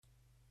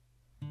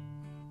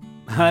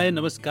Hi,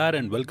 Namaskar,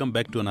 and welcome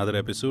back to another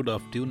episode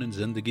of Tune in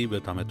Zindagi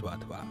with Amit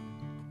Wadhwa.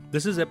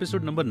 This is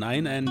episode number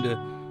 9 and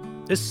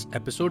इस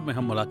episode में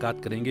हम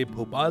मुलाकात करेंगे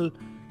भोपाल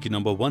की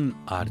number 1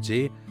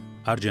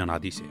 RJ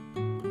अनादि से।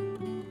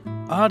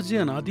 आरजे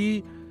अनादि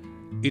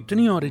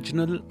इतनी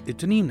ओरिजिनल,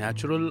 इतनी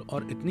नेचुरल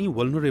और इतनी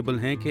वल्नरेबल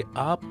हैं कि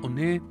आप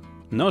उन्हें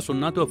न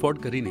सुनना तो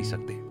अफोर्ड कर ही नहीं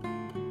सकते।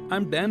 आई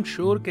एम डैम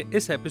श्योर कि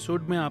इस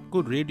एपिसोड में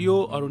आपको रेडियो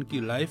और उनकी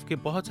लाइफ के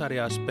बहुत सारे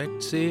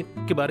एस्पेक्ट से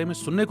के बारे में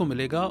सुनने को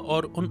मिलेगा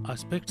और उन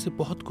एस्पेक्ट से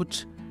बहुत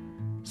कुछ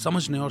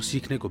समझने और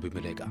सीखने को भी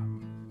मिलेगा।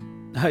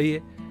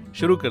 आइए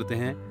शुरू करते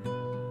हैं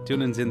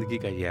ट्यून इन जिंदगी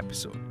का ये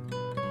एपिसोड।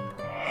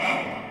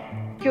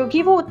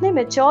 क्योंकि वो उतने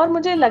मैच्योर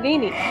मुझे लगे ही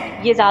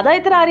नहीं। ये ज्यादा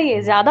इतरा रही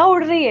है, ज्यादा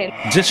उड़ रही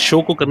है। जिस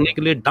शो को करने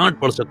के लिए डांट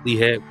पड़ सकती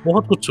है,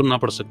 बहुत कुछ सुनना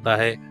पड़ सकता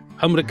है,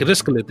 हम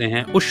रिस्क लेते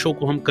हैं, उस शो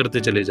को हम करते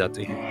चले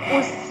जाते हैं।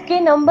 उसके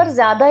नंबर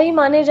ज्यादा ही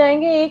माने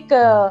जाएंगे एक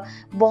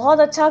बहुत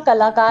अच्छा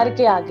कलाकार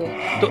के आगे।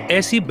 तो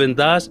ऐसी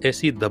बिंदास,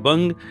 ऐसी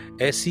दबंग,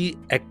 ऐसी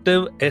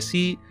एक्टिव,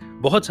 ऐसी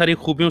बहुत सारी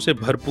खूबियों से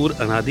भरपूर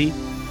अनादि।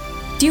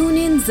 ट्यून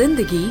इन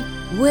जिंदगी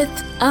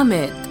विद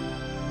अमित।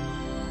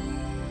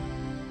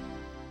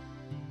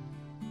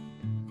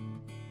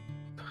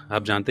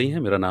 आप जानते ही हैं,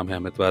 मेरा नाम है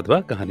अमित वाधवा,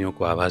 कहानियों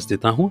को आवाज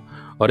देता हूं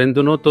और इन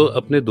दिनों तो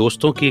अपने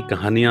दोस्तों की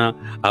कहानियां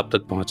आप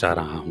तक पहुंचा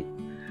रहा हूं।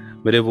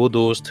 मेरे वो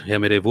दोस्त या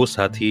मेरे वो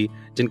साथी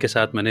जिनके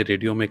साथ मैंने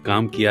रेडियो में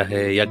काम किया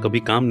है या कभी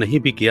काम नहीं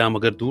भी किया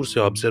मगर दूर से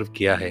ऑब्जर्व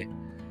किया है,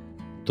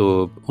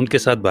 तो उनके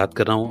साथ बात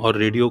कर रहा हूं और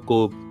रेडियो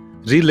को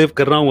रीलिव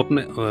कर रहा हूं,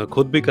 अपने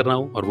खुद भी कर रहा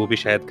हूं और वो भी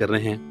शायद कर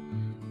रहे हैं,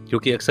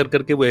 क्योंकि अक्सर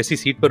करके वो ऐसी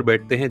सीट पर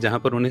बैठते हैं जहां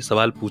पर उन्हें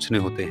सवाल पूछने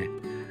होते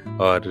हैं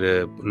और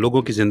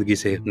लोगों की जिंदगी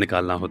से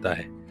निकालना होता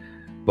है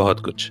बहुत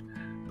कुछ।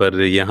 पर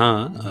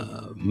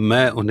यहाँ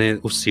मैं उन्हें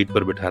उस सीट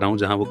पर बिठा रहा हूँ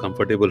जहाँ वो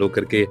कंफर्टेबल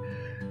होकर के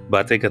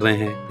बातें कर रहे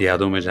हैं,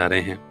 यादों में जा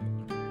रहे हैं।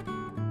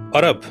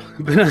 और अब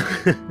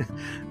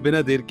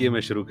बिना देर किए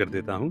मैं शुरू कर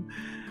देता हूँ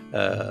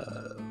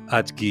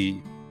आज की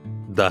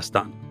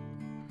दास्तान।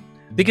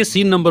 देखिए,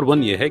 सीन नंबर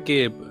 1 ये है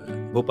कि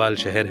भोपाल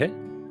शहर है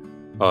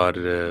और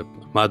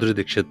माधुरी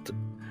दीक्षित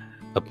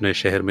अपने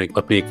शहर में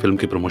अपनी एक फिल्म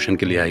की प्रमोशन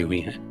के लिए आई हुई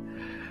हैं।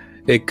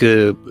 एक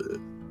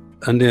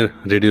अन्य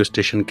रेडियो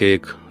स्टेशन के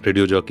एक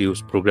रेडियो जॉकी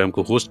उस प्रोग्राम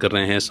को होस्ट कर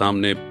रहे हैं।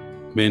 सामने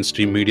मेन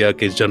स्ट्रीम मीडिया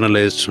के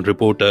जर्नलिस्ट,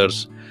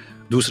 रिपोर्टर्स,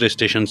 दूसरे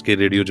स्टेशन के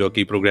रेडियो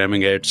जॉकी,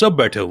 प्रोग्रामिंग हेड सब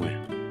बैठे हुए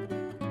हैं।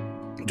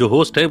 जो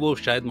होस्ट है वो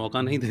शायद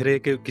मौका नहीं दे रहे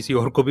कि किसी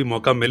और को भी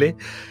मौका मिले,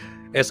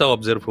 ऐसा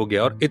ऑब्जर्व हो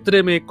गया। और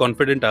इतने में एक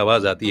कॉन्फिडेंट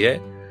आवाज आती है,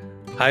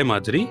 हाय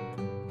माधुरी,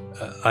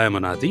 आई एम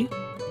अनादि।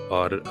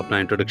 और अपना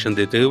इंट्रोडक्शन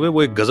देते हुए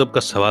वो एक गजब का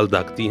सवाल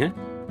दागती हैं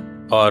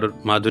और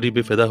माधुरी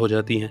भी फिदा हो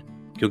जाती हैं,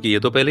 क्योंकि ये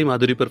तो पहले ही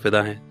माधुरी पर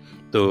फिदा हैं।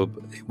 तो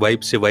वाइब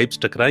से वाइब्स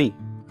टकराई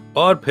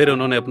और फिर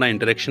उन्होंने अपना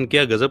इंटरेक्शन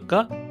किया गजब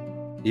का,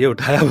 ये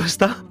उठाया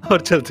बस्ता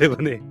और चलते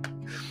बने।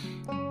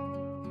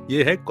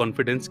 ये है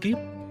कॉन्फिडेंस की,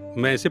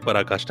 मैं इसे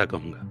पराकाष्ठा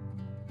कहूंगा।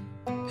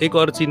 एक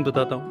और सीन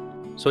बताता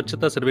हूं।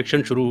 स्वच्छता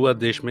सर्वेक्षण शुरू हुआ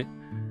देश में,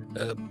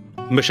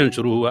 मिशन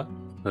शुरू हुआ।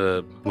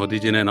 मोदी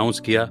जी ने अनाउंस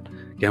किया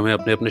कि हमें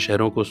अपने अपने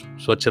शहरों को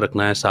स्वच्छ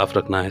रखना है, साफ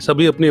रखना है।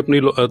 सभी अपनी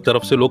अपनी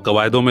तरफ से लोग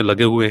कवायदों में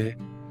लगे हुए हैं।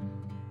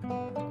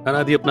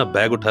 अनादि अपना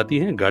बैग उठाती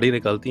हैं, गाड़ी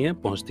निकालती हैं,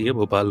 पहुंचती है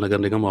भोपाल नगर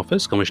निगम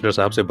ऑफिस, कमिश्नर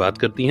साहब से बात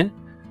करती हैं।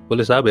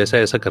 बोले, साहब ऐसा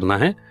ऐसा करना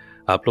है,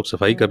 आप लोग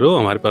सफाई कर रहे हो,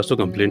 हमारे पास तो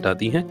कंप्लेंट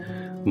आती है,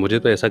 मुझे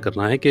तो ऐसा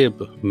करना है कि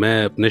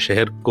मैं अपने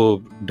शहर को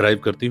ड्राइव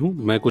करती हूँ,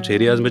 मैं कुछ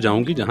एरियाज में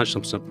जाऊंगी जहाँ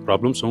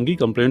प्रॉब्लम्स होंगी,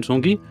 कंप्लेंट्स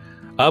होंगी,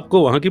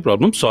 आपको वहाँ की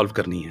प्रॉब्लम सॉल्व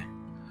करनी है।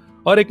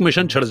 और एक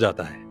मिशन छिड़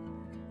जाता है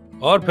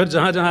और फिर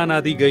जहां जहां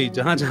अनादि गई,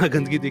 जहां जहां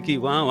गंदगी दिखी,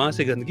 वहां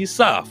से गंदगी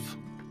साफ,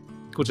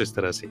 कुछ इस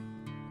तरह से।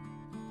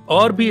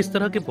 और भी इस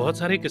तरह के बहुत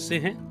सारे किस्से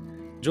हैं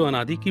जो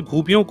अनादि की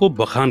खूबियों को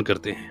बखान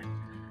करते हैं।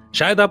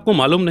 शायद आपको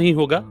मालूम नहीं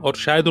होगा और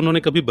शायद उन्होंने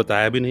कभी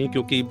बताया भी नहीं,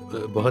 क्योंकि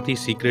बहुत ही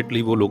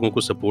सीक्रेटली वो लोगों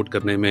को सपोर्ट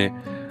करने में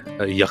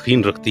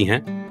यकीन रखती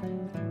हैं।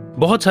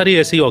 बहुत सारी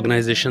ऐसी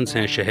ऑर्गेनाइजेशंस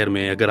हैं शहर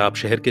में। अगर आप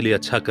शहर के लिए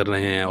अच्छा कर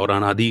रहे हैं और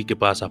अनादि के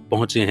पास आप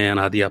पहुंचे हैं,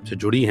 अनादि आपसे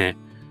जुड़ी हैं,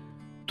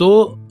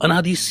 तो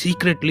अनादि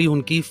सीक्रेटली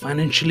उनकी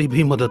फाइनेंशियली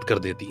भी मदद कर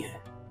देती हैं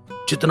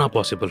जितना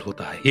पॉसिबल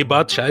होता है। ये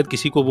बात शायद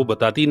किसी को वो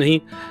बताती नहीं,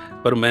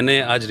 पर मैंने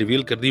आज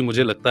रिवील कर दी।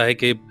 मुझे लगता है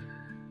कि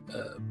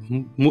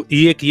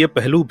ये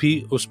पहलू भी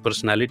उस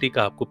पर्सनालिटी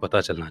का आपको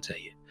पता चलना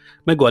चाहिए।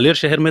 मैं ग्वालियर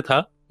शहर में था,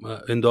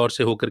 इंदौर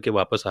से होकर के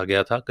वापस आ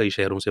गया था, कई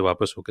शहरों से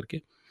वापस होकर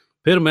के।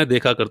 फिर मैं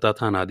देखा करता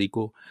था अनादि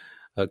को,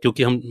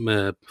 क्योंकि हम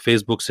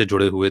फेसबुक से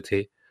जुड़े हुए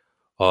थे।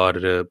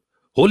 और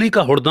होली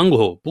का हुड़दंग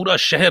हो, पूरा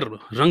शहर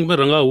रंग में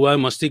रंगा हुआ है,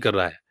 मस्ती कर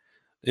रहा है।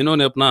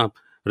 इन्होंने अपना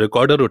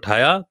रिकॉर्डर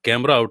उठाया,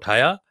 कैमरा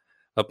उठाया,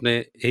 अपने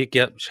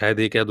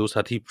एक या दो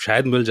साथी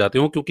शायद मिल जाते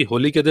हो, क्योंकि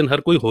होली के दिन हर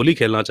कोई होली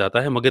खेलना चाहता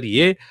है, मगर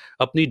ये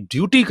अपनी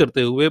ड्यूटी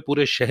करते हुए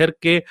पूरे शहर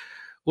के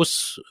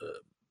उस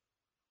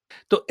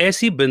तो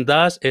ऐसी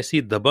बिंदास,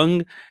 ऐसी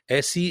दबंग,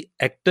 ऐसी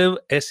एक्टिव,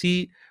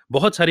 ऐसी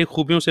बहुत सारी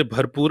खूबियों से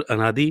भरपूर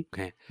अनादि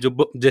हैं,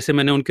 जो जैसे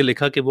मैंने उनके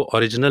लिखा कि वो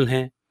ओरिजिनल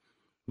हैं,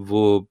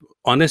 वो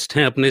ऑनेस्ट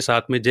हैं अपने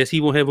साथ में, जैसी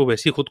वो है वो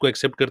वैसी खुद को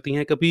एक्सेप्ट करती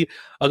हैं। कभी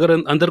अगर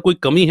अंदर कोई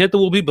कमी है तो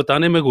वो भी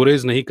बताने में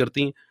गुरेज नहीं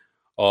करती।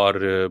 और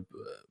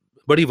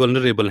बड़ी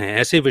वल्नरेबल हैं,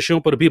 ऐसे विषयों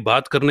पर भी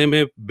बात करने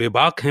में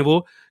बेबाक हैं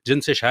वो,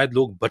 जिनसे शायद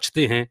लोग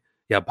बचते हैं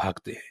या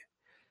भागते हैं।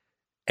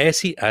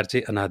 ऐसी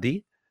आरजे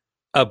अनादि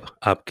अब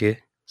आपके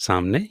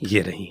सामने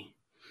ये रही।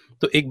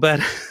 तो एक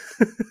बार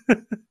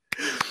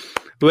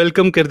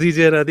वेलकम कर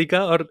दीजिए अनादि का,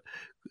 और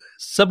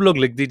सब लोग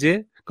लिख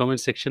दीजिए कमेंट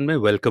सेक्शन में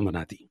वेलकम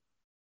अनादि।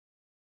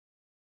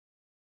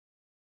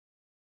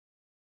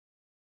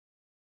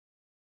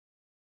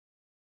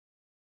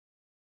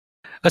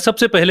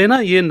 सबसे पहले ना,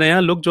 ये नया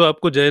लुक जो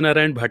आपको जय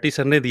नारायण भाटी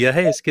सर ने दिया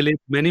है, इसके लिए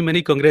मेनी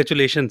मेनी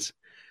कांग्रेचुलेशंस।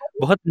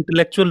 बहुत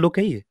इंटेलेक्चुअल लुक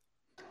है ये।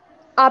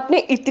 आपने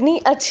इतनी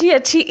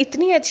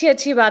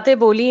अच्छी बातें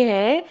बोली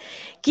हैं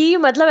कि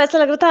मतलब ऐसा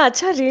लग रहा था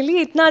अच्छा रियली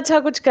इतना अच्छा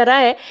कुछ करा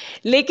है,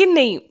 लेकिन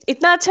नहीं,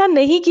 इतना अच्छा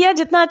नहीं किया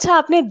जितना अच्छा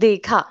आपने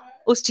देखा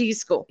उस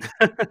चीज को।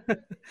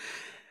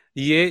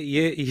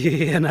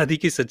 ये अनादि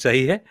की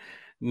सच्चाई है।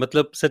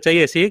 मतलब सच्चाई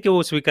ऐसी है कि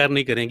वो स्वीकार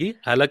नहीं करेंगी।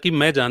 हालांकि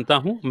मैं जानता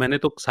हूं, मैंने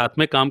तो साथ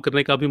में काम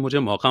करने का भी मुझे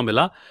मौका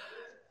मिला।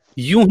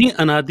 यूं ही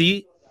अनादि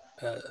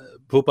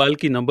भोपाल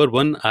की नंबर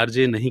 1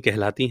 आरजे नहीं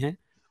कहलाती हैं।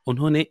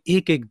 उन्होंने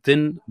एक एक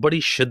दिन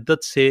बड़ी शिद्दत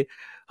से,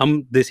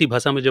 हम देसी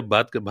भाषा में जब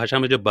बात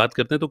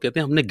करते हैं तो कहते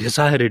हैं हमने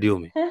घिसा है रेडियो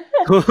में।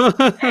 तो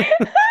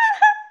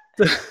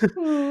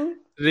हम्म।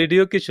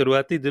 रेडियो के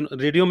शुरुआती दिन,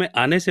 रेडियो में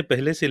आने से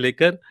पहले से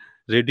लेकर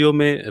रेडियो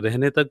में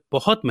रहने तक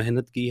बहुत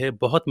मेहनत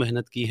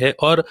की है,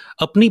 और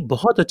अपनी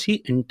बहुत अच्छी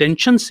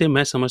इंटेंशन से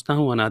मैं समझता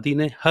हूं अनादि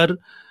ने हर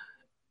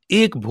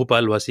एक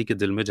भोपाल वासी के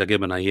दिल में जगह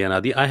बनाई है।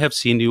 अनादि, आई हैव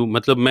सीन यू,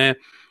 मतलब मैं,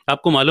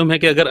 आपको मालूम है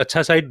कि अगर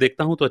अच्छा साइड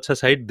देखता हूं तो अच्छा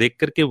साइड देख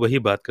करके वही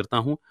बात करता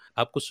हूं।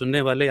 आपको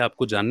सुनने वाले,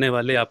 आपको जानने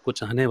वाले, आपको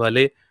चाहने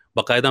वाले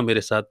बाकायदा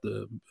मेरे साथ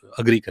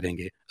अग्री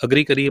करेंगे।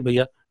 अग्री करिए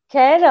भैया।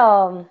 खैर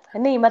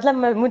नहीं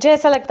मतलब मुझे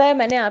ऐसा लगता है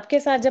मैंने आपके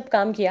साथ जब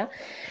काम किया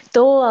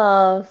तो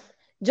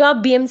जो आप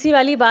बीएमसी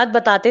वाली बात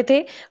बताते थे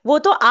वो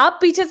तो आप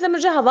पीछे से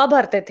मुझे हवा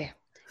भरते थे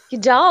कि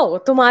जाओ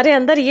तुम्हारे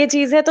अंदर ये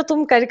चीज है तो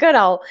तुम कर कर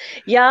आओ।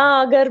 या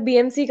अगर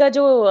बीएमसी का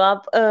जो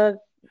आप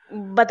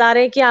बता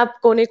रहे हैं कि आप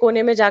कोने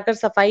कोने में जाकर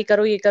सफाई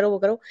करो, ये करो वो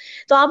करो,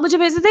 तो आप मुझे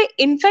भेजते थे।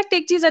 इनफैक्ट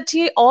एक चीज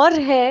अच्छी और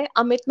है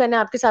अमित, मैंने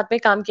आपके साथ में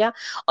काम किया,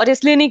 और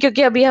इसलिए नहीं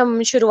क्योंकि अभी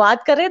हम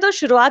शुरुआत कर रहे हैं, तो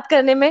शुरुआत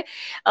करने में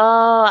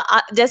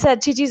जैसे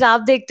अच्छी चीज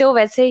आप देखते हो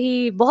वैसे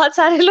ही बहुत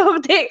सारे लोग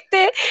देखते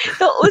हैं।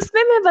 तो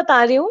उसमें मैं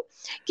बता रही हूँ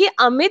कि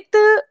अमित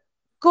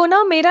को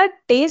ना मेरा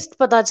टेस्ट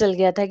पता चल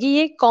गया था कि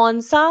ये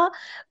कौन सा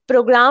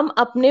प्रोग्राम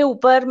अपने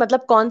ऊपर,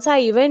 मतलब कौन सा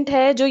इवेंट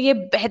है जो ये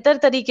बेहतर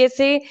तरीके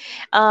से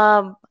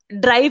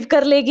ड्राइव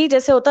कर लेगी।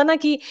 जैसे होता ना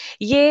कि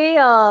ये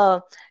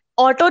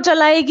ऑटो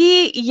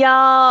चलाएगी या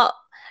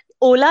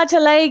ओला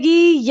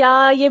चलाएगी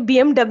या ये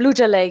बीएमडब्ल्यू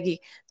चलाएगी।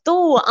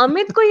 तो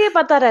अमित को ये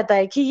पता रहता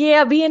है कि ये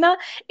अभी है ना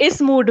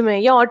इस मूड में,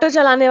 या ऑटो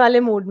चलाने वाले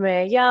मूड में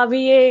है, या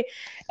अभी ये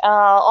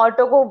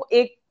ऑटो को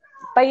एक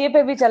पहिए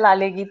पे भी चला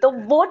लेगी। तो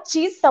वो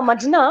चीज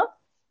समझना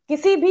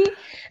किसी भी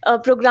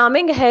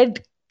प्रोग्रामिंग हेड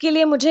के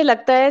लिए मुझे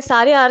लगता है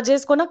सारे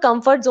आरजेस को ना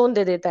कंफर्ट जोन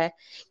दे देता है,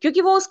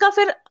 क्योंकि वो उसका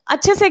फिर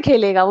अच्छे से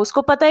खेलेगा,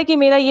 उसको पता है कि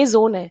मेरा ये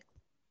जोन है।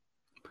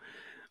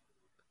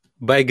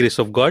 बाय ग्रेस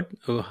ऑफ गॉड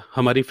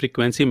हमारी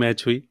फ्रीक्वेंसी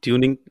मैच हुई,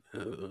 ट्यूनिंग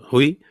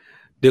हुई।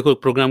 देखो,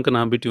 प्रोग्राम का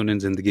नाम भी ट्यून इन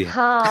जिंदगी है।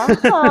 हाँ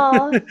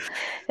हाँ,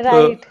 तो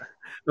राइट।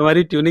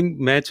 हमारी ट्यूनिंग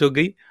मैच हो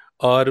गई,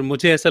 और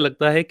मुझे ऐसा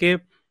लगता है कि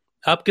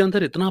आपके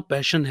अंदर इतना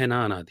पैशन है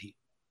ना अनादि,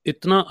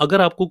 इतना,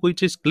 अगर आपको कोई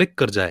चीज क्लिक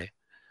कर जाए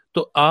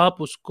तो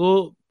आप उसको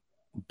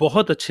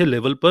बहुत अच्छे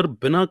लेवल पर,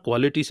 बिना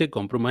क्वालिटी से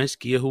कॉम्प्रोमाइज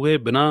किए हुए,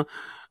 बिना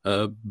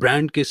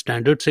ब्रांड के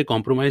स्टैंडर्ड से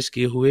कॉम्प्रोमाइज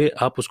किए हुए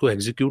आप उसको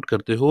एग्जीक्यूट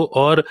करते हो।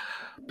 और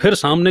फिर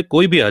सामने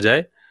कोई भी आ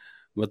जाए,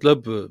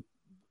 मतलब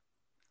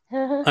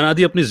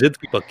अनादि अपनी जिद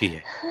की पक्की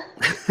है।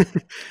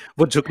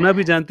 वो झुकना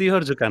भी जानती है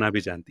और झुकाना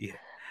भी जानती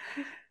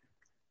है।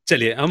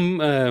 चलिए, हम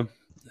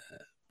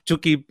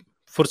चूंकि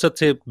फुर्सत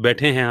से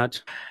बैठे हैं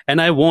आज,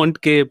 एंड आई वांट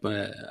के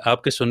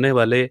आपके सुनने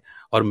वाले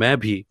और मैं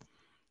भी,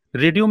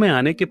 रेडियो में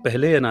आने के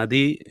पहले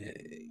अनादि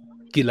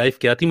की लाइफ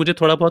क्या थी मुझे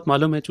थोड़ा बहुत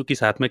मालूम है, चूंकि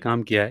साथ में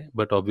काम किया है।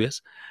 बट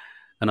ऑब्वियस,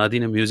 अनादि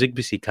ने म्यूजिक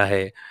भी सीखा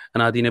है,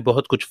 अनादि ने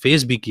बहुत कुछ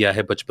फेस भी किया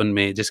है बचपन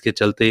में, जिसके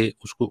चलते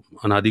उसको,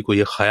 अनादि को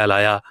ये ख्याल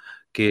आया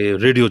कि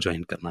रेडियो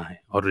ज्वाइन करना है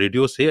और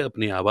रेडियो से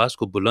अपनी आवाज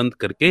को बुलंद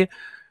करके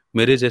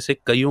मेरे जैसे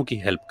कईयों की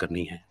हेल्प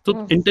करनी है।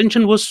 तो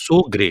intention was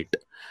so great.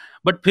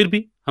 But फिर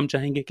भी हम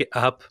चाहेंगे कि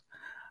आप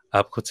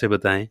खुद से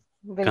बताएं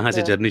कहाँ से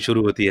बिल्कुल जर्नी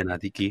शुरू होती है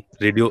अनादि की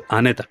रेडियो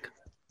आने तक,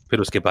 फिर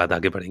उसके बाद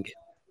आगे बढ़ेंगे।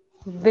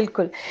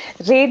 बिल्कुल।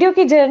 रेडियो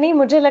की जर्नी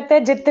मुझे लगता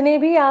है जितने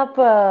भी आप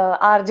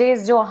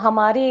आरजेस जो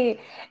हमारी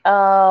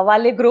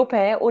वाले ग्रुप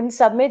हैं उन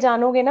सब में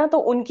जानोगे ना, तो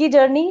उनकी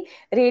जर्नी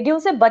रेडियो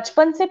से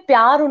बचपन से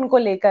प्यार उनको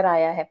लेकर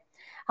आया है।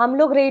 हम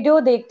लोग रेडियो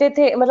देखते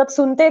थे, मतलब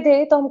सुनते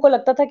थे, तो हमको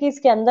लगता था कि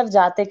इसके अंदर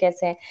जाते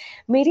कैसे हैं।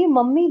 मेरी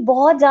मम्मी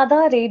बहुत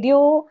ज्यादा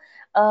रेडियो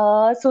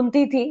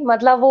सुनती थी,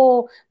 मतलब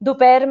वो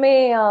दोपहर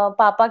में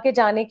पापा के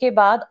जाने के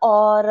बाद,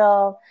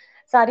 और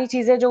सारी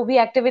चीजें जो भी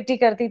एक्टिविटी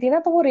करती थी ना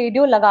तो वो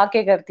रेडियो लगा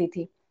के करती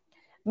थी।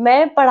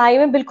 मैं पढ़ाई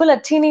में बिल्कुल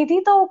अच्छी नहीं थी,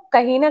 तो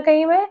कहीं ना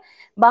कहीं मैं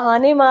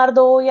बहाने मार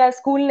दो या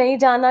स्कूल नहीं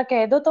जाना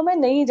कह दो तो मैं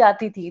नहीं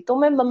जाती थी, तो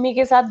मैं मम्मी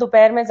के साथ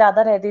दोपहर में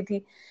ज्यादा रहती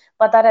थी।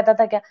 पता रहता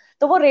था क्या,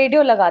 तो वो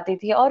रेडियो लगाती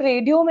थी। और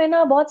रेडियो में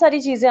ना बहुत सारी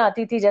चीजें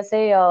आती थी,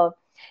 जैसे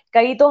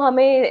कई तो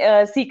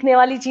हमें सीखने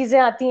वाली चीजें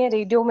आती हैं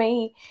रेडियो में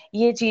ही,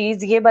 ये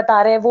चीज ये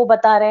बता रहे हैं वो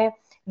बता रहे हैं,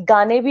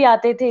 गाने भी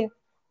आते थे।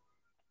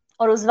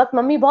 और उस वक्त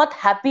मम्मी बहुत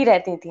हैप्पी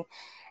रहती थी,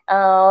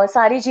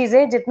 सारी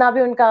चीजें जितना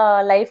भी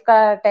उनका लाइफ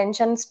का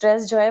टेंशन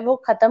स्ट्रेस जो है वो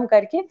खत्म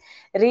करके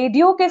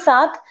रेडियो के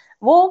साथ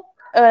वो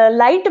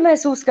लाइट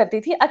महसूस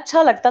करती थी,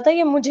 अच्छा लगता था।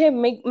 ये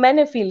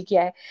मैंने फील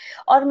किया है।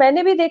 और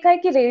मैंने भी देखा है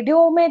कि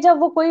रेडियो में जब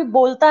वो कोई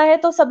बोलता है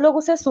तो सब लोग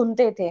उसे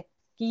सुनते थे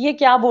कि ये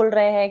क्या बोल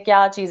रहे हैं,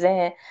 क्या चीजें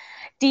हैं।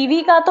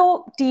 टीवी का तो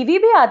टीवी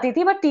भी आती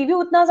थी, बट टीवी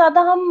उतना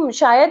ज्यादा हम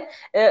शायद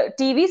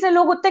टीवी से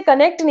लोग उतने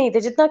कनेक्ट नहीं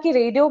थे जितना कि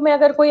रेडियो में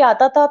अगर कोई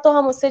आता था तो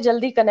हम उससे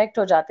जल्दी कनेक्ट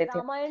हो जाते थे।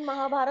 रामायण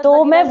महाभारत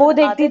तो मैं वो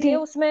देखती थी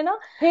उसमें ना,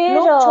 फिर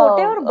लोग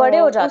छोटे और बड़े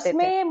हो जाते थे।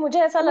 उसमें मुझे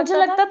ऐसा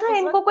लगता था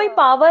इनको कोई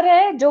पावर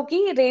है जो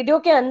कि रेडियो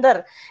के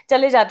अंदर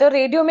चले जाते। और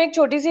रेडियो में एक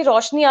छोटी सी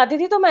रोशनी आती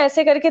थी, तो मैं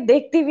ऐसे करके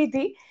देखती भी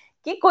थी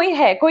कि कोई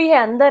है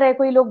अंदर है,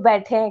 कोई लोग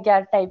बैठे हैं क्या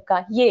टाइप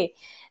का ये।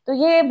 तो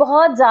ये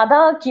बहुत ज्यादा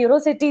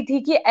क्यूरोसिटी थी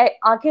कि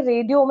आखिर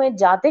रेडियो में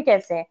जाते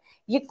कैसे हैं,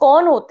 ये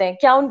कौन होते हैं,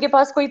 क्या उनके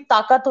पास कोई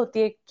ताकत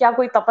होती है, क्या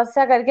कोई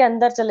तपस्या करके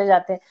अंदर चले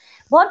जाते हैं।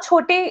 बहुत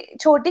छोटी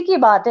छोटी की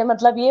बात है,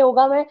 मतलब ये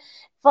होगा मैं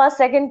फर्स्ट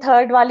सेकंड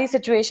थर्ड वाली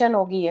सिचुएशन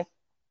होगी ये।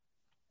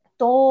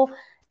 तो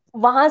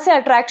वहां से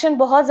अट्रैक्शन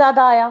बहुत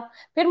ज्यादा आया।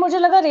 फिर मुझे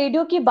लगा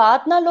रेडियो की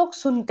बात ना लोग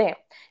सुनते हैं,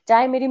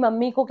 चाहे मेरी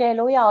मम्मी को कह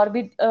लो या और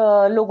भी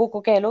लोगों को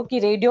कह लो कि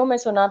रेडियो में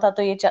सुना था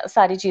तो ये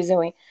सारी चीजें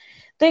हुई।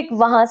 तो एक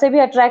वहां से भी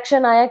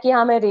अट्रैक्शन आया कि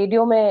हाँ मैं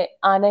रेडियो में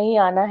आना ही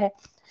आना है।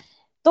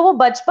 तो वो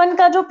बचपन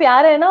का जो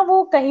प्यार है ना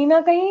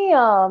कहीं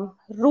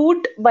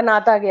रूट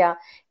बनाता गया,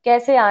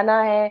 कैसे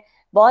आना है।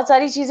 बहुत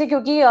सारी चीजें,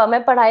 क्योंकि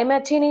मैं पढ़ाई में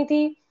अच्छी नहीं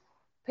थी,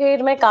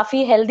 फिर मैं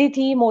काफी हेल्दी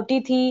थी, मोटी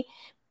थी।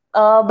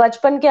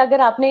 बचपन के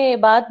अगर आपने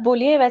बात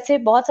बोली है, वैसे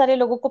बहुत सारे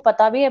लोगों को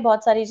पता भी है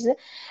बहुत सारी चीजें।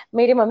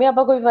 मेरे मम्मी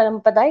पापा को भी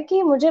पता है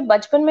कि मुझे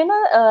बचपन में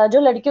ना जो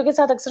लड़कियों के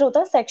साथ अक्सर होता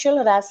है, सेक्सुअल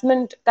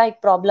हरासमेंट का एक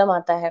प्रॉब्लम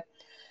आता है।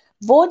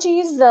 वो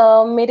चीज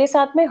मेरे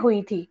साथ में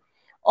हुई थी।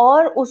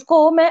 और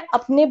उसको मैं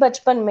अपने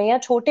बचपन में, या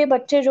छोटे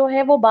बच्चे जो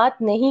हैं वो बात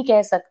नहीं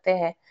कह सकते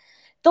हैं,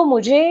 तो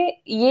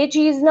मुझे ये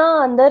चीज ना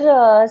अंदर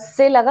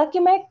से लगा कि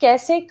मैं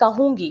कैसे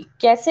कहूंगी,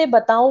 कैसे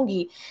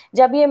बताऊंगी।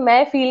 जब ये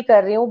मैं फील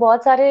कर रही हूँ,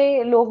 बहुत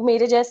सारे लोग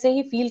मेरे जैसे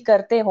ही फील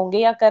करते होंगे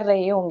या कर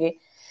रहे होंगे।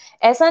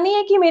 ऐसा नहीं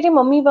है कि मेरे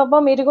मम्मी पापा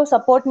मेरे को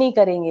सपोर्ट नहीं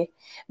करेंगे,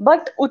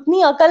 बट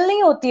उतनी अकल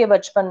नहीं होती है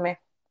बचपन में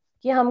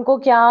कि हमको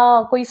क्या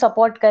कोई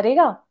सपोर्ट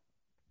करेगा,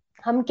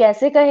 हम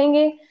कैसे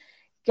कहेंगे,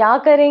 क्या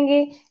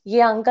करेंगे,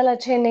 ये अंकल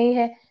अच्छे नहीं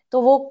है।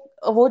 तो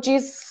वो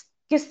चीज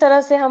किस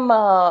तरह से हम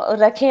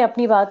रखें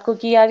अपनी बात को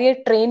कि यार ये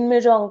ट्रेन में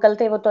जो अंकल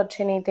थे वो तो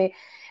अच्छे नहीं थे।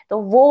 तो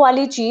वो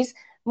वाली चीज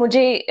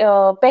मुझे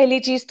पहली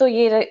चीज तो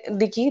ये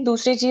दिखी।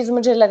 दूसरी चीज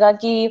मुझे लगा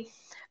कि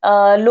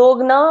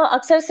लोग ना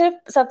अक्सर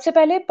सिर्फ सबसे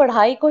पहले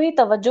पढ़ाई को ही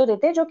तवज्जो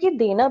देते हैं, जो कि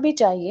देना भी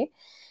चाहिए,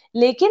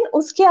 लेकिन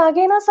उसके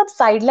आगे ना सब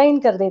साइडलाइन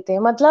कर देते हैं।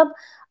 मतलब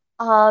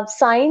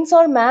साइंस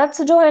और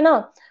मैथ्स जो है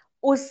ना,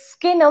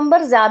 उसके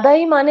नंबर ज्यादा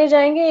ही माने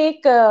जाएंगे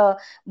एक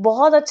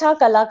बहुत अच्छा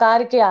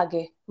कलाकार के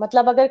आगे।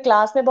 मतलब अगर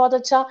क्लास में बहुत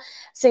अच्छा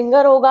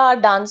सिंगर होगा,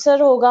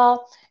 डांसर होगा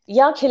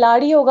या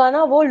खिलाड़ी होगा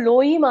ना, वो लो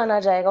ही माना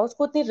जाएगा,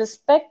 उसको उतनी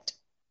रिस्पेक्ट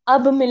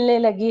अब मिलने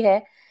लगी है,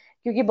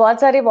 क्योंकि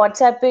बहुत सारे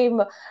व्हाट्सएप पे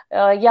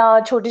या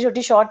छोटी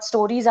छोटी शॉर्ट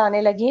स्टोरीज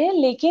आने लगी हैं।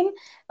 लेकिन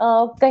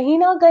कहीं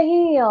ना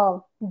कहीं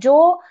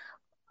जो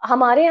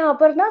हमारे यहाँ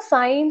पर ना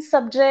साइंस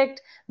सब्जेक्ट,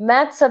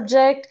 मैथ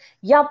सब्जेक्ट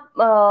या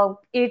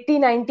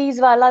 80-90s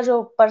वाला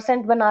जो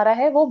परसेंट बना रहा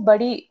है, वो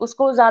बड़ी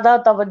उसको ज्यादा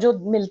तवज्जो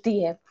मिलती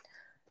है।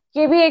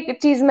 ये भी एक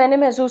चीज मैंने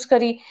महसूस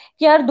करी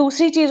कि यार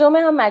दूसरी चीजों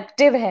में हम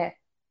एक्टिव हैं,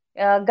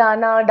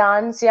 गाना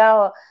डांस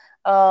या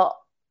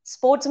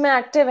स्पोर्ट्स में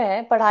एक्टिव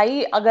हैं,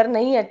 पढ़ाई अगर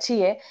नहीं अच्छी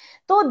है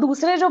तो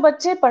दूसरे जो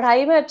बच्चे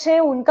पढ़ाई में अच्छे हैं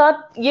उनका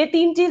ये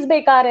तीन चीज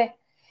बेकार है।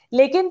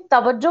 लेकिन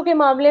तवज्जो के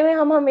मामले में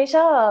हम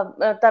हमेशा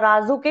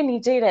तराजू के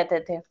नीचे ही रहते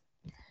थे।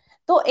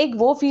 तो एक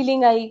वो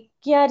फीलिंग आई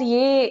कि यार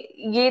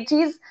ये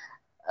चीज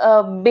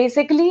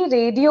बेसिकली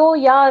रेडियो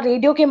या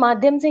रेडियो के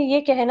माध्यम से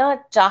ये कहना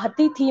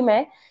चाहती थी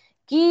मैं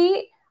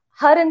कि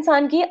हर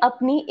इंसान की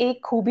अपनी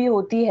एक खूबी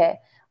होती है।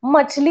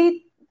 मछली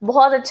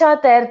बहुत अच्छा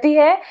तैरती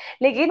है,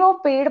 लेकिन वो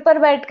पेड़ पर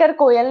बैठकर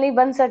कोयल नहीं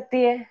बन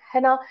सकती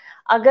है ना।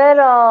 अगर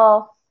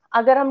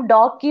अगर हम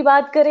डॉग की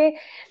बात करें,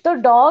 तो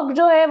डॉग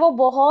जो है वो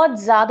बहुत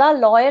ज्यादा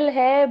लॉयल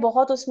है,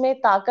 बहुत उसमें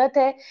ताकत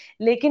है,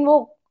 लेकिन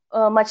वो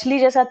मछली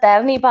जैसा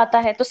तैर नहीं पाता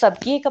है। तो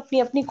सबकी एक अपनी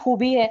अपनी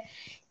खूबी है।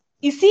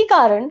 इसी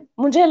कारण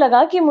मुझे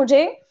लगा कि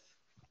मुझे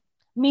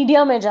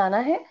मीडिया में जाना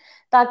है,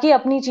 ताकि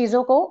अपनी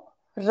चीजों को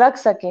रख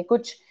सके,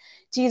 कुछ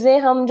चीजें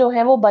हम जो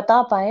है वो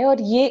बता पाए,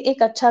 और ये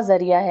एक अच्छा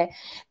जरिया है।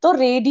 तो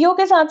रेडियो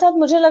के साथ साथ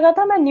मुझे लगा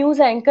था मैं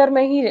न्यूज एंकर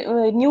में ही,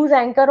 न्यूज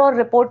एंकर और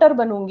रिपोर्टर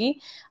बनूंगी।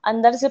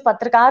 अंदर से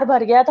पत्रकार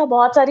भर गया था,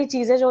 बहुत सारी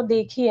चीजें जो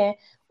देखी है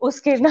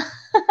उसके ना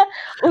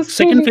उसके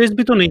सेकंड लिए। फेज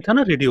भी तो नहीं था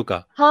ना रेडियो का।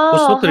 उस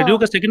हाँ वक्त रेडियो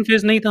का हाँ सेकंड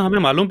फेज नहीं था, हमें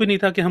मालूम भी नहीं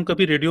था कि हम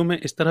कभी रेडियो में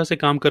इस तरह से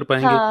काम कर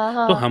पाएंगे।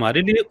 हाँ तो हाँ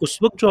हमारे लिए उस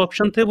वक्त जो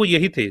ऑप्शन थे वो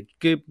यही थे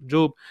कि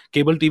जो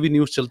केबल टीवी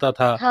न्यूज चलता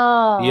था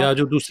या हाँ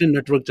जो दूसरे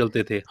नेटवर्क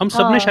चलते थे, हम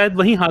सब ने हाँ, शायद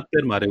वही हाथ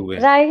पैर मारे हुए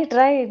हैं। राइट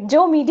राइट,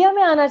 जो मीडिया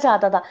में आना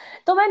चाहता था।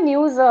 तो मैं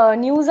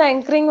न्यूज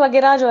एंकरिंग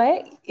वगैरह जो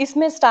है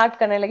इसमें स्टार्ट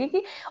करने लगी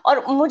कि,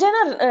 और मुझे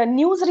ना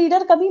न्यूज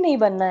रीडर कभी नहीं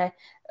बनना है,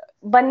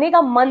 बनने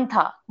का मन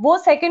था। वो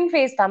सेकंड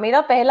फेज था।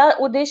 मेरा पहला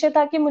उद्देश्य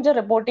था कि मुझे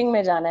रिपोर्टिंग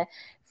में जाना है,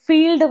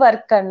 फील्ड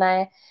वर्क करना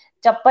है,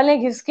 चप्पलें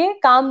घिस के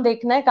काम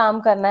देखना है, काम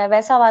करना है,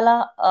 वैसा वाला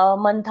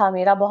मन था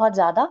मेरा बहुत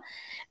ज्यादा।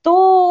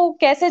 तो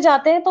कैसे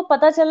जाते हैं, तो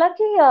पता चला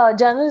कि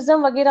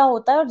जर्नलिज्म वगैरह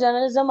होता है, और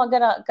जर्नलिज्म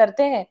अगर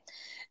करते हैं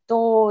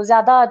तो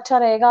ज्यादा अच्छा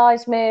रहेगा।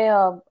 इसमें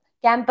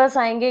कैंपस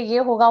आएंगे, ये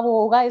होगा वो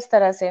होगा, इस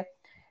तरह से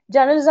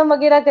जर्नलिज्म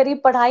वगैरह करी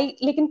पढ़ाई।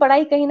 लेकिन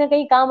पढ़ाई कहीं ना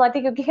कहीं काम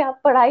आती, क्योंकि आप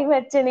पढ़ाई में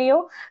अच्छे नहीं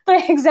हो तो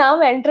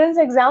एग्जाम, एंट्रेंस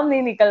एग्जाम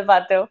नहीं निकल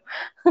पाते हो।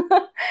 सही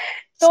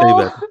तो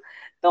बात है।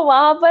 तो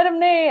वहां पर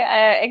हमने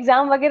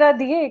एग्जाम वगैरह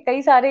दिए,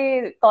 कई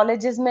सारे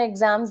कॉलेजेस में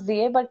एग्जाम्स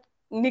दिए, बट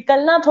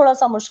निकलना थोड़ा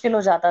सा मुश्किल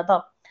हो जाता था।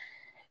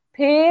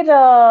 फिर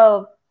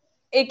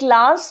एक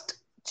लास्ट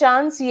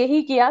चांस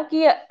यही किया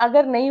कि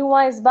अगर नहीं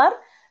हुआ इस बार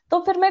तो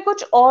फिर मैं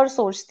कुछ और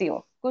सोचती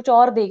हूँ, कुछ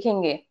और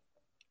देखेंगे।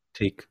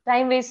 ठीक।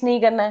 टाइम वेस्ट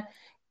नहीं करना है,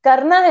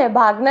 करना है,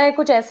 भागना है,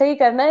 कुछ ऐसे ही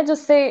करना है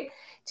जिससे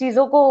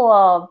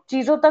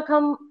चीजों तक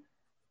हम,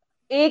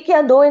 एक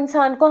या दो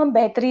इंसान को हम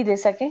बेहतरी दे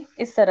सकें,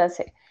 इस तरह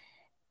से।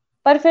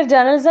 पर फिर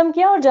जर्नलिज्म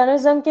किया, और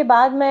जर्नलिज्म के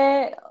बाद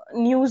मैं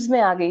न्यूज में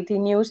आ गई थी,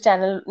 न्यूज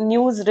चैनल,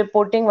 न्यूज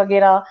रिपोर्टिंग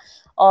वगैरह,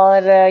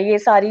 और ये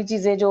सारी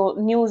चीजें जो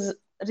न्यूज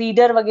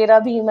रीडर वगैरह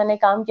भी मैंने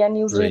काम किया,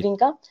 न्यूज राइट। रीडिंग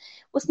का।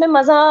 उसमें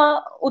मजा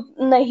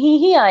नहीं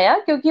ही आया,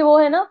 क्योंकि वो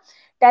है ना,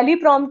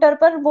 टेलीप्रॉम्प्टर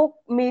पर वो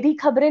मेरी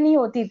खबरें नहीं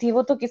होती थी,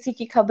 वो तो किसी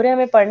की खबरें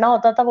हमें पढ़ना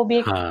होता था, वो भी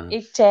एक हाँ।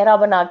 एक चेहरा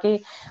बना के,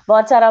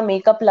 बहुत सारा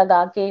मेकअप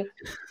लगा के।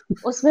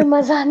 उसमें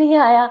मजा नहीं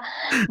आया।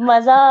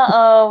 मजा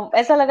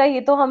ऐसा लगा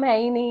ये तो हम है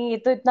ही नहीं, ये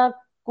तो इतना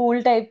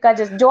कूल टाइप का,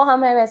 जो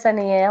हम है वैसा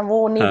नहीं है, हम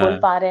वो नहीं बोल हाँ,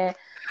 पा रहे हैं।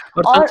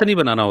 और और सनसनी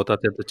बनाना होता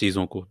था तो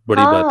चीजों को,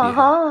 बड़ी बात हाँ यह है।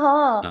 हाँ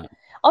हाँ, हाँ।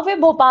 और फिर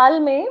भोपाल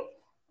में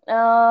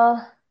आ,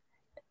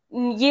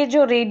 ये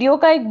जो रेडियो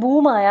का एक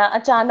बूम आया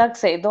अचानक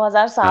से हाँ।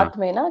 2007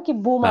 में ना, कि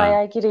बूम हाँ। आया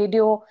है कि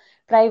रेडियो,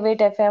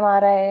 प्राइवेट एफएम आ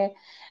रहा है।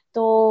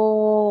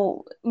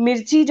 तो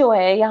मिर्ची जो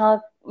है यहाँ,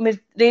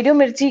 रेडियो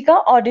मिर्ची का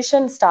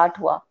ऑडिशन स्टार्ट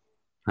हुआ।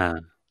 हाँ।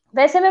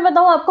 वैसे मैं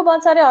बताऊं आपको,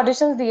 बहुत सारे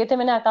ऑडिशंस दिए थे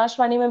मैंने,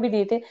 आकाशवाणी में भी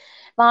दिए थे,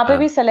 वहां पे हाँ।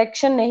 भी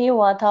सिलेक्शन नहीं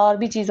हुआ था, और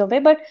भी चीजों पे।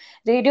 बट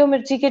रेडियो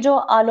मिर्ची के जो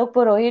आलोक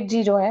पुरोहित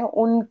जी जो हैं,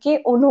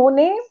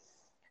 उन्होंने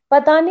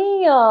पता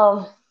नहीं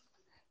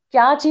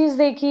क्या चीज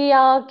देखी,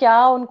 या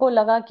क्या उनको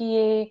लगा कि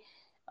ये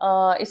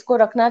इसको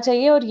रखना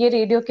चाहिए और ये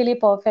रेडियो के लिए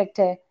परफेक्ट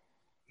है।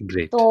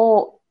 ग्रेट।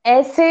 तो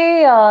ऐसे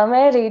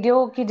मैं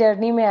रेडियो की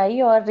जर्नी में आई,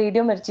 और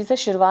रेडियो मिर्ची से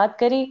शुरुआत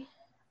करी।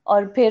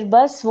 और फिर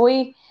बस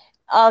वही,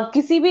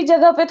 किसी भी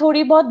जगह पे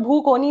थोड़ी बहुत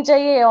भूख होनी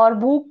चाहिए, और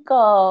भूख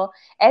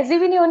ऐसी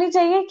भी नहीं होनी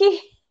चाहिए कि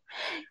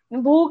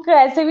भूख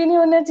ऐसे भी नहीं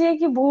होना चाहिए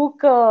कि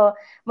भूख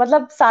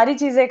मतलब सारी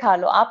चीजें खा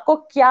लो, आपको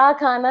क्या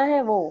खाना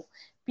है वो,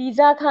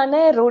 पिज्जा खाना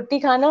है, रोटी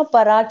खाना,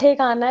 पराठे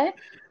खाना है,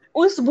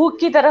 उस भूख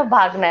की तरफ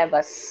भागना है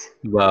बस।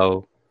 वाओ।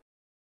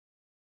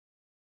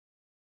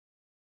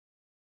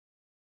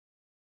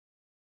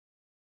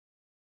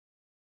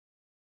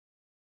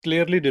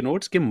 क्लियरली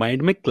डिनोट्स कि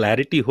माइंड में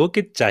क्लैरिटी हो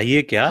कि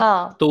चाहिए क्या,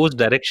 हाँ तो उस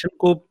डायरेक्शन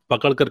को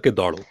पकड़ करके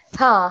दौड़ो।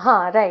 हाँ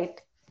हाँ, राइट।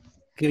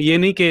 कि ये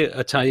नहीं कि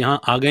अच्छा यहाँ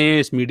आ गए हैं,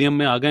 इस मीडियम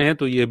में आ गए हैं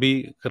तो ये भी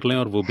कर लें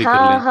और वो भी कर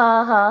हाँ लें।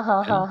 हाँ हाँ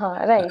हाँ हाँ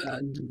हाँ, राइट।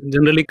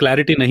 जनरली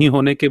क्लैरिटी नहीं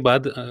होने के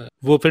बाद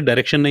वो फिर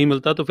डायरेक्शन नहीं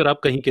मिलता, तो फिर आप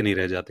कहीं के नहीं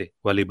रह जाते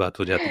वाली बात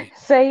हो जाती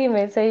सही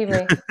में, सही में।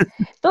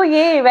 है। तो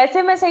ये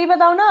वैसे मैं सही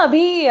बताऊं ना,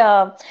 अभी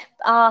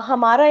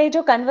हमारा ये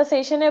जो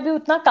कन्वर्सेशन है अभी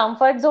उतना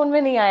कंफर्ट जोन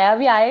में नहीं आया,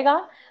 अभी आएगा,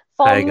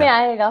 फॉर्म में आएगा।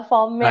 आएगा,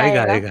 फॉर्म में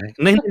आएगा आएगा। आएगा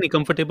नहीं नहीं नहीं,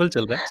 कंफर्टेबल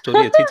चल रहा है,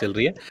 स्टोरी अच्छी चल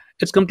रही है।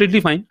 It's completely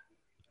fine.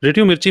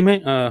 रेडियो मिर्ची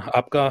में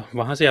आपका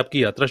वहां से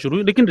आपकी यात्रा शुरू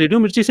हुई, लेकिन रेडियो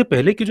मिर्ची से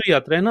पहले की जो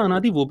यात्रा है ना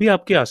अनादि, वो भी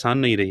आपकी आसान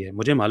नहीं रही है।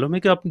 मुझे मालूम है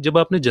कि आप जब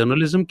आपने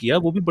जर्नलिज्म किया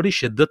वो भी बड़ी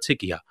शिद्दत से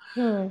किया।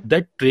 Hmm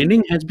that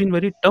training has been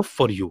very tough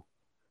for you.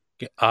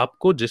 कि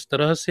आपको जिस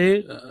तरह से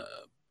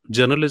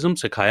जर्नलिज्म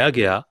सिखाया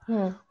गया,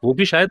 हम्म, वो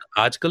भी शायद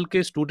आजकल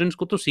के स्टूडेंट्स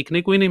को तो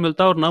सीखने को ही नहीं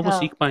मिलता, और ना वो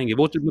सीख हाँ पाएंगे।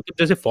 वो मतलब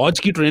जैसे फौज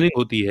की ट्रेनिंग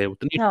होती है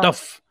उतनी हाँ,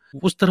 टफ,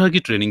 उस तरह की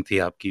ट्रेनिंग थी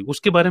आपकी।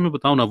 उसके बारे में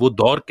बताओ ना, वो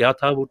दौर क्या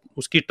था, वो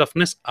उसकी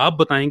टफनेस आप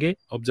बताएंगे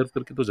ऑब्जर्व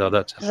करके तो ज्यादा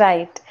अच्छा लगेगा।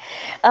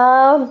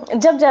 राइट।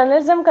 जब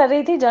जर्नलिज्म कर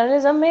रही थी,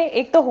 जर्नलिज्म में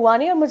एक तो हुआ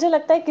नहीं, और मुझे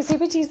लगता है किसी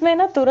भी चीज में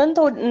ना तुरंत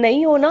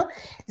नहीं होना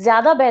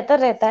ज्यादा बेहतर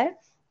रहता है,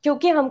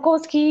 क्योंकि हमको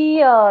उसकी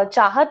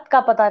चाहत का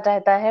पता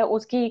रहता है,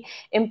 उसकी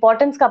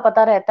इम्पोर्टेंस का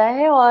पता रहता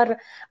है, और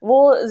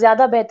वो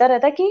ज्यादा बेहतर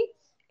रहता है कि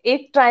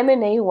एक ट्राई में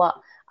नहीं हुआ,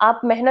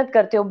 आप मेहनत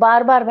करते हो,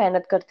 बार बार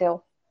मेहनत करते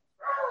हो।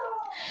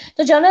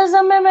 तो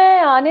जर्नलिज्म में मैं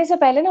आने से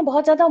पहले ना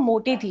बहुत ज्यादा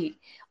मोटी थी,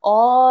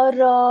 और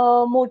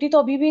मोटी तो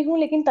अभी भी हूँ,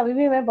 लेकिन तभी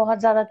भी मैं बहुत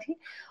ज्यादा थी।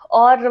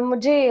 और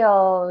मुझे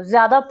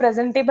ज्यादा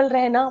प्रेजेंटेबल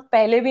रहना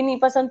पहले भी नहीं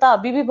पसंद था,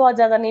 अभी भी बहुत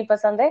ज्यादा नहीं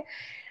पसंद है।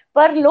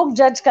 पर लोग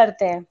जज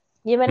करते हैं,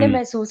 ये मैंने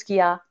महसूस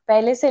किया।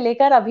 पहले से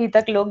लेकर अभी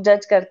तक लोग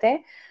जज करते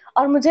हैं,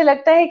 और मुझे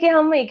लगता है कि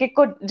हम एक एक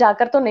को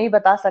जाकर तो नहीं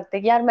बता सकते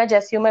कि यार मैं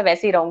जैसी हूँ मैं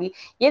वैसी रहूंगी।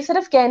 ये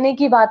सिर्फ कहने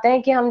की बात है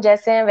कि हम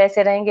जैसे हैं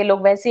वैसे रहेंगे,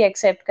 लोग वैसे ही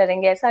एक्सेप्ट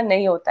करेंगे, ऐसा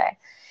नहीं होता है।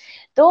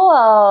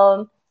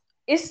 तो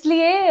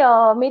इसलिए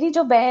मेरी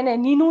जो बहन है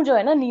नीनू, जो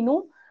है ना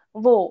नीनू,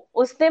 वो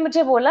उसने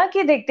मुझे बोला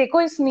कि देख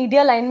देखो इस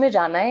मीडिया लाइन में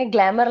जाना है,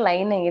 ग्लैमर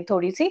लाइन है ये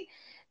थोड़ी सी।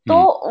 तो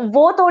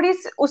वो थोड़ी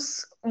उस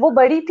वो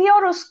बड़ी थी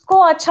और उसको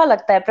अच्छा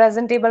लगता है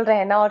प्रेजेंटेबल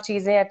रहना और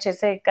चीजें अच्छे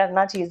से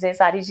करना, चीजें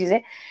सारी चीजें।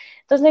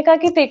 तो उसने कहा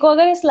कि तेको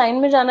अगर इस लाइन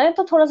में जाना है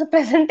तो थोड़ा सा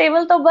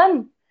प्रेजेंटेबल तो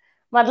बन,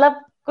 मतलब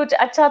कुछ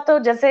अच्छा तो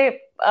जैसे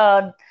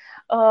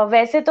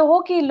वैसे तो हो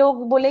कि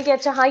लोग बोले कि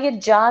अच्छा हाँ ये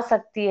जा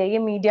सकती है, ये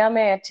मीडिया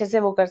में अच्छे से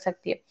वो कर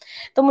सकती है।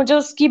 तो मुझे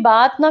उसकी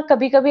बात ना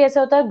कभी कभी ऐसा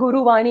होता है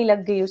गुरुवाणी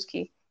लग गई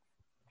उसकी।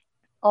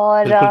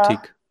 और बिल्कुल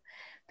ठीक।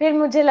 फिर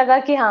मुझे लगा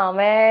कि हाँ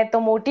मैं तो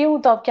मोटी हूँ,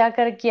 तो अब क्या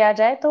कर किया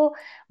जाए। तो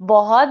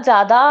बहुत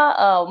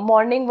ज्यादा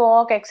मॉर्निंग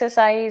वॉक,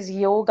 एक्सरसाइज,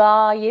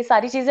 योगा, ये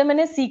सारी चीजें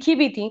मैंने सीखी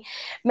भी थी।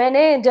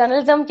 मैंने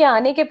जर्नलिज्म के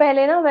आने के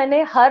पहले ना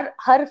मैंने हर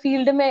हर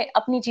फील्ड में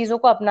अपनी चीजों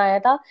को अपनाया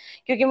था,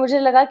 क्योंकि मुझे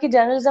लगा कि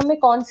जर्नलिज्म में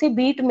कौन सी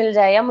बीट मिल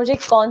जाए या मुझे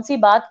कौन सी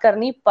बात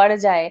करनी पड़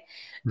जाए।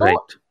 तो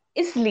राइट।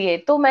 इसलिए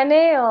तो मैंने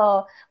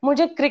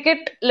मुझे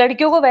क्रिकेट,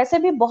 लड़कियों को वैसे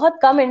भी बहुत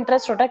कम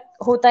इंटरेस्ट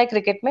होता है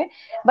क्रिकेट में।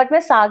 बट मैं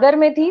सागर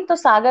में थी, तो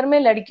सागर में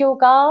लड़कियों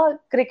का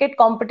क्रिकेट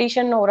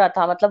कंपटीशन हो रहा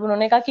था, मतलब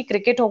उन्होंने कहा कि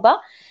क्रिकेट होगा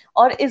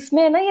और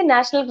इसमें ना ये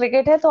नेशनल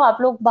क्रिकेट है, तो आप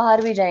लोग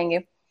बाहर भी जाएंगे।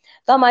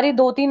 तो हमारी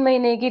 2-3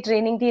 महीने की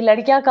ट्रेनिंग थी,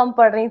 लड़कियां कम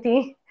पढ़ रही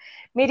थी।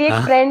 मेरी एक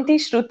हाँ फ्रेंड थी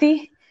श्रुति,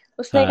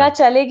 उसने कहा हाँ।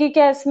 चलेगी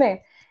क्या इसमें।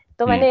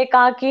 तो हम्म। मैंने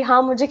कहा कि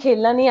हाँ मुझे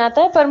खेलना नहीं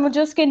आता है, पर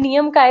मुझे उसके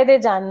नियम कायदे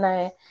जानना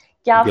है,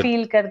 क्या गुड।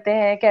 फील करते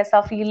हैं, कैसा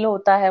फील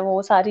होता है,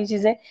 वो सारी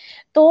चीजें।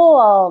 तो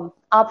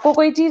आपको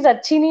कोई चीज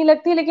अच्छी नहीं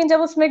लगती, लेकिन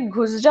जब उसमें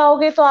घुस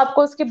जाओगे तो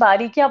आपको उसकी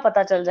बारीकियां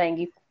पता चल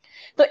जाएंगी।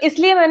 तो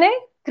इसलिए मैंने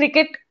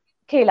क्रिकेट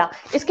खेला।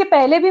 इसके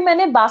पहले भी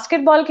मैंने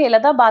बास्केटबॉल खेला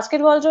था।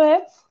 बास्केटबॉल जो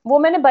है वो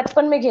मैंने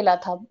बचपन में खेला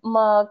था,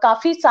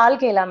 काफी साल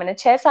खेला मैंने,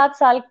 6-7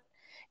 साल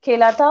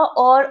खेला था,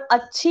 और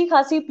अच्छी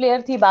खासी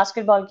प्लेयर थी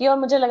बास्केटबॉल की, और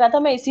मुझे लगा था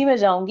मैं इसी में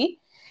जाऊंगी।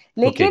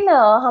 ओके। लेकिन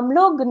हम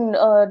लोग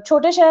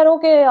छोटे शहरों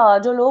के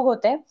जो लोग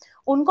होते हैं,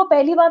 उनको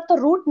पहली बात तो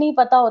रूट नहीं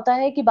पता होता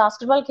है कि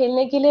बास्केटबॉल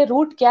खेलने के लिए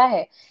रूट क्या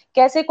है,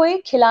 कैसे कोई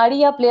खिलाड़ी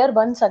या प्लेयर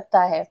बन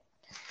सकता है।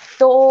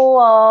 तो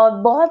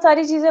बहुत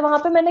सारी चीजें वहां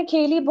पे मैंने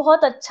खेली,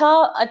 बहुत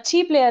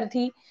अच्छी प्लेयर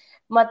थी।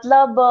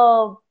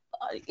 मतलब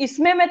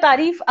इसमें मैं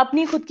तारीफ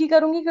अपनी खुद की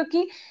करूंगी,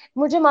 क्योंकि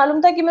मुझे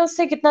मालूम था कि मैं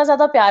उससे कितना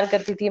ज्यादा प्यार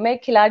करती थी। मैं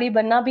एक खिलाड़ी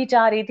बनना भी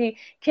चाह रही थी।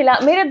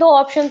 मेरे दो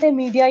ऑप्शन थे,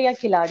 मीडिया या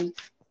खिलाड़ी।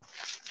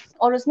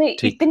 और उसने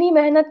ठीक। इतनी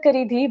मेहनत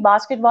करी थी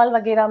बास्केटबॉल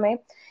वगैरह में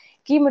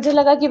कि मुझे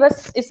लगा कि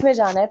बस इसमें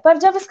जाना है। पर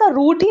जब इसका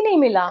रूट ही नहीं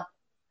मिला, हाँ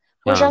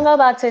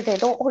होशंगाबाद से थे,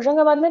 तो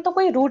होशंगाबाद में तो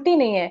कोई रूट ही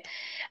नहीं है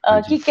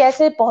हाँ कि जी।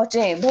 कैसे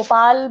पहुंचे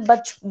भोपाल।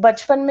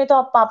 बचपन में तो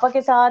आप पापा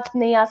के साथ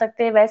नहीं आ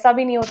सकते, वैसा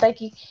भी नहीं होता है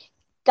कि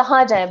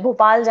कहाँ जाए,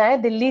 भोपाल जाए,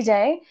 दिल्ली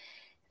जाए।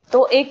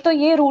 तो एक तो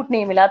ये रूट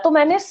नहीं मिला, तो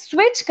मैंने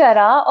स्विच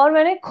करा और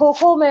मैंने खो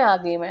खो में आ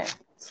गई। मैं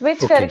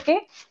स्विच ओके। करके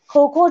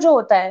खो खो जो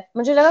होता है,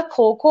 मुझे लगा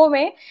खो खो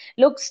में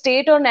लोग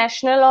स्टेट और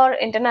नेशनल और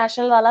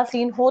इंटरनेशनल वाला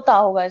सीन होता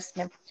होगा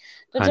इसमें,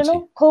 तो हाँ चलो जी।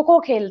 खो खो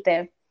खेलते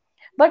हैं।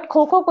 बट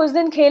खो खो कुछ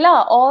दिन खेला,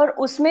 और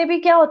उसमें भी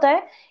क्या होता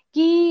है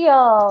कि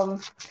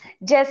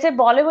जैसे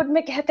बॉलीवुड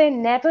में कहते हैं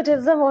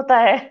नेपोटिज्म होता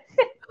है।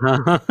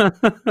 हाँ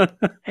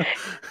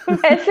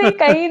वैसे ही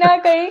कहीं ना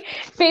कहीं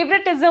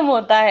फेवरेटिज्म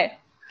होता है।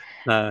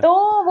 हाँ,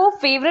 तो वो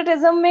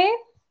फेवरेटिज्म में,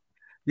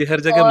 ये हर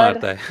जगह और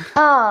मारता है।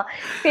 हाँ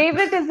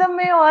फेवरेटिज्म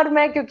में, और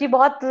मैं क्योंकि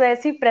बहुत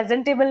ऐसी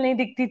प्रेजेंटेबल नहीं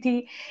दिखती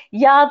थी,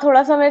 या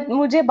थोड़ा सा मैं,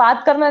 मुझे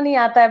बात करना नहीं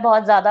आता है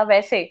बहुत ज्यादा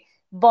वैसे,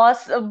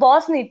 बॉस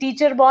बॉस नहीं,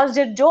 टीचर बॉस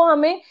जो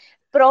हमें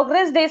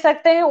प्रोग्रेस दे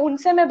सकते हैं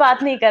उनसे मैं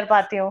बात नहीं कर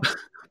पाती हूँ।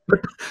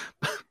 पट,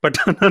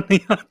 पटाना नहीं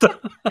आता।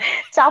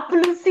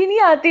 चापलूसी नहीं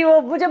आती, वो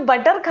मुझे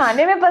बटर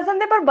खाने में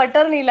पसंद है पर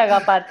बटर नहीं लगा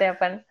पाते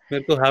अपन।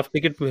 मेरे को हाफ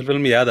टिकट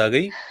फिल्म याद आ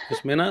गई।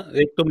 उसमें ना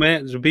एक तो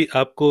मैं जो भी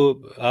आपको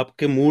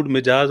आपके मूड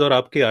मिजाज और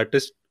आपके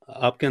आर्टिस्ट,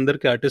 आपके अंदर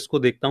के आर्टिस्ट को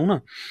देखता हूँ ना,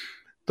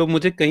 तो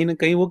मुझे कहीं ना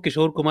कहीं वो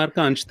किशोर कुमार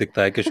का अंश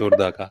दिखता है, किशोर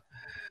दा का।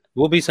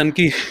 वो भी सन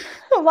की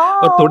और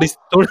वाह,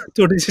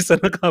 थोड़ी सी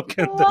सनक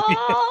आपके अंदर भी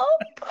है। वाह।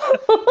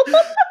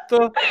 तो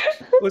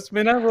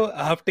उसमें ना वो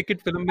हाफ टिकट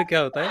फिल्म में क्या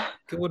होता है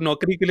कि वो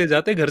नौकरी के लिए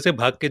जाते हैं घर से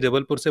भाग के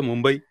जबलपुर से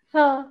मुंबई।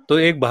 हाँ, तो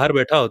एक बाहर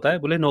बैठा होता है,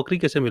 बोले नौकरी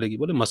कैसे मिलेगी,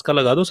 बोले मस्का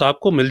लगा दो साहब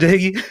को मिल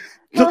जाएगी।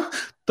 तो हाँ।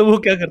 तो वो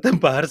क्या करता है,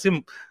 बाहर से,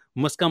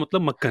 मस्का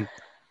मतलब मक्खन,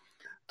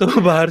 तो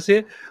वो बाहर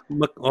से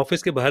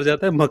ऑफिस के बाहर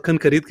जाता है, मक्खन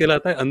खरीद के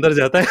लाता है, अंदर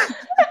जाता है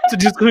तो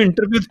जिसको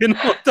इंटरव्यू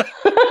देना होता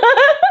है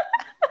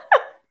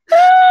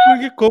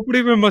उनकी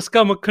खोपड़ी में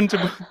मस्का मक्खन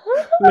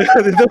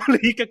लगा देता, बोले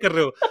ये क्या कर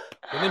रहे हो,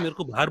 बोले मेरे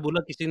को बाहर बोला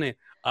किसी ने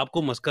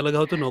आपको मस्का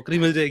लगाओ तो नौकरी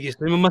मिल जाएगी,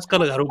 इसलिए मैं मस्का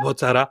लगा रहा हूँ बहुत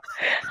सारा।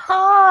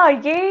 हाँ,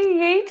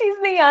 यही चीज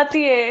नहीं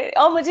आती है,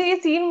 और मुझे ये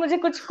सीन, मुझे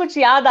कुछ कुछ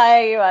याद आया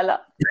ये वाला।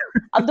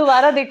 अब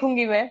दोबारा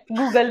देखूंगी मैं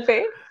गूगल पे।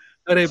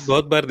 अरे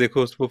बहुत बार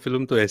देखो, वो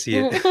फिल्म तो ऐसी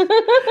है।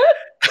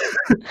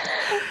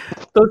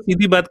 तो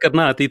सीधी बात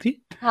करना आती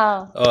थी,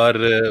 हाँ,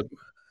 और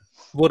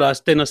वो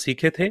रास्ते न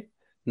सीखे थे,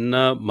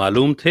 ना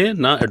मालूम थे,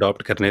 ना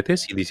अडॉप्ट करने थे,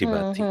 सीधी-सी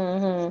बात थी।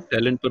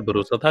 टैलेंट पर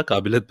भरोसा था,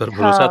 काबिलियत पर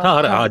भरोसा था,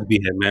 और आज भी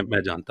है,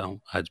 मैं जानता हूँ,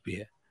 आज भी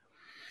है।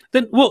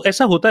 देन वो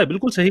ऐसा होता है,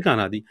 बिल्कुल सही कहा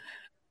नादी,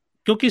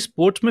 क्योंकि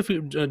स्पोर्ट्स में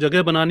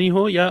जगह बनानी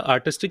हो या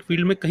आर्टिस्टिक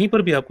फील्ड में कहीं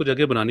पर भी आपको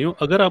जगह बनानी हो,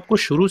 अगर आपको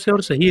शुरू से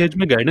और सही एज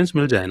में गाइडेंस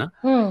मिल जाए ना,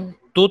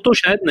 तो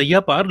शायद नैया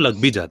पार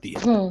लग भी जाती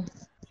है।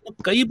 तो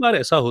कई बार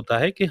ऐसा होता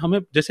है कि हमें,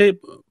 जैसे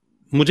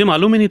मुझे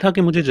मालूम ही नहीं था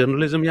कि मुझे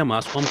जर्नलिज्म या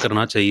मास कॉम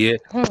करना चाहिए,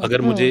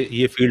 अगर मुझे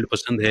ये फील्ड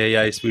पसंद है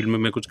या इस फील्ड में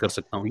मैं कुछ कर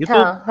सकता हूँ। ये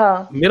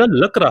तो मेरा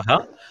लक रहा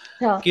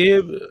कि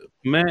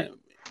मैं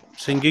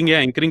सिंगिंग या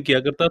एंकरिंग किया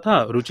करता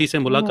था, रुचि से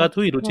मुलाकात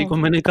हुई, रुचि को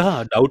मैंने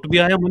कहा, डाउट भी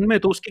आया मन में,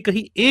 तो उसकी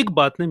कहीं एक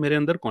बात ने मेरे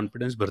अंदर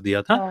कॉन्फिडेंस भर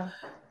दिया था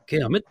कि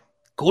हमें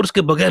कोर्स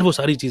के बगैर वो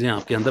सारी चीजें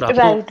आपके अंदर, आप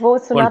तो वो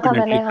सुना था मैंने।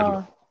 कॉन्फिडेंटली कर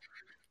लो।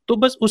 तो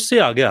बस उससे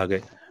आगे आ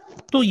गए।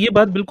 तो ये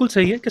बात बिल्कुल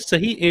सही है कि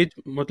सही एज,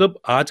 मतलब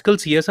आजकल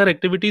सीएसआर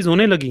एक्टिविटीज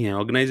होने लगी हैं,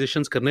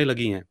 ऑर्गेनाइजेशंस करने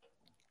लगी हैं,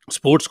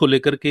 स्पोर्ट्स को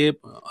लेकर के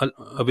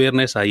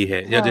अवेयरनेस आई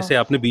है, या जैसे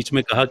आपने बीच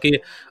में कहा कि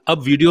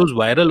अब वीडियोस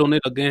वायरल होने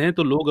लग गए हैं,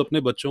 तो लोग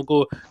अपने बच्चों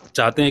को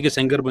चाहते हैं कि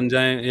सिंगर बन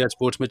जाएं या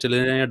स्पोर्ट्स में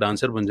चले जाएं या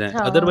डांसर बन जाएं।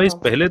 अदरवाइज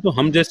पहले तो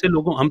हम जैसे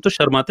लोगों, हम तो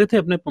शर्माते थे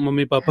अपने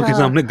मम्मी पापा के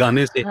सामने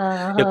गाने से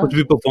या कुछ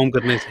भी परफॉर्म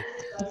करने से।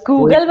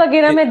 गूगल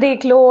वगैरह में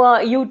देख लो,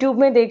 यूट्यूब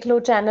में देख लो,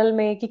 चैनल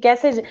में, कि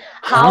कैसे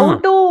how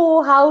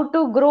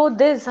to grow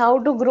this, how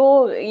to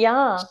grow,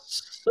 यहाँ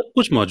सब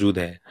कुछ मौजूद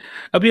है।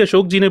 अभी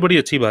अशोक जी ने बड़ी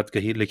अच्छी बात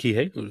कही, लिखी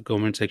है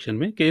कमेंट सेक्शन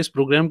में, कि इस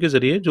प्रोग्राम के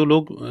जरिए जो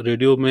लोग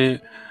रेडियो में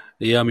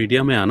या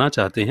मीडिया में आना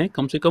चाहते हैं,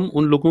 कम से कम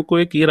उन लोगों को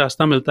एक ये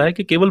रास्ता मिलता है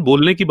कि केवल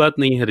बोलने की बात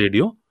नहीं है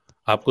रेडियो।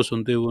 आपको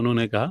सुनते हुए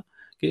उन्होंने कहा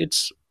कि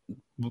इट्स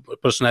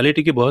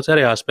पर्सनालिटी के बहुत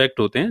सारे एस्पेक्ट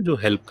होते हैं जो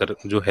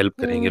हेल्प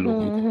करेंगे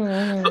लोगों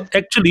को। तो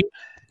एक्चुअली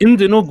इन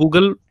दिनों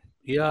गूगल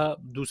या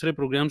दूसरे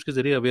प्रोग्राम्स के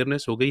जरिए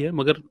अवेयरनेस हो गई है,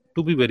 मगर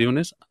टू बी वेरी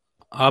ऑनेस्ट,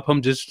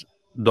 हम जिस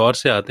दौर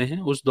से आते हैं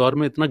उस दौर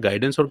में इतना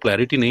गाइडेंस और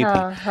क्लैरिटी नहीं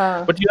थी।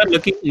 बट यू आर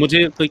लकी,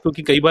 मुझे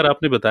क्योंकि कई बार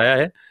आपने बताया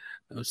है,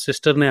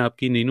 सिस्टर ने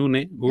आपकी, नीनू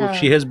ने, वो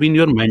she has been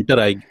your mentor,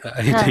 I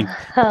think.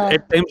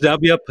 Eight times जहाँ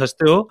भी आप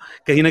फंसते हो,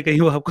 कहीं ना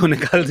कहीं वो आपको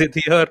निकाल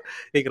देती है और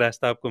एक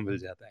रास्ता आपको मिल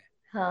जाता है।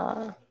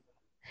 हाँ,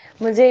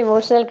 मुझे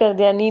इमोशनल कर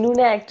दिया, नीनू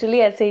ने एक्चुअली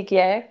ऐसे ही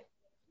किया है।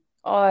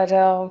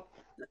 और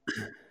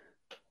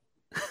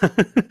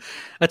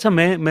अच्छा,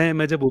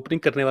 मैं जब ओपनिंग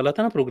करने वाला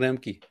था ना प्रोग्राम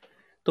की,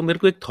 तो मेरे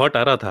को एक थॉट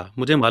आ रहा था,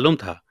 मुझे मालूम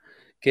था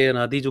कि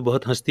अनादि जो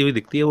बहुत हंसती हुई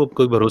दिखती है, वो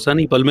कोई भरोसा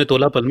नहीं, पल में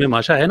तोला पल में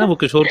माशा, है ना, वो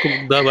किशोर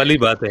कुमार वाली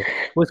बात है,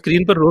 वो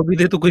स्क्रीन पर रो भी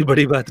दे तो कोई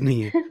बड़ी बात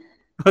नहीं है।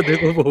 और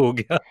देखो वो हो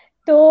गया।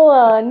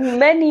 तो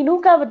मैं नीनू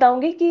का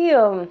बताऊंगी कि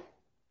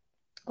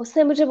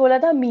उसने मुझे बोला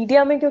था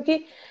मीडिया में,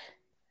 क्योंकि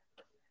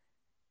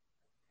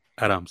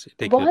आराम से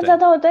टेक योर बहुत टाइम।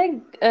 ज्यादा होता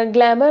है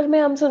ग्लैमर में,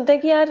 हम सुनते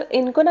हैं कि यार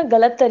इनको ना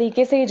गलत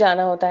तरीके से ही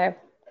जाना होता है।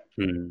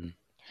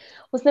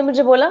 उसने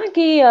मुझे बोला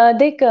कि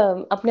देख,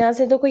 अपने यहाँ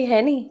से तो कोई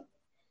है नहीं,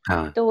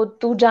 हाँ तो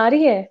तू जा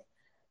रही है,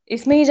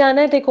 इसमें ही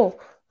जाना है देखो,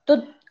 तो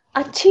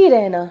अच्छी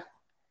रहना,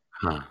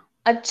 हाँ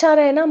अच्छा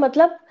रहना,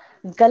 मतलब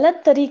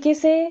गलत तरीके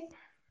से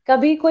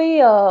कभी कोई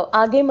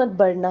आगे मत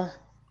बढ़ना।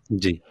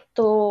 जी।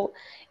 तो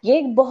ये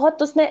एक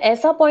बहुत, उसने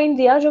ऐसा पॉइंट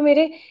दिया जो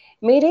मेरे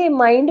मेरे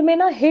माइंड में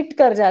ना हिट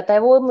कर जाता है।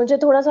 वो मुझे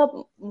थोड़ा सा,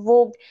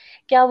 वो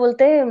क्या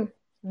बोलते हैं,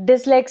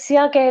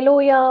 डिसलेक्सिया कह लो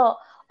या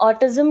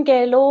ऑटिज्म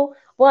कह लो,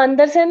 वो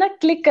अंदर से ना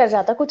क्लिक कर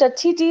जाता। कुछ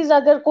अच्छी चीज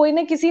अगर कोई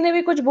ने, किसी ने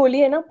भी कुछ बोली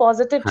है ना,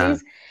 पॉजिटिव हाँ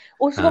चीज,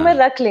 उसको मैं हाँ।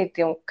 रख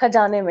लेती हूँ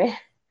खजाने में,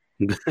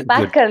 पैक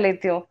गुड। कर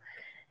लेती हूँ।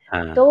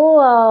 हाँ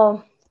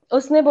तो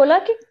उसने बोला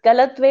कि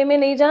गलत वे में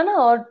नहीं जाना,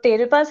 और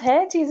तेरे पास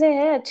है, चीजें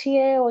हैं, अच्छी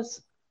है, उस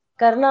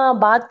करना,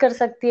 बात कर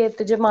सकती है,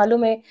 तुझे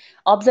मालूम है,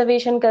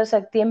 ऑब्जर्वेशन कर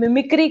सकती है,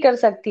 मिमिक्री कर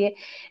सकती है।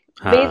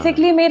 हाँ।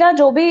 बेसिकली मेरा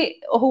जो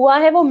भी हुआ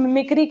है वो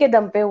मिमिक्री के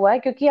दम पे हुआ है,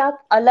 क्योंकि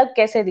आप अलग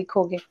कैसे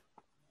दिखोगे,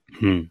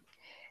 हम्म।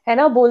 है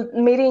ना।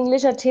 मेरी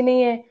इंग्लिश अच्छी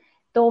नहीं है,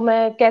 तो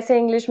मैं कैसे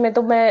इंग्लिश में,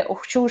 तो मैं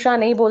शूशा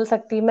नहीं बोल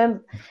सकती, मैं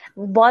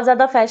बहुत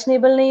ज्यादा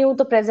फैशनेबल नहीं हूँ,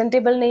 तो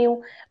प्रेजेंटेबल नहीं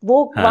हूँ,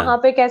 वो हाँ वहां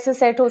पे कैसे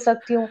सेट हो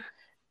सकती हूँ।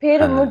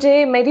 फिर हाँ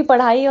मुझे, मेरी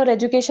पढ़ाई और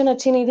एजुकेशन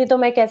अच्छी नहीं थी, तो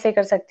मैं कैसे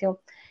कर सकती हूँ।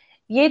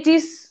 ये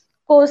चीज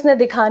को उसने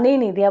दिखाने ही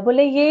नहीं दिया।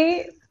 बोले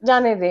ये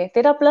जाने दे,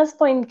 तेरा प्लस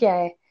पॉइंट क्या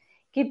है,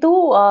 कि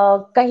तू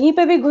कहीं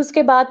पे भी घुस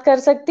के बात कर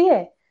सकती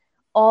है,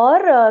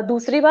 और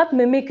दूसरी बात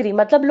मिमिक्री,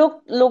 मतलब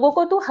लोगों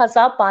को तू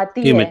हंसा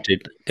पाती है।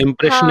 इमिटेट,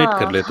 इम्प्रेशनेट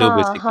कर हाँ लेते हो हाँ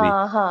बेसिकली।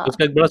 हाँ हाँ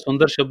उसका एक बड़ा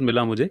सुंदर शब्द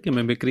मिला मुझे कि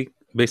मिमिक्री,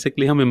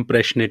 बेसिकली हम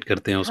इम्प्रेशनेट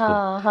करते हैं उसको,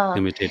 हाँ हाँ,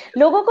 इमिटेट करते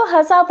लोगों को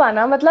हंसा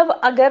पाना, मतलब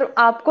अगर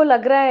आपको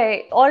लग रहा है,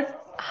 और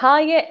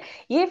हाँ,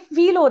 ये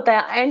फील होता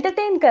है,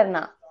 एंटरटेन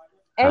करना,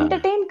 हैं। हाँ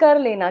एंटरटेन कर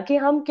लेना, कि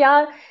हम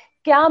क्या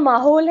क्या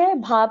माहौल है,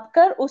 भाप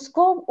कर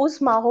उसको,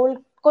 उस माहौल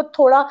को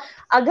थोड़ा,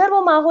 अगर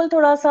वो माहौल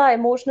थोड़ा सा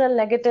इमोशनल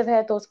नेगेटिव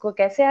है तो उसको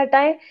कैसे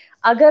हटाएं,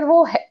 अगर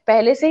वो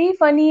पहले से ही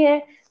फनी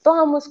है तो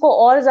हम उसको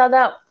और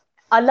ज्यादा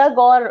अलग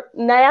और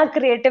नया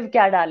क्रिएटिव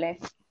क्या डालें,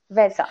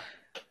 वैसा।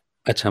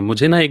 अच्छा,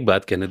 मुझे ना एक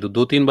बात कहने दो।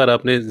 2-3 बार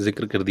आपने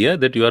ज़िक्र कर दिया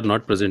that you are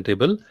not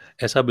presentable.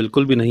 ऐसा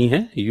बिल्कुल भी नहीं है।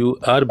 You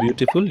are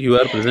beautiful, you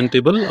are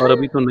presentable, और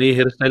अभी तो नई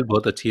हेयर स्टाइल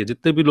बहुत अच्छी है।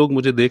 जितने भी लोग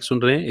मुझे देख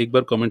सुन रहे हैं, एक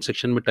बार कमेंट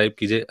सेक्शन में टाइप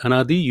कीजिए,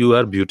 अनादि यू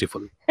आर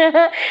ब्यूटीफुल।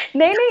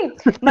 नहीं नहीं,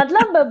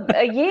 मतलब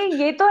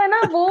ये तो है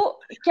ना,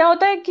 वो क्या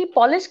होता है कि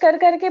पॉलिश कर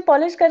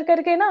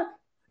करके ना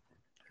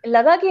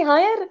लगा कि हाँ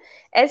यार,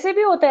 ऐसे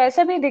भी होता है,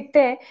 ऐसे भी दिखते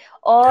हैं।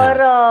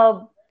 और हाँ,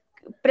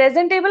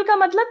 प्रेजेंटेबल का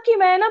मतलब कि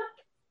मैं ना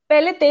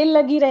पहले तेल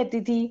लगी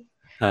रहती थी,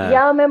 हाँ,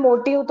 या मैं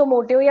मोटी हूं तो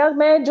मोटी हूँ, या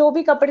मैं जो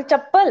भी कपड़े,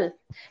 चप्पल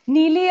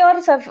नीली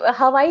और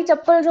हवाई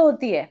चप्पल जो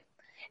होती है,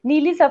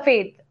 नीली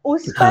सफेद,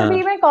 उस पर हाँ,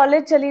 भी मैं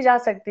कॉलेज चली जा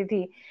सकती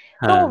थी।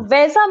 तो हाँ।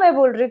 वैसा मैं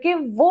बोल रही हूँ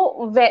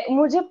कि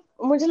मुझे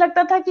मुझे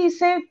लगता था कि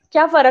इससे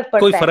क्या फर्क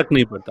कोई पड़ता है, फ़र्क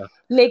नहीं पड़ता।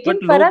 लेकिन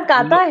बट लोग फर्क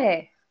आता लो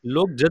है।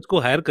 लोग जज को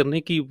हायर करने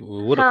की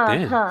वो रखते हाँ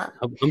हैं। हाँ।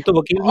 अब हम तो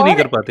वकील भी नहीं और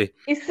कर पाते।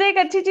 इससे एक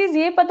अच्छी चीज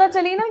ये पता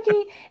चली ना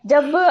कि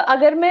जब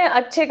अगर मैं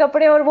अच्छे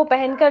कपड़े और वो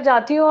पहन कर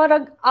जाती हूँ, और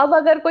अब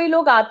अगर कोई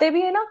लोग आते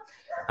भी है ना,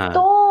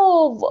 तो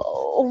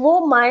हाँ, वो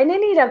मायने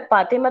नहीं रख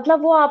पाते,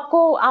 मतलब वो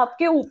आपको,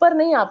 आपके ऊपर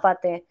नहीं आ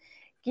पाते हैं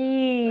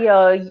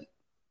कि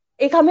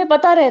एक हमें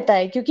पता रहता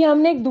है, क्योंकि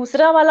हमने एक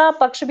दूसरा वाला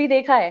पक्ष भी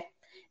देखा है,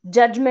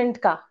 जजमेंट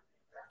का,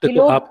 कि देखो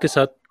लोग। आपके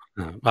साथ,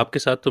 हाँ, आपके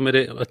साथ तो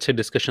मेरे अच्छे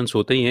डिस्कशंस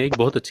होते ही हैं। एक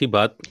बहुत अच्छी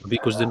बात अभी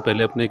कुछ दिन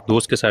पहले अपने एक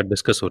दोस्त के साथ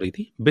डिस्कस हो रही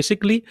थी।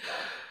 बेसिकली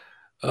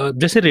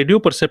जैसे रेडियो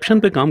परसेप्शन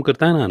पे काम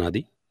करता है ना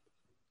अनादि,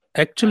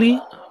 एक्चुअली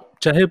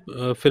चाहे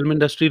फिल्म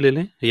इंडस्ट्री ले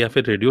लें या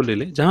फिर रेडियो ले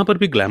लें, जहां पर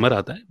भी ग्लैमर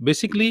आता है,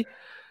 बेसिकली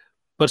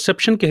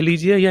परसेप्शन कह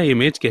लीजिए या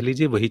इमेज कह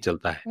लीजिए, वही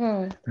चलता है।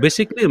 हम्म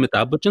बेसिकली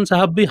अमिताभ बच्चन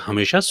साहब भी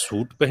हमेशा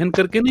सूट पहन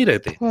करके नहीं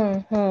रहते,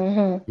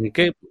 हम्म।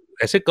 उनके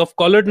ऐसे कफ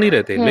कॉलर्ड नहीं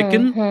रहते,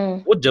 लेकिन हम्म।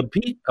 वो जब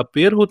भी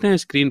अपीयर होते हैं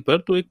स्क्रीन पर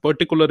तो एक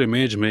पर्टिकुलर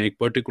इमेज में, एक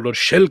पर्टिकुलर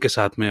शेल के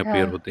साथ में अपीयर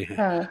हाँ होते हैं।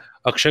 हाँ।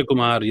 अक्षय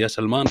कुमार या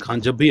सलमान खान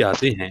जब भी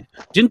आते हैं,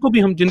 जिनको भी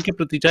हम, जिनके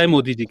प्रति, चाहे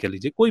मोदी जी कह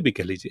लीजिए, कोई भी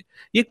कह लीजिए,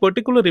 ये एक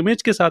पर्टिकुलर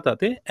इमेज के साथ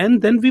आते हैं, and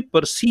then we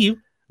perceive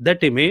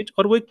that image,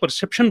 और वो एक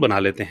परसेप्शन बना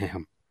लेते हैं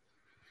हम।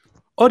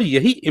 और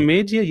यही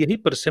इमेज या यही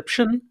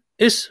परसेप्शन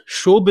इस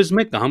शोबिज़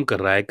में काम कर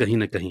रहा है कहीं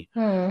न कहीं।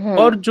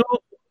 और हम्म। जो,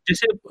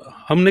 जैसे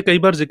हमने कई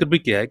बार ज़िक्र भी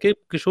किया है कि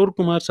किशोर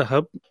कुमार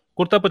साहब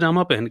कुर्ता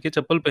पजामा पहन के,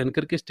 चप्पल पहन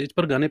कर के स्टेज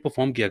पर गाने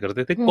परफ़ॉर्म किया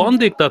करते थे। हम्म कौन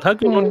देखता था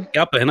कि उन्होंने हम्म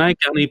क्या पहना है,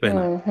 क्या नहीं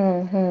पहना? है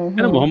ना?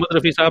 हम्म मोहम्मद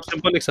रफ़ी साहब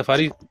सिंपल एक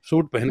सफारी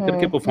सूट पहन कर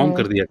के परफ़ॉर्म हम्म।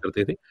 कर दिया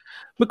करते थे।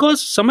 बिकॉज़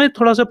समय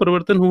थोड़ा-सा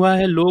परिवर्तन हुआ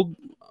है, लोग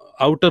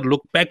आउटर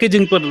लुक,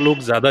 पैकेजिंग पर लोग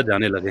ज़्यादा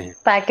जाने लगे हैं।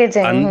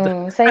 पैकेजिंग,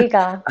 अंदर सही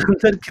कहा।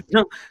 अंदर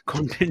कितना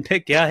कंटेंट है,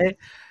 क्या है,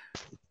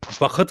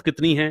 वक़्त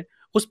कितनी है,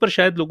 उस पर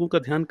शायद लोगों का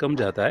ध्यान कम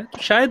जाता है।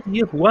 तो शायद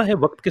ये हुआ है,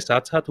 वक़्त के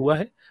साथ-साथ हुआ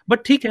है।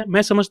 बट ठीक है,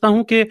 मैं समझता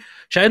हूँ कि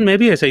शायद मैं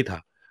भी ऐसा ही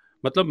था।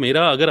 मतलब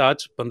मेरा अगर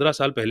आज 15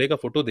 साल पहले का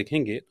फ़ोटो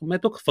देखेंगे, तो मैं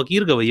तो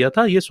फ़कीर गवैया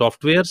था। ये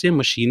सॉफ्टवेयर्स, ये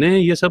मशीनें,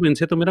 ये सब,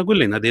 इनसे तो मेरा कोई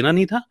लेना-देना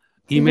नहीं था।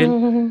 ईमेल,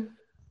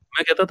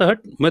 मैं कहता था हट,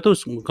 मैं तो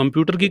स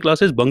कंप्यूटर की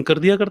क्लासेस बंक कर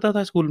दिया करता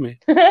था स्कूल में,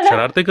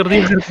 शरारतें कर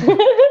दिया करता था।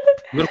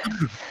 मेरे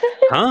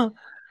को हाँ,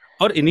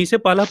 और इन्हीं से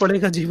पाला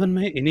पड़ेगा जीवन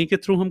में, इन्हीं के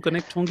थ्रू हम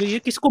कनेक्ट होंगे, ये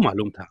किसको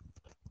मालूम था?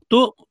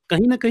 तो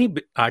कहीं न कहीं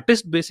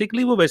आर्टिस्ट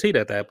बेसिकली वो वैसे ही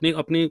रहता है, अपनी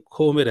अपनी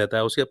खो में रहता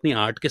है, उसे अपनी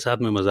आर्ट के साथ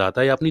में मज़ा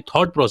आता है, या अपनी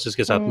थॉट प्रोसेस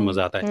के साथ में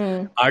मज़ा आता है।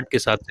 हम्म। आर्ट के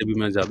साथ से भी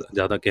मैं ज़्यादा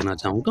ज़्यादा कहना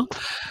चाहूँ तो।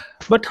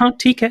 बट हाँ,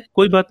 ठीक है,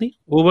 कोई बात नहीं।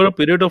 Over a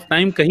period of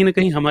time कहीं न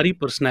कहीं हमारी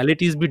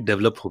पर्सनैलिटीज़ भी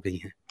डेवलप हो गई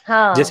हैं।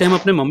 हाँ। जैसे हम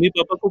अपने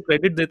मम्मी-पापा को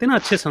क्रेडिट देते हैं ना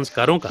अच्छे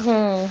संस्कारों का,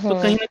 तो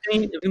कहीं हम्म।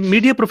 न कहीं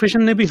मीडिया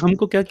प्रोफ़ेशन ने भी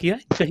हमको क्या किया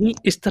है, कहीं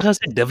इस तरह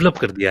से डेवलप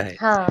कर दिया है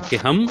हाँ कि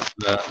हम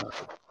अ,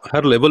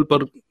 हर लेवल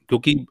पर,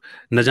 क्योंकि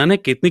न जाने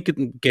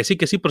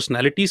कैसी-कैसी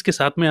पर्सनैलिटीज़ के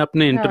साथ में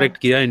आपने हाँ इंटरैक्ट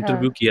किया, हाँ।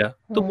 इंटरव्यू किया,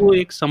 तो वो हम्म।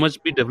 एक समझ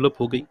भी डेवलप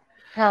हो गई।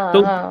 हाँ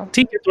तो हाँ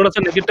ठीक है,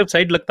 थोड़ा-सा नेगेटिव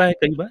साइड लगता है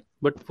कई बार,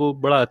 बट वो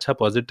बड़ा अच्छा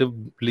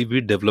पॉज़िटिवली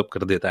भी डेवलप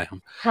कर देता है हम।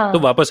 तो हाँ।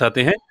 वापस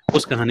आते हैं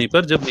उस कहानी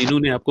पर, जब नीनू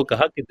ने आपको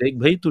कहा कि देख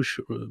भई, तू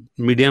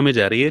मीडिया में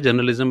जा रही है,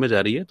 जर्नलिज़्म में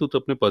जा रही है, तू तो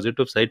अपने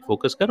पॉज़िटिव साइड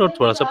फ़ोकस कर और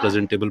थोड़ा-सा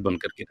प्रेज़ेंटेबल बन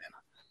कर के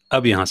रहना।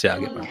 अब यहाँ से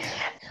आगे बढ़ते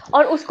हैं।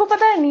 और उसको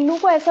पता है, नीनू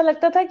को ऐसा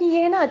लगता था कि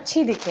ये है ना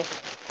अच्छी दिखे,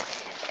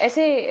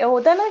 ऐसे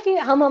होता है ना कि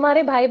हम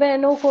हमारे भाई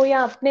बहनों को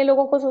या अपने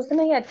लोगों को सोचते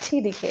हैं ना, ये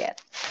अच्छी दिखे यार,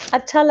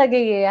 अच्छा लगे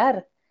ये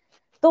यार,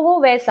 तो वो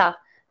वैसा,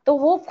 तो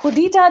वो खुद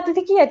ही चाहती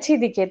थी कि अच्छी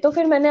दिखे। तो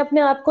फिर मैंने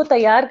अपने आप को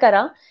तैयार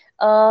करा,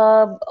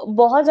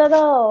 बहुत ज्यादा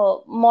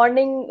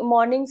मॉर्निंग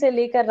मॉर्निंग से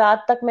लेकर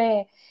रात तक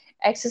मैं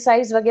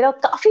एक्सरसाइज वगैरह,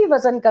 काफी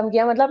वजन कम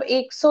किया, मतलब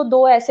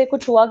 102 ऐसे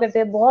कुछ हुआ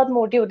करते, बहुत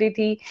मोटी होती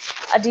थी,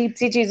 अजीब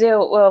सी चीजें,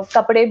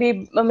 कपड़े भी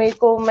मेरे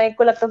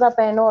को लगता था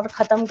पहनो और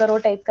खत्म करो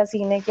टाइप का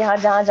सीन है, कि हाँ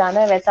जहाँ जाना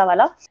है वैसा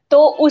वाला।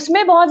 तो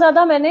उसमें बहुत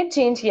ज्यादा मैंने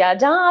चेंज किया।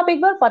 जहाँ आप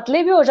एक बार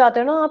पतले भी हो जाते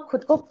हो ना, आप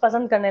खुद को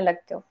पसंद करने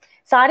लगते हो,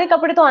 सारे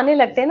कपड़े तो आने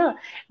लगते हैं ना,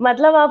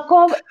 मतलब आपको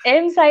अब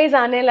एम साइज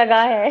आने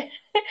लगा है।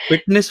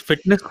 फ़िटनेस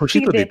फ़िटनेस खुशी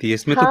तो सीधे। देती है,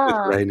 इसमें तो कोई दो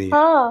हाँ राय नहीं है।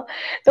 हाँ।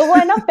 तो वो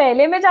है ना,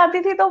 पहले मैं जाती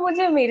थी तो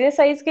मुझे मेरे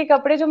साइज के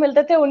कपड़े जो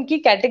मिलते थे उनकी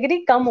कैटेगरी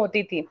कम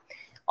होती थी,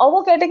 और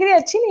वो कैटेगरी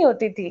अच्छी नहीं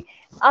होती थी।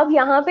 अब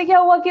यहाँ पे क्या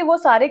हुआ कि वो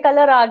सारे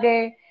कलर आ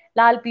गए,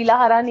 लाल पीला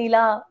हरा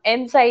नीला,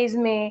 एम साइज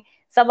में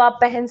सब आप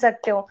पहन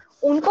सकते हो।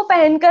 उनको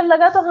पहनकर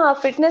लगा तो हाँ,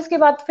 फिटनेस के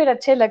बाद फिर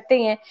अच्छे लगते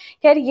ही हैं।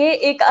 खैर ये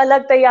एक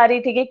अलग तैयारी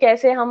थी कि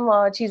कैसे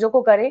हम चीजों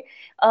को करें।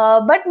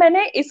 बट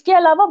मैंने इसके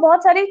अलावा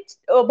बहुत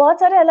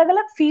सारे अलग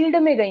अलग फील्ड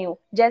में गई हूँ।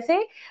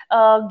 जैसे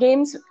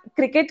गेम्स,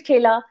 क्रिकेट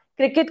खेला।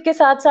 क्रिकेट के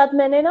साथ साथ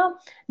मैंने ना,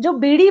 जो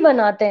बीड़ी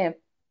बनाते हैं,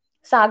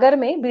 सागर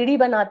में बीड़ी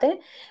बनाते हैं,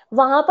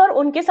 वहां पर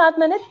उनके साथ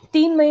मैंने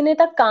 3 महीने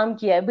तक काम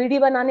किया है। बीड़ी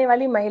बनाने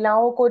वाली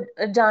महिलाओं को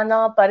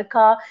जाना,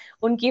 परखा,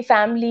 उनकी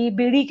फैमिली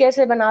बीड़ी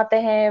कैसे बनाते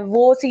हैं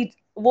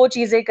वो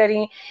चीजें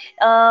करी।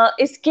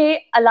 इसके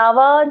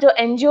अलावा जो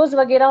एनजीओज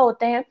वगैरह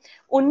होते हैं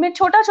उनमें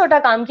छोटा छोटा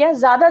काम किया,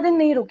 ज्यादा दिन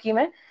नहीं रुकी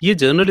मैं। ये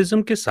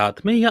जर्नलिज्म के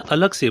साथ में या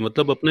अलग से,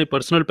 मतलब अपने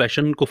पर्सनल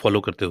पैशन को फॉलो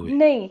करते हुए?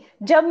 नहीं,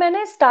 जब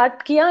मैंने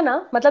स्टार्ट किया ना,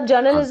 मतलब हाँ।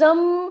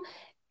 जर्नलिज्म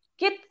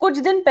के कुछ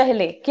दिन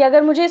पहले, कि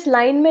अगर मुझे इस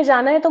लाइन में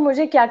जाना है तो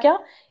मुझे क्या क्या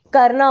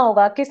करना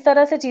होगा, किस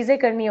तरह से चीजें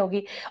करनी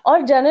होगी।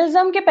 और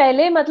जर्नलिज्म के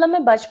पहले, मतलब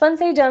मैं बचपन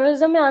से ही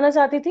जर्नलिज्म में आना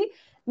चाहती थी।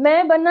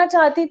 मैं बनना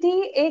चाहती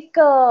थी एक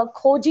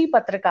खोजी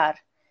पत्रकार।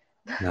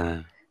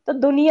 हाँ। तो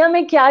दुनिया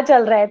में क्या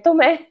चल रहा है, तो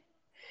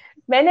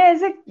मैंने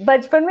ऐसे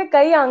बचपन में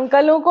कई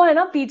अंकलों को है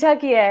ना पीछा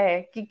किया है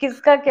कि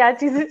किसका क्या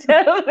चीजें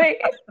चल रही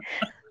है।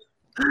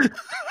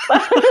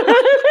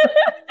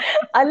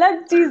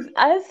 अलग चीज,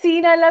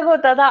 सीन अलग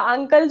होता था।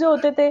 अंकल जो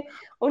होते थे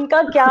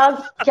उनका क्या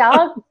क्या,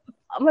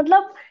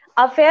 मतलब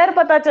अफेयर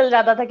पता चल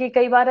जाता था कि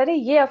कई बार अरे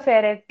ये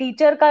अफेयर है।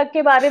 टीचर का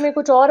के बारे में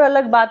कुछ और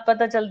अलग बात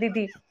पता चलती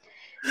थी।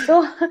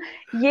 तो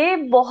ये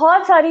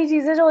बहुत सारी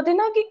चीजें जो होती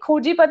ना, कि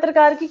खोजी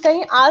पत्रकार की,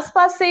 कहीं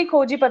आसपास से ही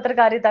खोजी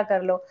पत्रकारिता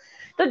कर लो।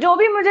 तो जो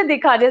भी मुझे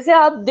दिखा, जैसे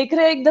आप दिख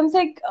रहे हो एकदम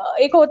से,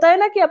 एक होता है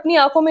ना कि अपनी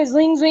आंखों में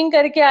जुइंग जुइंग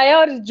करके आया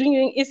और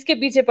जुइंग इसके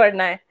पीछे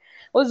पड़ना है,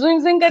 वो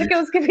जुइंग जुइंग करके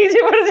उसके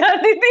पीछे पड़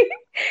जाती थी।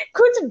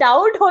 कुछ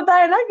डाउट होता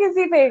है ना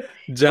किसी पे,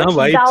 जहाँ कुछ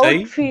वाइब डाउट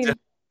चाहिए, फील,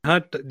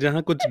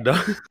 जहाँ कुछ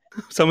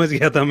समझ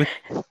गया था मैं।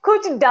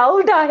 कुछ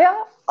डाउट आया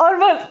और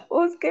बस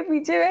उसके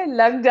पीछे मैं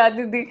लग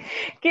जाती थी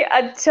कि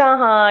अच्छा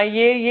हाँ,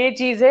 ये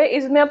चीज है,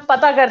 इसमें अब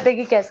पता करते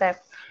कि कैसा है।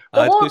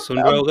 तो आज वो कोई सुन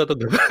रहा होगा तो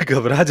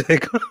घबरा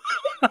जाएगा।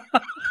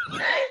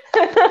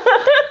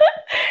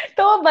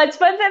 तो वो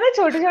बचपन से ना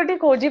छोटी छोटी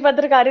खोजी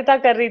पत्रकारिता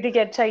कर रही थी कि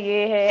अच्छा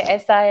ये है,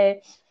 ऐसा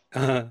है।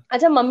 हाँ।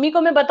 अच्छा, मम्मी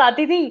को मैं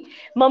बताती थी।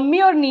 मम्मी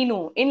और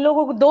नीनू, इन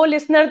लोगों को, दो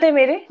लिसनर थे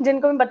मेरे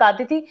जिनको मैं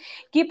बताती थी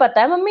कि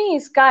पता है मम्मी,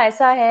 इसका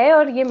ऐसा है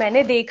और ये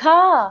मैंने देखा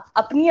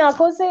अपनी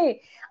आंखों से।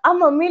 अब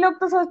मम्मी लोग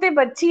तो सोचते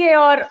बच्ची है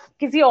और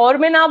किसी और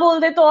में ना बोल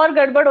दे तो और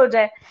गड़बड़ हो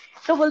जाए।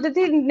 तो बोलती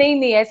थी नहीं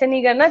नहीं, ऐसे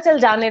नहीं करना, चल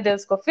जाने दे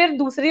उसको। फिर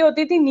दूसरी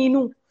होती थी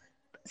नीनू,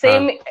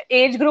 सेम हाँ।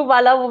 एज ग्रुप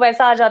वाला, वो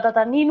वैसा आ जाता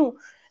था नीनू।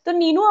 तो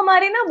नीनू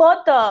हमारी ना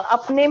बहुत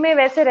अपने में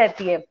वैसे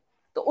रहती है।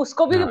 तो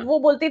उसको भी हाँ। वो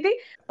बोलती थी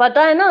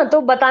पता है ना, तो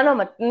बताना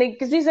मत, नहीं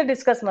किसी से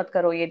डिस्कस मत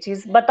करो, ये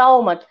चीज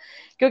बताओ मत।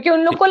 क्योंकि उन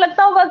लोग को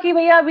लगता होगा कि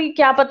भैया अभी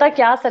क्या पता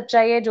क्या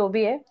सच्चाई है, जो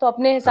भी है, तो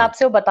अपने हाँ। हिसाब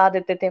से वो बता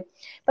देते थे।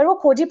 पर वो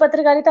खोजी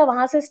पत्रकारिता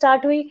वहां से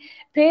स्टार्ट हुई।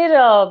 फिर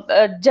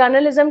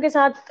जर्नलिज्म के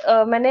साथ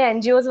मैंने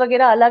एनजीओज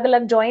वगैरह अलग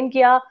अलग ज्वाइन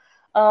किया।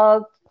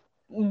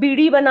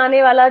 बीड़ी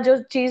बनाने वाला जो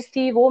चीज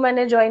थी वो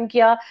मैंने ज्वाइन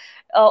किया।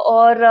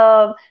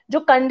 और जो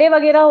कंडे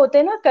वगैरह होते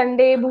हैं ना,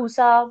 कंडे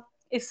भूसा,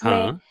 इसमें,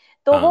 हाँ।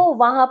 तो वो हाँ।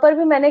 वहां पर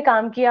भी मैंने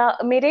काम किया।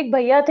 मेरे एक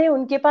भैया थे,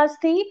 उनके पास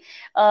थी,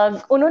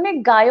 उन्होंने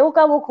गायों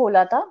का वो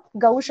खोला था,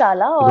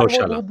 गौशाला, और वो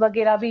गौशाला। दूध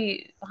वगैरह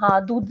भी,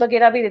 हाँ दूध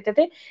वगैरह भी देते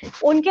थे।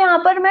 उनके यहाँ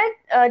पर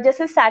मैं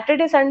जैसे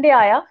सैटरडे संडे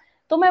आया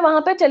तो मैं वहां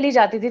पे चली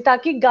जाती थी,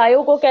 ताकि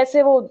गायों को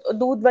कैसे वो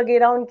दूध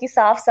वगैरह, उनकी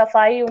साफ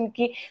सफाई,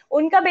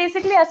 उनका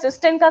बेसिकली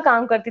असिस्टेंट का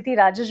काम करती थी,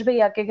 राजेश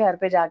भैया के घर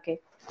पे जाके।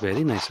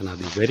 Very nice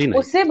Anadi, very nice.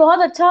 उससे बहुत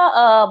अच्छा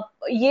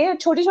ये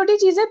छोटी छोटी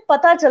चीजें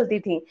पता चलती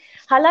थी।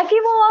 हालांकि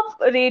वो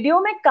अब रेडियो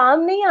में काम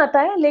नहीं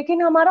आता है,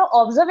 लेकिन हमारा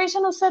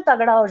ऑब्जर्वेशन उससे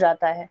तगड़ा हो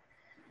जाता है।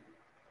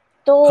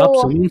 तो आप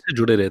जमीन से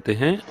जुड़े रहते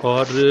हैं,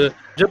 और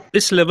जब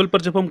इस लेवल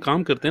पर जब हम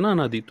काम करते हैं ना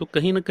अनादि, तो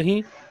कहीं ना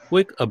कहीं वो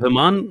एक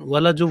अभिमान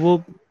वाला जो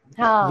वो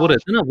हाँ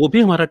रहता है ना, वो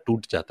भी हमारा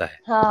टूट जाता है।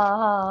 हाँ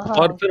हाँ और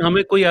हाँ फिर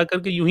हमें कोई आकर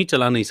के यूं ही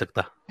चला नहीं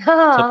सकता।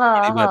 हाँ सबसे हाँ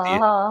बड़ी बात हाँ ये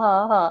हाँ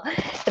हाँ हाँ,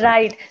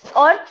 राइट।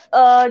 और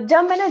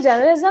जब मैंने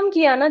जर्नलिज्म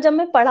किया ना, जब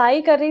मैं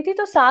पढ़ाई कर रही थी,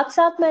 तो साथ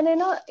साथ मैंने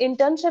ना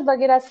इंटर्नशिप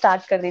वगैरह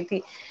स्टार्ट कर दी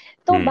थी।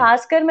 तो है।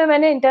 भास्कर में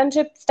मैंने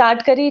इंटर्नशिप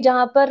स्टार्ट करी,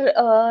 जहां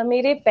पर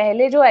मेरे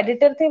पहले जो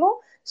एडिटर थे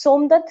वो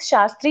सोमदत्त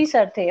शास्त्री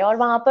सर थे। और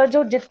वहां पर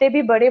जो जितने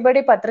भी बड़े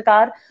बड़े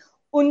पत्रकार,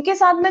 उनके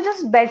साथ मैं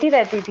जस्ट बैठी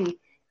रहती थी,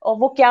 और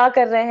वो क्या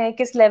कर रहे हैं,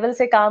 किस लेवल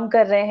से काम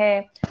कर रहे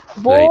हैं,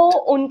 वो राइट।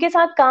 उनके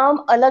साथ काम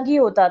अलग ही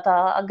होता था।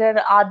 अगर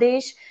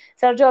आदेश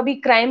सर, जो अभी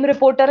क्राइम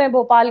रिपोर्टर हैं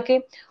भोपाल के,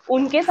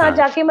 उनके साथ हाँ।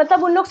 जाके,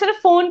 मतलब उन लोग सिर्फ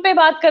फोन पे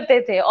बात करते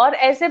थे और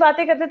ऐसे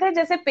बातें करते थे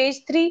जैसे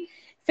पेज 3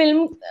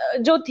 फिल्म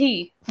जो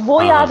थी वो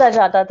हाँ। हाँ। याद आ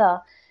जाता था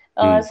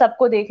हम्म।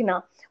 सबको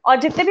देखना। और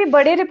जितने भी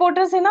बड़े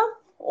रिपोर्टर्स हैं ना,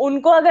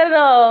 उनको अगर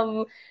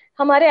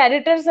हमारे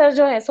एडिटर सर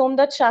जो है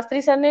सोमदत्त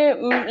शास्त्री सर ने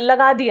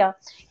लगा दिया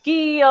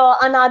कि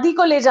अनादि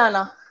को ले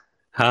जाना,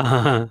 हाँ।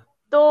 हाँ। हाँ।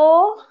 तो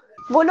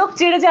वो लोग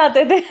चिढ़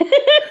जाते थे।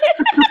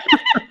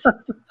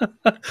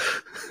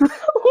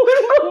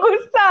 उनको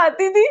गुस्सा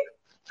आती थी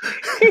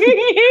कि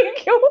ये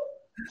क्यों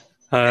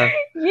हाँ।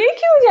 ये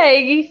क्यों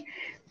जाएगी।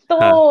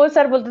 हाँ तो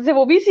सर बोलते थे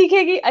वो भी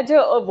सीखेगी।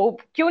 अच्छा वो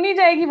क्यों नहीं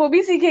जाएगी, वो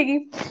भी सीखेगी।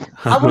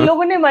 हाँ अब उन हाँ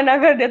लोगों ने मना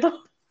कर दिया, तो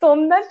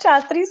सोमनाथ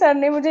शास्त्री सर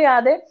ने, मुझे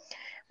याद है,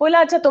 बोला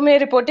अच्छा तुम्हें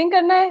रिपोर्टिंग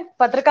करना है,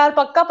 पत्रकार,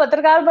 पक्का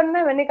पत्रकार बनना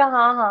है? मैंने कहा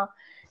हाँ हाँ।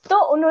 तो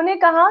उन्होंने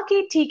कहा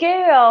कि ठीक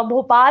है,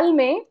 भोपाल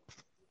में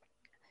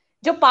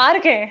जो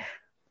पार्क है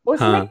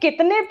उसमें हाँ।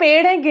 कितने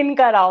पेड़ हैं गिन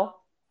कर आओ।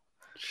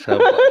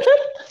 शाबाश,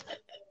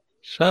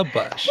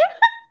 शाबाश।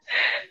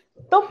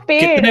 तो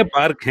पेड़, कितने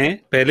पार्क हैं,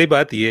 पहली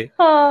बात ये,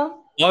 हाँ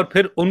और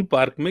फिर उन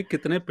पार्क में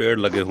कितने पेड़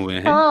लगे हुए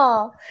हैं,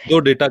 हाँ दो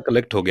डेटा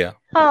कलेक्ट हो गया।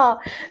 हाँ।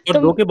 और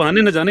तुम दो के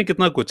बहाने न जाने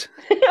कितना कुछ।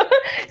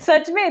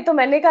 सच में। तो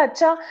मैंने कहा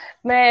अच्छा,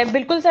 मैं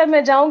बिल्कुल सर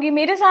मैं जाऊंगी।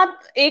 मेरे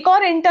साथ एक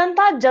और इंटर्न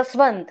था,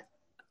 जसवंत।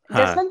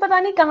 हाँ जसवंत पता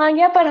नहीं कहाँ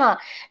गया, पर हाँ, हाँ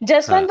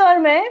जसवंत और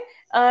मैं,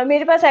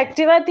 मेरे पास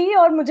एक्टिवा थी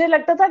और मुझे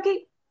लगता था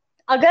कि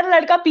अगर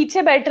लड़का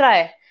पीछे बैठ रहा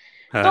है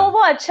तो हाँ। वो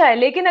अच्छा है,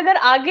 लेकिन अगर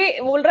आगे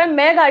बोल रहा है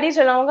मैं गाड़ी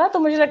चलाऊंगा, तो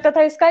मुझे लगता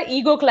था इसका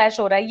ईगो क्लैश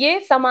हो रहा है, ये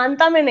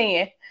समानता में नहीं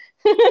है।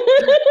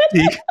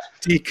 ठीक,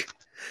 ठीक,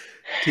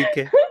 ठीक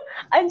है।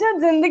 अच्छा,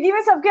 जिंदगी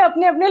में सबके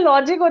अपने अपने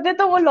लॉजिक होते हैं,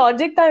 तो वो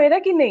लॉजिक था मेरा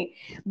कि नहीं,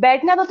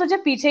 बैठना तो तुझे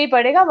पीछे ही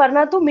पड़ेगा,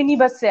 वरना तू मिनी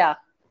बस से आ।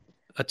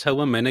 अच्छा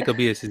हुआ मैंने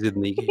कभी ऐसी जिद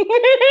नहीं की,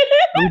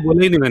 कभी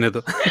बोला ही नहीं मैंने तो।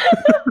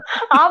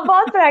 आप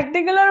बहुत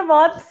प्रैक्टिकल और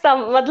बहुत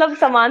मतलब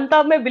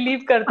समानता में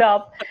बिलीव करते हो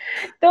आप।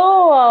 तो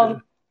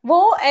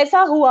वो ऐसा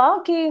हुआ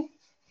कि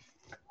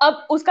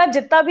अब उसका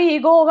जितना भी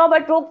ईगो होगा,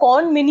 बट वो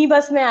कौन मिनी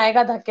बस में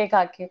आएगा धक्के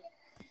खा के,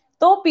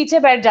 तो पीछे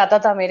बैठ जाता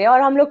था मेरे।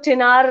 और हम लोग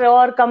चिनार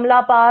और कमला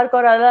पार्क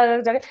और अलग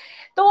अलग जगह,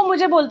 तो वो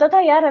मुझे बोलता था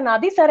यार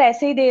अनादि सर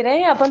ऐसे ही दे रहे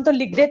हैं, अपन तो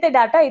लिख देते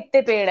डाटा,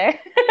 इतने पेड़ है।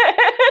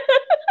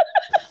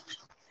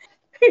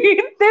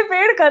 इतने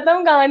पेड़,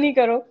 खत्म कहानी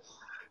करो।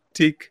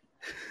 ठीक।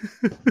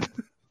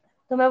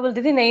 तो मैं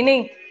बोलती थी नहीं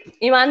नहीं,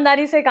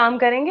 ईमानदारी से काम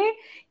करेंगे,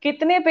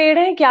 कितने पेड़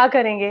हैं क्या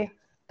करेंगे।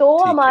 तो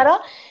ठीक है। हमारा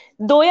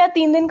 2 या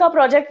 3 दिन का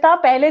प्रोजेक्ट था।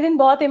 पहले दिन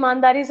बहुत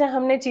ईमानदारी से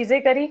हमने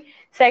चीजें करी,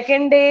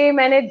 सेकेंड डे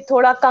मैंने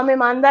थोड़ा कम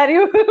ईमानदारी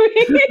हुई।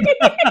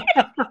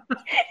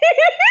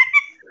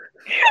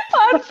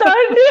 और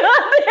थर्ड डे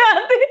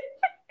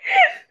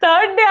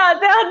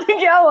आते आते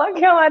क्या हुआ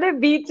कि हमारे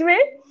बीच में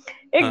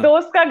एक हाँ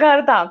दोस्त का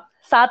घर था,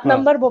 7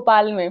 नंबर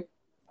भोपाल में।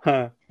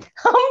 हाँ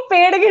हम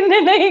पेड़ गिनने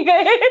नहीं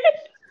गए,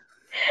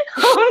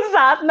 हम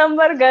 7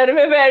 नंबर घर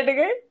में बैठ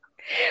गए,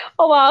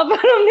 और वहां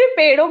पर हमने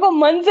पेड़ों को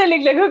मन से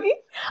लिख लिया, क्योंकि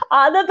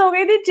आदत हो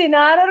गई थी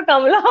चिनार और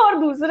कमला और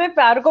दूसरे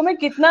पार्कों में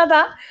कितना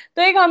था।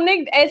 तो एक हमने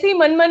ऐसे ही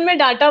मन मन में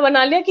डाटा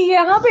बना लिया कि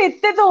यहाँ पे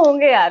इतने तो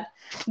होंगे यार,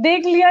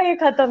 देख लिया, ये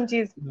खत्म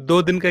चीज।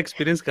 2 दिन का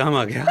एक्सपीरियंस काम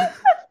आ गया।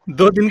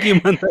 2 दिन की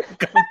ईमानदारी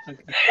काम आ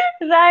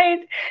गई।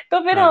 राइट। तो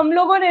फिर हाँ हम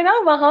लोगों ने ना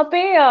वहां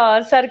पे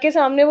सर के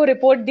सामने वो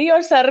रिपोर्ट दी,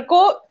 और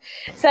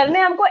सर ने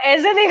हमको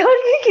ऐसे देखा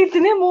कि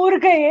कितने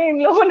मूर्ख हैं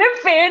इन लोगों ने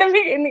पेड़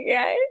भी गिन के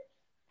आए।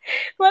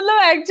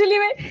 मतलब एक्चुअली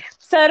में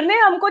सर ने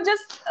हमको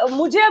जस्ट,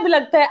 मुझे अब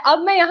लगता है, अब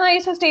मैं यहाँ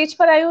इस स्टेज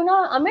पर आई हूँ ना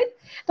अमित,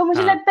 तो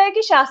मुझे हाँ लगता है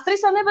कि शास्त्री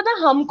सर ने पता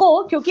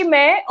हमको, क्योंकि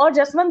मैं और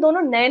जसवंत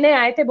दोनों नए नए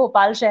आए थे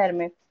भोपाल शहर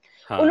में,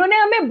 हाँ। उन्होंने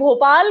हमें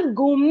भोपाल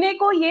घूमने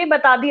को ये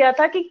बता दिया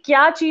था कि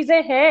क्या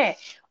चीजें हैं,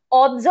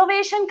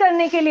 ऑब्जर्वेशन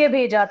करने के लिए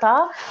भेजा था।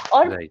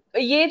 और राइट।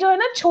 ये जो है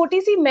ना,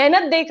 छोटी सी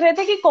मेहनत देख रहे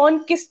थे कि कौन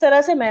किस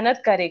तरह से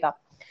मेहनत करेगा।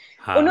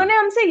 हाँ उन्होंने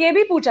हमसे ये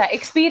भी पूछा,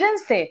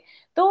 एक्सपीरियंस थे।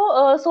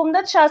 तो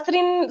सोमदत्त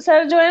शास्त्री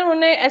सर जो है,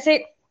 उन्होंने ऐसे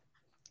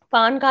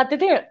पान खाते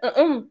थे,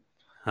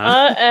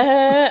 हाँ।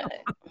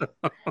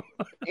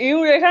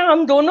 यूं देखा,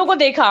 हम दोनों को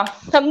देखा,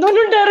 हम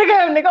दोनों डर गए,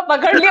 हमने कहा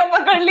पकड़ लिया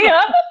पकड़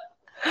लिया।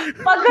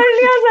 पकड़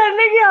लिया सर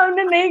ने कि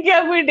हमने नहीं किया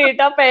कोई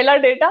डेटा, पहला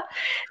डेटा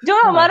जो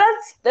हाँ हमारा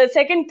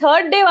सेकंड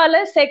थर्ड डे वाला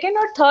है, सेकंड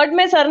और थर्ड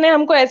में सर ने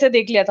हमको ऐसे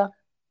देख लिया था।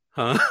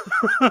 हाँ।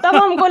 तब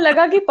हमको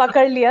लगा कि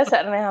पकड़ लिया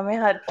सर ने हमें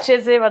अच्छे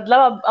से,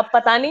 मतलब अब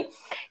पता नहीं,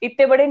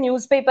 इतने बड़े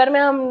न्यूज़पेपर में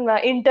हम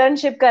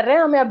इंटर्नशिप कर रहे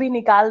हैं, हमें अभी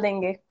निकाल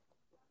देंगे।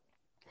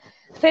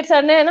 फिर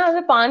सर ने है ना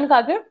ऐसे पान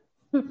खा के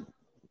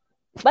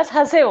बस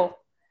हंसे, वो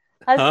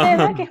हंसते हैं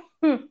ना कि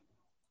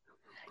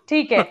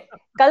ठीक है,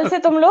 कल से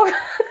तुम लोग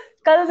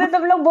कल से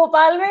तुम लोग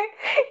भोपाल में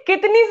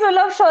कितनी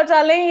सुलभ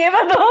शौचालय ये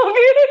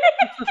बताओगे।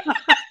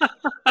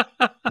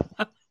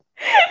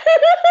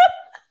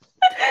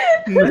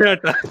 नया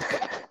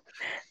टास्क।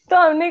 तो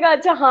हमने कहा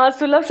अच्छा हाँ,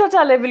 सुलभ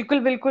शौचालय, बिल्कुल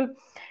बिल्कुल।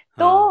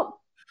 तो हाँ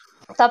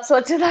तब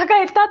स्वच्छता का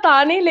इतना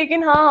था नहीं,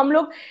 लेकिन हाँ हम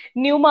लोग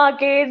न्यू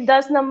मार्केट,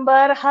 10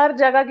 नंबर, हर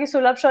जगह की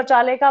सुलभ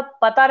शौचालय का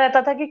पता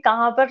रहता था कि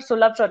कहाँ पर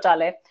सुलभ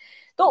शौचालय।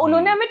 तो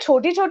उन्होंने हम्म। हमें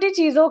छोटी छोटी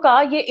चीजों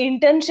का ये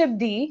इंटर्नशिप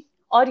दी,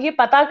 और ये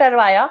पता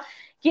करवाया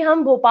कि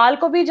हम भोपाल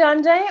को भी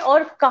जान जाएं,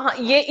 और कहाँ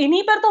ये,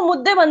 इन्हीं पर तो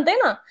मुद्दे बनते हैं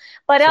ना, सही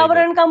बात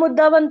पर्यावरण है। का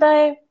मुद्दा बनता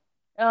है,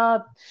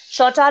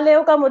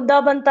 शौचालयों का मुद्दा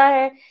बनता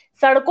है,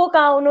 सड़कों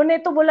का। उन्होंने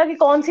तो बोला कि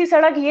कौन सी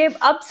सड़क, ये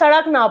अब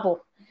सड़क नापो,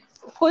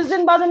 कुछ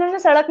दिन बाद उन्होंने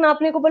सड़क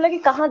नापने को बोला कि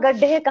कहाँ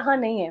गड्ढे हैं कहाँ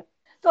नहीं है।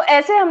 तो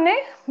ऐसे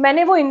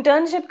मैंने वो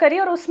इंटर्नशिप करी,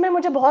 और उसमें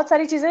मुझे बहुत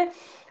सारी चीजें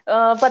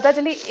पता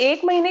चली।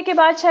 1 महीने के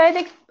बाद शायद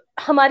एक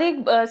हमारी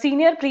एक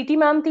सीनियर प्रीति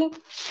मैम थी,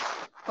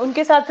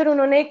 उनके साथ फिर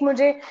उन्होंने एक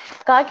मुझे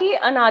कहा कि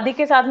अनादि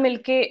के साथ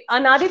मिलके,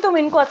 अनादि तुम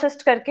इनको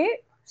असिस्ट करके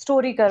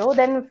स्टोरी करो।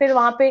 देन फिर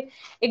वहां पे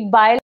एक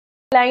बाय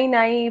लाइन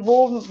आई,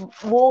 वो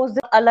उस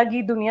दिन अलग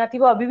ही दुनिया थी,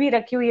 वो अभी भी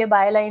रखी हुई है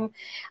बाय लाइन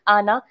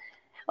आना।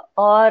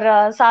 और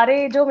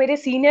सारे जो मेरे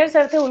सीनियर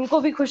सर थे उनको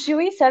भी खुशी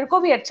हुई, सर को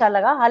भी अच्छा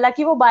लगा।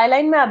 हालांकि वो बाय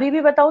लाइन में अभी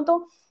भी बताऊं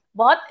तो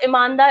बहुत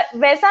ईमानदार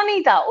वैसा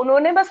नहीं था,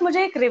 उन्होंने बस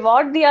मुझे एक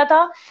रिवॉर्ड दिया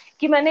था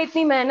कि मैंने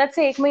इतनी मेहनत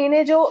से 1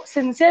 महीने जो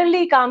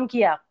सिंसियरली काम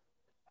किया,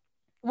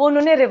 वो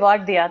उन्होंने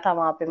रिवॉर्ड दिया था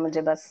वहां पे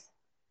मुझे बस।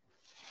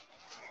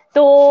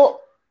 तो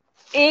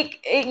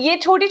ये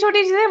छोटी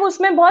छोटी चीजें,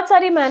 उसमें बहुत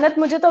सारी मेहनत,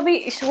 मुझे तो अभी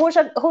हो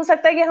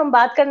सकता है कि हम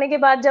बात करने के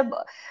बाद जब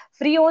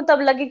फ्री हो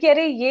तब लगे कि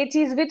अरे ये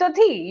चीज भी तो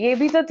थी, ये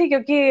भी तो थी,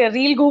 क्योंकि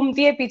रील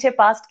घूमती है पीछे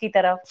पास्ट की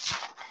तरफ।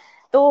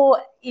 तो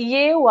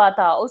ये हुआ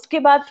था। उसके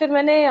बाद फिर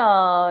मैंने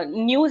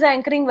न्यूज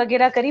एंकरिंग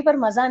वगैरह करी, पर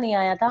मजा नहीं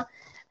आया था।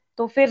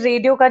 तो फिर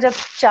रेडियो का जब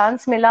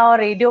चांस मिला और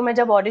रेडियो में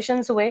जब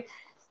ऑडिशंस हुए,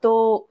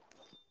 तो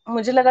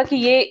मुझे लगा कि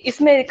ये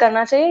इसमें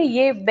करना चाहिए,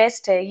 ये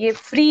बेस्ट है, ये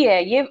फ्री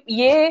है,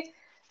 ये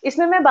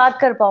इसमें मैं बात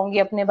कर पाऊंगी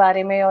अपने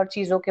बारे में और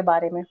चीजों के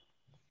बारे में।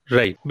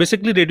 राइट,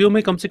 बेसिकली रेडियो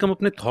में कम से कम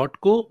अपने थॉट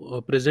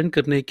को प्रेजेंट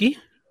करने की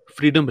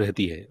फ्रीडम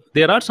रहती है।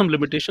 There are some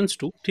limitations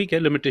to, ठीक है,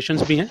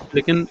 लिमिटेशंस भी हैं,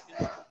 लेकिन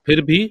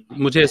फिर भी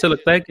मुझे ऐसा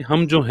लगता है कि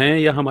हम जो हैं,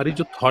 या हमारी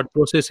जो थॉट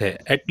प्रोसेस है,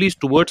 एटलीस्ट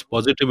टुवर्ड्स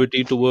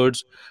पॉजिटिविटी,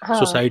 टुवर्ड्स हाँ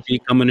सोसाइटी,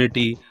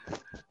 कम्युनिटी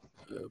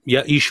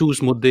या इश्यूज,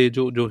 मुद्दे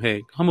जो जो है,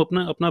 हम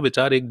अपना अपना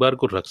विचार एक बार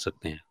को रख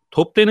सकते हैं।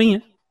 थोपते नहीं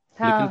है,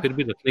 लेकिन फिर हाँ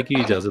भी रखने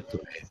की इजाजत तो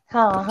है।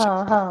 हाँ अच्छा,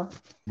 हाँ हाँ।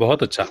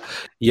 बहुत अच्छा।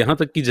 यहाँ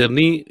तक की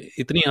जर्नी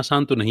इतनी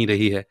आसान तो नहीं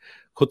रही है,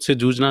 खुद से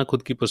जूझना,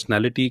 खुद की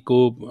पर्सनालिटी को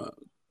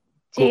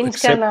चेंज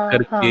एक्सेप्ट करना, हाँ।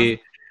 करके,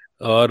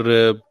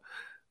 और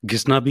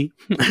घिसना भी।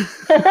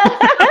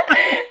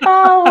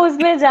 हाँ,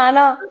 उसमें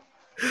जाना।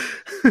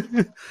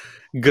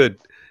 Good,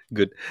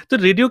 good. तो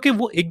रेडियो के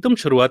वो एकदम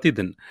शुरुआती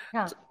दिन,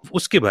 हाँ,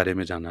 उसके बारे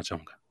में जानना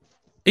चाहूंगा।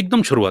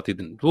 एकदम शुरुआती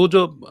दिन, वो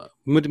जो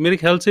मेरे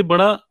ख्याल से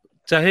बड़ा,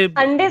 चाहे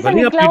अंडे से भले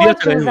ही आप निकला मीडिया हुआ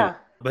से रहे हो, चूजा।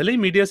 भले ही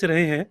मीडिया से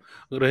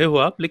रहे हो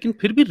आप, लेकिन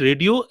फिर भी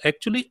रेडियो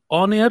एक्चुअली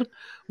ऑन एयर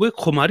वो एक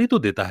खुमारी तो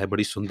देता है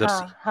बड़ी सुंदर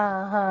सी।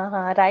 हाँ हाँ हाँ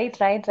हाँ, राइट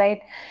राइट राइट।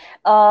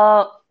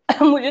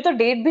 मुझे तो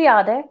डेट भी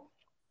याद है।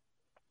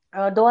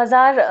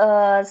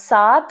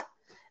 2007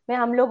 में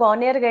हम लोग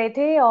ऑन एयर गए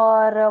थे,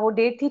 और वो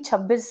डेट थी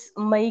 26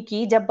 मई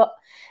की, जब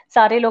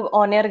सारे लोग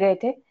ऑन एयर गए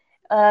थे।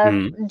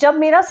 हम्म। जब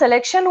मेरा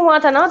सिलेक्शन हुआ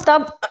था ना,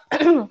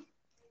 तब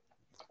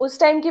उस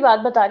टाइम की बात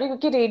बता रही हूँ,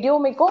 क्योंकि रेडियो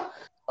मेरे को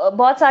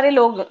बहुत सारे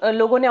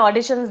लोगों ने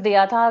ऑडिशंस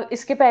दिया था।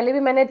 इसके पहले भी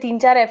मैंने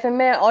 3-4 एफएम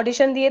में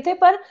ऑडिशन दिए थे,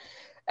 पर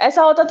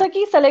ऐसा होता था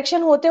कि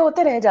सिलेक्शन होते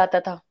होते रह जाता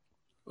था।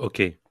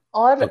 ओके,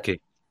 और ओके।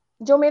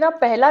 जो मेरा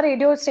पहला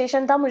रेडियो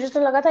स्टेशन था, मुझे तो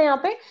लगा था यहाँ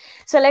पे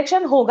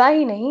सिलेक्शन होगा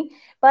ही नहीं।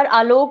 पर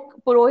आलोक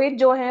पुरोहित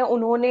जो हैं,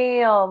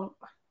 उन्होंने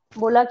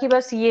बोला कि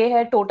बस ये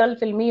है टोटल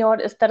फिल्मी,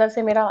 और इस तरह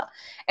से मेरा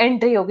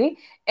एंट्री हो गई।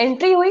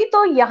 एंट्री हुई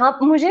तो यहाँ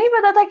मुझे नहीं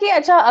पता था कि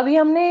अच्छा, अभी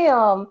हमने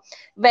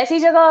वैसी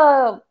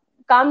जगह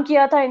काम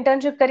किया था,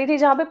 इंटर्नशिप करी थी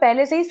जहाँ पे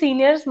पहले से ही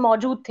सीनियर्स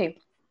मौजूद थे।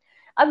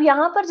 अब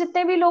यहाँ पर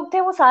जितने भी लोग थे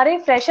वो सारे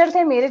फ्रेशर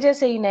थे, मेरे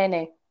जैसे ही नए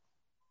नए।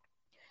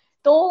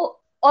 तो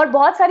और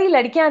बहुत सारी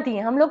लड़कियां थी,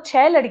 हम लोग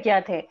 6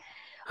 लड़कियां थे।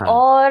 हाँ,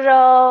 और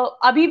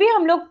अभी भी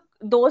हम लोग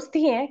दोस्त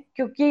ही हैं,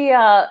 क्योंकि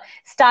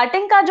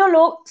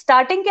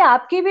स्टार्टिंग के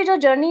आपकी भी जो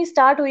जर्नी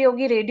स्टार्ट हुई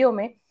होगी रेडियो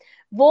में,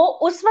 वो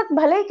उस वक्त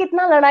भले ही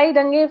कितना लड़ाई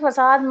दंगे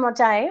फसाद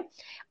मचाए,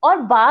 और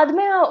बाद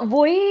में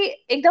वही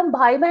एकदम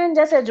भाई बहन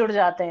जैसे जुड़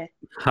जाते हैं।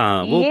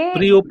 हाँ, वो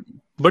ये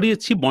बड़ी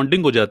अच्छी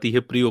बॉन्डिंग हो जाती है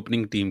प्री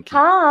ओपनिंग टीम की।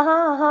 हाँ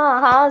हाँ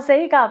हाँ हाँ,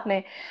 सही कहा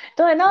आपने।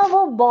 तो है ना,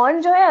 वो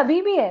बॉन्ड जो है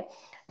अभी भी है।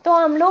 तो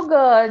हम लोग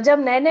जब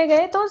नए नए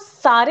गए तो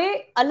सारे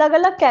अलग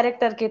अलग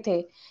कैरेक्टर के थे।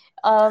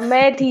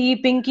 मैं थी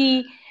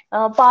पिंकी,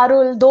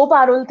 पारुल, 2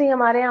 पारुल थी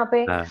हमारे यहाँ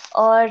पे, हाँ।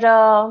 और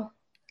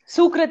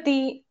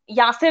सुकृति,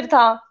 यासिर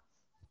था,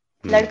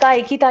 हम्म। लड़का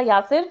एक ही था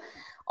यासिर,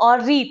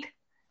 और रीत।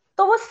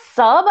 तो वो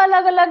सब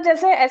अलग अलग,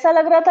 जैसे ऐसा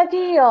लग रहा था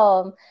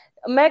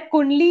कि मैं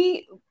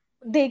कुंडली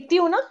देखती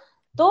हूँ ना,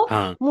 तो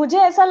हाँ, मुझे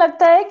ऐसा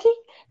लगता है कि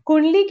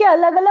कुंडली के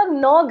अलग अलग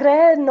 9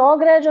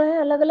 ग्रह जो हैं,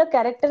 अलग अलग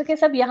कैरेक्टर के,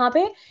 सब यहाँ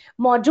पे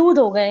मौजूद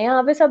हो गए,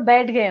 यहाँ पे सब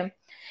बैठ गए।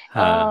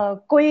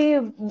 हाँ। कोई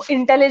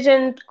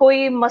इंटेलिजेंट,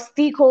 कोई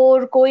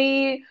मस्तीखोर,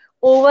 कोई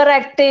ओवर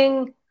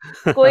एक्टिंग,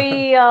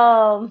 कोई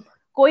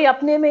कोई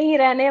अपने में ही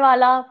रहने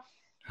वाला,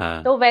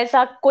 हाँ। तो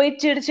वैसा कोई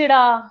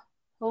चिड़चिड़ा,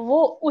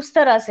 वो उस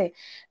तरह से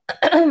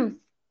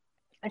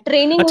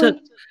ट्रेनिंग अच्छा, हुई।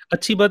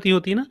 अच्छी बात ये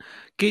होती है ना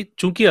कि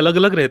चूंकि अलग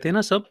अलग रहते हैं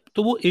ना सब,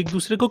 तो वो एक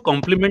दूसरे को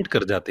कॉम्प्लीमेंट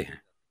कर जाते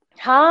हैं।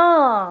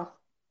 हाँ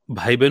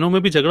भाई बहनों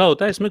में भी झगड़ा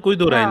होता है, इसमें कोई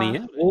दो राय नहीं है,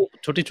 हाँ वो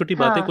छोटी छोटी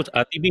बातें हाँ कुछ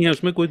आती भी हैं,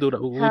 उसमें कोई दो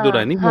राय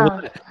हाँ नहीं, वो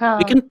होता हाँ है।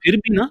 लेकिन हाँ फिर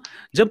भी ना,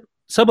 जब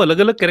सब अलग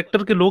अलग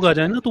कैरेक्टर के लोग आ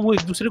जाए ना, तो वो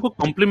एक दूसरे को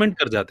कॉम्प्लीमेंट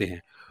कर जाते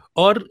हैं।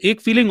 और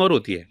एक फीलिंग और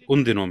होती है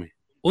उन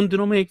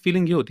दिनों में एक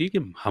फीलिंग ये होती है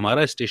कि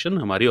हमारा स्टेशन,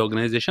 हमारी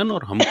ऑर्गेनाइजेशन,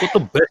 और हमको तो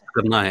बेस्ट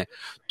करना है।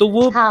 तो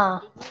वो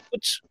हाँ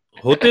कुछ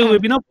होते हुए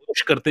भी ना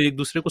पुश करते हैं, एक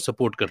दूसरे को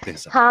सपोर्ट करते हैं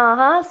सब। हाँ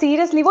हाँ,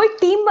 सीरियसली वो एक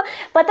टीम।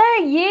 पता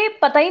है, ये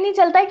पता ही नहीं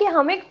चलता है कि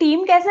हम एक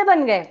टीम कैसे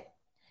बन गए।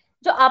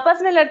 जो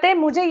आपस में लड़ते हैं,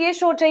 मुझे ये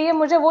शो चाहिए,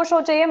 मुझे वो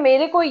शो चाहिए,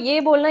 मेरे को ये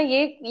बोलना,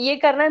 ये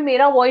करना है,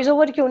 मेरा वॉइस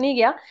ओवर क्यों नहीं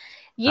गया,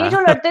 ये जो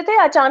हाँ। लड़ते थे,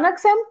 अचानक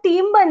से हम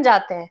टीम बन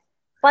जाते हैं।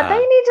 पता ही हाँ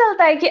नहीं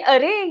चलता है कि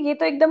अरे ये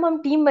तो एकदम हम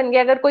टीम बन गए।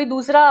 अगर कोई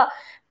दूसरा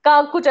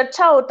का कुछ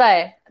अच्छा होता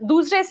है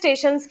दूसरे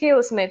स्टेशन के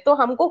उसमें, तो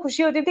हमको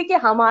खुशी होती थी कि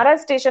हमारा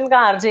स्टेशन का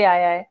आरजे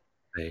आया है।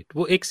 राइट।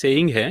 वो एक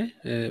सेइंग है,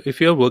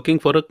 if you are working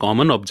for a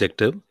common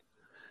objective,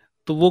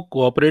 तो वो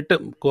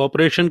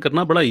कोऑपरेशन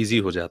करना बड़ा इजी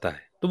हो जाता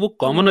है। तो वो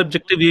कॉमन हम्म।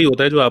 ऑब्जेक्टिव यही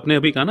होता है जो आपने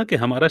अभी कहा ना, कि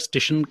हमारा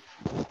स्टेशन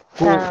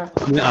को हाँ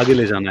हमें आगे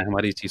ले जाना है,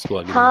 हमारी चीज को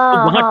आगे ले जाना है, तो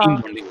हाँ वहां टीम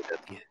हाँ। बॉन्डिंग हो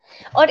जाती है।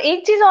 और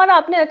एक चीज और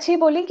आपने अच्छी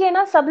बोली कि है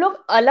ना, सब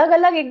लोग अलग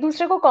अलग एक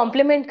दूसरे को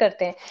कॉम्प्लीमेंट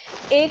करते हैं।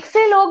 एक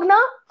से लोग ना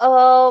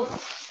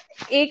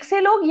एक से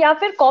लोग या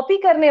फिर कॉपी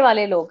करने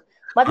वाले लोग,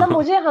 मतलब हाँ,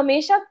 मुझे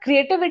हमेशा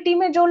क्रिएटिविटी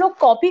में जो लोग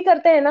कॉपी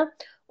करते हैं ना,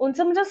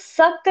 उनसे मुझे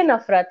सख्त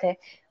नफरत है।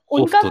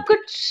 उनका कोफ्त होती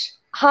कुछ,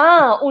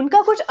 हाँ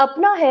उनका कुछ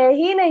अपना है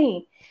ही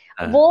नहीं।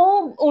 है। वो,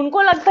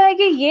 उनको लगता है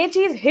कि ये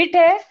चीज हिट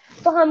है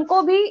तो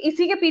हमको भी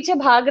इसी के पीछे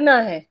भागना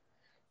है।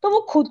 तो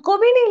वो खुद को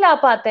भी नहीं ला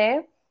पाते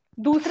हैं,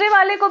 दूसरे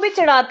वाले को भी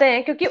चिढ़ाते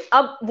हैं, क्योंकि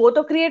अब वो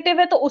तो क्रिएटिव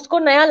है तो उसको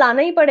नया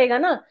लाना ही पड़ेगा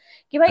ना,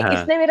 कि भाई हाँ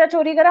इसने मेरा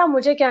चोरी करा,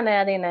 मुझे क्या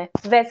नया देना है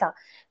वैसा।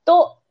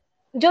 तो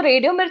जो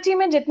रेडियो मिर्ची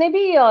में जितने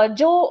भी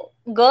जो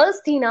गर्ल्स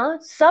थी ना,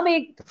 सब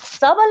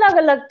अलग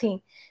अलग थी।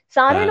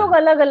 सारे हाँ। लोग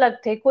अलग अलग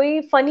थे,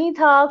 कोई फनी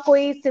था,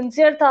 कोई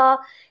सिंसियर था,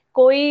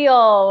 कोई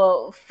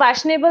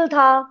फैशनेबल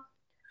था।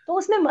 तो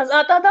उसमें मजा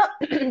आता था।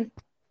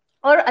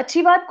 और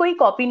अच्छी बात, कोई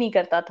कॉपी नहीं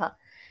करता था।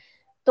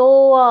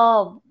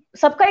 तो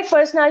सबका एक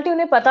पर्सनालिटी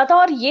उन्हें पता था।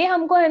 और ये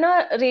हमको है ना,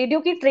 रेडियो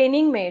की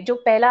ट्रेनिंग में जो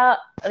पहला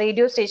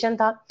रेडियो स्टेशन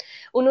था,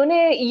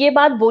 उन्होंने ये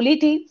बात बोली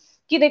थी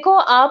कि देखो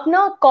आप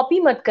ना कॉपी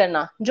मत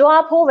करना, जो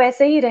आप हो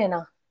वैसे ही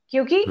रहना,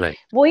 क्योंकि राइट।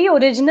 वही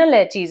ओरिजिनल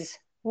है चीज।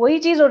 वही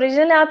चीज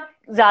ओरिजिनल है, आप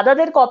ज्यादा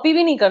देर कॉपी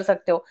भी नहीं कर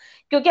सकते हो,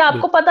 क्योंकि आपको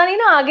बिल्कुल। पता नहीं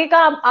ना आगे का,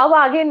 अब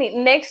आगे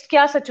नेक्स्ट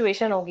क्या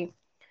सिचुएशन होगी।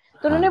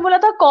 तो उन्होंने हाँ, बोला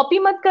था कॉपी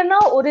मत करना,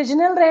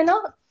 ओरिजिनल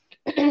रहना।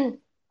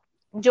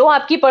 जो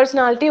आपकी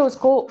पर्सनालिटी है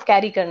उसको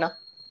कैरी करना।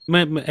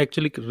 मैं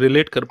एक्चुअली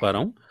रिलेट कर पा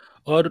रहा हूँ।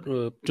 और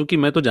चूंकि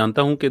मैं तो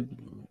जानता हूँ कि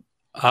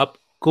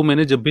आपको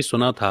मैंने जब भी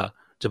सुना था,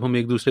 जब हम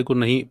एक दूसरे को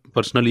नहीं,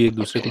 पर्सनली एक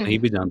दूसरे को नहीं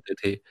भी जानते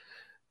थे,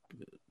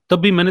 तब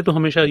भी मैंने तो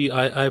हमेशा आई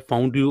I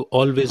found you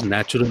always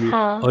natural,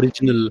 हाँ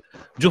ओरिजिनल।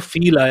 जो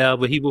फील आया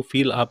वही वो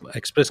फील आप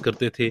एक्सप्रेस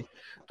करते थे।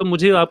 तो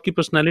मुझे आपकी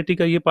पर्सनालिटी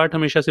का ये पार्ट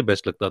हमेशा से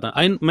बेस्ट लगता था।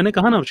 आई मैंने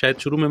कहा ना, शायद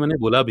शुरू में मैंने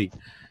बोला भी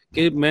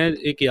कि मैं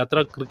एक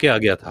यात्रा करके आ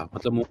गया था।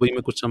 मतलब मुंबई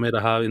में कुछ समय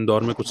रहा,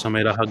 इंदौर में कुछ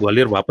समय रहा,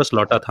 ग्वालियर वापस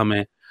लौटा था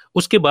मैं।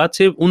 उसके बाद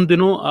से उन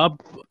दिनों आप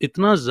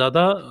इतना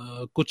ज्यादा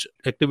कुछ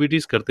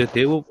एक्टिविटीज करते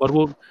थे वो, और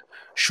वो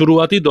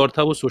शुरुआती दौर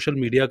था वो सोशल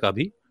मीडिया का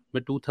भी।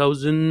 मैं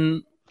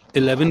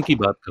 2011 की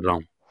बात कर रहा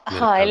हूँ मेरे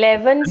हाँ, ख्याल से,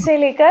 11 है ना? से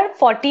लेकर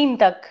 14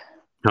 तक।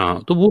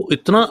 हाँ, तो वो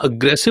इतना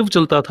अग्रेसिव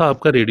चलता था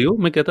आपका रेडियो।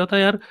 मैं कहता था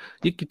यार,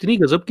 ये कितनी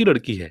गजब की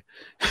लड़की है।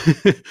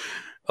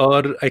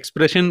 और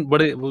एक्सप्रेशन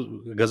बड़े वो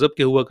गजब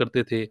के हुआ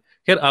करते थे।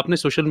 खैर, आपने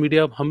सोशल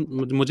मीडिया, हम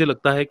मुझे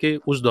लगता है कि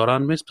उस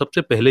दौरान में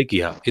सबसे पहले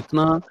किया।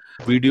 इतना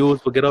वीडियोस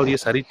वगैरह और ये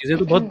सारी चीजें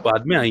तो बहुत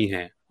बाद में आई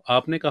हैं।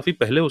 आपने काफी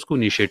पहले उसको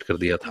इनिशिएट कर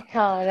दिया था।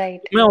 हाँ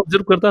राइट। मैं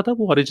ऑब्जर्व करता था,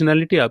 वो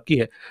ओरिजिनलिटी आपकी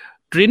है।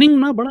 ट्रेनिंग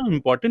ना बड़ा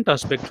इंपॉर्टेंट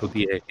एस्पेक्ट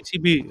होती है किसी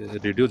भी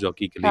रेडियो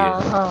जॉकी के लिए।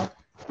 हाँ हाँ।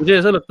 मुझे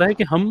ऐसा लगता है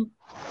कि हम,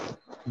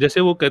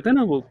 जैसे वो कहते हैं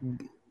ना, वो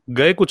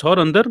गए कुछ और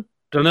अंदर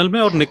टनल में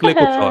और निकले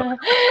कुछ और।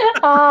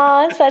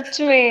 हाँ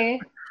सच में।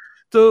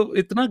 तो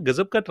इतना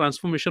गजब का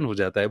ट्रांसफॉर्मेशन हो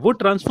जाता है। वो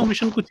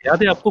ट्रांसफॉर्मेशन कुछ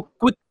याद है आपको,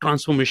 क्विक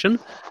ट्रांसफॉर्मेशन,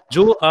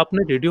 जो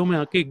आपने रेडियो में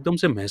आके एकदम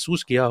से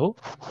महसूस किया हो,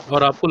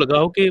 और आपको लगा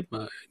हो कि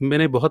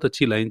मैंने बहुत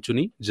अच्छी लाइन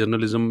चुनी,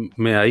 जर्नलिज्म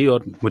में आई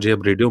और मुझे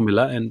अब रेडियो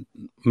मिला, एंड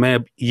मैं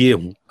अब ये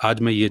हूँ,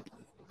 आज मैं ये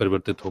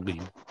परिवर्तित हो गई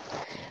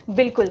हूँ।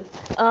 बिल्कुल।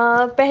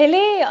 पहले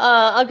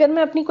अगर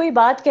मैं अपनी कोई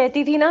बात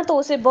कहती थी ना, तो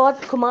उसे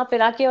बहुत घुमा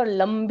फिरा के और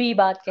लंबी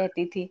बात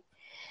कहती थी।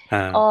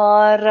 हाँ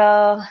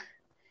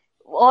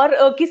और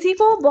किसी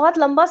को बहुत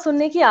लंबा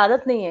सुनने की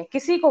आदत नहीं है,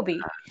 किसी को भी।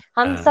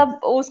 हम हाँ। सब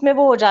उसमें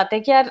वो हो जाते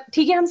हैं कि यार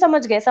ठीक है, हम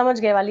समझ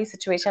गए वाली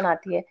सिचुएशन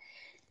आती है।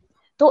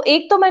 तो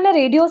एक तो मैंने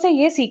रेडियो से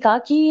ये सीखा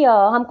कि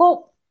हमको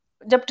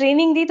जब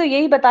ट्रेनिंग दी तो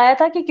यही बताया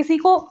था कि किसी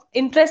को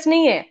इंटरेस्ट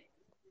नहीं है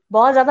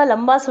बहुत ज्यादा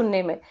लंबा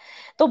सुनने में।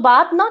 तो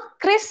बात ना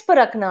क्रिस्प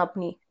रखना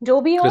अपनी, जो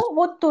भी हो क्रिस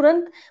वो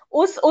तुरंत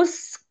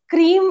उस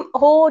क्रीम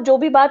हो, जो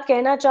भी बात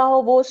कहना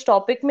चाहो वो उस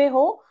टॉपिक में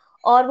हो,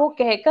 और वो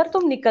कहकर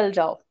तुम निकल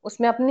जाओ,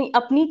 उसमें अपनी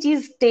अपनी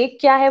चीज टेक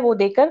क्या है वो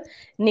देकर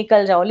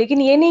निकल जाओ।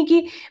 लेकिन ये नहीं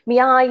कि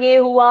यहाँ ये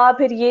हुआ,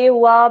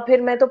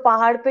 फिर मैं तो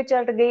पहाड़ पे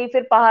चढ़ गई,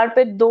 फिर पहाड़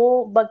पे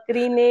दो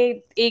बकरी ने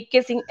एक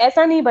के सिंग,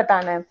 ऐसा नहीं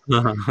बताना है।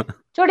 हाँ हाँ हाँ।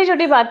 छोटी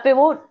छोटी बात पे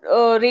वो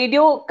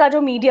रेडियो का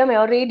जो मीडियम है,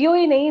 और रेडियो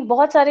ही नहीं,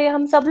 बहुत सारे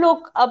हम सब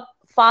लोग अब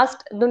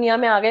फास्ट दुनिया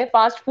में आ गए,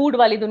 फास्ट फूड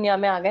वाली दुनिया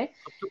में आ गए।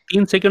 अब तो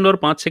 3 सेकंड और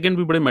 5 सेकंड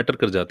भी बड़े मैटर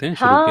कर जाते हैं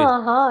शुरू के।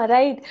 हाँ हाँ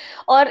राइट।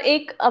 और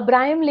एक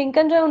अब्राहम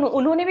लिंकन जो है,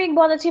 उन्होंने भी एक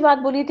बहुत अच्छी बात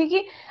बोली थी कि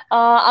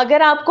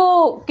अगर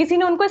आपको किसी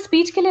ने उनको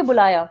स्पीच के लिए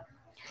बुलाया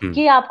हम्म।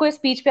 कि आपको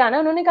स्पीच पे आना है,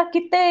 उन्होंने कहा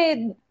कितने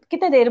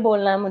कितने देर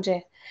बोलना है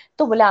मुझे।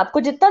 तो बोले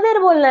आपको जितना देर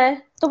बोलना है।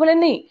 तो बोले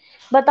नहीं,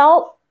 बताओ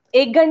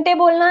 1 घंटे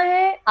बोलना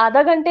है,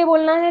 आधा घंटे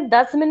बोलना है,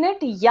 10 मिनट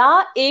या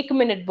 1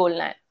 मिनट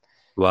बोलना है।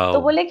 तो वाओ।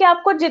 बोले कि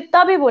आपको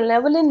जितना भी बोलना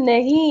है। बोले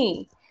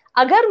नहीं,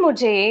 अगर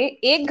मुझे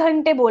 1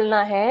 घंटे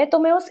बोलना है तो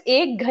मैं उस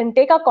 1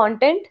 घंटे का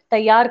कंटेंट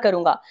तैयार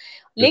करूंगा।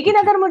 बिल्कुल लेकिन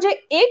ठीक। अगर मुझे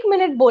 1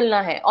 मिनट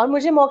बोलना है और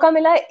मुझे मौका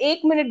मिला है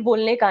 1 मिनट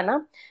बोलने का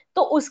ना,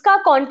 तो उसका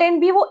कंटेंट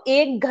भी वो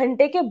 1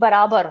 घंटे के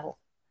बराबर हो।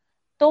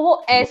 तो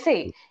वो ऐसे,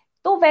 बहुत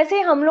तो वैसे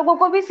हम लोगों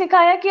को भी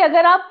सिखाया कि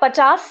अगर आप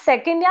 50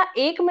 सेकंड या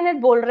 1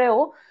 मिनट बोल रहे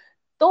हो,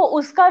 तो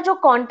उसका जो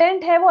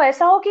कंटेंट है वो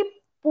ऐसा हो कि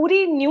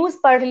पूरी न्यूज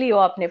पढ़ ली हो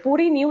आपने,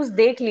 पूरी न्यूज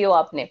देख ली हो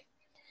आपने।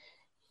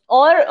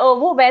 और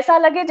वो वैसा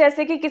लगे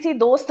जैसे कि किसी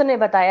दोस्त ने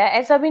बताया,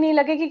 ऐसा भी नहीं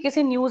लगे कि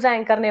किसी न्यूज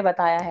एंकर ने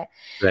बताया है।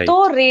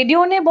 तो राइट।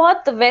 रेडियो ने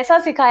बहुत वैसा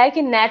सिखाया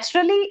कि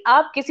नेचुरली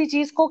आप किसी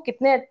चीज को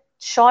कितने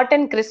शॉर्ट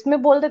एंड क्रिस्प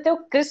में बोल देते हो,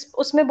 क्रिस्प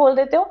उसमें बोल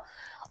देते हो।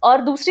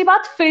 और दूसरी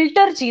बात,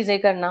 फिल्टर चीजें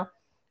करना।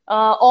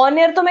 ऑन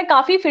एयर तो मैं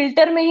काफी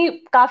फिल्टर में ही,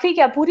 काफी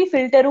क्या पूरी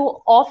फिल्टर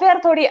हूँ, ऑफ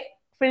एयर थोड़ी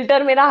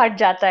फिल्टर मेरा हट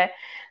जाता है।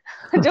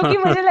 जो कि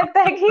मुझे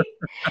लगता है कि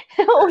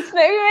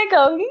उसमें भी मैं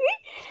कहूंगी कि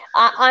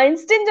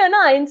आइंस्टीन जो है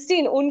ना,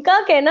 आइंस्टीन उनका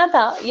कहना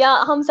था, या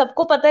हम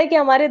सबको पता है कि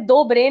हमारे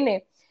दो ब्रेन है,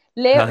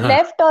 हाँ हाँ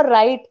लेफ्ट और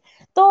राइट।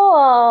 तो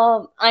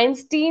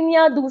आइंस्टीन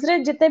या दूसरे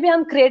जितने भी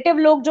हम क्रिएटिव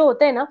लोग जो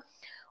होते हैं ना,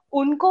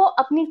 उनको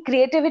अपनी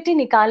क्रिएटिविटी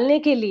निकालने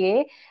के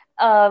लिए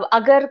अ,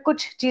 अगर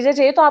कुछ चीजें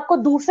चाहिए तो आपको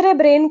दूसरे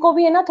ब्रेन को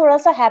भी है ना थोड़ा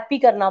सा हैप्पी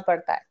करना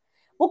पड़ता है।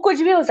 वो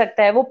कुछ भी हो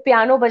सकता है, वो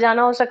पियानो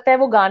बजाना हो सकता है,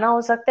 वो गाना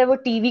हो सकता है, वो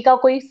टीवी का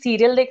कोई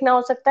सीरियल देखना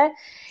हो सकता है,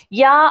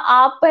 या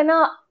आप है ना,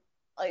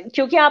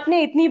 क्योंकि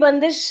आपने इतनी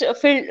बंदिश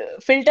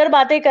फिल्टर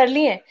बातें कर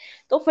ली हैं,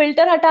 तो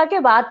फिल्टर हटा के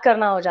बात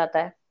करना हो जाता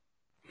है।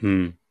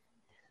 हम्म।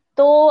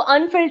 तो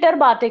अनफिल्टर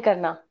बातें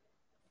करना,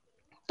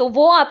 तो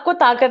वो आपको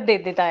ताकत दे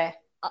देता है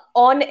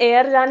ऑन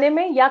एयर जाने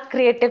में या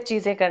क्रिएटिव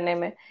चीजें करने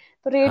में।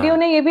 तो रेडियो हाँ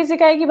ने ये भी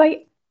सिखाया कि भाई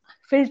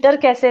फिल्टर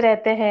कैसे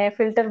रहते हैं,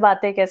 फिल्टर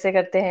बातें कैसे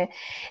करते हैं।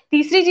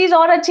 तीसरी चीज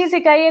और अच्छी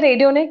सिखाई है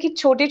रेडियो ने कि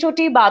छोटी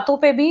छोटी बातों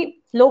पे भी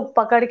लोग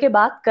पकड़ के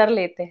बात कर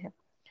लेते हैं।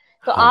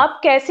 तो हाँ। आप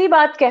कैसी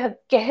बात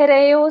कह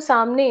रहे हो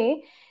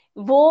सामने,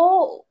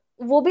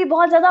 वो भी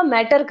बहुत ज्यादा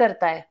मैटर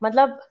करता है।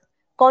 मतलब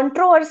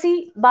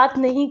कंट्रोवर्सी बात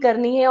नहीं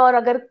करनी है, और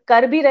अगर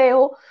कर भी रहे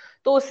हो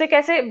तो उससे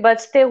कैसे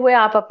बचते हुए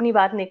आप अपनी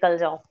बात निकल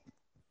जाओ।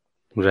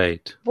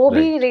 राइट वो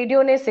भी राइट।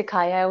 रेडियो ने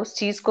सिखाया है, उस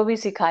चीज को भी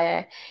सिखाया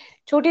है।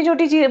 छोटी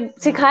छोटी चीज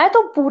सिखाया,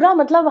 तो पूरा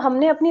मतलब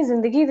हमने अपनी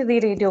जिंदगी दे दी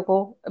रेडियो को।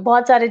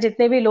 बहुत सारे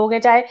जितने भी लोग हैं,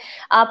 चाहे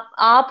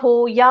आप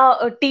हो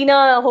या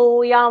टीना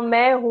हो या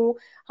मैं हूँ,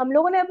 हम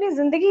लोगों ने अपनी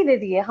जिंदगी दे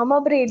दी है। हम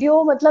अब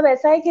रेडियो, मतलब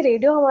ऐसा है कि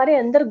रेडियो हमारे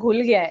अंदर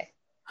घुल गया है।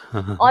 हाँ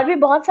हाँ हाँ। और भी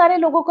बहुत सारे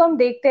लोगों को हम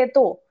देखते हैं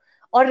तो,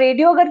 और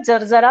रेडियो अगर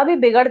जरा भी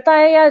बिगड़ता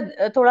है या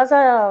थोड़ा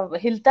सा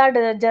हिलता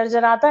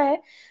जरजराता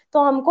है,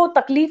 तो हमको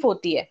तकलीफ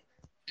होती है।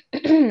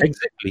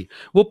 एग्जैक्टली।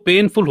 वो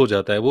पेनफुल हो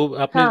जाता है। वो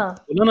आपने हाँ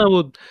बोला ना,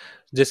 वो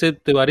जैसे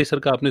तिवारी सर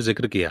का आपने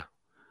जिक्र किया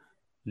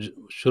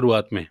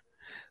शुरुआत में,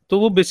 तो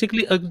वो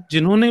बेसिकली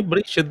जिन्होंने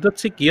बड़ी शिद्दत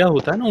से किया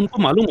होता है ना,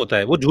 उनको मालूम होता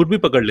है, वो झूठ भी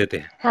पकड़ लेते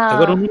हैं।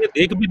 अगर हाँ उन्होंने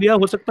देख भी लिया,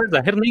 हो सकता है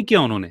जाहिर नहीं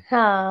किया उन्होंने,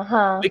 हाँ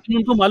हाँ लेकिन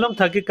उनको मालूम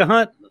था कि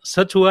कहाँ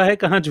सच हुआ है,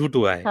 कहाँ झूठ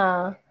हुआ है।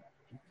 हाँ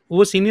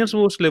वो सीनियर्स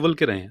वो उस लेवल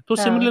के रहे हैं। तो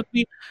हाँ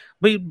सिमिलरली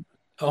भाई,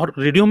 और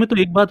रेडियो में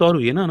तो एक बात और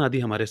हुई है ना अनादि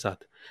हमारे साथ,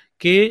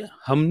 कि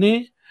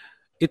हमने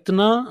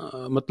इतना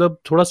मतलब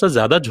थोड़ा सा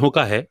ज्यादा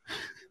झोंका है।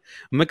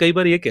 मैं कई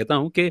बार ये कहता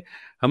हूं कि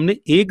हमने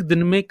एक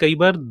दिन में कई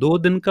बार 2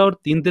 दिन का और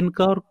 3 दिन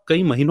का और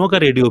कई महीनों का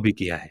रेडियो भी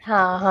किया है।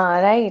 हाँ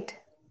हाँ राइट।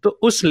 तो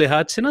उस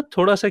लिहाज से ना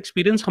थोड़ा सा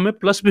एक्सपीरियंस हमें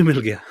प्लस भी मिल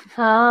गया।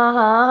 हाँ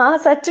हाँ हाँ,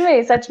 सच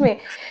में सच में।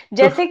 तो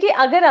जैसे कि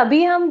अगर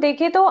अभी हम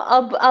देखें तो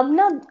अब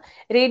ना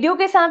रेडियो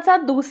के साथ साथ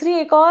दूसरी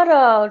एक और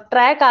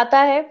ट्रैक आता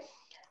है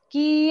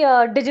कि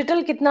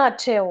डिजिटल कितना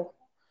अच्छे हो।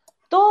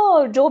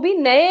 तो जो भी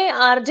नए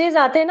आरजेज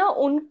आते हैं ना,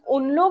 उन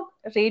उन लोग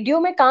रेडियो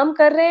में काम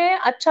कर रहे हैं,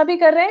 अच्छा भी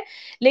कर रहे हैं,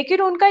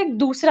 लेकिन उनका एक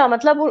दूसरा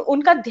मतलब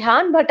उनका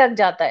ध्यान भटक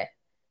जाता है।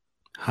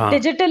 हाँ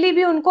डिजिटली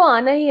भी उनको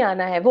आना ही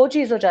आना है, वो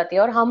चीज हो जाती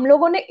है। और हम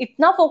लोगों ने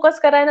इतना फोकस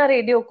करा है ना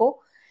रेडियो को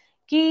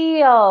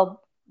कि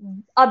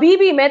अभी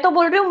भी मैं तो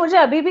बोल रही हूँ, मुझे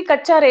अभी भी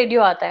कच्चा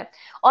रेडियो आता है।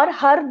 और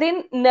हर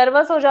दिन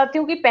नर्वस हो जाती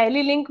हूँ कि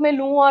पहली लिंक में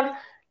लूं, और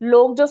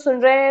लोग जो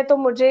सुन रहे हैं तो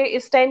मुझे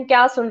इस टाइम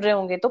क्या सुन रहे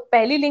होंगे, तो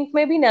पहली लिंक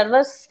में भी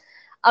नर्वस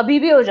अभी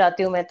भी हो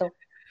जाती हूँ मैं तो,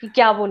 कि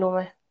क्या बोलूं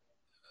मैं।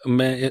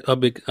 मैं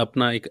अब एक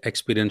अपना एक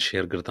एक्सपीरियंस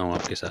शेयर करता हूँ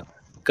आपके साथ।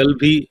 कल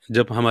भी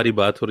जब हमारी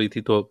बात हो रही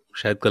थी, तो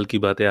शायद कल की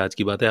बात है, आज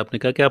की बात है, आपने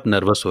कहा कि आप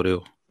नर्वस हो रहे हो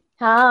कि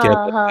क्या हाँ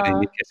बात करेंगे,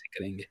 हाँ कैसे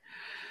करेंगे।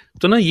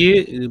 तो ना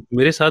ये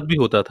मेरे साथ भी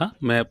होता था।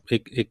 मैं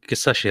एक एक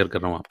किस्सा शेयर कर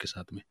रहा हूँ आपके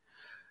साथ में।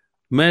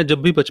 मैं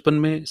जब भी बचपन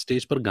में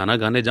स्टेज पर गाना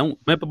गाने जाऊं,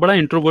 मैं बड़ा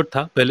इंट्रोवर्ट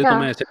था पहले। तो हाँ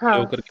मैं ऐसे खड़े हाँ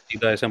होकर के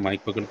सीधा ऐसा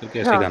माइक पकड़ करके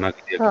ऐसे हाँ गाना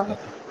गा दिया हाँ करता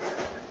था।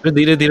 फिर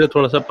धीरे धीरे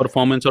थोड़ा सा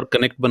परफॉर्मेंस और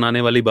कनेक्ट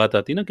बनाने वाली बात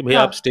आती ना, कि भाई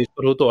आप हाँ स्टेज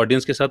पर हो तो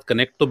ऑडियंस के साथ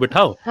कनेक्ट तो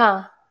बिठाओ।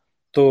 हाँ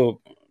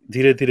तो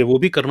धीरे धीरे वो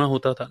भी करना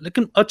होता था।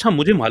 लेकिन अच्छा,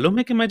 मुझे मालूम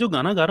है कि मैं जो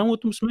गाना गा रहा हूँ वो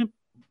तो उसमें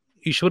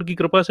ईश्वर की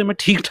कृपा से मैं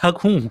ठीक ठाक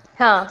हूँ,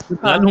 हाँ मैं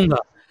गा हाँ लूंगा।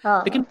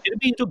 लेकिन हाँ फिर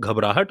भी जो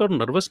घबराहट और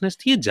नर्वसनेस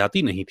थी, ये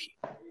जाती नहीं थी।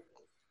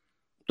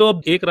 तो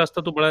अब एक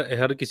रास्ता तो बड़ा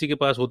हर किसी के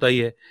पास होता ही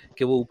है,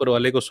 कि वो ऊपर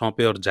वाले को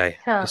सौंपे और जाए।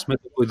 हाँ इसमें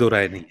तो कोई दो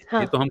राय नहीं है,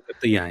 हाँ ये तो हम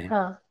करते ही आए हैं।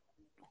 हाँ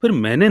फिर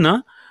मैंने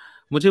ना,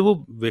 मुझे वो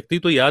व्यक्ति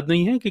तो याद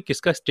नहीं है कि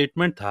किसका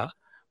स्टेटमेंट था,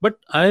 but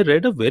I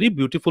read a very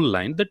beautiful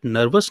line that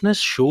nervousness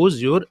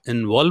shows your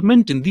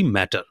involvement in the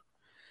matter.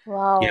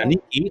 Wow. यानी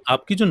कि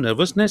आपकी जो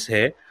नर्वसनेस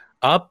है,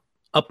 आप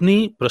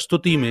अपनी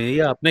प्रस्तुति में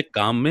या अपने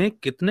काम में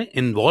कितने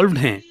इन्वॉल्व्ड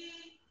हैं,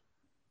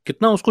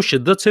 कितना उसको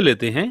शिद्दत से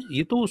लेते हैं,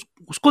 ये तो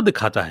उसको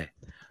दिखाता है।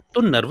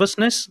 तो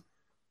नर्वसनेस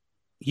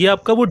ये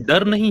आपका वो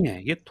डर नहीं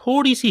है, ये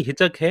थोड़ी सी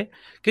हिचक है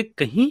कि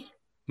कहीं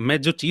मैं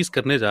जो चीज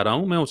करने जा रहा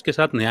हूं मैं उसके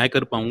साथ न्याय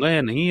कर पाऊंगा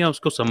या नहीं, या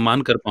उसको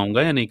सम्मान कर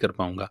पाऊंगा या नहीं कर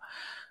पाऊंगा।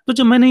 तो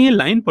जब मैंने ये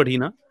लाइन पढ़ी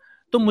ना,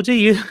 तो मुझे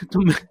ये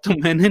तो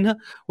मैंने ना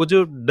वो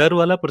जो डर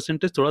वाला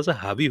परसेंटेज थोड़ा सा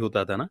हावी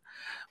होता था ना,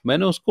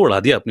 मैंने उसको उड़ा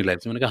दिया अपनी लाइफ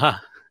से। मैंने कहा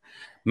हाँ,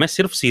 मैं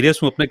सिर्फ सीरियस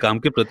हूं अपने काम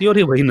के प्रति, और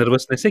ये वही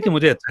नर्वसनेस है कि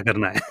मुझे अच्छा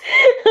करना है।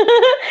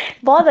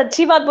 बहुत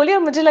अच्छी बात बोली। और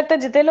मुझे लगता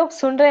है जितने लोग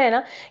सुन रहे हैं ना,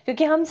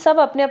 क्योंकि हम सब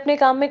अपने अपने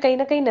काम में कहीं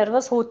ना कहीं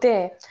नर्वस होते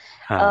हैं,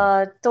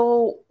 हाँ तो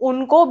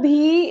उनको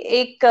भी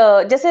एक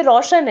जैसे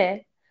रोशन है,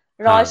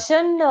 हाँ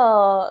रोशन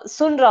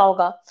सुन रहा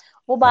होगा,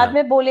 वो बाद हाँ।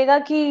 में बोलेगा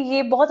कि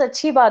ये बहुत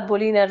अच्छी बात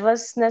बोली,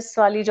 नर्वसनेस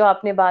वाली जो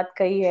आपने बात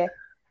कही है।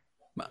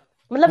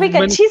 मतलब एक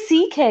मैंने अच्छी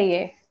सीख है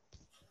ये।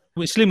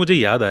 इसलिए मुझे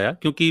याद आया,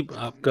 क्योंकि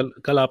आप कल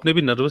कल आपने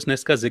भी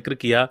नर्वसनेस का जिक्र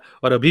किया,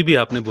 और अभी भी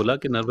आपने बोला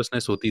कि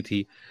नर्वसनेस होती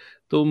थी,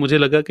 तो मुझे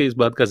लगा कि इस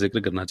बात का जिक्र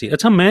करना चाहिए।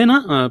 अच्छा, मैं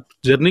ना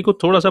जर्नी को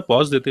थोड़ा सा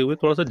पॉज देते हुए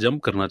थोड़ा सा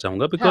जंप करना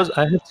चाहूंगा, बिकॉज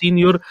हाँ। I have seen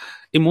your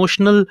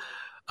emotional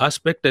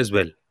aspect as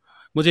well.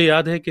 मुझे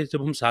याद है कि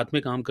जब हम साथ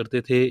में काम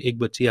करते थे, एक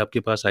बच्ची आपके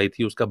पास आई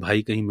थी, उसका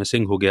भाई कहीं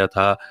मिसिंग हो गया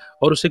था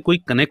और उसे कोई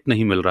कनेक्ट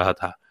नहीं मिल रहा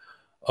था।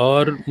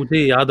 और मुझे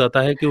याद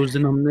आता है कि उस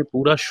दिन हमने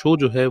पूरा शो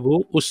जो है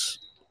वो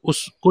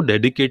उसको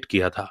डेडिकेट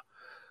किया था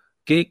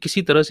कि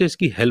किसी तरह से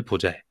इसकी हेल्प हो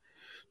जाए।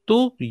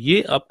 तो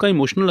ये आपका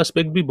इमोशनल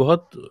एस्पेक्ट भी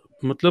बहुत,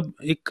 मतलब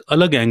एक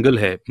अलग एंगल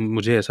है,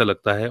 मुझे ऐसा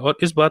लगता है। और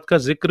इस बात का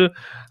जिक्र,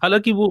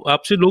 हालांकि वो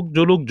आपसे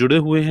जो लोग जुड़े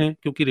हुए हैं,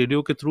 क्योंकि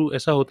रेडियो के थ्रू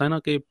ऐसा होता है ना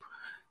कि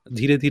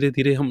धीरे धीरे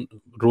धीरे हम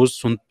रोज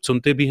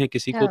सुनते भी हैं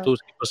किसी को, तो हाँ।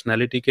 उसकी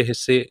पर्सनैलिटी के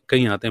हिस्से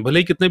कहीं आते हैं, भले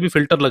ही कितने भी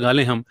फिल्टर लगा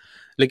लें हम।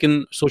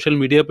 लेकिन सोशल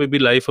मीडिया पे भी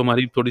लाइफ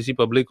हमारी थोड़ी सी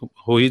पब्लिक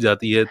हो ही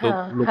जाती है, तो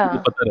हाँ। लोगों को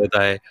हाँ। पता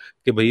रहता है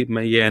कि भाई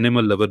मैं ये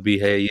एनिमल लवर भी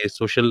है, ये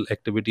सोशल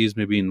एक्टिविटीज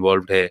में भी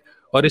इन्वॉल्व है।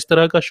 और इस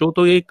तरह का शो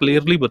तो ये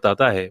क्लियरली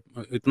बताता है,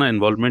 इतना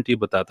इन्वॉल्वमेंट ये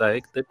बताता है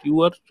that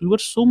you are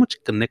so much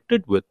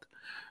connected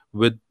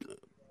with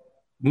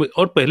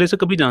और पहले से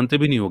कभी जानते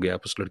भी नहीं होगे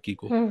आप उस लड़की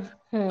को। हम्म।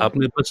 हम्म।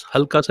 आपने बस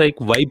हल्का सा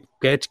एक वाइब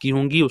कैच की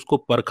होंगी, उसको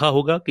परखा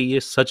होगा कि ये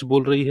सच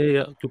बोल रही है,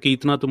 या क्योंकि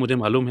इतना तो मुझे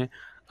मालूम है,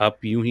 आप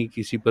यूं ही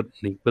किसी पर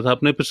नहीं, बस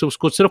आपने फिर से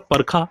उसको सिर्फ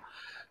परखा,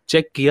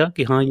 चेक किया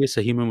कि हाँ ये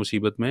सही में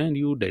मुसीबत में है, and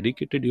you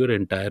dedicated your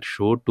entire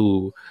show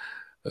to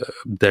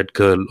that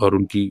girl, और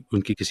उनकी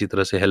उनकी किसी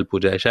तरह से हेल्प हो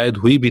जाए। शायद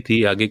हुई भी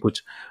थी, आगे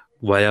कुछ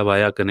वाया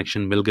वाया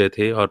कनेक्शन मिल गए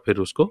थे, और फिर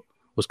उसको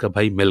उसका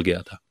भाई मिल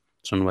गया था,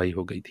 सुनवाई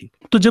हो गई थी।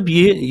 तो जब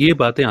ये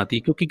बातें आती,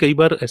 क्योंकि कई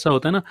बार ऐसा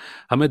होता है ना,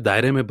 हमें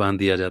दायरे में बांध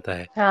दिया जाता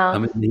है, हाँ।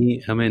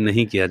 हमें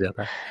नहीं किया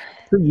जाता।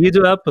 तो ये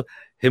जो आप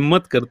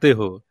हिम्मत करते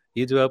हो,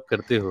 ये जो आप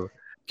करते हो,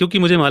 क्योंकि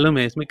मुझे मालूम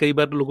है इसमें कई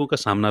बार लोगों का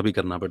सामना भी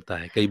करना पड़ता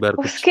है, कई बार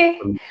कुछ उसके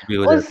भी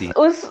हो उस जाती है।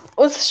 उस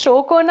उस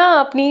शो को ना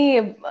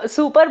अपनी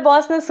सुपर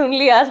बॉस ने सुन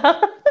लिया था।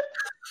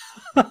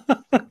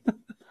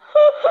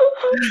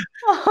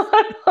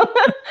 और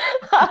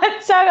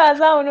अच्छा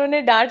खासा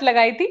उन्होंने डांट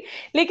लगाई थी।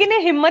 लेकिन ये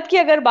हिम्मत की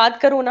अगर बात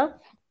करूं ना,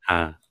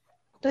 हाँ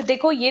तो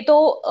देखो ये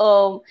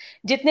तो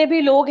जितने भी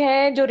लोग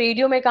हैं जो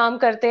रेडियो में काम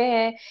करते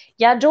हैं,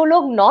 या जो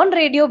लोग नॉन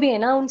रेडियो भी है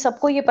ना, उन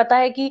सबको ये पता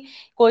है कि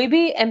कोई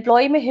भी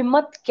एम्प्लॉय में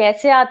हिम्मत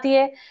कैसे आती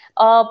है।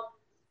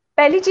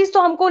 पहली चीज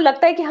तो हमको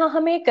लगता है कि हाँ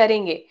हम ये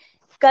करेंगे,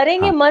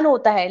 करेंगे हाँ मन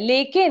होता है,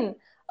 लेकिन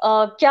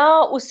क्या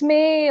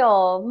उसमें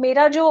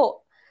मेरा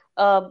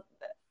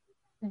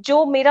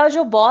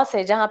जो बॉस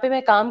है जहां पे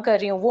मैं काम कर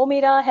रही हूँ, वो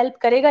मेरा हेल्प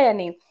करेगा या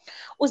नहीं।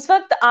 उस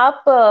वक्त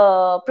आप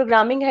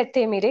प्रोग्रामिंग हेड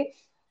थे मेरे,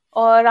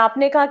 और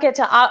आपने कहा कि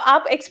अच्छा,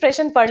 आप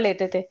एक्सप्रेशन पढ़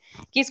लेते थे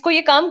कि इसको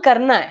ये काम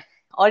करना है,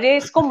 और ये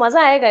इसको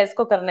मजा आएगा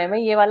इसको करने में,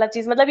 ये वाला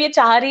चीज मतलब ये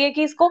चाह रही है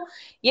कि इसको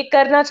ये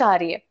करना चाह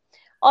रही है।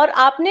 और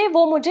आपने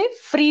वो मुझे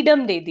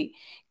फ्रीडम दे दी।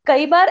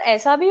 कई बार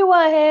ऐसा भी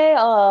हुआ है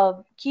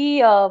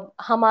कि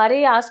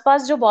हमारे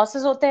आसपास जो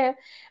बॉसेस होते हैं,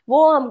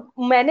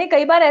 मैंने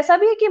कई बार ऐसा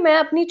भी है कि मैं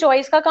अपनी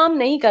चॉइस का काम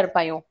नहीं कर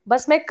पाई हूँ,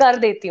 बस मैं कर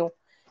देती हूँ,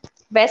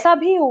 वैसा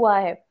भी हुआ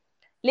है।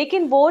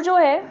 लेकिन वो जो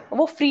है,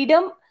 वो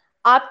फ्रीडम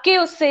आपके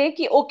उससे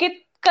कि ओके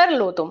कर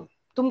लो,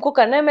 तुमको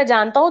करना है, मैं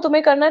जानता हूं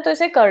तुम्हें करना है तो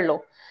इसे कर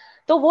लो।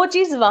 तो वो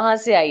चीज वहां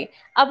से आई।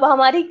 अब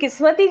हमारी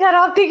किस्मत ही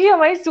खराब थी कि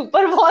हमारी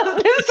सुपर बॉस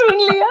ने सुन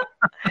लिया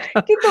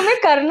कि तुम्हें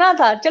करना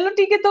था, चलो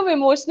ठीक है तुम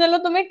इमोशनल हो,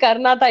 तुम्हें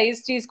करना था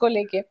इस चीज को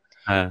लेके,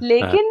 हाँ हाँ।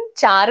 लेकिन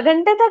 4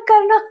 घंटे तक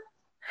करना,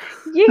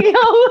 ये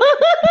क्या हुआ?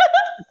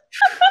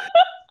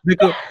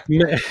 देखो,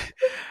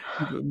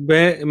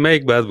 मैं मैं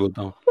एक बात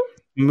बोलता हूँ।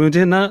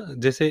 मुझे ना,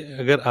 जैसे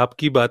अगर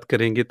आपकी बात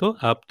करेंगे तो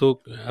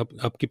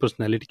आपकी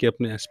पर्सनैलिटी के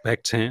अपने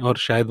एस्पेक्ट्स हैं, और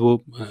शायद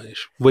वो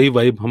वही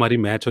वाइब हमारी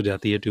मैच हो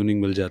जाती है,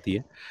 ट्यूनिंग मिल जाती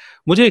है।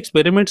 मुझे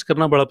एक्सपेरिमेंट्स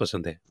करना बड़ा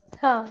पसंद है।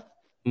 हाँ।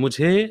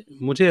 मुझे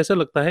मुझे ऐसा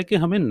लगता है कि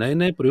हमें नए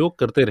नए प्रयोग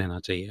करते रहना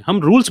चाहिए। हम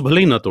रूल्स भले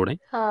ही ना तोड़ें,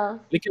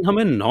 हाँ। लेकिन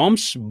हमें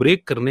नॉर्म्स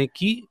ब्रेक करने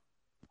की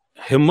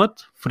हिम्मत,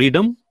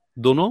 फ्रीडम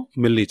दोनों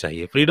मिलनी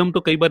चाहिए। फ्रीडम तो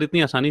कई बार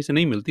इतनी आसानी से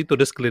नहीं मिलती, तो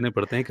रिस्क लेने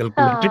पड़ते हैं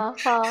कैलकुलेटेड।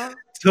 हाँ।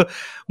 तो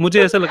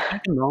मुझे ऐसा लगता है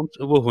कि नॉर्म्स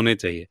वो होने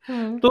चाहिए।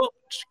 तो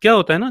क्या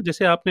होता है ना,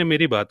 जैसे आपने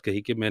मेरी बात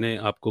कही कि मैंने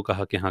आपको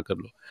कहा कि हाँ कर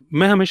लो,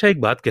 मैं हमेशा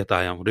एक बात कहता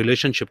आया हूँ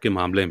रिलेशनशिप के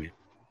मामले में,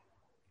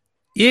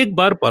 एक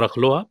बार परख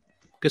लो आप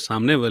कि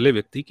सामने वाले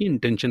व्यक्ति की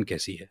इंटेंशन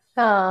कैसी है।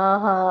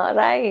 हाँ,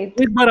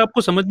 राइट। एक बार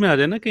आपको समझ में आ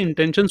जाए ना कि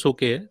इंटेंशन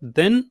ओके है,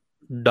 देन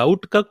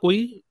डाउट का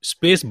कोई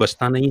स्पेस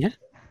बचता नहीं है।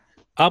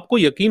 आपको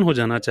यकीन हो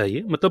जाना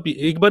चाहिए, मतलब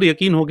एक बार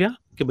यकीन हो गया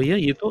कि भैया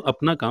ये तो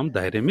अपना काम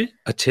दायरे में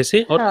अच्छे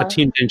से और हाँ,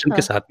 अच्छी इंटेंशन के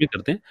हाँ, साथ में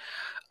करते हैं।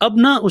 अब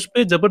ना उस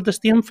पे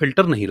जबरदस्ती हम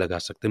फिल्टर नहीं लगा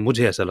सकते,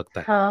 मुझे ऐसा लगता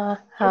है। हाँ,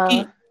 क्योंकि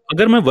हाँ।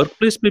 अगर मैं वर्क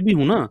प्लेस पे भी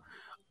हूं ना,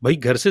 भाई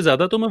घर से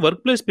ज्यादा तो मैं वर्क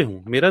प्लेस पे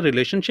हूँ, मेरा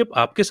रिलेशनशिप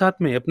आपके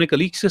साथ में, अपने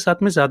कलीग्स के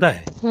साथ में ज्यादा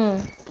है,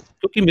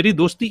 क्योंकि मेरी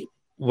दोस्ती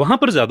वहां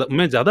पर ज्यादा,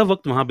 मैं ज्यादा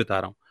वक्त वहां बिता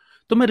रहा हूँ,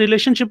 तो मैं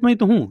रिलेशनशिप में ही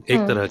तो हूँ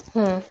एक तरह की।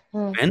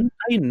 When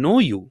I know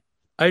you,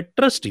 I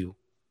trust you,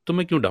 तो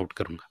मैं क्यों डाउट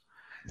करूंगा।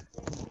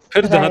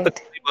 फिर जहां तक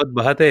राइट।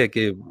 बात है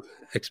कि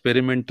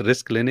एक्सपेरिमेंट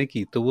रिस्क लेने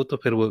की, तो वो तो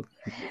फिर वो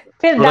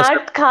फिर थोड़ा सा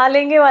डांट खा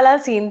लेंगे वाला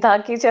सीन था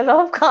कि चलो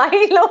अब खा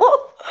ही लो।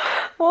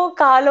 वो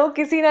खा लो,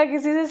 किसी ना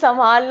किसी से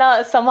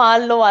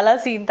संभाल लो वाला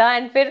सीन था।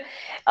 एंड फिर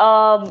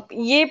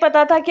ये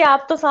पता था कि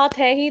आप तो साथ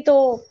है ही,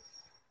 तो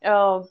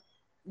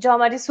जो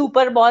हमारी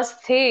सुपर बॉस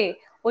थे,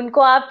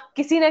 उनको आप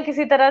किसी ना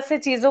किसी तरह से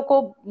चीजों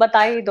को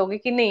बता ही दोगे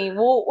कि नहीं,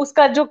 वो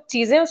उसका जो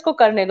चीजें उसको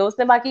करने दो,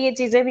 उसने बाकी ये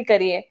चीजें भी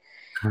करी है।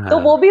 तो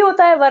वो हाँ भी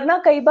होता है, वरना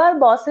कई बार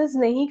बॉसेस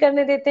नहीं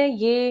करने देते हैं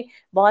ये।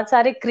 बहुत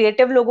सारे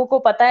क्रिएटिव लोगों को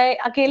पता है,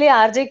 अकेले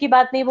आरजे की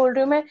बात नहीं बोल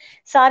रही हूँ मैं,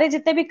 सारे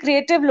जितने भी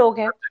क्रिएटिव लोग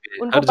हैं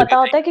उनको हर पता जगह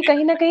होता है कि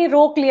कहीं ना देखिए। कहीं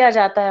रोक लिया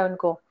जाता है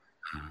उनको।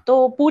 हाँ,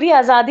 तो पूरी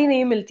आजादी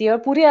नहीं मिलती है, और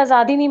पूरी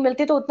आजादी नहीं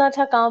मिलती तो उतना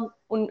अच्छा काम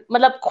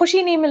मतलब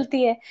खुशी नहीं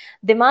मिलती है।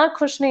 दिमाग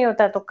खुश नहीं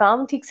होता है तो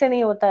काम ठीक से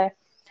नहीं होता है।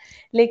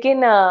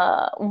 लेकिन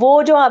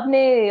वो जो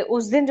आपने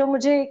उस दिन जो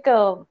मुझे एक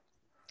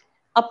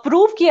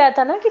अप्रूव किया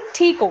था ना कि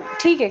ठीक हो,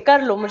 ठीक है,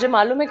 कर लो, मुझे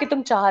मालूम है कि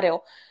तुम चाह रहे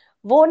हो,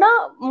 वो ना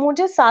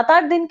मुझे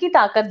 7-8 दिन की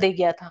ताकत दे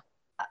गया था।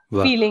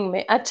 वाह। फीलिंग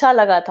में अच्छा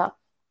लगा था।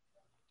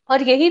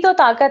 और यही तो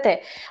ताकत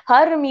है।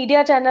 हर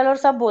मीडिया चैनल और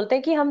सब बोलते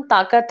हैं कि हम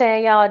ताकत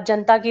है, या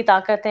जनता की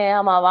ताकत है,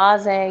 हम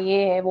आवाज है,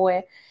 ये है वो है।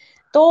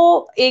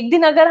 तो एक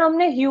दिन अगर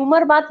हमने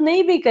ह्यूमर बात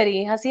नहीं भी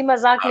करी, हंसी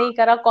मजाक नहीं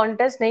करा,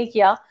 कॉन्टेस्ट नहीं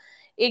किया,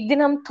 एक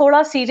दिन हम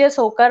थोड़ा सीरियस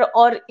होकर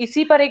और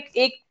इसी पर एक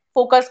एक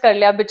फोकस कर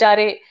लिया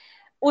बेचारे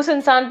उस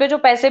इंसान पे जो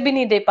पैसे भी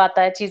नहीं दे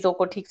पाता है चीजों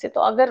को ठीक से,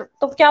 तो अगर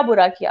तो क्या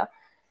बुरा किया।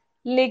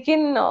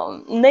 लेकिन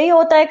नहीं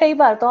होता है कई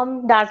बार, तो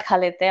हम डांट खा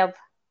लेते हैं अब।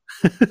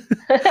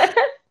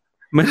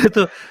 मैंने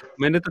तो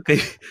मैंने तो कई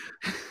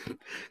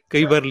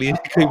कई बार लिए,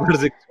 कई बार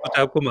से कुछ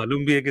आपको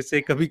मालूम भी है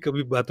किससे, कभी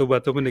कभी बातों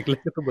बातों में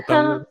निकलेंगे तो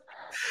बताऊंगा। हाँ।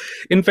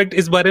 इनफैक्ट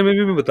इस बारे में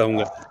भी मैं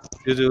बताऊंगा।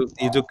 ये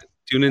जो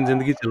ट्यून इन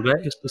जिंदगी चल रहा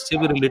है, इससे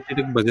भी रिलेटेड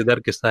एक मजेदार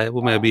किस्सा है,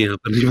 वो मैं अभी यहाँ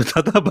पर नहीं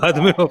बताता, बाद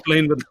में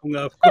ऑफलाइन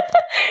बताऊंगा आपको।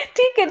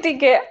 ठीक है,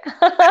 ठीक है।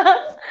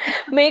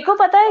 मेरे को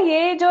पता है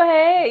ये जो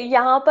है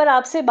यहाँ पर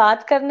आपसे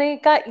बात करने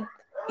का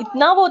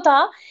इतना वो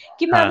था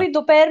कि मैं हाँ अभी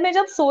दोपहर में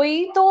जब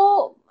सोई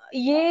तो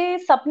ये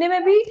सपने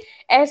में भी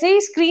ऐसे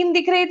ही स्क्रीन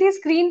दिख रही थी,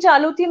 स्क्रीन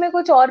चालू थी, मैं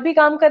कुछ और भी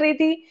काम कर रही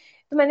थी,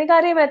 तो मैंने कहा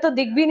अरे मैं तो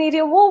दिख भी नहीं रही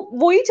हूँ,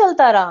 वो ही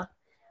चलता रहा।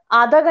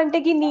 आधा घंटे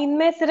की नींद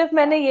में सिर्फ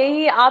मैंने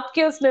यही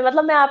आपके उसमें,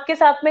 मतलब मैं आपके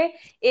साथ में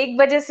 1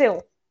 बजे से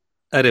हूँ।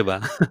 अरे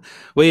वाह।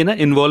 वही ना,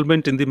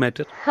 इन्वॉल्वमेंट इन द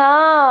मैटर।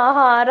 हाँ,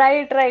 हाँ,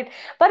 राइट, राइट।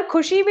 पर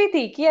खुशी भी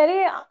थी कि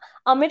अरे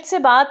अमित से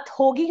बात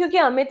होगी, क्योंकि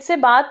अमित से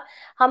बात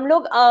हम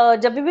लोग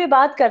जब भी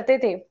बात करते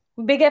थे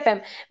बिग एफएम।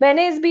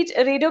 मैंने इस बीच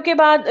रेडियो के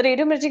बाद,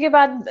 रेडियो मिर्ची के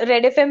बाद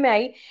रेड एफएम में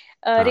आई।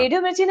 हाँ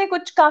रेडियो मिर्ची ने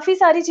कुछ काफी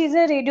सारी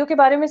चीजें रेडियो के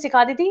बारे में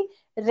सिखा दी थी।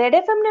 रेड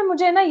एफएम ने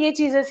मुझे ना ये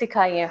चीजें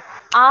सिखाई है।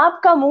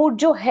 आपका मूड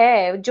जो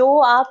है, जो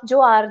आप जो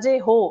आरजे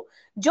हो,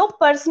 जो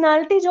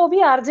पर्सनालिटी जो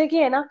भी आरजे की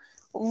है ना,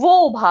 वो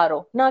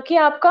उभारो, ना कि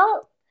आपका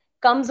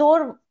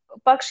कमजोर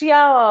पक्ष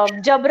या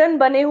जबरन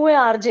बने हुए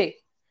आरजे,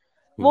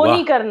 वो नहीं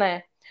वाह। करना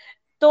है।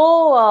 तो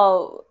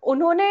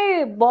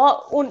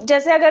उन्होंने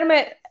जैसे अगर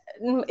मैं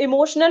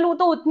इमोशनल हूं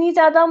तो उतनी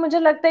ज्यादा मुझे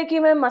लगता है कि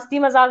मैं मस्ती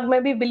मजाक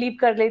में भी बिलीव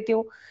कर लेती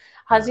हूँ,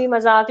 हाँ हंसी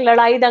मजाक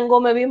लड़ाई दंगों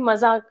में भी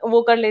मजाक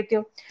वो कर लेती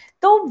हूँ।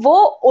 तो वो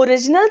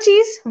ओरिजिनल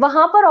चीज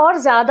वहां पर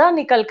और ज्यादा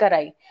निकल कर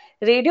आई,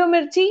 रेडियो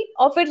मिर्ची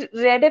और फिर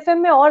रेड एफएम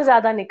में और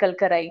ज्यादा निकल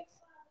कर आई।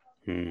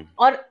 हम्म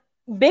और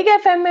बिग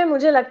एफएम में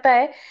मुझे लगता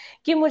है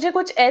कि मुझे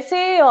कुछ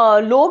ऐसे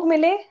लोग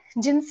मिले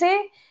जिनसे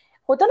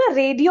होता ना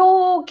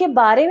रेडियो के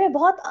बारे में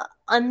बहुत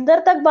अंदर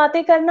तक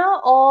बातें करना।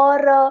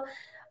 और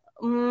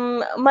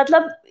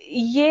मतलब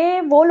ये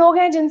वो लोग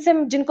हैं जिनसे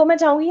जिनको मैं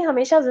चाहूंगी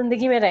हमेशा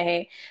जिंदगी में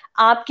रहे।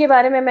 आपके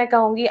बारे में मैं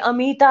कहूंगी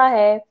अमीता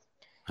है।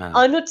 हाँ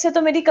अनुज से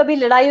तो मेरी कभी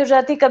लड़ाई हो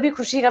जाती, कभी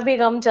खुशी कभी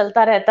गम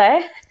चलता रहता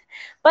है।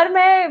 पर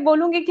मैं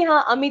बोलूंगी कि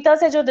हाँ, अमिता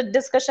से जो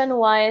डिस्कशन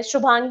हुआ है,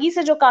 शुभांगी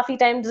से जो काफी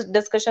टाइम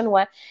डिस्कशन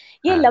हुआ है,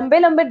 ये हाँ लंबे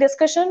लंबे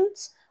डिस्कशन।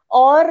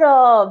 और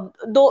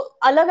दो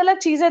अलग अलग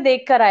चीजें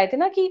देख कर आए थे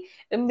ना, कि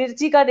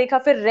मिर्ची का देखा,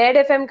 फिर रेड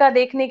एफएम का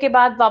देखने के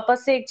बाद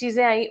वापस से एक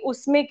चीजें आई,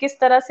 उसमें किस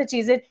तरह से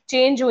चीजें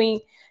चेंज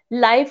हुई,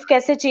 लाइफ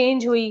कैसे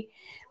चेंज हुई,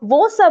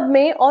 वो सब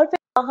में। और फिर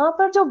वहां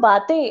पर जो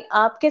बातें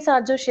आपके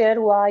साथ जो शेयर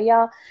हुआ,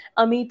 या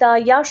अमिता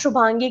या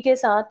शुभांगी के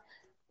साथ,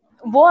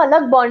 वो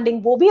अलग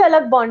बॉन्डिंग, वो भी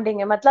अलग बॉन्डिंग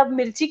है। मतलब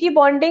मिर्ची की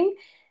बॉन्डिंग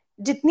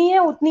जितनी है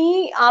उतनी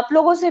ही आप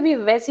लोगों से भी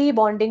वैसी ही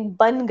बॉन्डिंग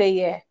बन गई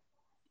है।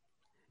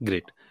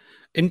 ग्रेट।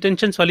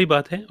 इंटेंशंस वाली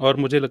बात है, और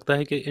मुझे लगता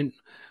है कि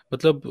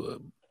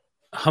मतलब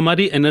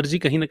हमारी एनर्जी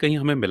कहीं ना कहीं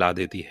हमें मिला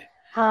देती है,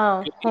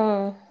 हाँ।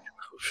 क्योंकि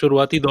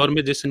शुरुआती दौर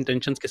में जिस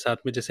इंटेंशंस के साथ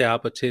में, जैसे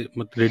आप अच्छे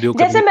रेडियो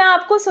जैसे करने। मैं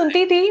आपको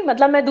सुनती थी,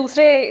 मतलब मैं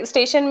दूसरे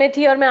स्टेशन में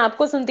थी और मैं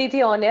आपको सुनती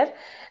थी ऑन एयर,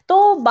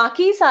 तो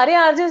बाकी सारे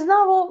आरजेस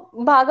ना वो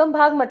भागम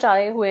भाग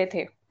मचाए हुए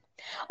थे।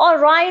 और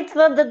राइट,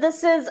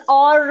 दिस इज,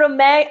 और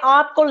मैं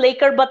आपको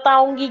लेकर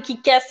बताऊंगी कि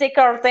कैसे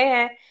करते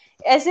हैं,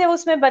 ऐसे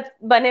उसमें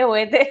बने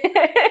हुए थे।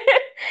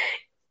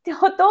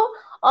 तो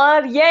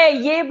और ये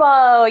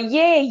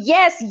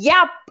यस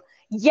यप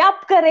यप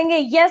करेंगे,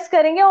 यस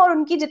करेंगे, और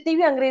उनकी जितनी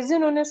भी अंग्रेजी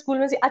उन्होंने स्कूल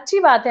में अच्छी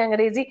बात है,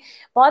 अंग्रेजी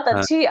बहुत हाँ,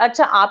 अच्छी।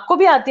 अच्छा, आपको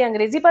भी आती है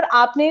अंग्रेजी, पर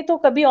आपने तो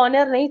कभी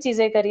ऑनर नहीं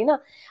चीजें करी ना।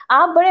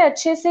 आप बड़े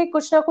अच्छे से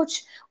कुछ ना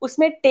कुछ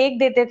उसमें टेक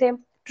देते थे।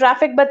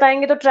 ट्रैफिक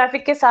बताएंगे तो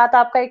ट्रैफिक के साथ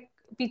आपका एक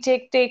पीछे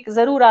एक टेक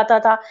जरूर आता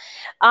था।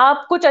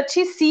 आप कुछ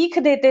अच्छी सीख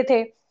देते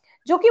थे,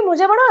 जो कि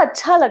मुझे बड़ा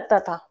अच्छा लगता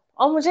था।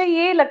 और मुझे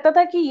ये लगता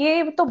था कि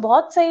ये तो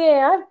बहुत सही है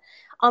यार,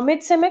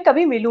 अमित से मैं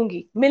कभी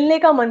मिलूंगी, मिलने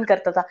का मन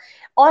करता था।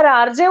 और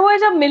आरजे हुए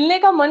जब मिलने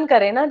का मन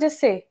करे ना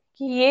जिससे,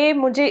 कि ये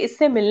मुझे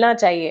इससे मिलना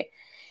चाहिए,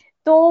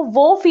 तो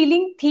वो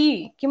फीलिंग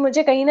थी कि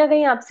मुझे कहीं ना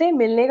कहीं आपसे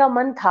मिलने का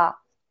मन था।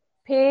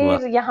 वाह,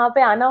 फिर यहाँ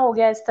पे आना हो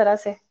गया इस तरह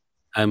से।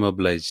 I am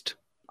obliged.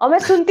 और मैं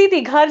सुनती थी,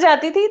 घर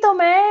जाती थी तो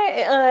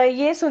मैं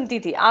ये सुनती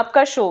थी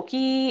आपका शो,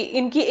 कि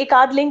इनकी एक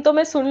आध लिंक तो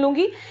मैं सुन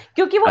लूंगी,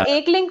 क्योंकि वो हाँ,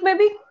 एक लिंक में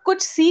भी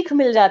कुछ सीख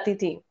मिल जाती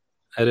थी।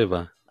 अरे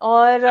वाह,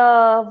 और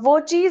वो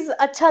चीज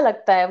अच्छा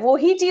लगता है, वो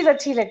ही चीज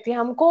अच्छी लगती है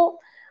हमको।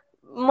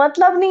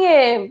 मतलब नहीं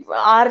है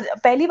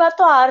पहली बात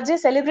तो आरजे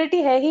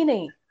सेलिब्रिटी है ही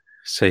नहीं,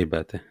 सही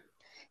बात है।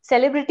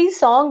 सेलिब्रिटी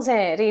सॉन्ग्स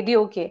हैं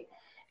रेडियो के।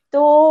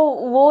 तो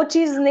वो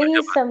चीज और नहीं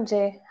जब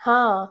समझे।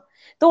 हाँ।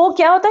 तो वो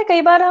क्या होता है,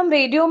 कई बार हम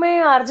रेडियो में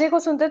आरजे को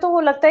सुनते तो वो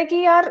लगता है कि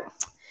यार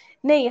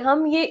नहीं,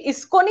 हम ये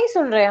इसको नहीं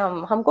सुन रहे,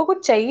 हमको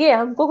कुछ चाहिए,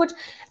 हमको कुछ,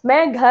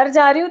 मैं घर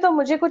जा रही हूँ तो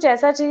मुझे कुछ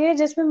ऐसा चाहिए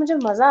जिसमें मुझे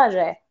मजा आ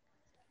जाए।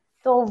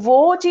 तो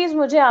वो चीज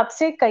मुझे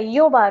आपसे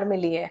कईयों बार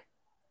मिली है।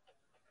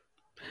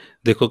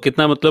 देखो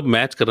कितना मतलब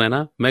मैच कर रहे हैं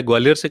ना, मैं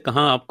ग्वालियर से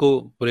कहाँ आपको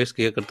प्रेस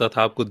किया करता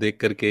था, आपको देख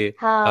करके,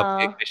 आपके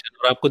हाँ। एक्शन,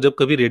 और आपको जब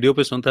कभी रेडियो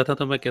पे सुनता था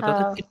तो मैं कहता था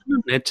हाँ।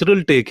 कितना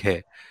नेचुरल टेक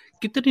है,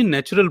 कितनी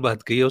नेचुरल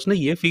बात कही है उसने,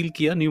 ये फील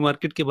किया न्यू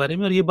मार्केट के बारे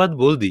में और ये बात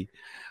बोल दी।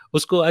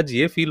 उसको आज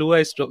ये फील हुआ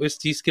इस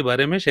चीज के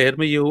बारे में, शहर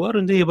में ये हुआ और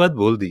उन्हें ये बात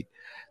बोल दी।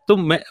 तो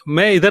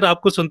मैं इधर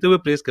आपको सुनते हुए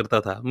प्रेस करता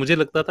था, मुझे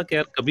लगता था कि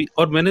यार कभी,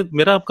 और मैंने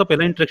मेरा आपका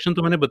पहला इंटरेक्शन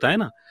तो मैंने बताया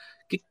ना,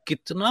 कि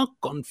कितना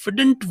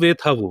कॉन्फिडेंट वे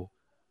था वो,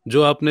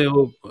 जो आपने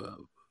वो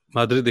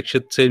माधुरी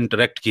दीक्षित से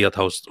इंटरेक्ट किया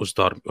था उस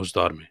दौर में,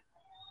 जो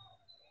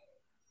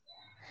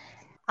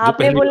आपने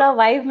पहली बार। बोला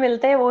वाइब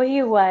मिलते हैं, वो ही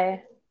हुआ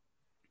है।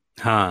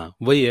 हाँ,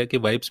 वही है कि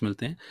वाइब्स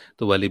मिलते हैं,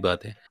 तो वाली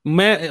बात है।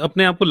 मैं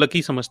अपने आप को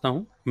लकी समझता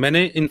हूँ।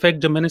 मैंने इनफैक्ट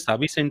जब मैंने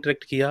साबी से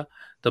इंटरेक्ट किया,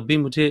 तब भी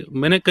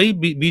मैंने कई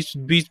बीच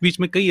बीच बीच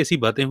में कई ऐसी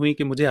बातें हुई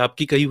कि मुझे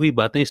आपकी कही हुई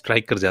बातें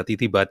स्ट्राइक कर जाती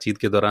थी बातचीत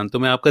के दौरान, तो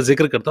मैं आपका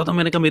जिक्र करता था,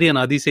 मैंने कहा मेरी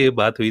अनादि से ये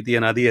बात हुई थी,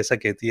 अनादि ऐसा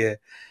कहती है,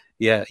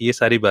 या ये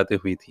सारी बातें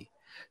हुई थी।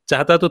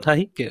 चाहता तो था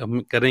ही कि हम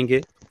करेंगे,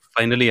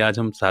 फाइनली आज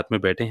हम साथ में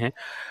बैठे हैं।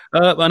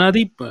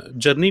 अनादि,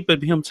 जर्नी पर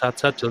भी हम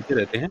साथ साथ चलते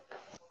रहते हैं।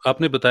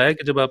 आपने बताया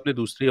कि जब आपने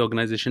दूसरी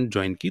ऑर्गेनाइजेशन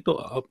ज्वाइन की तो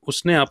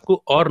उसने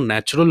आपको और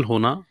नेचुरल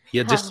होना,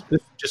 या जिस हाँ।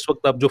 जिस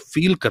वक्त आप जो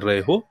फील कर रहे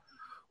हो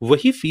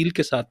वही फील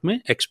के साथ में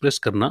एक्सप्रेस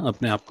करना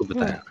अपने आप को हम्म।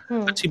 बताया।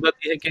 हम्म। अच्छी बात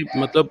यह है कि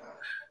मतलब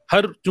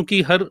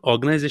चूंकि हर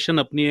ऑर्गेनाइजेशन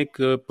अपनी एक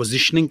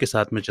पोजीशनिंग के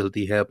साथ में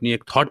चलती है, अपनी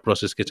एक थॉट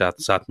प्रोसेस के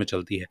साथ साथ में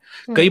चलती है।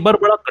 कई हम्म। बार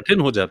बड़ा कठिन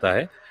हो जाता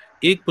है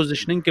एक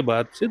पोजीशनिंग के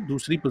बाद से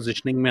दूसरी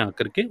पोजीशनिंग में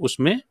आकर के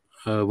उसमें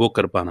वो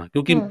कर पाना,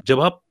 क्योंकि हम्म।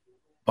 जब आप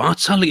 5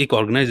 साल एक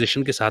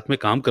ऑर्गेनाइजेशन के साथ में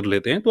काम कर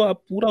लेते हैं तो आप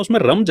पूरा उसमें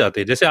रम जाते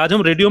हैं, जैसे आज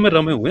हम रेडियो में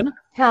रमे हुए ना।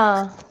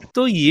 हाँ।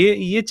 तो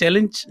ये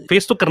चैलेंज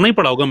फेस तो करना ही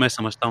पड़ा होगा, मैं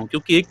समझता हूँ,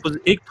 क्योंकि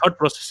एक थॉट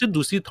प्रोसेस से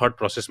दूसरी थॉट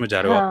प्रोसेस में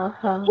जा रहे हो आप।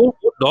 हाँ। हाँ। तो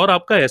वो दौर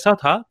आपका ऐसा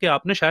था कि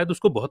आपने शायद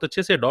उसको बहुत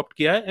अच्छे से अडॉप्ट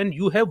किया है, and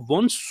you have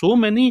von so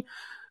many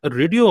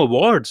radio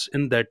awards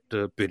in that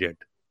period.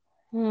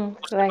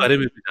 उसके राइट। बारे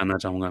में भी जानना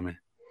चाहूंगा मैं।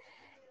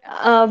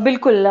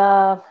 बिल्कुल।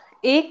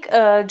 एक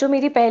जो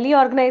मेरी पहली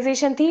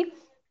ऑर्गेनाइजेशन थी,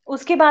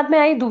 उसके बाद में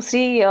आई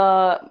दूसरी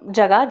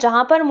जगह,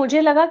 जहां पर मुझे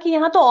लगा कि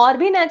यहाँ तो और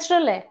भी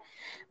नेचुरल है।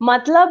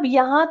 मतलब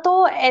यहाँ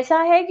तो ऐसा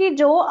है कि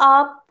जो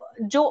आप,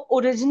 जो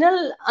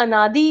ओरिजिनल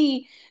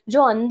अनादि,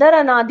 जो अंदर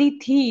अनादि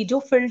थी, जो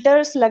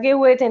फिल्टर्स लगे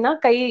हुए थे ना,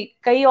 कई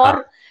कई हाँ,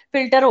 और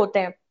फिल्टर होते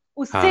हैं,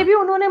 उससे हाँ, भी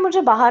उन्होंने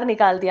मुझे बाहर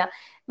निकाल दिया।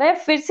 मैं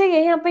फिर से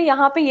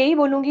यहाँ पे यही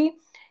बोलूंगी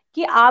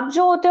कि आप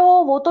जो होते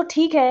हो वो तो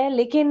ठीक है,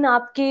 लेकिन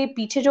आपके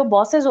पीछे जो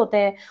बॉसेस होते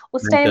हैं,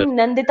 उस टाइम मेंटर।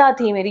 नंदिता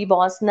थी मेरी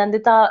बॉस,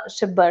 नंदिता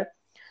शिब्बर।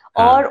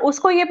 हाँ, और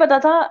उसको ये पता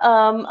था,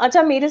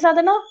 अच्छा मेरे साथ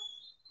है ना,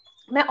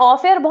 मैं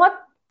ऑफ एयर बहुत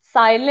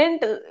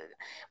साइलेंट,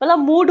 मतलब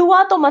मूड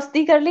हुआ तो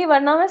मस्ती कर ली,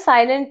 वरना मैं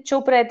साइलेंट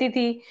चुप रहती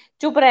थी।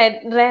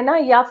 रहना,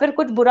 या फिर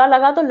कुछ बुरा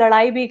लगा तो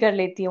लड़ाई भी कर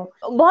लेती हूँ।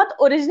 बहुत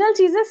ओरिजिनल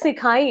चीजें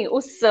सिखाई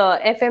उस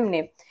एफएम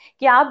ने,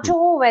 कि आप जो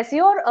हो वैसे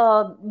हो।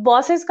 और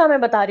बॉसेस का मैं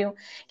बता रही हूँ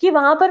कि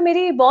वहां पर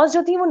मेरी बॉस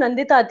जो थी वो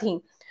नंदिता थी।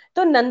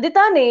 तो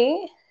नंदिता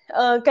ने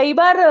कई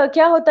बार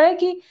क्या होता है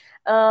कि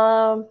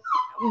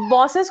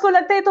बॉसेस को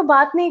लगता है ये तो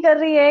बात नहीं कर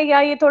रही है, या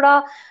ये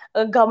थोड़ा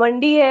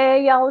घमंडी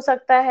है, या हो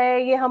सकता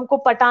है ये हमको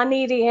पटा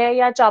नहीं रही है,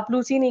 या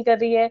चापलूसी नहीं कर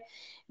रही है,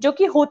 जो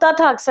कि होता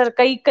था अक्सर।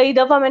 कई कई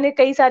दफा मैंने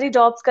कई सारी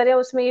जॉब्स करे,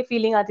 उसमें ये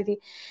फीलिंग आती थी।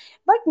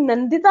 बट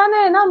नंदिता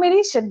ने ना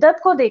मेरी शिद्दत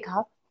को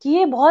देखा कि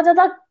ये बहुत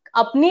ज्यादा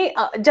अपनी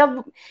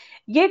जब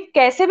ये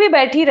कैसे भी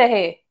बैठी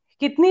रहे,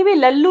 कितनी भी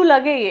लल्लू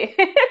लगे ये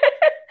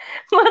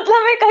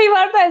मतलब मैं कई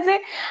बार तो ऐसे,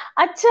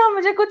 अच्छा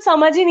मुझे कुछ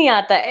समझ ही नहीं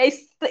आता है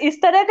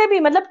इस तरह के भी,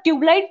 मतलब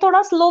ट्यूबलाइट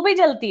थोड़ा स्लो भी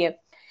जलती है,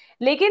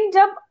 लेकिन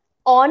जब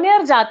ऑन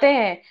एयर जाते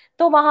हैं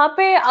तो वहां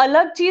पे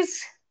अलग चीज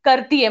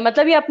करती है।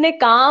 मतलब ये अपने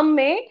काम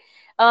में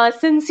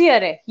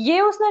सिंसियर है, ये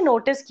उसने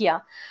नोटिस किया।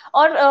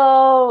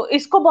 और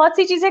इसको बहुत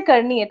सी चीजें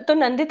करनी है, तो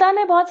नंदिता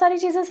ने बहुत सारी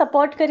चीजें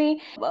सपोर्ट करी।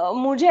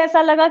 मुझे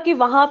ऐसा लगा कि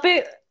वहां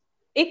पे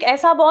एक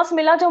ऐसा बॉस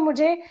मिला जो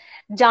मुझे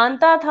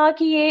जानता था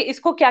कि ये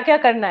इसको क्या क्या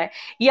करना है,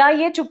 या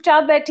ये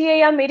चुपचाप बैठी है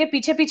या मेरे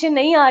पीछे पीछे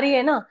नहीं आ रही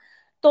है ना,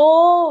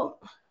 तो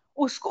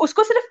उसको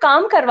उसको सिर्फ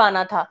काम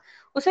करवाना था,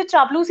 उसे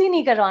चापलूसी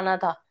नहीं करवाना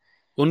था।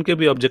 उनके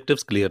भी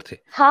ऑब्जेक्टिव्स क्लियर थे।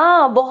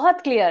 हाँ,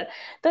 बहुत क्लियर।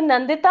 तो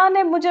नंदिता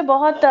ने मुझे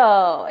बहुत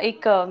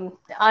एक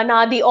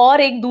अनादि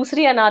और एक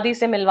दूसरी अनादि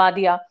से मिलवा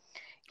दिया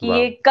कि वाह।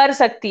 ये कर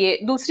सकती है।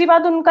 दूसरी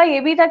बात उनका ये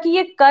भी था कि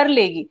ये कर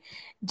लेगी।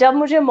 जब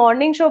मुझे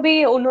मॉर्निंग शो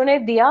भी उन्होंने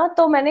दिया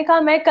तो मैंने कहा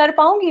मैं कर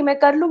पाऊंगी, मैं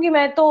कर लूंगी,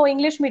 मैं तो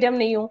इंग्लिश मीडियम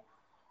नहीं हूँ।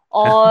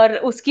 और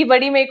उसकी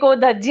बड़ी मेरे को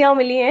धज्जियां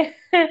मिली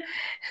हैं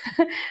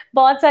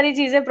बहुत सारी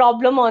चीजें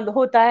प्रॉब्लम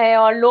होता है,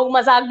 और लोग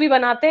मजाक भी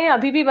बनाते हैं,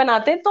 अभी भी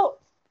बनाते हैं, तो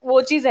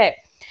वो चीज है।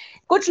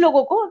 कुछ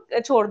लोगों को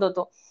छोड़ दो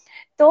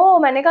तो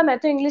मैंने कहा मैं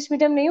तो इंग्लिश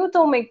मीडियम नहीं हूँ,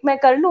 तो मैं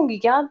कर लूंगी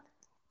क्या।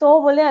 तो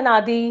बोले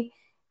अनादि,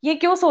 ये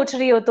क्यों सोच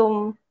रही हो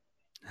तुम,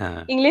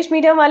 हाँ। इंग्लिश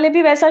मीडियम वाले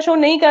भी वैसा शो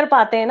नहीं कर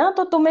पाते हैं ना,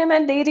 तो तुम्हें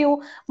मैं दे रही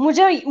हूँ।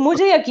 मुझे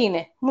मुझे यकीन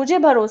है, मुझे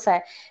भरोसा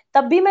है।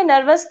 तब भी मैं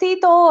नर्वस थी,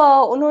 तो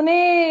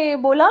उन्होंने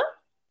बोला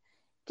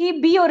कि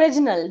बी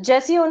ओरिजिनल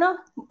जैसी हो ना।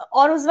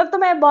 और उस वक्त तो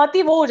मैं बहुत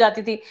ही वो हो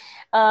जाती थी,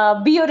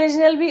 बी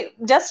ओरिजिनल भी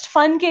जस्ट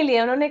फन के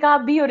लिए उन्होंने कहा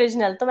बी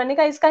ओरिजिनल, तो मैंने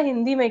कहा इसका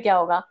हिंदी में क्या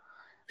होगा,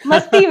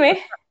 मस्ती में।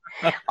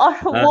 और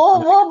हाँ,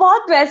 वो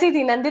बहुत वैसी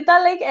थी नंदिता,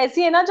 लाइक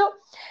ऐसी है ना जो,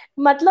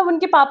 मतलब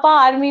उनके पापा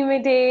आर्मी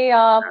में थे,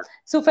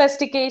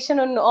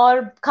 सुफेस्टिकेशन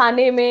और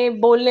खाने में,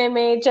 बोलने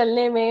में,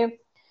 चलने में।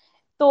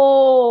 तो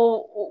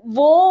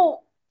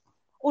वो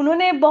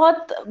उन्होंने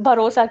बहुत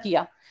भरोसा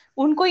किया।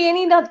 उनको ये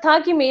नहीं था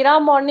कि मेरा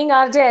मॉर्निंग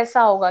आरजे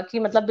ऐसा होगा कि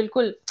मतलब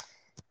बिल्कुल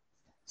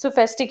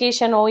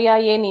सुफेस्टिकेशन हो, या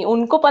ये नहीं,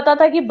 उनको पता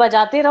था कि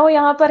बजाते रहो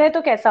यहाँ पर है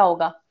तो कैसा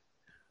होगा।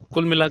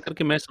 कुल मिलाकर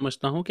के मैं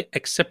समझता हूँ कि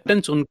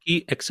एक्सेप्टेंस, उनकी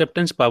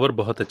एक्सेप्टेंस पावर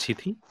बहुत अच्छी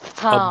थी।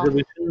 हाँ।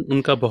 ऑब्जर्वेशन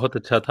उनका बहुत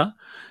अच्छा था।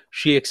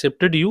 शी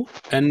एक्सेप्टेड यू,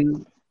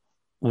 एंड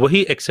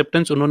वही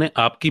एक्सेप्टेंस उन्होंने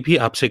आपकी भी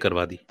आपसे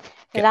करवा दी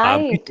कि आप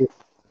भी राइट। तो,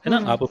 है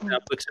ना, आप अपने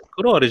आप को एक्सेप्ट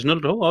करो, ओरिजिनल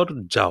रहो और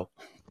जाओ।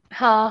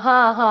 हाँ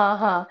हाँ हाँ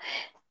हाँ।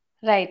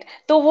 राइट।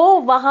 तो वो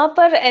वहां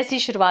पर ऐसी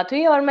शुरुआत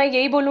हुई, और मैं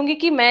यही बोलूंगी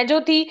कि मैं जो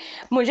थी,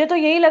 मुझे तो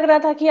यही लग रहा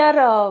था कि यार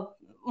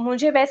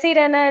मुझे वैसे ही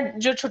रहना है।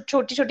 जो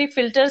छोटी छोटी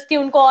फिल्टर्स थी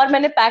उनको और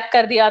मैंने पैक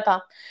कर दिया था।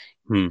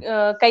 हम्म।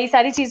 कई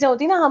सारी चीजें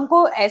होती ना,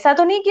 हमको ऐसा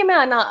तो नहीं कि मैं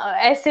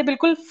ऐसे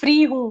बिल्कुल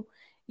फ्री हूं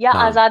या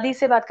हाँ। आजादी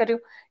से बात कर रही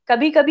हूँ।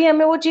 कभी कभी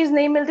हमें वो चीज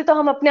नहीं मिलती तो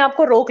हम अपने आप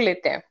को रोक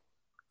लेते हैं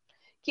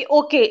कि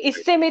ओके,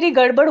 इससे मेरी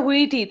गड़बड़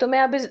हुई थी तो मैं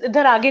अब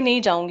इधर आगे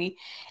नहीं जाऊंगी।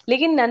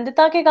 लेकिन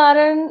नंदिता के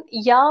कारण,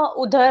 या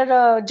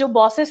उधर जो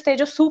बॉसेस थे,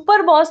 जो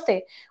सुपर बॉस थे,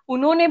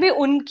 उन्होंने भी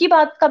उनकी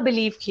बात का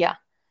बिलीव किया।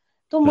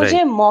 तो मुझे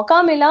राइट।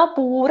 मौका मिला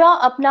पूरा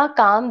अपना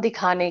काम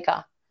दिखाने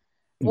का।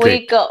 वो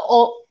एक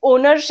ग्रेट।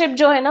 ओनरशिप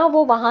जो है ना,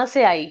 वो वहां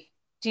से आई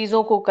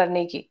चीजों को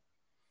करने की।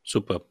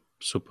 Super,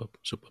 super,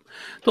 super.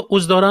 तो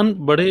उस दौरान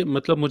बड़े,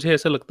 मतलब मुझे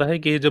ऐसा लगता है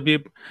कि जब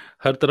ये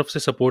हर तरफ से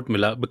सपोर्ट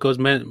मिला, बिकॉज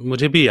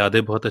मुझे भी याद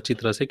है बहुत अच्छी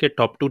तरह से कि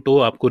टॉप टू टो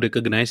आपको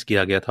रिकॉग्नाइज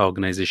किया गया था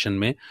ऑर्गेनाइजेशन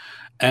में।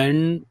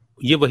 एंड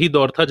ये वही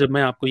दौर था जब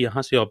मैं आपको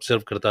यहाँ से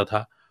ऑब्जर्व करता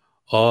था,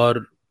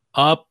 और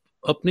आप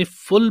अपने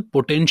फुल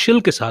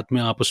पोटेंशियल के साथ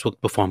में आप उस वक्त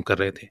परफॉर्म कर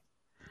रहे थे,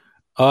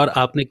 और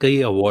आपने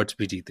कई अवार्ड्स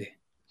भी जीते।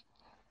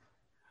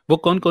 वो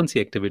कौन कौन सी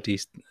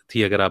एक्टिविटीज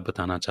थी, अगर आप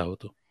बताना चाहो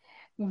तो?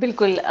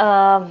 बिल्कुल।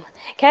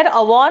 खैर,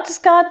 अवार्ड्स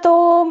का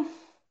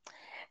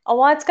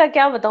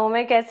क्या बताऊं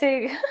मैं कैसे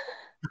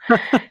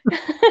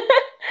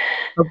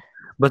अब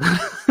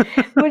बता।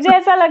 मुझे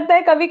ऐसा लगता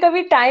है कभी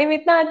कभी टाइम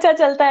इतना अच्छा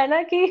चलता है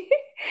ना कि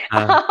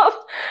हाँ।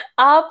 आप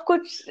आप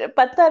कुछ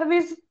पत्थर भी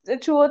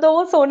छुओ तो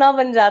वो सोना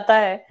बन जाता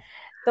है।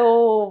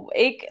 तो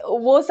एक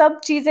वो सब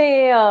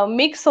चीजें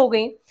मिक्स हो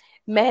गई।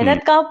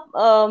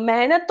 हम्म।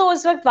 मेहनत तो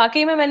उस वक्त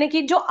वाकई में मैंने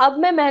की, जो अब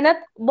मैं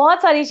मेहनत,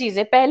 बहुत सारी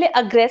चीजें पहले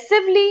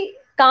अग्रेसिवली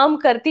काम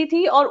करती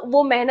थी, और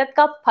वो मेहनत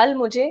का फल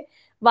मुझे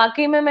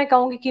वाकई में मैं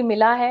कहूंगी कि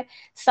मिला है।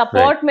 राइट।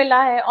 सपोर्ट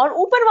मिला है, और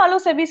ऊपर वालों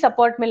से भी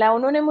सपोर्ट मिला है,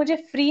 उन्होंने मुझे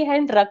फ्री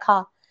हैंड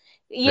रखा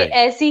ये राइट,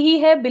 ऐसी ही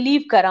है,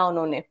 बिलीव करा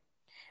उन्होंने।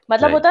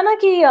 मतलब राइट, होता ना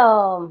कि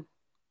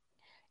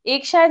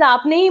एक शायद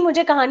आपने ही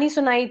मुझे कहानी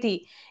सुनाई थी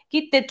कि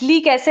तितली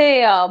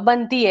कैसे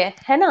बनती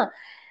है ना।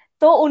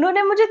 तो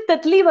उन्होंने मुझे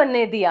तितली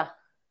बनने दिया,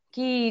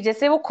 कि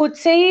जैसे वो खुद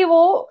से ही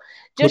वो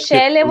जो खुद के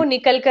शैल है वो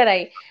निकल कर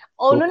आई।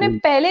 और उन्होंने कोकून,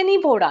 पहले नहीं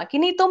फोड़ा कि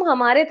नहीं तुम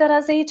हमारे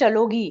तरह से ही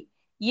चलोगी,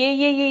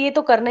 ये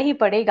तो करना ही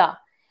पड़ेगा।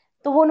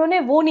 तो वो उन्होंने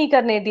वो नहीं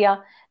करने दिया।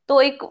 तो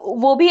एक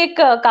वो भी एक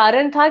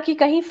कारण था कि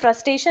कहीं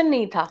फ्रस्ट्रेशन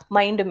नहीं था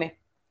माइंड में,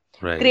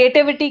 राइट,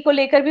 क्रिएटिविटी को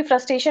लेकर भी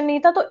फ्रस्ट्रेशन नहीं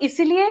था। तो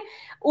इसीलिए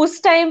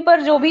उस टाइम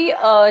पर जो भी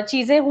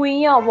चीजें हुई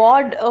या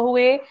अवार्ड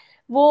हुए,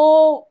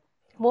 वो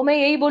वो मैं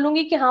यही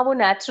बोलूंगी कि हाँ वो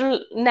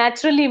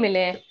नेचुरली मिले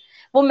हैं।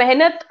 वो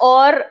मेहनत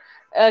और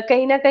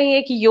कहीं ना कहीं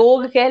एक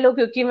योग कह लो,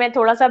 क्योंकि मैं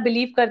थोड़ा सा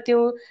बिलीव करती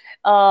हूँ,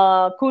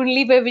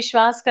 कुंडली पे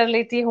विश्वास कर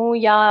लेती हूँ,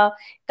 या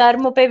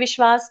कर्म पे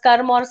विश्वास,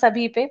 कर्म और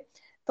सभी पे।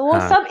 तो वो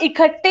हाँ, सब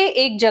इकट्ठे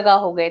एक जगह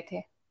हो गए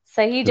थे,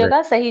 सही राइट,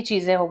 जगह सही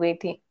चीजें हो गई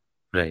थी।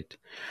 राइट।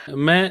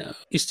 मैं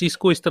इस चीज़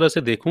को इस तरह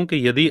से देखूं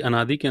कि यदि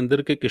अनादि के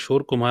अंदर के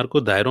किशोर कुमार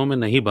को दायरों में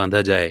नहीं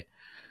बांधा जाए,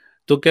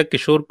 तो क्या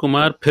किशोर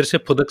कुमार फिर से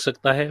फुदक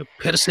सकता है?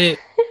 फिर से,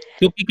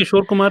 क्योंकि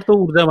किशोर कुमार तो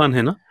ऊर्जावान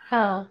है ना।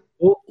 हाँ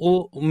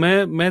वो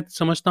मैं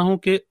समझता हूँ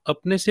कि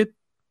अपने से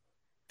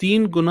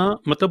 3 गुना,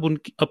 मतलब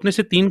उनकी अपने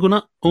से 3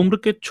 गुना उम्र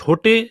के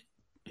छोटे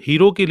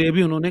हीरो के लिए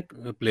भी उन्होंने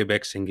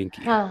प्लेबैक सिंगिंग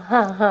की है। हाँ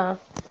हाँ हाँ।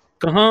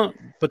 कहाँ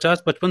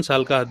 50-55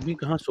 साल का आदमी,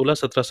 कहाँ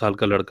 16-17 साल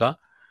का लड़का,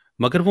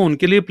 मगर वो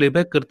उनके लिए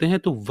प्लेबैक करते हैं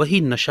तो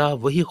वही नशा,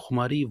 वही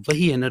खुमारी,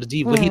 वही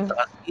एनर्जी, वही हम्म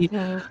ताजगी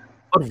हम्म।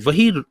 और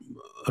वही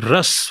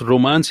रस,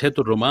 रोमांस है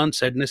तो रोमांस,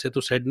 सैडनेस है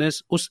तो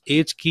सैडनेस, उस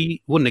एज की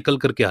वो निकल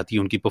करके आती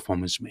है उनकी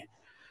परफॉर्मेंस में।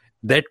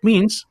 दैट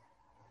मीन्स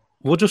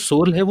वो जो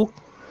सोल है वो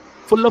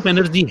फुल ऑफ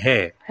एनर्जी है।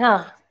 हाँ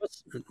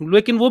बस,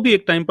 लेकिन वो भी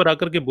एक टाइम पर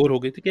आकर के बोर हो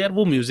गई थी कि यार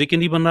वो म्यूजिक ही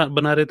नहीं बना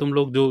बना रहे तुम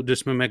लोग, जो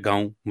जिसमें मैं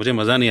गाऊं, मुझे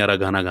मजा नहीं आ रहा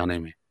गाना गाने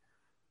में।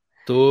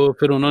 तो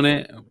फिर उन्होंने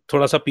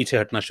थोड़ा सा पीछे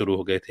हटना शुरू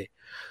हो गए थे।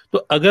 तो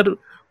अगर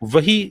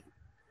वही,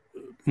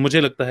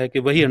 मुझे लगता है कि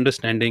वही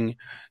अंडरस्टैंडिंग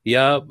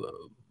या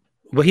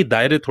वही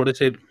दायरे थोड़े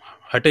से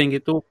हटेंगे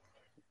तो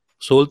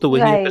सोल तो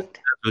वही है, राइट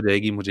हो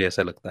जाएगी, मुझे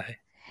ऐसा लगता है।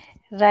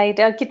 राइट।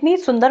 कितनी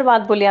सुंदर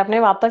बात बोली आपने,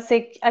 वापस से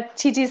एक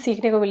अच्छी चीज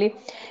सीखने को मिली।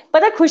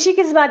 पता है खुशी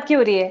किस बात की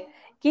हो रही है हाँ,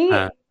 कि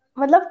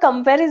मतलब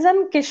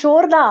कंपैरिजन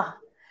किशोर दा,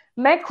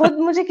 मैं खुद,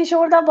 मुझे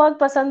किशोर दा बहुत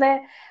पसंद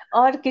है।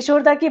 और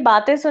किशोर दा की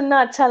बातें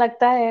सुनना अच्छा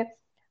लगता है।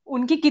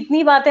 उनकी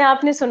कितनी बातें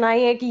आपने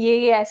सुनाई है कि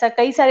ये ऐसा,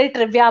 कई सारे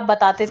ट्रिविया आप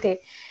बताते थे।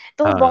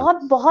 तो हाँ,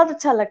 बहुत बहुत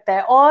अच्छा लगता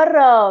है।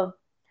 और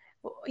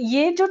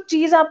ये जो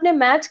चीज आपने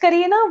मैच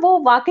करी है ना, वो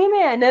वाकई में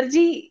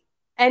एनर्जी,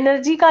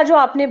 एनर्जी का जो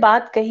आपने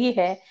बात कही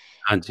है,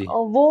 हाँ जी।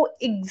 वो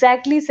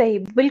एग्जैक्टली सही,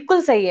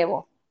 बिल्कुल सही है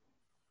वो।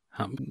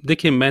 हाँ,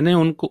 देखिए मैंने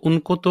उनको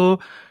उनको तो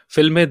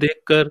फ़िल्में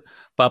देखकर,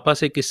 पापा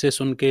से किस्से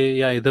सुन के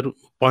या इधर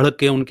पढ़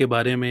के उनके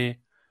बारे में,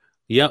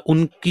 या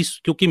उनकी,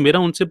 क्योंकि मेरा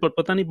उनसे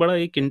पता नहीं बड़ा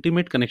एक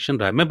इंटीमेट कनेक्शन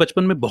रहा है। मैं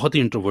बचपन में बहुत ही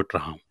इंट्रोवर्ट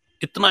रहा हूँ।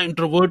 इतना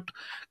इंट्रोवर्ट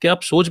कि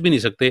आप सोच भी नहीं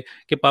सकते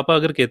कि पापा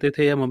अगर कहते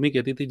थे या मम्मी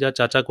कहती थी जा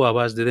चाचा को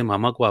आवाज़ दे दे,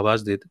 मामा को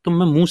आवाज़ दे दे, तो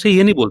मैं मुँह से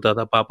ये नहीं बोलता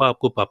था पापा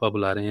आपको पापा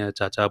बुला रहे हैं या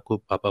चाचा आपको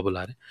पापा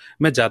बुला रहे हैं।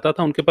 मैं जाता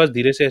था उनके पास,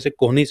 धीरे से ऐसे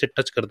कोहनी से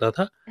टच करता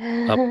था,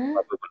 आपको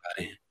पापा बुला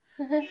रहे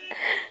हैं।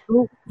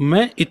 तो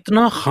मैं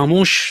इतना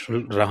खामोश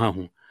रहा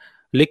हूँ।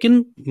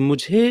 लेकिन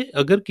मुझे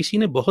अगर किसी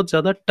ने बहुत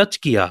ज़्यादा टच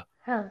किया,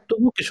 हाँ। तो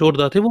वो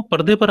किशोरदा थे, वो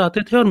पर्दे पर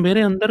आते थे और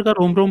मेरे अंदर का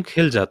रोम-रोम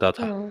खिल जाता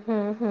था।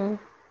 हम्म।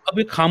 अब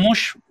एक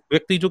खामोश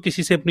व्यक्ति जो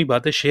किसी से अपनी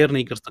बातें शेयर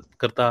नहीं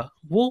करता,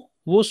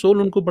 वो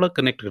सोल उनको बड़ा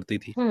कनेक्ट करती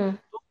थी। हम्म।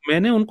 तो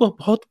मैंने उनको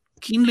बहुत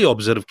कीनली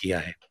ऑब्ज़र्व किया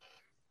है,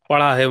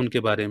 पढ़ा है उनके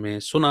बारे में,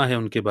 सुना है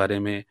उनके बारे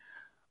में,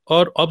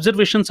 और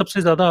ऑब्ज़र्वेशन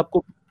सबसे ज़्यादा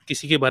आपको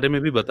किसी के बारे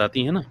में भी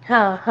बताती है ना।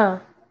 हाँ हाँ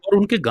और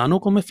उनके गानों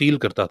को मैं फ़ील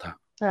करता था।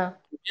 हाँ।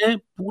 मैं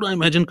पूरा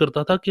इमेजिन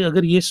करता था कि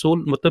अगर ये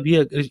सोल, मतलब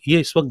ये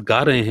इस वक़्त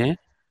गा रहे हैं,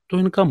 तो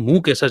इनका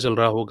मुँह कैसा चल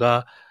रहा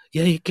होगा,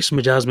 या ये किस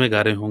मिजाज में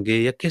गा रहे होंगे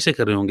या कैसे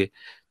कर रहे होंगे।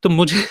 तो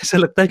मुझे ऐसा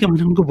लगता है कि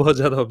मैंने उनको बहुत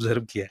ज़्यादा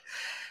ऑब्ज़र्व किया है।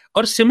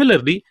 और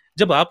सिमिलरली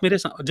जब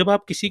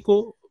आप किसी को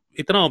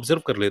इतना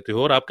ऑब्ज़र्व कर लेते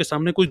हो और आपके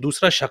सामने कोई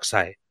दूसरा शख्स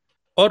आए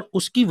और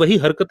उसकी वही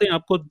हरकतें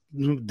आपको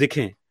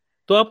दिखें,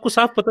 तो आपको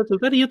साफ पता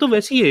चलता है ये तो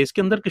वैसी है,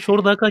 इसके अंदर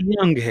किशोरदा का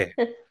ये अंग है।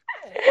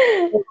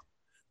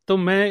 तो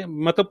मैं,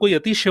 मतलब कोई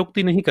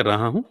अतिशयोक्ति नहीं कर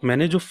रहा हूँ।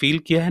 मैंने जो फ़ील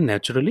किया है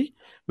नेचुरली,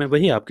 मैं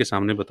वही आपके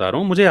सामने बता रहा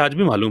हूँ। मुझे आज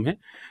भी मालूम है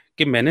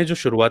कि मैंने जो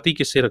शुरुआती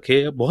किस्से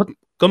रखे, बहुत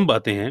कम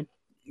बातें हैं।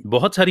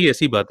 बहुत सारी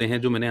ऐसी बातें हैं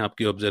जो मैंने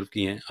आपकी ऑब्ज़र्व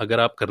की हैं। अगर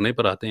आप करने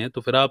पर आते हैं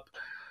तो फिर आप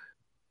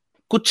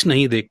कुछ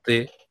नहीं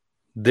देखते।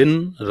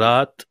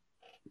 दिन-रात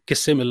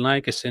किससे मिलना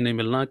है, किससे नहीं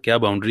मिलना, क्या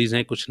बाउंड्रीज़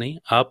हैं, कुछ नहीं।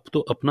 आप तो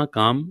अपना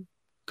काम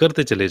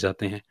करते चले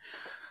जाते हैं।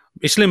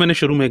 इसलिए मैंने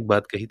शुरू में एक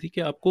बात कही थी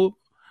कि आपको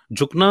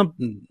झुकना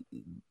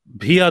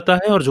भी आता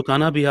है और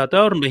झुकाना भी आता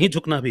है और नहीं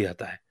झुकना भी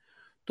आता है।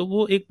 तो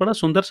वो एक बड़ा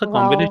सुंदर सा वाओ।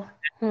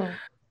 कॉम्बिनेशन है।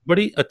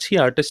 बड़ी अच्छी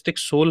आर्टिस्टिक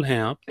सोल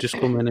हैं आप,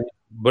 जिसको मैंने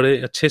बड़े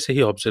अच्छे से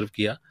ही ऑब्ज़र्व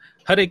किया।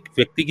 हर एक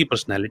व्यक्ति की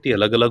पर्सनैलिटी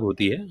अलग-अलग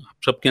होती है।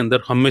 सबके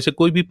अंदर, हम में से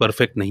कोई भी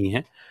परफेक्ट नहीं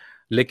है।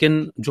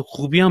 लेकिन जो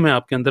खूबियाँ मैं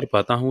आपके अंदर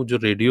पाता हूँ, जो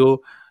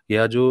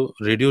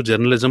रेडियो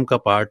जर्नलिज़्म का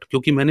पार्ट,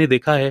 क्योंकि मैंने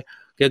देखा है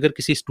कि अगर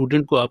किसी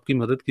स्टूडेंट को आपकी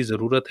मदद की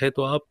ज़रूरत है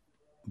तो आप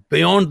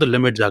बियॉन्ड द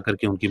लिमिट जाकर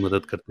के उनकी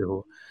मदद करते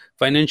हो।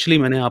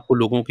 फाइनेंशियली मैंने आपको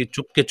लोगों की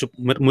चुप के चुप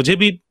मुझे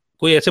भी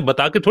कोई ऐसे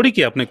बता के थोड़ी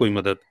किया आपने कोई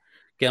मदद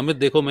कि अमित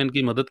देखो मैं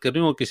इनकी मदद कर रही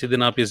हूँ और किसी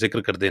दिन आप ये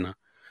ज़िक्र कर देना।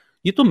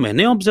 ये तो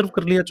मैंने ऑब्जर्व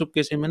कर लिया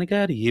चुपके से। मैंने कहा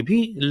यार ये भी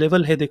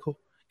लेवल है देखो,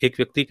 एक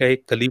व्यक्ति का,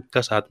 एक कलीग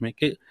का साथ में,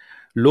 कि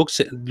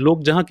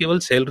लोग जहाँ केवल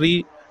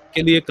सैलरी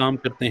के लिए काम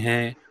करते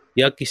हैं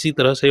या किसी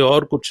तरह से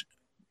और कुछ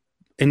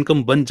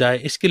इनकम बन जाए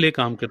इसके लिए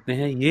काम करते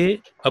हैं, ये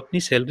अपनी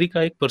सैलरी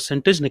का एक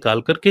परसेंटेज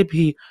निकाल करके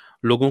भी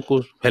लोगों को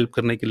हेल्प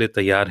करने के लिए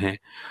तैयार हैं।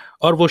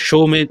 और वो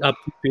शो में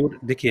आपकी प्योर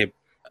देखिए,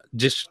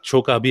 जिस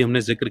शो का अभी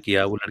हमने जिक्र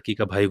किया, वो लड़की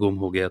का भाई गुम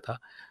हो गया था,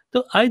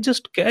 तो I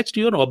just catch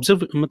your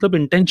observe मतलब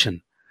इंटेंशन।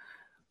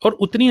 और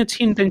उतनी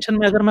अच्छी इंटेंशन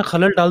में अगर मैं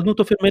खलल डाल दूं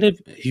तो फिर मेरे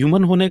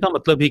ह्यूमन होने का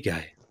मतलब ही क्या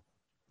है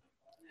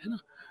ना?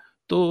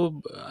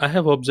 तो I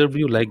have observe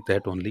you like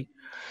that only.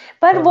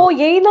 पर वो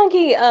यही ना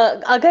कि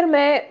अगर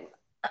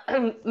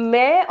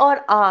मैं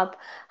और आप,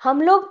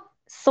 हम लोग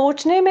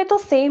सोचने में तो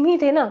सेम ही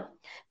थे ना,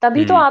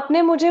 तभी तो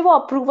आपने मुझे वो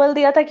अप्रूवल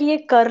दिया था कि ये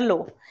कर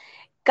लो।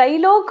 कई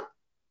लोग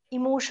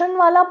इमोशन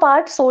वाला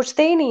पार्ट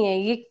सोचते ही नहीं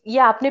है। ये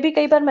आपने भी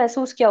कई बार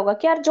महसूस किया होगा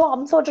कि यार जो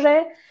हम सोच रहे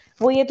हैं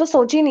वो ये तो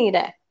सोच ही नहीं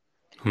रहा है।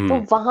 तो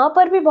वहां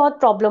पर भी बहुत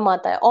प्रॉब्लम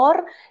आता है।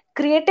 और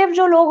क्रिएटिव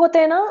जो लोग होते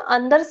हैं ना,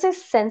 अंदर से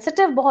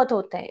सेंसिटिव बहुत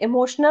होते हैं,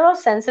 इमोशनल और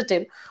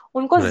सेंसिटिव।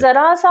 उनको राइट।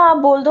 जरा सा आप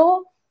बोल दो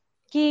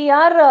कि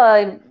यार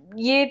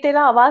ये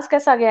तेरा आवाज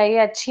कैसा गया, ये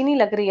अच्छी नहीं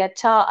लग रही है,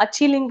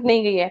 अच्छी लिंक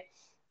नहीं गई है,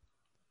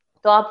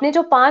 तो आपने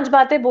जो 5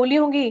 बातें बोली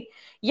होंगी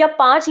या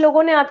 5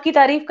 लोगों ने आपकी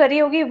तारीफ करी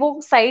होगी, वो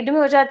साइड में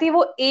हो जाती है।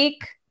 वो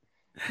एक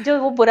जो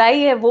वो बुराई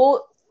है वो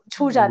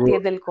छू जाती वो है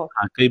दिल को।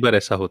 हाँ, कई बार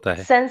ऐसा होता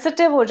है।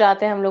 सेंसिटिव हो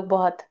जाते हैं हम लोग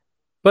बहुत।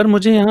 पर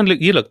मुझे यहाँ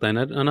ये लगता है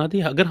ना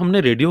अनादि, अगर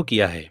हमने रेडियो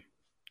किया है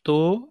तो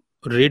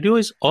radio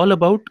is all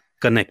about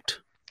connect.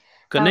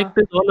 हाँ। Connect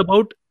is all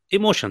about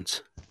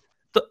emotions.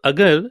 तो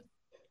अगर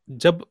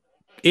जब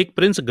एक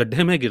प्रिंस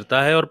गड्ढे में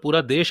गिरता है और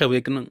पूरा देश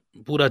अवेकन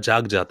पूरा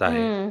जाग जाता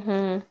है,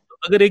 हम्म। तो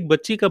अगर एक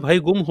बच्ची का भाई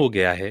गुम हो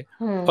गया है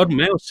और हम्म।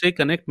 मैं उससे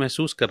कनेक्ट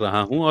महसूस कर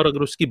रहा हूं और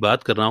अगर उसकी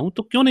बात कर रहा हूं,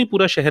 तो क्यों नहीं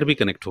पूरा शहर भी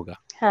कनेक्ट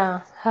होगा?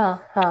 हाँ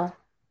हाँ हाँ।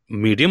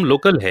 मीडियम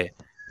लोकल है।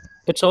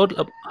 इट्स और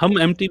अब हम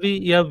एमटीवी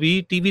या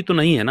वी टीवी तो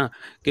नहीं है ना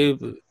कि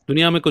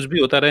दुनिया में कुछ भी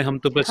होता रहे, हम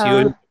तो बस यो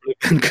हाँ। कपड़े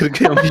पहन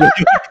करके हम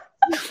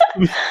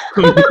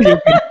यो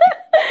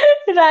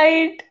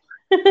राइट।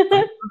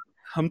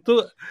 हम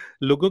तो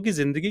लोगों की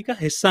जिंदगी का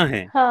हिस्सा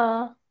हैं।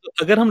 हाँ। तो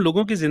अगर हम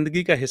लोगों की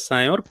जिंदगी का हिस्सा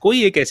हैं और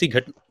कोई एक ऐसी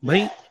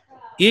भाई,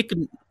 एक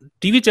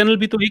टीवी चैनल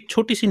भी तो एक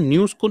छोटी सी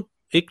न्यूज को,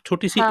 एक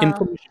छोटी सी हाँ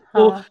इंफॉर्मेशन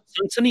को हाँ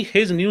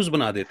सनसनीखेज न्यूज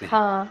बना देते हैं,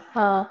 हाँ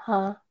हाँ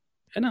हाँ।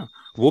 है ना?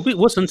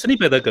 वो सनसनी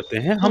पैदा करते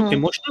हैं, हम हम्म।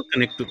 इमोशनल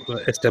कनेक्ट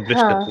एस्टेब्लिश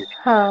हाँ करते हैं।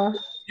 हाँ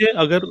ये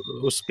अगर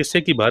उस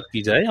किस्से की बात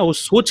की जाए या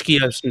उस सोच की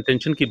या उस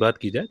इंटेंशन की बात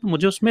की जाए, तो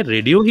मुझे उसमें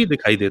रेडियो ही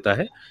दिखाई देता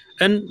है।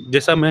 एंड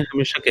जैसा मैं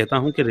हमेशा कहता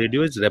हूँ कि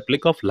radio is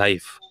replica of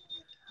life.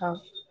 हाँ।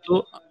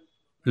 तो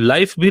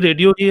लाइफ भी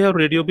रेडियो ही है और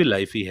रेडियो भी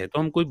लाइफ ही है, तो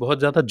हम कोई बहुत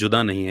ज्यादा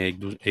जुदा नहीं है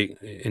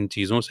इन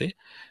चीजों से।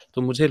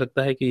 तो मुझे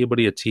लगता है कि ये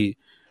बड़ी अच्छी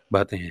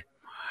बातें हैं।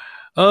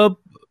 अब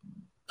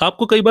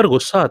आपको कई बार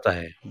गुस्सा आता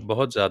है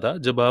बहुत ज्यादा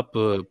जब आप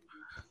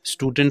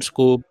स्टूडेंट्स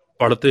को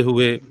पढ़ते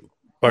हुए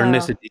पढ़ने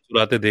से हाँ जी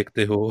चुराते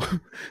देखते हो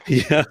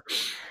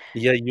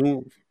या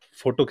यूं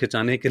फोटो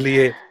खिंचाने के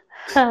लिए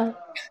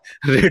हाँ।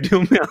 रेडियो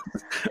में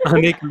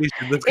आने के लिए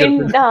शिद्दत करते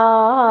हो,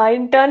 हाँ,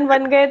 इंटर्न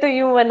बन गए तो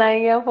यूं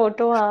बनाएंगे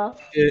फोटो। हाँ।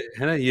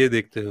 है ना, ये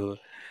देखते हो,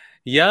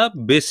 या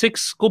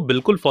बेसिक्स को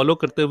बिल्कुल फॉलो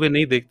करते हुए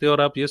नहीं देखते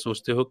और आप ये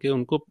सोचते हो कि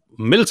उनको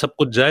मिल सब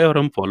कुछ जाए और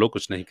हम फॉलो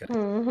कुछ नहीं करें।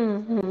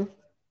 हम्म।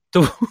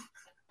 तो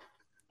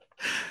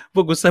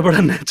वो गुस्सा बड़ा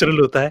नेचुरल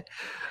होता है।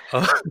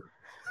 और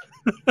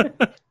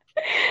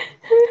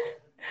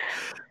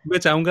मैं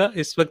चाहूंगा,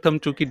 इस वक्त हम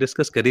चूंकि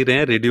डिस्कस कर ही रहे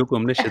हैं रेडियो को,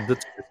 हमने शिद्दत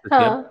से डिस्कस किया,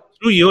 हाँ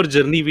through your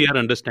journey we are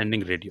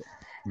understanding radio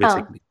हाँ।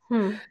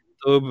 बेसिकली।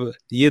 तो अब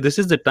ये this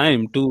is the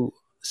time to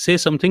say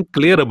something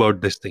clear about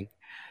this thing.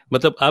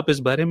 मतलब आप इस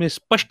बारे में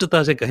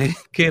स्पष्टता से कहें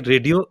कि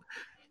रेडियो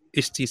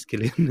इस चीज के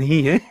लिए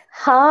नहीं है,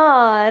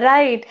 हाँ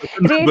राइट।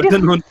 रेडियो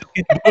बटन ऑन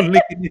करके बोलने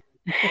के लिए।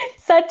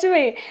 सच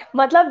में,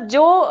 मतलब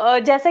जो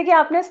जैसे कि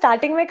आपने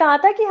स्टार्टिंग में कहा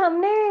था कि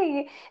हमने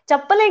ये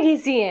चप्पलें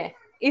घिसी हैं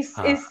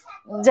हाँ इस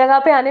जगह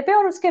पे आने पे,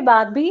 और उसके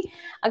बाद भी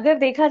अगर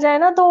देखा जाए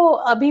ना, तो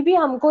अभी भी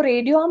हमको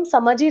रेडियो हम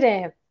समझ ही रहे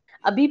हैं।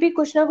 अभी भी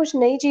कुछ ना कुछ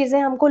नई चीजें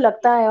हमको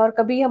लगता है, और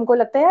कभी हमको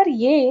लगता है यार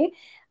ये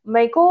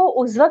मेरे को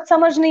उस वक्त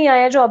समझ नहीं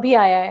आया जो अभी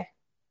आया है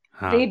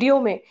हाँ रेडियो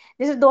में।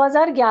 जैसे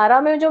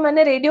 2011 में जो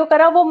मैंने रेडियो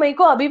करा वो मेरे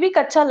को अभी भी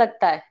कच्चा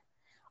लगता है,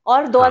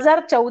 और हाँ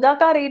 2014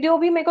 का रेडियो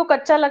भी मेरे को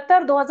कच्चा लगता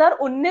है, और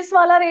 2019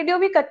 वाला रेडियो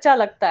भी कच्चा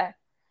लगता है।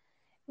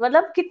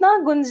 मतलब कितना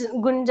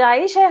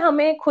गुंजाइश है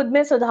हमें खुद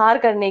में सुधार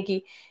करने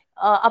की।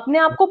 अपने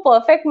आप को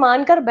परफेक्ट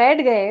मानकर बैठ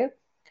गए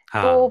तो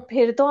हाँ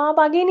फिर तो आप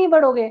आगे नहीं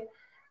बढ़ोगे।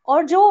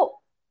 और जो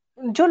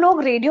जो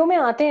लोग रेडियो में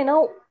आते हैं ना,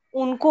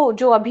 उनको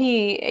जो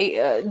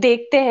अभी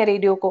देखते हैं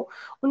रेडियो को,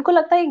 उनको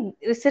लगता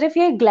है सिर्फ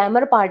ये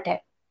ग्लैमर पार्ट है,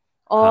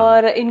 हाँ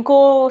और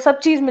इनको सब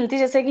चीज मिलती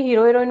है, जैसे कि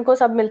हीरो हीरोइन को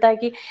सब मिलता है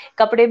कि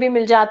कपड़े भी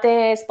मिल जाते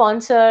हैं,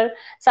 स्पॉन्सर,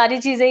 सारी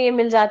चीजें ये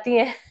मिल जाती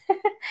हैं।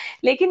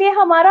 लेकिन ये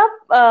हमारा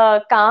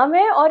काम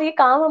है, और ये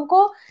काम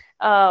हमको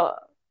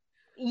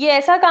ये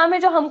ऐसा काम है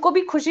जो हमको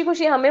भी खुशी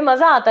खुशी, हमें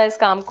मजा आता है इस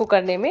काम को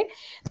करने में।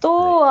 तो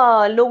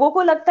राइट। लोगों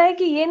को लगता है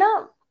कि ये ना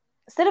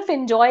सिर्फ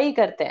एंजॉय ही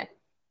करते हैं।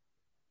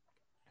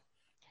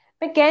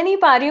 मैं कह नहीं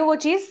पा रही हूँ वो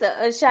चीज,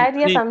 शायद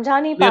या नहीं, समझा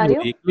नहीं पा रही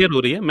हूँ। क्लियर हो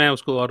रही है। मैं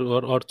उसको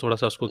और थोड़ा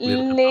सा उसको क्लियर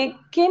करता हूँ।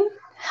 लेकिन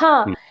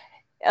हाँ,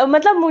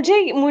 मतलब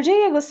मुझे मुझे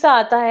ये गुस्सा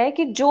आता है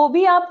कि जो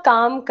भी आप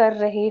काम कर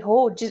रहे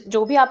हो,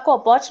 जो भी आपको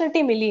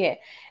अपॉर्चुनिटी मिली है,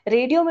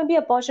 रेडियो में भी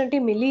अपॉर्चुनिटी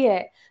मिली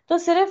है, तो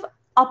सिर्फ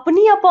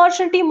अपनी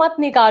अपॉर्चुनिटी मत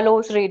निकालो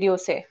उस रेडियो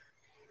से।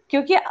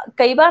 क्योंकि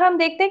कई बार हम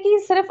देखते हैं कि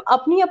सिर्फ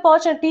अपनी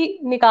अपॉर्चुनिटी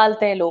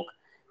निकालते हैं लोग,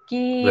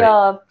 कि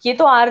राइट। ये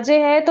तो आरजे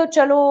है तो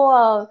चलो,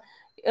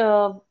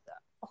 अ,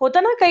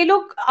 होता ना, कई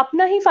लोग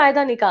अपना ही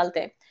फायदा निकालते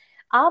हैं।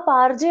 आप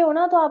आरजे हो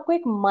ना, तो आपको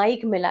एक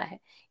माइक मिला है।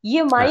 ये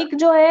हाँ, माइक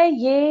जो है,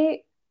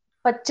 ये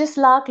 25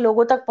 लाख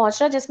लोगों तक पहुंच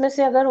रहा है, जिसमें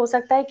से अगर हो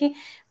सकता है कि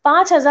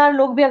 5,000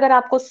 लोग भी अगर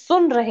आपको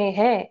सुन रहे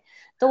हैं,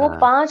 तो वो हाँ,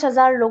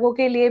 5,000 लोगों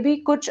के लिए भी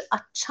कुछ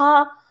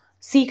अच्छा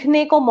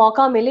सीखने को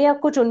मौका मिले, या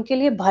कुछ उनके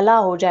लिए भला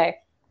हो जाए।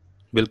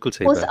 बिल्कुल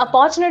सही उस बात है।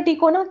 अपॉर्चुनिटी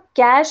को ना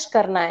कैश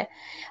करना है।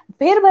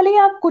 फिर भले ही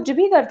आप कुछ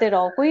भी करते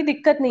रहो, कोई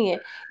दिक्कत नहीं है,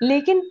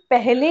 लेकिन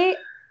पहले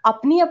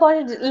अपनी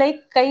अपॉर्चुनिटी,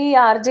 लाइक कई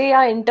आरजे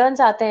या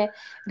इंटर्न्स आते हैं,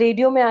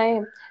 रेडियो में आए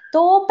हैं,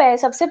 तो वो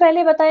सबसे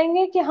पहले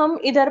बताएंगे कि हम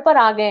इधर पर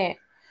आ गए हैं।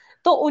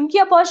 तो उनकी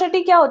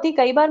अपॉर्चुनिटी क्या होती,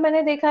 कई बार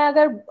मैंने देखा है,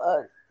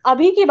 अगर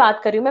अभी की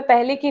बात कर रही हूँ मैं,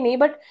 पहले की नहीं,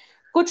 बट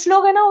कुछ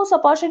लोग है ना उस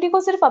अपॉर्चुनिटी को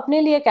सिर्फ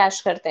अपने लिए कैश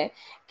करते हैं,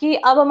 कि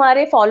अब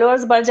हमारे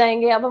फॉलोअर्स बढ़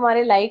जाएंगे, अब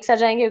हमारे लाइक्स आ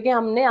जाएंगे, क्योंकि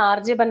हमने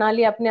आरजे बना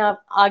लिया अपने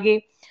आप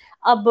आगे।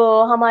 अब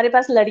हमारे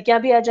पास लड़कियां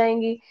भी आ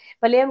जाएंगी,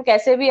 भले हम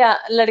कैसे भी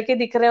लड़के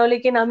दिख रहे हो,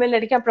 लेकिन हमें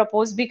लड़कियां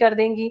प्रपोज भी कर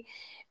देंगी।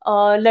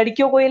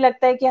 लड़कियों को ये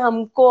लगता है कि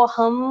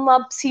हम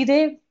अब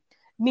सीधे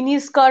मिनी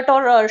स्कर्ट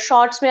और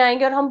शॉर्ट्स में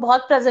आएंगे, और हम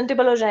बहुत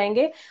प्रेजेंटेबल हो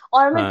जाएंगे,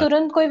 और हमें हाँ,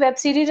 तुरंत कोई वेब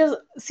सीरीज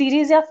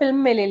सीरीज या फिल्म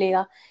में ले लेगा।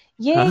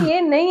 हाँ,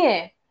 ये नहीं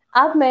है।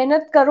 आप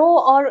मेहनत करो,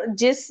 और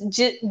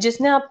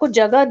जिसने आपको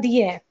जगह दी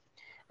है,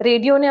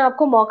 रेडियो ने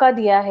आपको मौका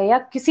दिया है, या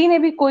किसी ने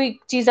भी कोई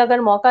चीज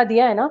अगर मौका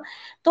दिया है ना,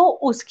 तो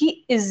उसकी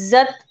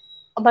इज्जत,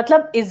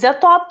 मतलब इज्जत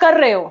तो आप कर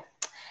रहे हो,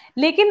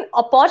 लेकिन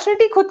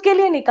अपॉर्चुनिटी खुद के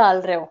लिए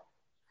निकाल रहे हो।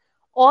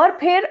 और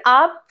फिर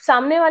आप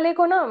सामने वाले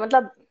को ना,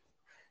 मतलब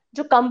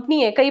जो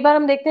कंपनी है, कई बार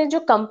हम देखते हैं जो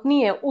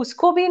कंपनी है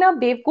उसको भी ना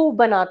बेवकूफ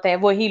बनाते हैं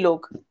वही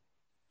लोग।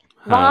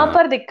 वहां हाँ,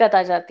 पर दिक्कत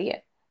आ जाती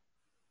है।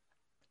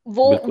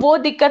 वो बिल्कुल। वो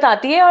दिक्कत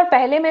आती है, और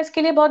पहले मैं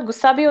इसके लिए बहुत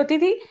गुस्सा भी होती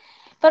थी,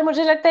 पर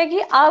मुझे लगता है कि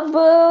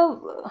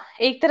अब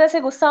एक तरह से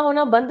गुस्सा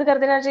होना बंद कर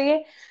देना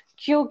चाहिए।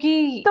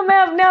 क्योंकि तो मैं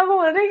अपने आप को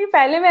बोल रही हूँ कि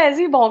पहले मैं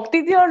ऐसे ही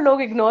भौंकती थी और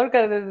लोग इग्नोर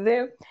कर देते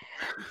थे,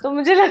 तो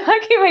मुझे लगा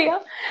कि भैया,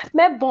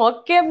 मैं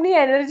भौंक के अपनी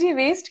एनर्जी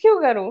वेस्ट क्यों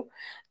करूं।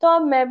 तो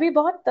अब मैं भी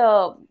बहुत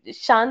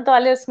शांत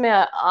वाले उसमें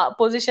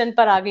पोजीशन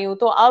पर आ गई हूँ।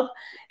 तो अब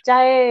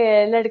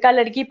चाहे लड़का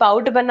लड़की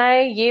पाउट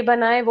बनाए, ये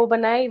बनाए,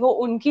 वो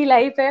उनकी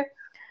लाइफ है।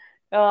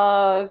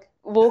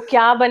 वो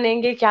क्या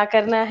बनेंगे, क्या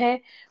करना है,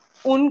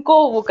 उनको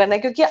वो करना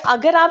है। क्योंकि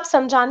अगर आप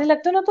समझाने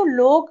लगते हो ना, तो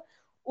लोग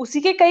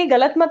उसी के कई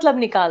गलत मतलब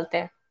निकालते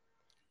हैं,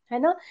 है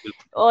ना।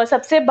 और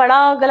सबसे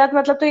बड़ा गलत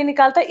मतलब तो ये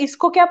निकालता है,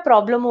 इसको क्या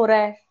प्रॉब्लम हो रहा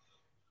है,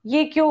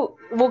 ये क्यों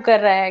वो कर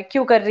रहा है,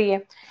 क्यों कर रही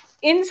है।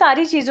 इन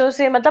सारी चीजों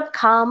से, मतलब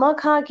खामा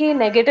खा के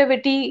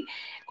नेगेटिविटी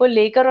को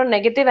लेकर और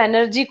नेगेटिव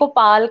एनर्जी को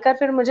पाल कर,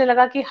 फिर मुझे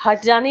लगा कि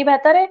हट जाना ही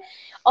बेहतर है।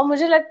 और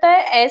मुझे लगता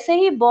है ऐसे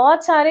ही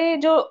बहुत सारे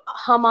जो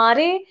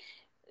हमारे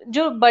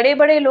जो बड़े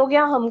बड़े लोग,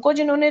 या हमको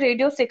जिन्होंने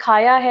रेडियो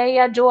सिखाया है,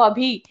 या जो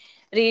अभी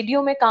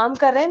रेडियो में काम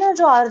कर रहे हैं ना,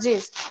 जो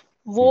आरजेस,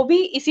 वो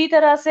भी इसी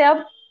तरह से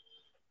अब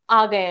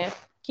आ गए हैं,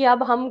 कि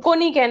अब हमको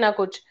नहीं कहना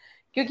कुछ,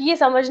 क्योंकि ये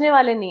समझने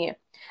वाले नहीं है।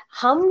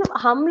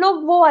 हम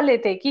लोग वो वाले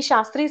थे कि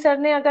शास्त्री सर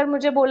ने अगर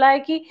मुझे बोला है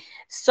कि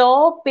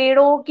 100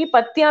 पेड़ों की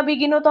पत्तियां भी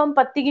गिनो, तो हम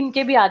पत्ती गिन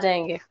के भी आ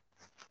जाएंगे।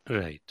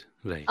 राइट,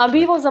 राइट, अभी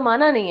राइट। वो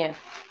जमाना नहीं है।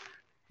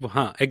 वो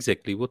हाँ,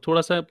 एग्ज़ैक्टली वो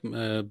थोड़ा-सा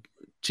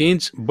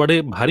चेंज,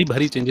 बड़े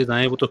भारी-भारी चेंजेज़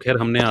आए हैं, वो तो ख़ैर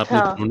हमने आपने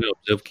हाँ, दोनों ने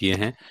ऑब्ज़र्व किए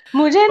हैं।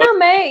 मुझे और ना,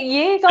 मैं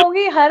ये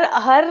कहूंगी, हर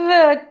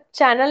हर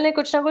चैनल ने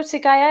कुछ ना कुछ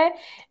सिखाया है।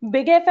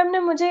 बिग एफएम ने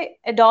मुझे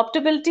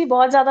एडॉप्टेबिलिटी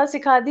बहुत ज्यादा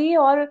सिखा दी,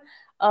 और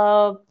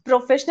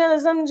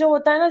प्रोफेशनलिज्म जो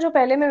होता है ना, जो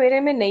पहले में मेरे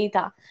में नहीं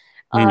था।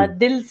 हुँ,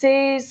 दिल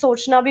से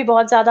सोचना भी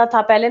बहुत ज्यादा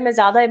था, पहले मैं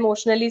ज्यादा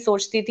इमोशनली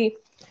सोचती थी,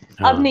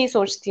 अब हाँ, नहीं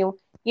सोचती हूँ।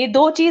 ये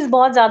दो चीज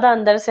बहुत ज्यादा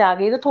अंदर से आ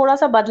गई, तो थोड़ा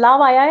सा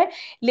बदलाव आया है।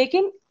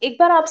 लेकिन एक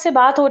बार आपसे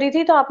बात हो रही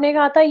थी, तो आपने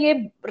कहा था ये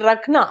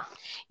रखना,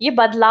 ये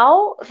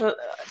बदलाव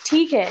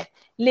ठीक है,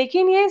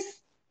 लेकिन ये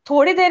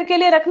थोड़ी देर के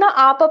लिए रखना।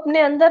 आप अपने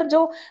अंदर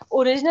जो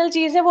ओरिजिनल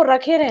चीज है वो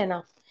रखे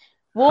रहना।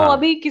 वो हाँ,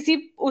 अभी किसी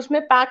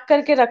उसमें पैक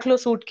करके रख लो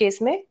सूटकेस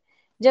में,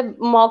 जब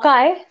मौका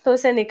आए तो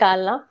उसे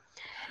निकालना।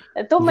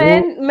 तो वो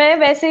मैं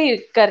वैसे ही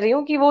कर रही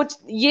हूँ कि वो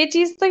ये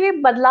चीज, तो ये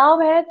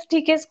बदलाव है तो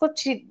ठीक है, इसको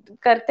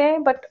करते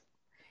हैं। बट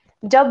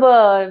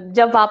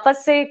जब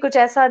वापस से कुछ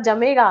ऐसा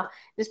जमेगा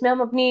जिसमें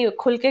हम अपनी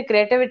खुल के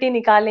क्रिएटिविटी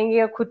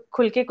निकालेंगे, और खुद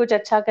खुल के कुछ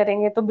अच्छा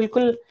करेंगे, तो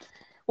बिल्कुल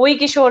वही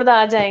किशोरदा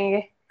आ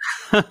जाएंगे।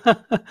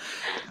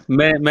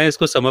 मैं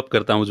इसको सम अप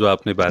करता हूँ जो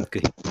आपने बात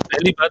कही।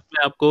 पहली बात,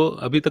 मैं आपको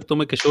अभी तक तो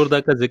मैं किशोर दा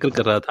का ज़िक्र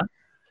कर रहा था।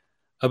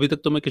 अभी तक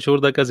तो मैं किशोर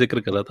दा का जिक्र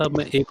कर रहा था, अब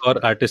मैं एक और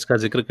आर्टिस्ट का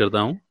जिक्र करता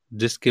हूँ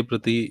जिसके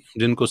प्रति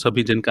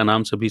जिनका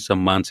नाम सभी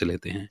सम्मान से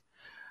लेते हैं,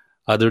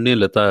 आदरणीय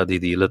लता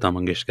दीदी, लता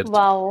मंगेशकर जी।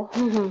 वाओ।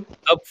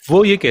 अब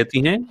वो ये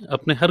कहती हैं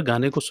अपने हर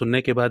गाने को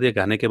सुनने के बाद या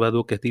गाने के बाद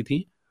वो कहती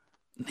थी,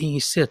 नहीं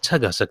इससे अच्छा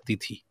गा सकती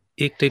थी,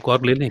 एक टेक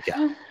और ले लें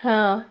क्या?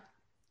 हाँ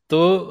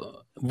तो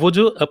वो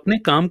जो अपने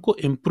काम को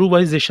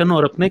इम्प्रोवाइजेशन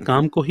और अपने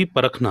काम को ही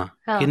परखना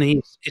कि हाँ नहीं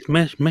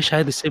मैं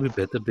शायद इससे भी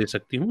बेहतर दे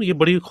सकती हूँ, ये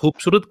बड़ी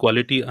खूबसूरत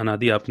क्वालिटी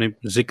अनादि आपने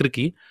जिक्र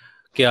की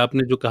कि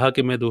आपने जो कहा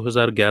कि मैं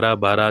 2011,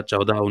 12,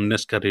 14,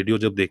 19 का रेडियो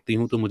जब देखती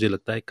हूँ तो मुझे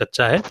लगता है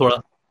कच्चा है,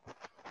 थोड़ा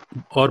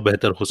और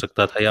बेहतर हो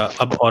सकता था या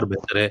अब और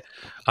बेहतर है,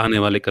 आने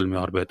वाले कल में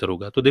और बेहतर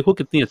होगा। तो देखो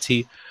कितनी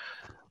अच्छी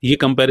ये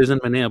कंपैरिजन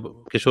मैंने अब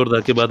किशोर दा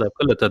के बाद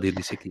आपका लता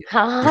दीदी से किया।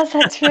 हाँ,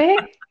 सच में।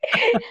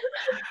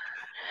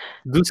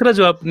 दूसरा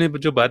जो आपने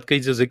जो बात कही,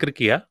 जो जिक्र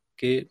किया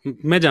कि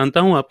मैं जानता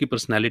हूँ आपकी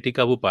पर्सनैलिटी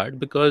का वो पार्ट,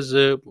 बिकॉज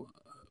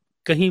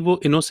कहीं वो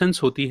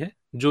इनोसेंस होती है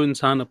जो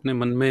इंसान अपने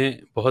मन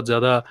में बहुत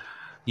ज़्यादा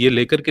ये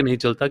लेकर के नहीं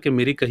चलता कि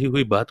मेरी कही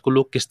हुई बात को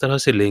लोग किस तरह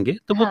से लेंगे,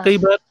 तो वो हाँ कई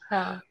बार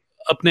हाँ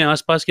अपने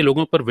आसपास के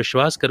लोगों पर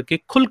विश्वास करके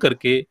खुल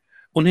करके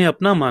उन्हें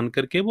अपना मान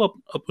करके वो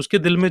उसके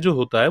दिल में जो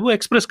होता है वो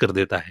एक्सप्रेस कर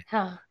देता है।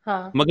 हाँ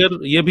हाँ। मगर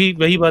ये भी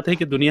वही बात है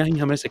कि दुनिया ही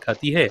हमें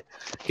सिखाती है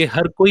कि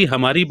हर कोई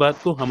हमारी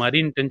बात को हमारी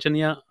इंटेंशन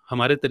या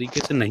हमारे तरीके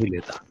से नहीं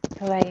लेता।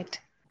 राइट।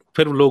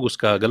 फिर लोग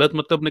उसका गलत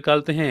मतलब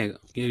निकालते हैं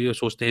कि ये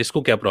सोचते हैं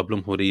इसको क्या प्रॉब्लम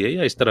हो रही है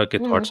या इस तरह के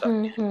थॉट्स आते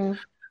हैं। हम्म।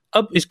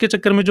 अब इसके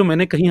चक्कर में जो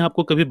मैंने कहीं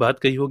आपको कभी बात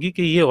कही होगी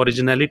कि ये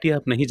ओरिजिनलिटी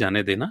आप नहीं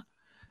जाने देना,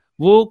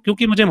 वो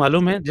क्योंकि मुझे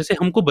मालूम है जैसे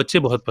हमको बच्चे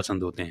बहुत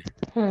पसंद होते हैं,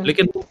 हम्म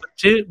लेकिन वो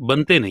बच्चे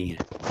बनते नहीं हैं।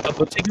 अब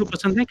बच्चे क्यों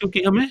पसंद हैं?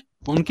 क्योंकि हमें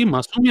उनकी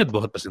मासूमियत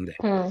बहुत पसंद है।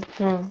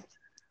 हम्म।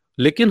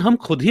 लेकिन हम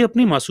खुद ही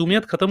अपनी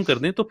मासूमियत खत्म कर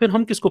दें तो फिर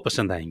हम किसको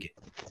पसंद आएंगे?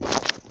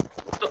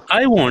 तो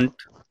आई वांट,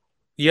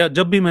 या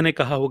जब भी मैंने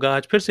कहा होगा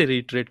आज फिर से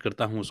रिट्रेट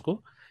करता हूं उसको,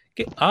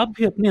 कि आप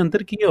भी अपने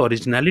अंदर की ये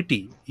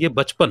ओरिजिनलिटी, ये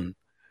बचपन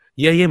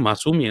या ये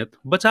मासूमियत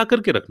बचा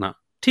करके रखना।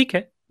 ठीक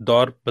है,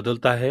 दौर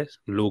बदलता है,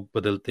 लोग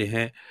बदलते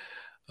हैं,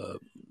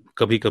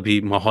 कभी कभी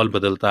माहौल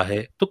बदलता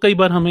है, तो कई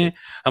बार हमें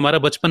हमारा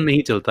बचपन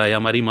नहीं चलता है,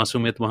 हमारी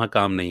मासूमियत वहां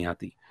काम नहीं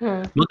आती,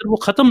 मगर वो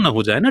खत्म ना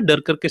हो जाए ना, डर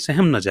करके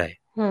सहम ना जाए।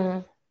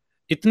 हम्म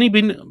इतनी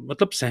भी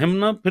मतलब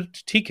सहमना फिर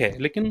ठीक है,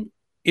 लेकिन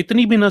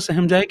इतनी भी ना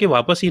सहम जाए कि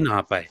वापस ही ना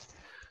आ पाए,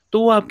 तो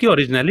वो आपकी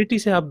ओरिजिनलिटी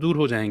से आप दूर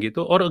हो जाएंगे।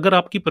 तो और अगर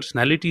आपकी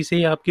पर्सनैलिटी से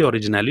या आपकी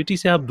ओरिजिनलिटी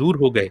से आप दूर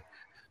हो गए,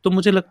 तो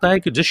मुझे लगता है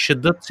कि जिस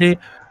शिद्दत से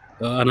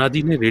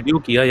अनादि ने रेडियो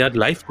किया यार,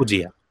 लाइफ को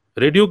जिया,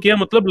 रेडियो किया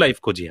मतलब लाइफ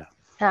को जिया,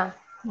 हाँ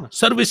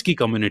सर्विस की,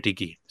 कम्युनिटी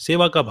की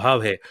सेवा का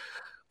भाव है,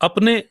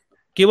 अपने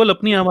केवल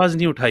अपनी आवाज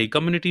नहीं उठाई,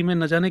 कम्युनिटी में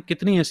न जाने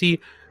कितनी ऐसी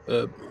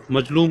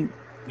मजलूम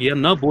या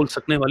न बोल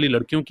सकने वाली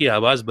लड़कियों की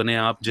आवाज बने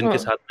आप, जिनके हम्म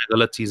साथ में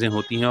गलत चीजें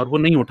होती हैं और वो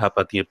नहीं उठा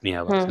पाती हैं अपनी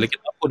आवाज, हम्म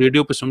लेकिन आपको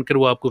रेडियो पे सुनकर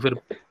वो आपको फिर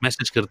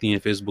मैसेज करती हैं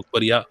फेसबुक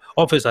पर, या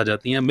ऑफिस आ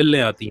जाती हैं,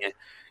 मिलने आती हैं,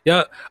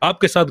 या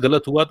आपके साथ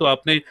गलत हुआ तो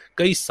आपने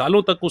कई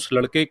सालों तक उस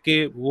लड़के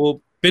के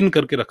वो पिन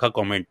करके रखा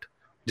कमेंट,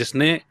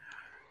 जिसने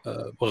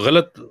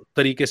गलत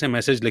तरीके से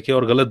मैसेज लिखे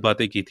और गलत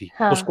बातें की थी,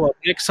 हाँ उसको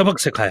आपने एक सबक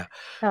सिखाया।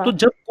 तो हाँ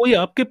जब कोई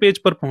आपके पेज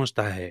पर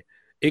पहुंचता है,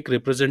 एक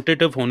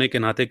रिप्रेजेंटेटिव होने के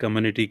नाते,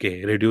 कम्युनिटी के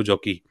रेडियो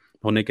जॉकी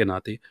होने के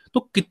नाते, तो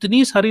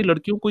कितनी सारी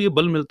लड़कियों को ये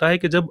बल मिलता है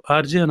कि जब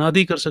आरजे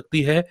अनादि कर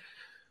सकती है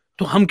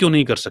तो हम क्यों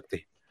नहीं कर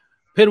सकते।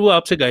 फिर वो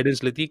आपसे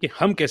गाइडेंस लेती है कि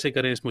हम कैसे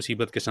करें इस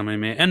मुसीबत के समय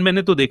में। एंड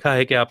मैंने तो देखा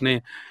है कि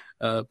आपने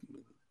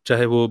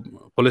चाहे वो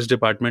पुलिस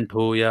डिपार्टमेंट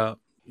हो या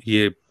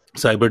ये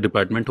साइबर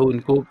डिपार्टमेंट हो,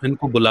 इनको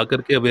इनको बुला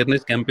करके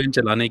अवेयरनेस कैंपेन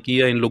चलाने की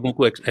या इन लोगों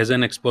को एज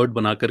एन एक्सपर्ट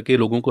बना करके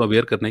लोगों को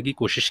अवेयर करने की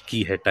कोशिश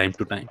की है टाइम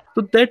टू टाइम।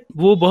 तो दैट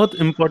वो बहुत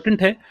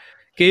इंपॉर्टेंट है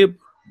कि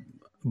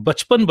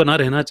बचपन बना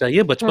रहना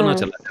चाहिए, बचपना हम्म।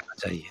 चला जाना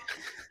चाहिए,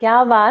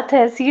 क्या बात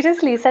है,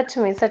 सीरियसली, सच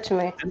में सच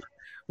में। है ना?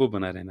 वो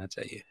बना रहना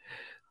चाहिए।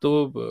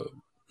 तो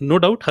नो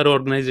डाउट हर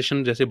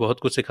ऑर्गेनाइजेशन जैसे बहुत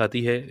कुछ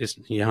सिखाती है, इस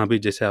यहाँ भी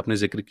जैसे आपने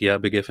जिक्र किया,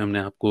 बिग एफएम ने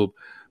आपको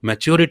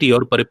मैच्योरिटी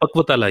और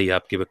परिपक्वता लाई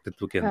आपके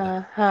व्यक्तित्व के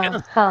अंदर, हाँ है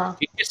ना, हाँ हाँ।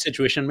 कि किस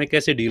सिचुएशन में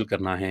कैसे डील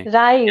करना है, या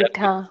राइट।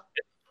 हाँ,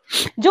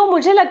 जो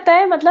मुझे लगता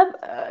है, मतलब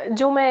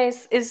जो मैं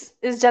इस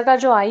जगह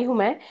जो आई हूँ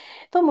मैं,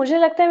 तो मुझे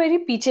लगता है मेरी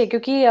पीछे,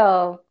 क्योंकि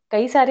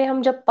कई सारे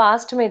हम जब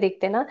पास्ट में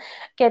देखते हैं ना,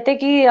 कहते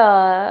कि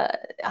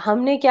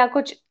हमने क्या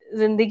कुछ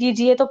जिंदगी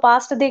जी है तो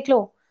पास्ट देख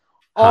लो,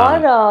 हाँ,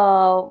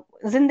 और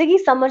जिंदगी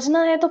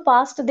समझना है तो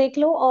पास्ट देख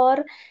लो,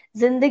 और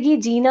जिंदगी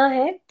जीना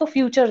है तो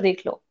फ्यूचर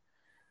देख लो।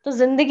 तो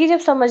जिंदगी जब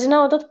समझना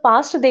हो तो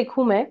पास्ट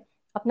देखूं मैं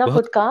अपना बहुत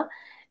खुद का।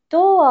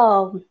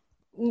 तो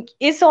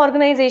इस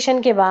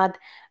ऑर्गेनाइजेशन के बाद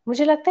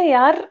मुझे लगता है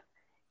यार,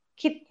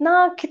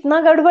 कितना कितना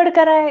गड़बड़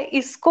करा है,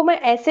 इसको मैं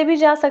ऐसे भी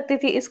जा सकती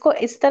थी, इसको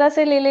इस तरह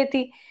से ले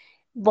लेती,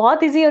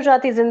 बहुत इजी हो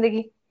जाती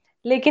जिंदगी।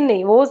 लेकिन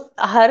नहीं, वो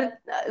हर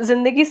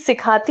जिंदगी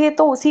सिखाती है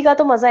तो उसी का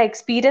तो मजा,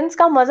 एक्सपीरियंस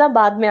का मजा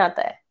बाद में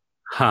आता है।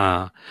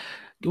 हाँ,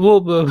 वो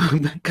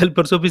मैं कल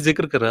परसों भी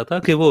जिक्र कर रहा था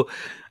कि वो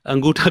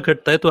अंगूठा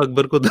कटता है तो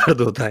अकबर को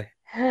दर्द होता है।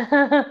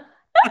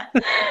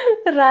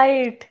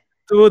 राइट।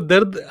 तो वो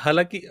दर्द,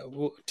 हालांकि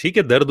वो ठीक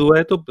है, दर्द हुआ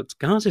है तो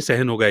कहाँ से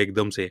सहन होगा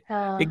एकदम से,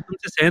 हाँ एकदम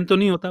से सहन तो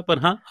नहीं होता, पर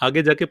हाँ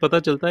आगे जाके पता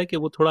चलता है कि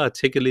वो थोड़ा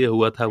अच्छे के लिए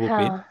हुआ था वो पेन।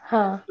 हाँ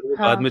हाँ फिर वो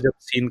बाद में हाँ जब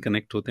सीन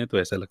कनेक्ट होते हैं तो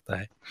ऐसा लगता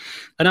है।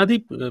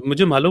 अनादि,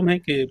 मुझे मालूम है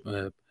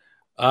कि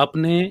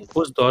आपने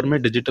उस दौर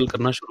में डिजिटल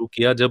करना शुरू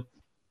किया जब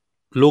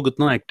लोग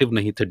इतना एक्टिव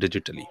नहीं थे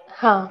डिजिटली,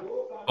 हाँ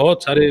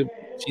बहुत सारे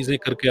चीजें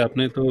करके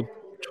आपने तो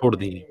छोड़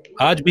दी हैं।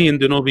 आज भी इन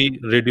दिनों भी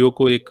रेडियो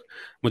को एक,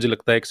 मुझे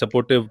लगता है एक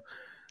सपोर्टिव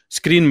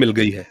स्क्रीन मिल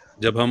गई है।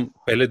 जब हम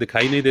पहले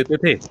दिखाई नहीं देते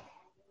थे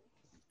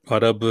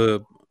और अब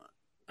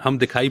हम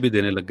दिखाई भी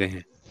देने लग गए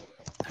हैं।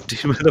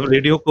 मतलब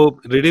रेडियो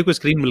को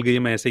स्क्रीन मिल गई है,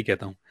 मैं ऐसे ही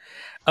कहता हूँ।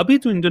 अभी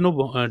तो इन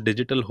दिनों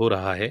डिजिटल हो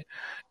रहा है,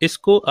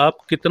 इसको आप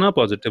कितना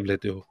पॉजिटिव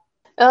लेते हो?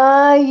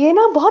 ये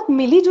ना बहुत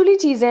मिली जुली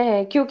चीजें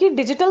हैं, क्योंकि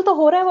डिजिटल तो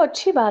हो रहा है वो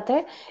अच्छी बात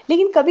है,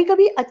 लेकिन कभी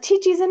कभी अच्छी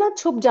चीजें ना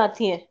छुप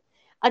जाती हैं।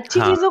 अच्छी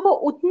हाँ, चीजों को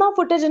उतना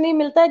फुटेज नहीं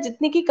मिलता है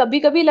जितनी की कभी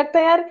कभी लगता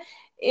है यार।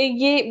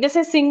 ये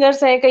जैसे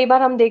सिंगर्स हैं, कई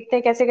बार हम देखते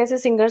हैं कैसे कैसे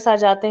सिंगर्स आ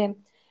जाते हैं,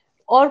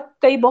 और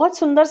कई बहुत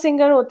सुंदर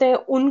सिंगर होते हैं,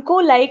 उनको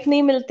लाइक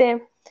नहीं मिलते हैं।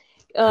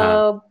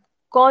 हाँ,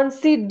 कौन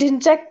सी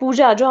ढिंचैक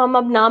पूजा, जो हम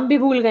अब नाम भी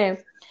भूल गए हैं,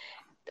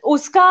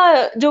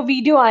 उसका जो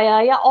वीडियो आया,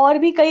 या और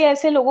भी कई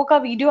ऐसे लोगों का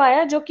वीडियो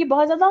आया जो कि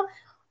बहुत ज्यादा,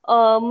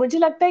 मुझे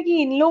लगता है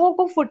कि इन लोगों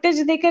को फुटेज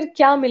देकर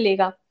क्या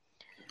मिलेगा।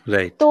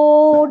 राइट,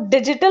 तो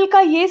डिजिटल का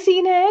ये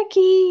सीन है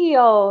कि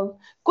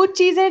कुछ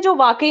चीजें जो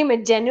वाकई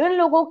में जेन्युइन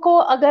लोगों को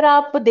अगर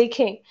आप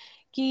देखें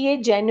कि ये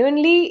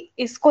जेन्युइनली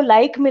इसको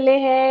लाइक मिले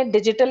हैं,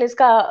 डिजिटल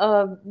इसका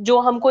जो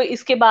हमको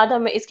इसके बाद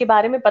हमें इसके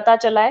बारे में पता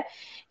चला है,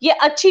 ये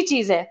अच्छी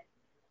चीज है।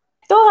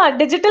 तो हाँ,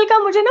 डिजिटल का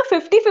मुझे ना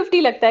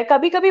 50-50 लगता है।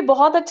 कभी कभी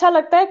बहुत अच्छा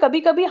लगता है, कभी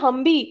कभी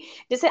हम भी,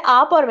 जैसे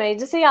आप और मैं,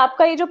 जैसे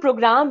आपका ये जो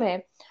प्रोग्राम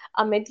है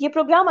अमित, ये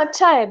प्रोग्राम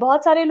अच्छा है।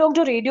 बहुत सारे लोग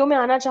जो रेडियो में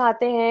आना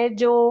चाहते हैं,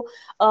 जो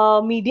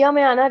मीडिया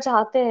में आना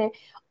चाहते हैं,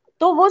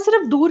 तो वो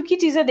सिर्फ दूर की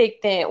चीजें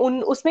देखते हैं,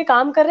 उन उसमें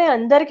काम कर रहे हैं,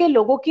 अंदर के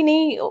लोगों की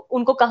नहीं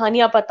उनको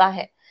कहानियां पता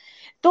है।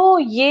 तो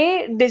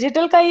ये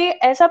डिजिटल का ये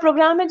ऐसा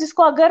प्रोग्राम है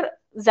जिसको अगर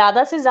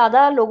ज्यादा से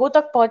ज्यादा लोगों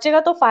तक पहुंचेगा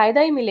तो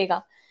फायदा ही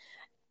मिलेगा।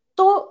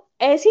 तो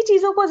ऐसी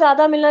चीजों को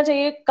ज्यादा मिलना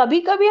चाहिए। कभी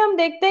कभी हम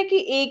देखते हैं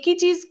कि एक ही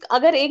चीज,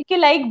 अगर एक के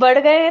लाइक बढ़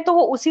गए हैं तो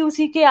वो उसी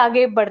उसी के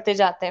आगे बढ़ते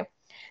जाते हैं,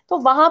 तो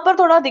वहां पर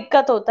थोड़ा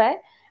दिक्कत होता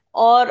है।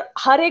 और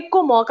हर एक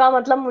को मौका,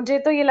 मतलब मुझे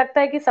तो ये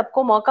लगता है कि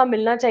सबको मौका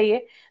मिलना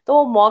चाहिए, तो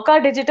वो मौका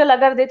डिजिटल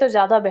अगर दे तो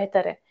ज्यादा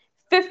बेहतर है।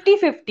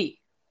 50-50।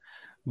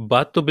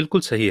 बात तो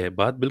बिल्कुल सही है,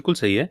 बात बिल्कुल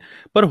सही है।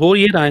 पर हो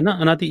ये रहा है ना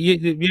अनादि,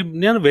 ये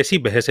ना वैसी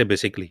बहस है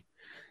बेसिकली,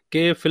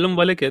 कि फिल्म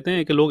वाले कहते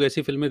हैं कि लोग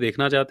ऐसी फिल्में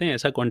देखना चाहते हैं,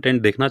 ऐसा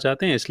कंटेंट देखना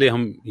चाहते हैं, इसलिए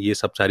हम ये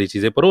सब सारी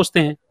चीजें परोसते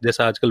हैं,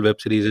 जैसा आजकल वेब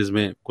सीरीज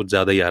में कुछ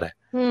ज्यादा ही आ रहा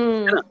है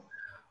ना? हम्म।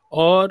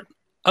 और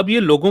अब ये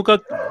लोगों का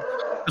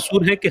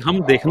कसूर है कि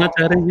हम देखना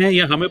चाह रहे हैं,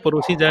 या हमें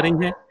परोसी जा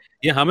रही हैं,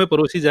 या हमें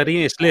परोसी जा रही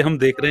हैं इसलिए हम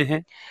देख रहे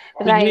हैं।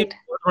 तो ये राइट।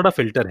 बहुत बड़ा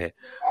फिल्टर है।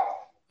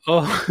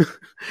 और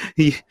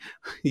ये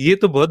ये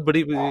तो बहुत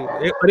बड़ी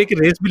और एक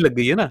रेस भी लग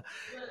गई है ना,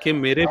 कि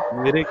मेरे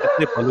मेरे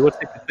कितने फॉलोअर्स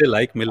से कितने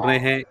लाइक मिल रहे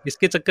हैं,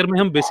 इसके चक्कर में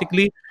हम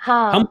बेसिकली, हम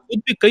हाँ खुद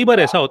भी, कई बार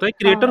ऐसा होता है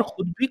क्रिएटर हाँ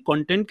खुद भी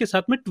कंटेंट के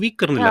साथ में ट्वीक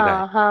करने लगा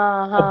है, हाँ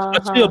हाँ अब हाँ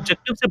असली हाँ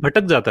ऑब्जेक्टिव से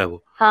भटक जाता है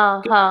वो,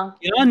 हाँ कि हाँ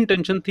क्या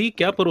इंटेंशन थी,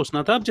 क्या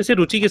परोसना था। अब जैसे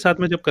रुचि के साथ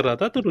में जब कर रहा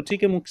था, तो रुचि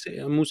के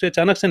मुंह से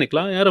अचानक से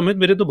निकला, यार अमित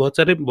मेरे तो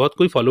बहुत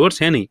कोई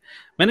फॉलोअर्स हैं नहीं।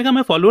 मैंने कहा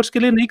मैं फॉलोअर्स के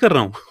लिए नहीं कर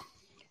रहा हूँ।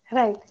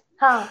 राइट।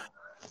 हाँ।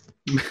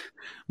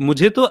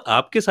 मुझे तो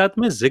आपके साथ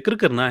में जिक्र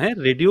करना है,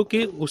 रेडियो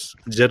के उस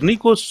जर्नी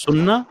को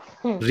सुनना,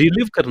 हम्म।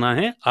 रिलीव करना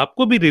है,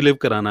 आपको भी रिलीव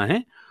कराना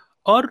है।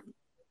 और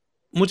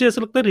मुझे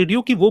ऐसा लगता है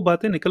रेडियो की वो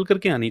बातें निकल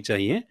करके आनी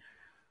चाहिए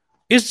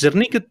इस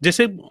जर्नी के,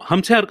 जैसे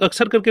हमसे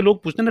अक्सर करके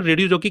लोग पूछते हैं ना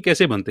रेडियो जॉकी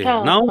कैसे बनते हैं।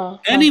 हाँ नाउ हाँ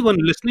हाँ।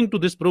 Anyone listening to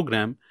this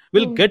programme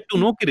will hmm. Gate to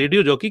know कि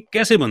रेडियो जॉकी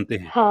कैसे बनते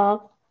हैं,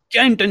 हाँ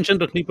क्या इंटेंशन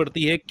रखनी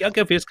पड़ती है, क्या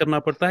क्या फेस करना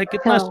पड़ता है,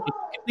 हाँ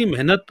कितनी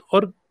मेहनत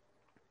और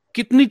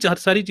कितनी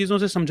सारी चीजों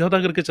से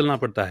समझौता करके चलना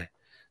पड़ता है,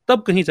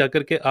 तब कहीं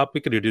जाकर के आप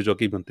एक रेडियो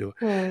जॉकी बनते हो।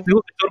 हम्म देखो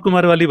किशोर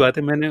कुमार वाली बात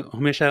है, मैंने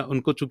हमेशा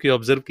उनको चूंकि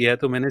ऑब्जर्व किया है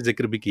तो मैंने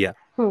जिक्र भी किया,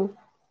 हम्म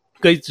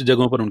कई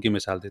जगहों पर उनकी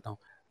मिसाल देता हूँ।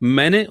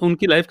 मैंने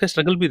उनकी लाइफ का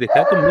स्ट्रगल भी देखा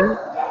है, तो मैं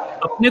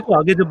अपने को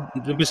आगे जब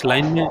जब इस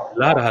लाइन में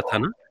ला रहा था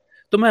ना,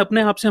 तो मैं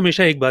अपने आप से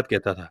हमेशा एक बात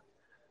कहता था,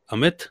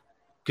 अमित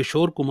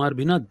किशोर कुमार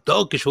भी ना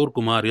द किशोर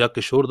कुमार या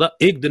किशोर दा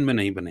एक दिन में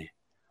नहीं बने।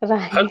 हर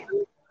राइट।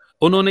 दिन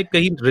उन्होंने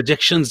कई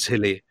रिजेक्शंस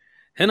झेले,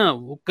 है ना,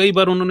 वो कई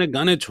बार उन्होंने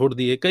गाने छोड़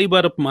दिए, कई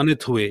बार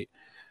अपमानित हुए,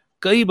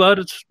 कई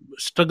बार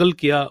स्ट्रगल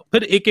किया,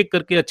 फिर एक एक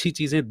करके अच्छी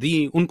चीजें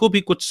दी, उनको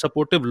भी कुछ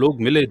सपोर्टिव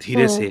लोग मिले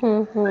धीरे से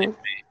लाइफ में,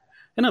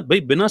 है ना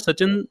भाई। बिना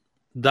सचिन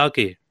दा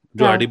के,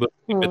 जो हाँ। आरडी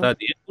बर्मन के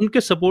पिताजी हैं,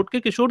 उनके सपोर्ट के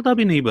किशोर दा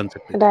भी नहीं बन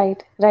सकते थे।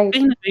 Right right.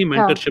 कहीं ना कहीं हाँ।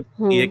 मेंटरशिप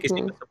होती है,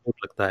 किसी का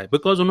सपोर्ट लगता है,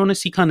 बिकॉज उन्होंने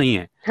सीखा नहीं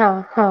है।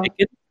 हाँ हाँ।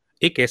 लेकिन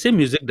एक ऐसे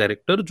म्यूजिक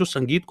डायरेक्टर जो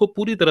संगीत को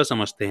पूरी तरह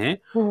समझते हैं,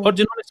 और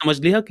जिन्होंने समझ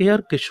लिया कि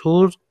यार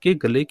किशोर के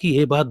गले की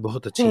ये बात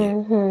बहुत अच्छी है,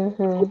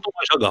 किशोर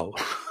तुम ऐसा गाओ।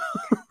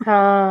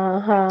 हाँ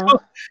तो, हाँ।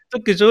 तो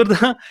किशोर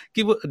दा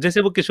कि वो,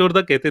 जैसे वो किशोर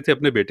दा कहते थे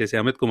अपने बेटे से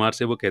अमित कुमार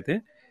से, वो कहते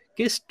हैं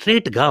कि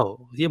स्ट्रेट गाओ,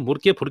 ये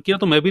मुर्कियां फुर्कियां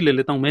तो मैं भी ले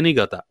लेता हूँ, मैं नहीं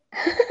गाता,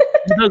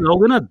 सीधा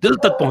गाओगे ना दिल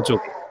तक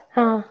पहुंचोगे।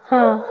 हाँ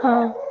हाँ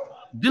हाँ।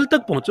 दिल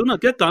तक पहुंचो ना,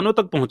 क्या कानों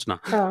तक पहुंचना।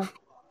 हाँ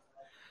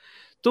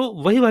तो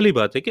वही वाली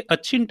बात है कि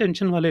अच्छी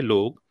इंटेंशन वाले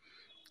लोग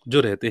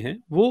जो रहते हैं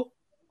वो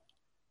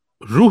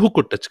रूह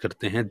को टच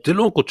करते हैं,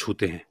 दिलों को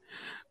छूते हैं।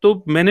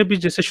 तो मैंने भी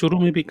जैसे शुरू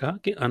में भी कहा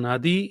कि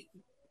अनादि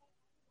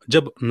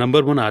जब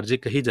नंबर वन आरजे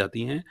कही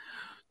जाती हैं,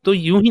 तो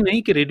यूं ही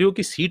नहीं कि रेडियो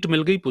की सीट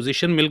मिल गई,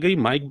 पोजीशन मिल गई,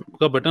 माइक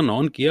का बटन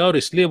ऑन किया और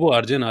इसलिए वो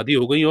आरजे अनादि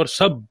हो गई और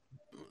सब,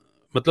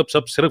 मतलब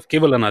सब सिर्फ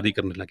केवल अनादि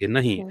करने लगे।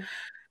 नहीं, हम्म।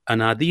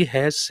 अनादि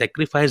हैज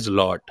सेक्रीफाइस्ड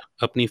लॉट,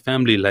 अपनी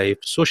family life,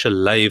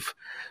 social life,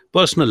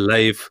 personal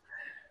life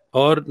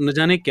और न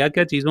जाने क्या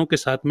क्या चीजों के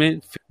साथ में।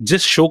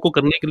 जिस शो को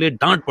करने के लिए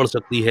डांट पड़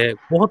सकती है,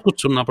 बहुत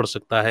कुछ सुनना पड़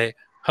सकता है,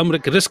 हम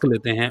रिस्क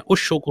लेते हैं, उस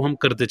शो को हम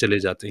करते चले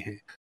जाते हैं।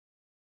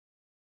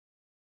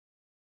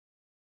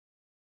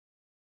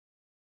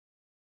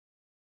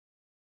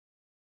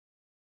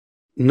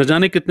 न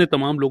जाने कितने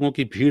तमाम लोगों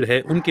की भीड़ है,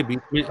 उनके बीच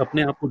में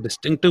अपने आप को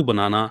डिस्टिंक्टिव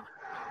बनाना,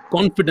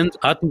 कॉन्फिडेंस,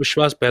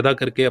 आत्मविश्वास पैदा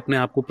करके अपने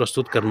आप को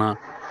प्रस्तुत करना।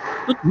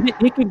 तो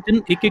धीरे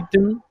एक एक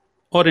दिन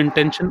और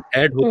इंटेंशन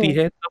ऐड होती हम्म।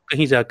 है, तब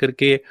कहीं जाकर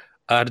के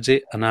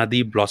आरजे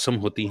अनादि ब्लॉसम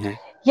होती हैं,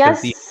 या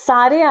खिलती।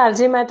 सारे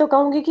आरजे, मैं तो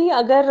कहूंगी कि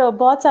अगर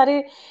बहुत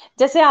सारे,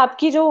 जैसे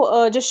आपकी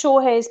जो शो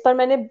है, इस पर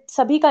मैंने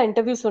सभी का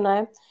इंटरव्यू सुना है,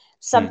 हम्म,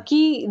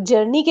 सबकी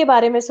जर्नी के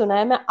बारे में सुना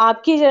है, मैं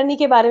आपकी जर्नी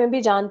के बारे में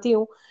भी जानती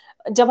हूँ।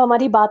 जब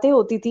हमारी बातें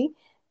होती थी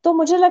तो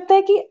मुझे लगता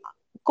है कि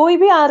कोई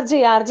भी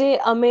RJ, RJ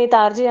Amit,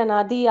 RJ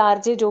Anadi,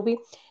 RJ जो भी,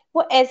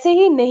 वो ऐसे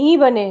ही नहीं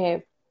बने हैं।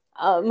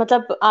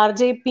 मतलब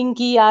RJ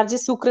Pinky, RJ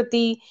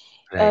Sukriti,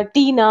 right.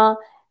 Tina,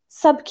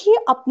 सबकी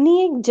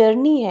अपनी एक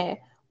जर्नी है।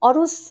 और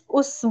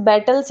उस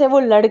बैटल से वो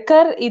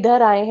लड़कर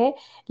इधर आए हैं।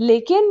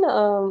 लेकिन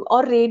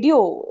और रेडियो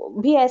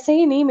भी ऐसे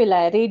ही नहीं मिला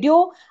है।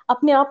 रेडियो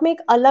अपने आप में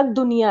एक अलग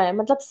दुनिया है,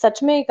 मतलब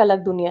सच में एक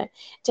अलग दुनिया है।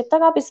 जब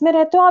तक आप इसमें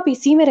रहते हो, आप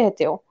इसी में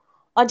रहते हो,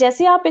 और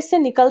जैसे ही आप इससे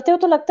निकलते हो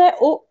तो लगता है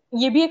ओ,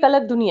 ये भी एक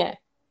अलग दुनिया है।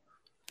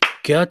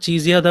 क्या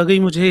चीज याद आ गई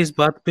मुझे इस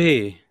बात पे।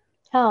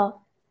 हाँ।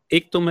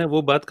 एक तो मैं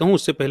वो बात कहूं,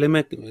 उससे पहले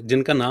मैं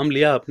जिनका नाम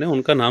लिया आपने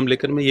उनका नाम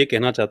लेकर मैं ये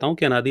कहना चाहता हूं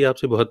कि अनादि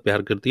आपसे बहुत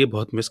प्यार करती है,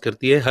 बहुत मिस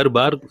करती है, हर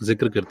बार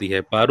जिक्र करती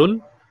है। पारुल,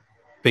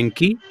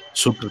 पिंकी,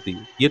 सुकृति,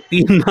 ये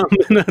तीन नाम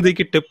मैंने अनादि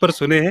की टिप पर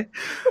सुने हैं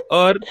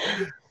और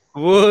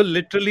वो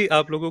लिटरली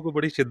आप लोगों को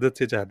बड़ी शिद्दत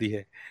से चाहती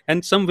है।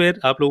 एंड समवेयर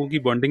आप लोगों की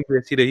बॉन्डिंग भी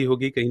ऐसी रही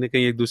होगी, कहीं ना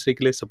कहीं एक दूसरे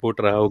के लिए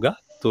सपोर्ट रहा होगा।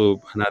 तो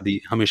अनादि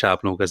हमेशा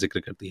आप लोगों का जिक्र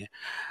करती है।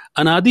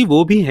 अनादि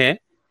वो भी है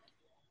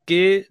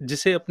कि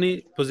जिसे अपनी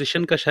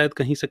पोजीशन का शायद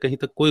कहीं से कहीं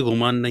तक कोई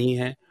गुमान नहीं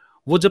है।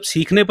 वो जब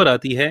सीखने पर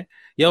आती है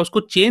या उसको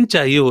चेंज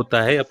चाहिए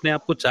होता है, अपने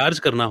आप को चार्ज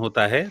करना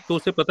होता है, तो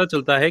उसे पता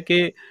चलता है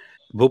कि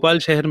भोपाल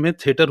शहर में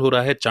थिएटर हो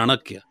रहा है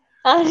चाणक्य,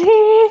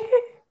 अरे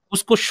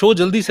उसको शो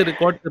जल्दी से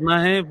रिकॉर्ड करना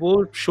है,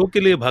 वो शो के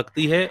लिए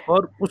भागती है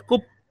और उसको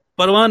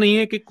परवाह नहीं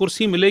है कि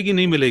कुर्सी मिलेगी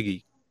नहीं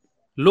मिलेगी।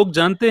 लोग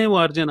जानते हैं वो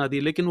आरजे अनादि,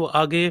 लेकिन वो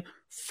आगे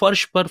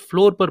फर्श पर,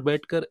 फ्लोर पर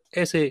बैठकर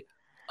ऐसे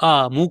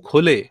मुंह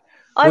खोले,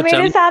 और वो मेरे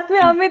चाणक्य साथ में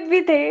अमित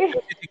भी थे।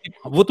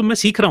 वो तो मैं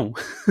सीख रहा हूँ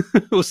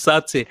उस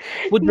साथ से।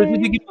 वो जज जी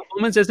नहीं। की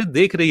परफॉर्मेंस ऐसे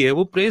देख रही है,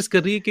 वो प्रेस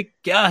कर रही है कि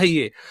क्या है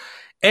ये।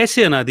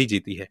 ऐसे अनादि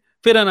जीती है।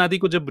 फिर अनादि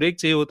को जब ब्रेक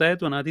चाहिए होता है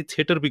तो अनादि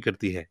थिएटर भी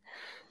करती है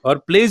और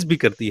प्लेस भी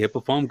करती है,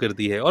 परफॉर्म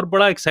करती है और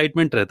बड़ा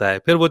एक्साइटमेंट रहता है।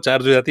 फिर वो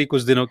चार्ज हो जाती है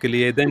कुछ दिनों के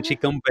लिए, then she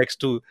come backs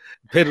to,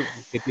 फिर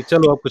कहती है,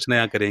 चलो अब कुछ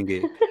नया करेंगे।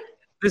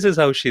 This is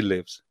how she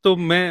lives. तो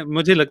मैं,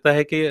 मुझे लगता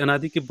है कि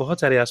अनादि के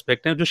बहुत सारे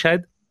एस्पेक्ट हैं जो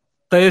शायद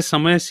तय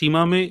समय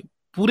सीमा में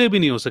पूरे भी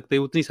नहीं हो सकते,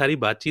 उतनी सारी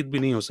बातचीत भी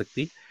नहीं हो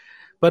सकती।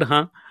 पर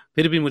हाँ,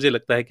 फिर भी मुझे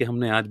लगता है कि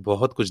हमने आज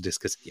बहुत कुछ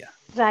डिस्कस किया।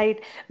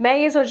 राइट। मैं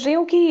ये सोच रही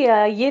हूँ कि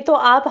ये तो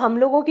आप हम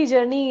लोगों की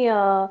जर्नी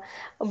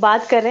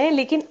बात कर रहे हैं,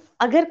 लेकिन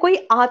अगर कोई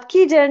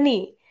आपकी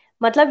जर्नी,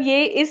 मतलब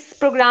ये इस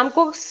प्रोग्राम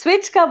को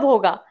स्विच कब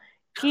होगा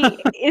कि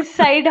इस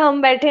साइड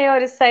हम बैठे हैं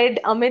और इस साइड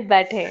अमित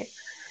बैठे हैं,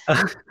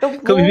 तो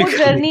कभी भी वो करेंगे।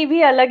 जर्नी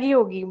भी अलग ही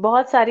होगी।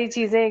 बहुत सारी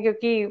चीजें,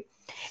 क्योंकि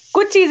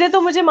कुछ चीजें तो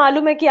मुझे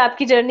मालूम है कि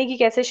आपकी जर्नी की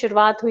कैसे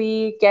शुरुआत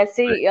हुई,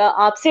 कैसे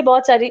आपसे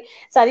बहुत सारी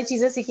सारी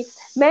चीजें सीखी।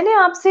 मैंने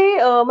आपसे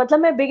मतलब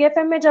मैं बिग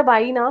एफएम में जब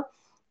आई ना,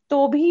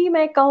 तो भी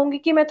मैं कहूंगी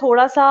कि मैं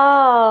थोड़ा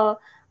सा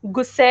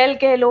गुस्सैल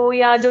कह लो,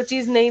 या जो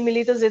चीज नहीं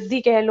मिली तो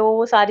जिद्दी कह लो,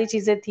 वो सारी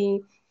चीजें थी।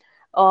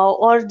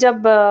 और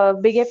जब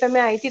बिग एफएम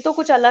में आई थी तो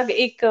कुछ अलग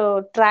एक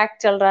ट्रैक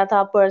चल रहा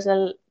था,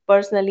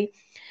 पर्सनली।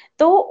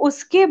 तो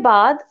उसके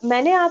बाद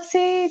मैंने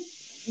आपसे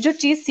जो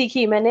चीज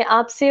सीखी, मैंने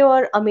आपसे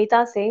और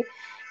अमिता से,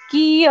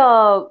 कि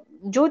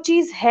जो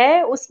चीज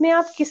है उसमें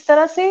आप किस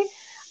तरह से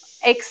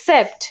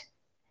एक्सेप्ट,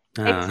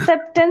 हाँ।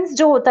 एक्सेप्टेंस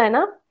जो होता है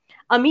ना,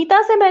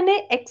 अमिता से मैंने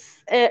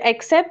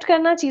एक्सेप्ट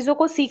करना चीजों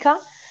को सीखा।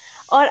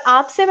 और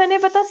आपसे मैंने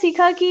पता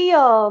सीखा कि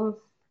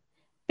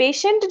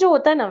पेशेंट जो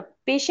होता है ना,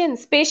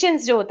 पेशेंस,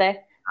 पेशेंस जो होता है,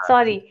 हाँ,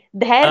 सॉरी,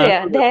 धैर्य,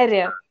 हाँ,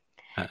 धैर्य।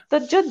 हाँ, तो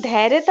जो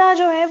धैर्यता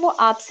जो है वो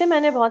आपसे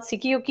मैंने बहुत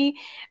सीखी, क्योंकि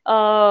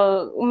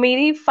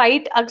मेरी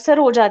फाइट अक्सर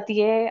हो जाती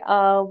है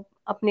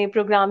अपने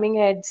प्रोग्रामिंग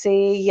हेड से,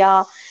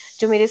 या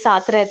जो मेरे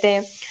साथ रहते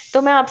हैं।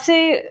 तो मैं आपसे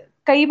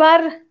कई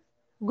बार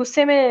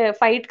गुस्से में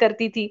फाइट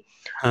करती थी,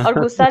 और हाँ।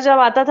 गुस्सा जब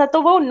आता था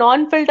तो वो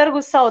नॉन फिल्टर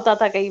गुस्सा होता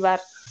था कई बार।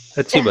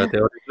 अच्छी बात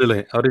है, ओरिजिनल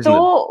है, ओरिजिनल।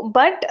 तो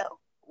बट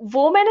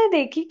वो मैंने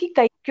देखी कि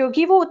कई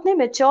क्योंकि वो उतने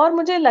मेच्योर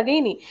मुझे लगे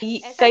ही नहीं। ऐसा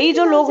नहीं कई कि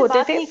जो मैं लोग उनसे होते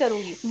बात थे नहीं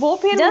करूंगी, वो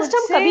फिर जस्ट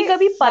हम मुझसे कभी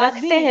कभी बात भी परखते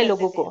नहीं हैं करते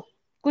लोगों थे, को।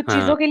 कुछ हाँ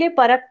चीजों के लिए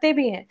परखते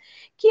भी हैं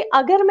कि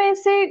अगर मैं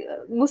इससे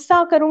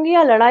गुस्सा करूंगी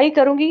या लड़ाई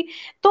करूंगी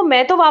तो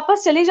मैं तो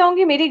वापस चली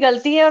जाऊंगी, मेरी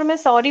गलती है और मैं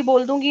सॉरी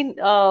बोल दूंगी,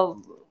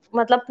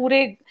 मतलब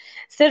पूरे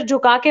सिर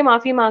झुका के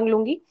माफी मांग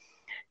लूंगी।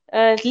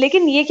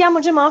 लेकिन ये क्या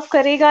मुझे माफ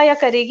करेगा या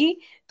करेगी?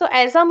 तो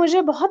ऐसा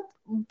मुझे बहुत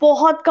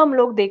बहुत कम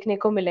लोग देखने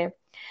को मिले।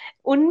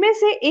 उनमें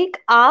से एक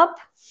आप,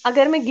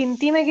 अगर मैं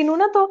गिनती में गिनूं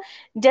ना, तो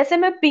जैसे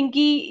मैं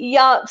पिंकी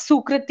या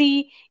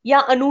सुकृति या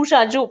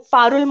अनुषा, जो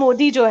पारुल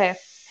मोदी जो है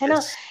ना,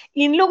 यस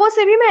इन लोगों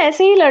से भी मैं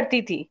ऐसे ही लड़ती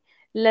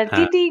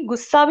हाँ थी,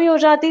 गुस्सा भी हो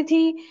जाती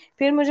थी।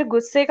 फिर मुझे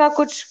गुस्से का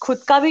कुछ खुद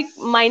का भी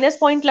माइनस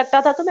पॉइंट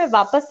लगता था तो मैं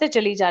वापस से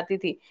चली जाती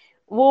थी।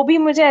 वो भी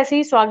मुझे ऐसे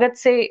ही स्वागत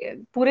से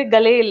पूरे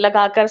गले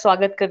लगाकर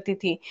स्वागत करती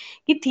थी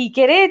कि ठीक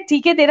है रे,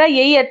 ठीक है, तेरा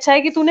यही अच्छा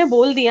है कि तूने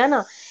बोल दिया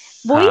ना।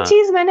 वही हाँ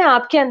चीज मैंने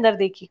आपके अंदर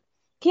देखी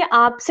कि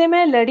आपसे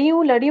मैं लड़ी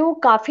हूँ,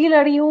 काफी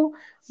लड़ी हूँ,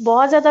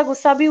 बहुत ज्यादा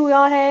गुस्सा भी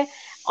हुआ है।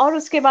 और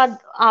उसके बाद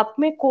आप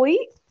में कोई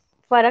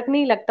फर्क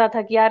नहीं लगता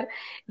था कि यार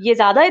ये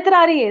ज्यादा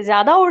इतरा रही है,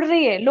 ज्यादा उड़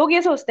रही है। लोग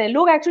ये सोचते हैं,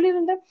 लोग एक्चुअली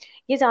सुनते हैं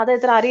ये ज्यादा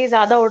इतरा रही है,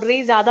 ज्यादा उड़ रही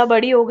है, ज्यादा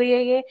बड़ी हो गई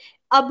है ये,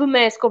 अब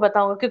मैं इसको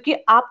बताऊंगा। क्योंकि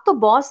आप तो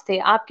बॉस थे,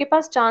 आपके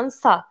पास चांस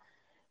था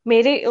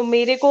मेरे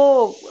मेरे को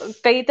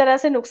कई तरह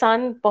से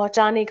नुकसान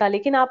पहुंचाने का,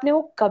 लेकिन आपने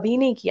वो कभी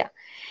नहीं किया।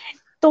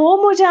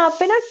 तो मुझे आप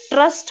पे ना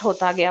ट्रस्ट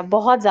होता गया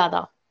बहुत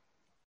ज्यादा।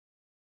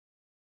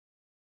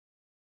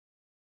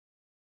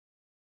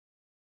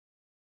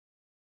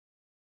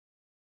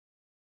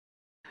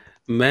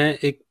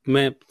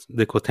 मैं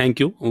देखो,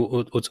 थैंक यू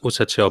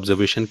उस अच्छे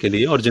ऑब्जर्वेशन के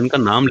लिए। और जिनका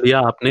नाम लिया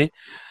आपने,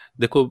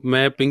 देखो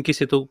मैं पिंकी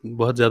से तो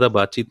बहुत ज्यादा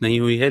बातचीत नहीं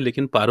हुई है,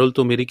 लेकिन पारुल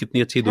तो मेरी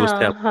कितनी अच्छी दोस्त है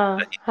हाँ, आपको पता हाँ,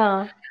 ही।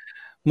 हाँ,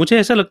 मुझे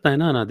ऐसा लगता है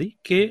ना अनादि,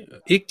 कि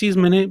एक चीज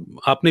मैंने,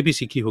 आपने भी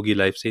सीखी होगी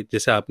लाइफ से,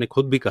 जैसे आपने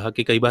खुद भी कहा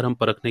कि कई बार हम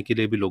परखने के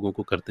लिए भी लोगों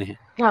को करते हैं।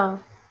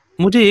 हाँ।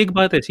 मुझे एक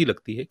बात ऐसी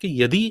लगती है कि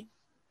यदि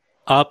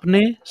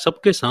आपने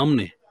सबके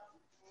सामने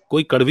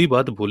कोई कड़वी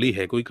बात बोली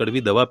है, कोई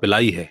कड़वी दवा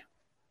पिलाई है,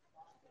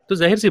 तो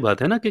जाहिर सी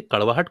बात है ना कि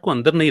कड़वाहट को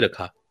अंदर नहीं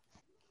रखा,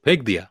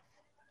 फेंक दिया।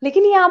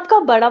 लेकिन ये आपका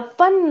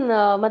बड़प्पन,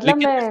 मतलब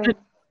लेकिन इसने, मैं।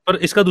 पर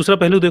इसका दूसरा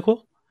पहलू देखो,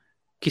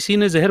 किसी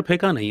ने जहर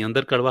फेंका नहीं,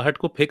 अंदर कड़वाहट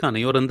को फेंका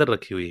नहीं और अंदर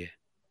रखी हुई है।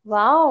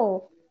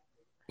 वाओ।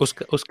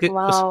 उसका उसके उस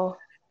वाओ।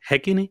 है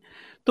कि नहीं?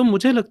 तो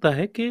मुझे लगता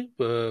है कि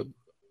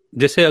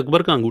जैसे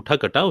अकबर का अंगूठा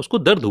कटा, उसको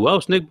दर्द हुआ,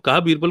 उसने कहा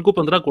बीरबल को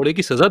 15 कोड़े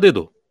की सजा दे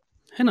दो,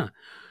 है ना?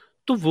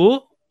 तो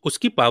वो,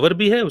 उसकी पावर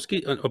भी है,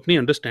 उसकी अपनी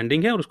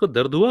अंडरस्टैंडिंग है, और उसको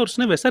दर्द हुआ और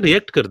उसने वैसा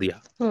रिएक्ट कर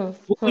दिया। हम्म।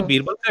 वो कोई हम्म।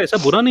 बीरबल का ऐसा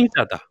बुरा नहीं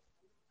चाहता,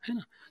 है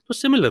ना? तो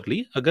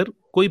सिमिलरली अगर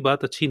कोई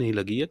बात अच्छी नहीं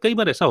लगी, या कई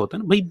बार ऐसा होता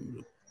है ना भाई,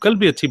 कल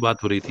भी अच्छी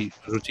बात हो रही थी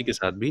रुचि के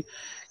साथ भी,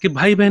 कि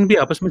भाई बहन भी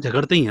आपस में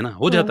झगड़ते ही है ना,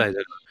 हो हम्म। जाता है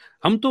झगड़ा।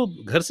 हम तो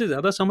घर से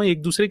ज्यादा समय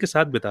एक दूसरे के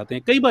साथ बिताते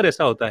हैं। कई बार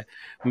ऐसा होता है,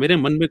 मेरे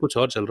मन में कुछ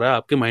और चल रहा है,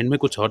 आपके माइंड में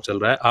कुछ और चल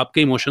रहा है,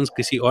 आपके इमोशंस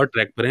किसी और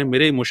ट्रैक पर हैं,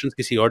 मेरे इमोशंस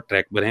किसी और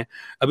ट्रैक पर हैं।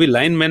 अभी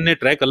लाइन मैन ने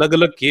ट्रैक अलग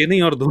अलग किए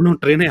नहीं, और दोनों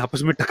ट्रेनें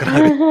आपस में टकरा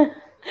गई।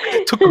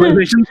 तो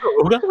कोरिलेशन तो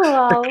होगा,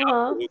 वाओ। टकराव तो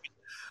हाँ। होगी।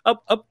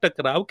 अब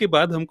टकराव के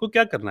बाद हमको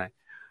क्या करना है?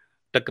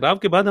 टकराव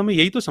के बाद हमें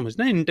यही तो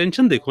समझना है,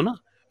 इंटेंशन देखो ना।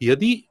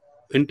 यदि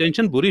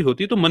इंटेंशन बुरी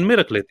होती तो मन में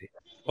रख लेते,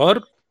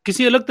 और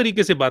किसी अलग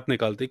तरीके से बात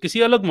निकालते,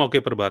 किसी अलग मौके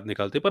पर बात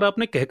निकालते, पर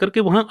आपने कह करके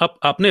वहां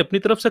आपने अपनी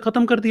तरफ से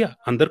खत्म कर दिया,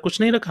 अंदर कुछ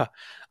नहीं रखा।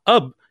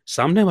 अब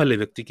सामने वाले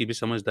व्यक्ति की भी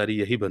समझदारी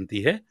यही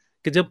बनती है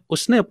कि जब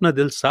उसने अपना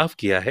दिल साफ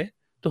किया है,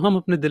 तो हम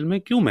अपने दिल में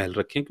क्यों मैल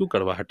रखें, क्यों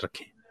कड़वाहट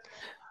रखें?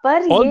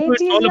 पर ये ऑल्दो इट्स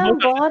चीज ऑल ना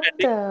अबाउट बहुत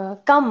अंडरस्टैंडिंग।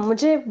 कम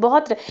मुझे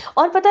बहुत।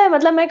 और पता है,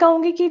 मतलब मैं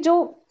कहूंगी कि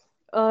जो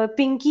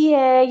पिंकी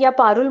है या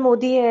पारुल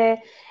मोदी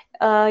है,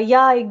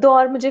 या एक दो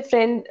और मुझे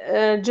फ्रेंड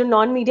जो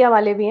नॉन मीडिया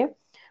वाले भी हैं,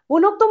 वो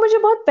लोग तो मुझे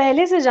बहुत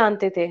पहले से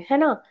जानते थे, है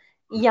ना।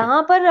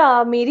 यहाँ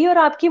पर मेरी और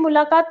आपकी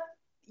मुलाकात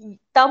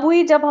तब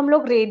हुई जब हम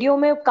लोग रेडियो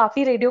में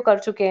काफी रेडियो कर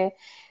चुके हैं।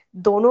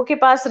 दोनों के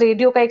पास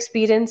रेडियो का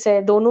एक्सपीरियंस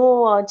है,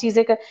 दोनों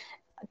चीजें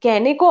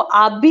कहने को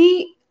आप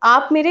भी,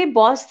 आप मेरे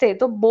बॉस थे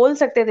तो बोल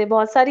सकते थे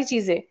बहुत सारी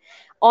चीजें।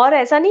 और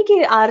ऐसा नहीं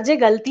कि आरजे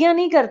गलतियां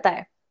नहीं करता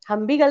है,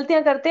 हम भी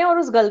गलतियां करते हैं। और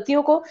उस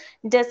गलतियों को,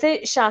 जैसे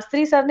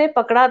शास्त्री सर ने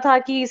पकड़ा था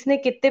कि इसने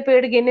कितने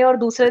पेड़ गिने और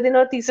दूसरे दिन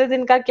और तीसरे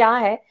दिन का क्या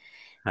है,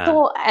 हाँ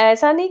तो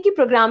ऐसा नहीं कि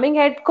प्रोग्रामिंग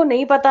हेड को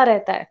नहीं पता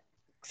रहता है।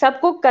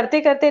 सबको करते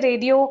करते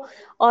रेडियो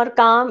और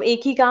काम,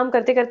 एक ही काम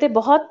करते करते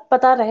बहुत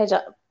पता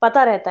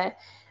रहता है।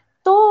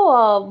 तो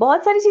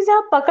बहुत सारी चीजें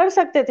आप पकड़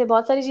सकते थे,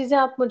 बहुत सारी चीजें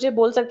आप मुझे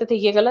बोल सकते थे,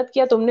 ये गलत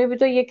किया तुमने भी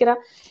तो ये करा।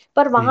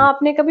 पर वहां हम्म,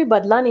 आपने कभी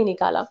बदला नहीं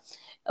निकाला।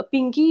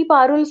 पिंकी,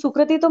 पारुल,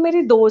 सुकृति तो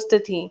मेरी दोस्त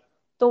थी,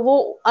 तो वो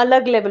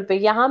अलग लेवल पे।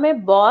 यहाँ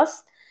मैं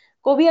बॉस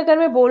को भी अगर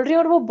मैं बोल रही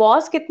हूँ, और वो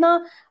बॉस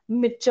कितना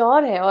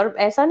मिच्योर है, और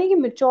ऐसा नहीं कि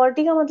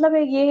मिच्योरिटी का मतलब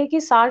है ये है कि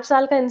 60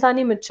 साल का इंसान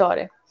ही मिच्योर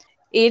है।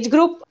 एज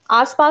ग्रुप,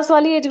 आसपास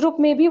वाली एज ग्रुप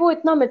में भी वो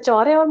इतना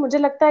मिच्योर है। और मुझे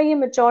लगता है ये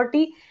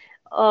मिच्योरिटी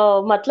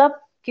मतलब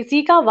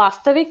किसी का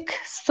वास्तविक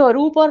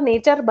स्वरूप और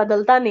नेचर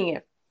बदलता नहीं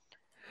है।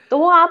 तो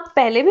वो आप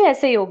पहले भी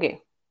ऐसे ही होगे।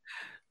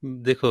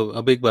 देखो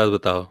अब एक बात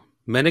बताओ,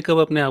 मैंने कब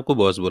अपने आप को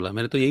बॉस बोला?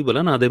 मैंने तो यही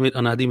बोला ना,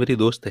 अनादि मेरी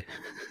दोस्त है।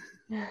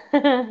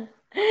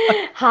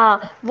 हाँ,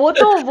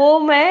 वो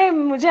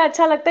मुझे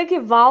अच्छा लगता है कि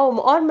वाओ।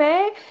 और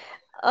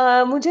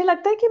मुझे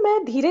लगता है कि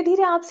मैं धीरे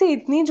धीरे आपसे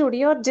इतनी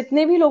जुड़ी, और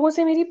जितने भी लोगों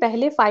से मेरी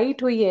पहले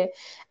फाइट हुई है,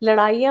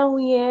 लड़ाइयाँ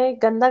हुई है,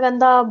 गंदा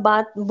गंदा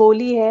बात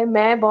बोली है,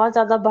 मैं बहुत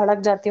ज्यादा भड़क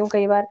जाती हूँ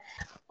कई बार।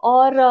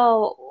 और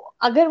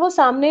अगर वो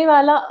सामने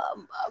वाला,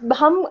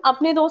 हम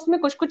अपने दोस्त में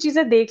कुछ कुछ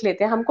चीजें देख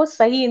लेते हैं, हमको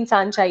सही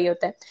इंसान चाहिए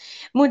होता है।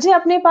 मुझे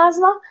अपने पास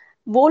ना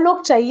वो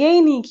लोग चाहिए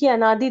ही नहीं कि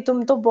अनादि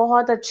तुम तो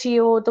बहुत अच्छी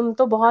हो, तुम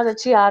तो बहुत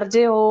अच्छी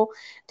आरजे हो,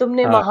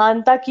 तुमने हाँ,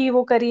 महानता की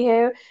वो करी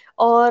है,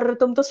 और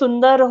तुम तो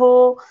सुंदर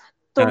हो,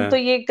 तुम तो हाँ,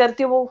 ये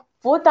करती हो,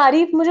 वो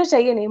तारीफ मुझे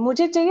चाहिए नहीं,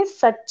 मुझे चाहिए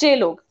सच्चे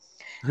लोग।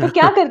 तो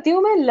क्या हाँ, करती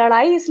हूँ मैं,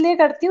 लड़ाई इसलिए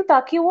करती हूँ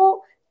ताकि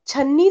वो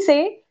छन्नी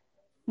से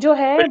जो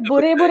है फिल्टर हो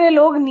बुरे जाए। बुरे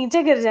लोग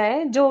नीचे गिर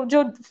जाएं, जो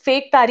जो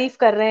फेक तारीफ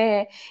कर रहे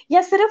हैं,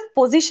 या सिर्फ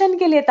पोजीशन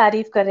के लिए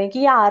तारीफ कर रहे हैं कि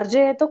ये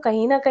आरजे है तो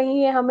कहीं ना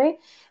कहीं ये हमें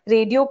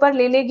रेडियो पर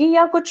ले लेगी,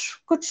 या कुछ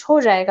कुछ हो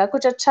जाएगा,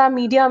 कुछ अच्छा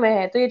मीडिया में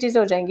है तो ये चीजें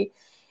हो जाएंगी।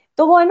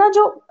 तो वो है ना,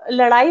 जो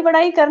लड़ाई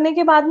बड़ाई करने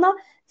के बाद ना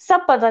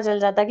सब पता चल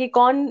जाता कि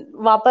कौन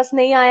वापस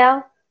नहीं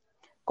आया,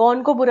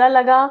 कौन को बुरा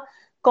लगा,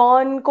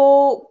 कौन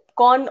को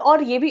कौन,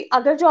 और ये भी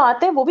अगर जो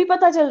आते हैं वो भी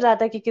पता चल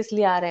जाता है कि किस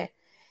लिए आ रहे हैं।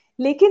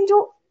 लेकिन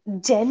जो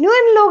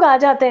जेन्युइन लोग आ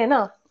जाते हैं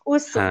ना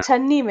उस हाँ,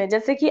 छन्नी में,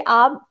 जैसे कि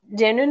आप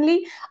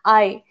जेन्युइनली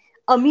आए,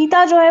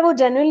 अमीता जो है वो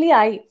जेन्युइनली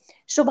आई,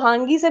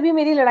 शुभांगी से भी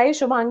मेरी लड़ाई,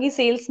 शुभांगी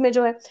सेल्स में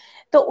जो है,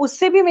 तो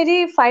उससे भी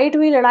मेरी फाइट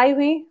हुई, लड़ाई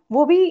हुई,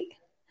 वो भी।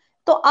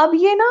 तो अब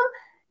ये ना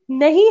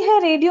नहीं है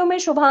रेडियो में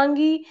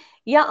शुभांगी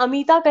या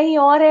अमीता कहीं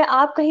और है,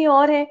 आप कहीं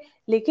और है,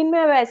 लेकिन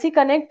मैं वैसी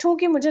कनेक्ट हूं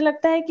कि मुझे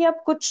लगता है कि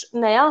अब कुछ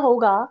नया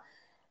होगा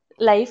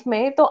लाइफ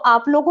में तो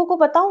आप लोगों को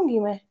बताऊंगी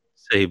मैं।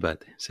 सही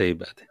बात है, सही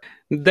बात है।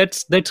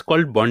 That's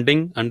called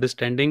bonding,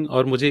 understanding.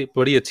 और मुझे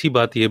बड़ी अच्छी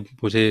बात ये,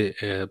 मुझे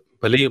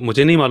भले ही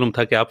मुझे नहीं मालूम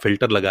था कि आप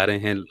फ़िल्टर लगा रहे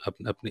हैं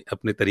अपने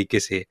अपने तरीके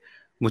से।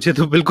 मुझे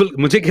तो बिल्कुल,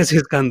 मुझे कैसे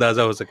इसका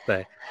अंदाज़ा हो सकता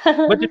है?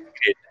 But it's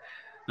great.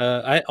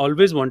 I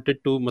always wanted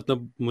to,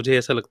 मतलब मुझे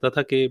ऐसा लगता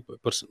था कि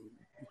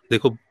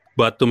देखो,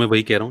 बात तो मैं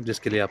वही कह रहा हूँ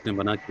जिसके लिए आपने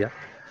मना किया।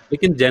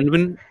 लेकिन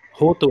जेन्युइन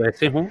हो तो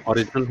ऐसे हों,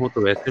 ओरिजिनल हो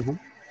तो वैसे हों,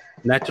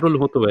 नेचुरल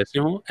हो तो वैसे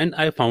हों, and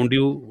I found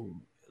you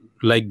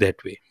like that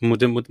way.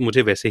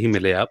 मुझे वैसे ही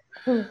मिले आप।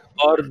 हम्म,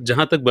 और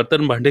जहाँ तक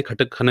बर्तन भांडे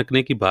खटक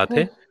खनकने की बात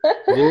है,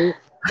 वो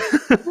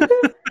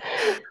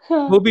वो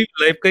हाँ, भी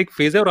लाइफ का एक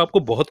फेज़ है और आपको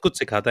बहुत कुछ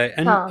सिखाता है।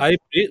 एंड हाँ,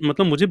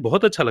 मतलब मुझे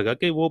बहुत अच्छा लगा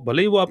कि वो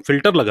भले ही वो आप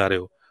फ़िल्टर लगा रहे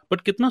हो,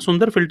 बट कितना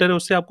सुंदर फ़िल्टर है,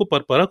 उससे आपको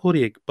परख हो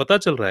रही है, पता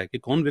चल रहा है कि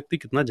कौन व्यक्ति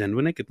कितना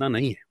जेन्युइन है, कितना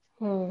नहीं है।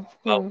 हम्म,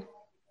 वाओ! हम्म।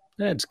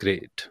 That's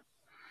great.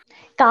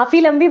 काफी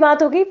लंबी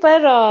बात हो गई,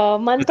 पर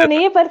मन तो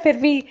नहीं है, पर फिर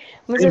भी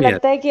मुझे सेम हियर।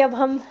 लगता है कि अब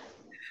हम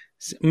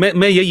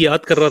मैं यही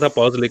याद कर रहा था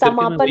पॉज़ लेकर के, मैं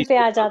समापन वही पे सोच आ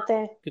रहा था जाते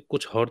हैं। कि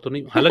कुछ और तो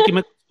नहीं, हालाँकि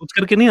मैं सोच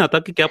करके नहीं आता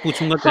कि क्या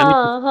पूछूँगा, क्या नहीं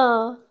हाँ, पूछूँगा।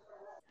 हाँ।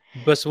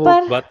 बस वो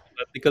पर बात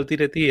निकलती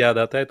रहती है, याद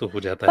आता है तो हो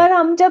जाता है। पर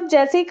हम जब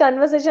जैसे ही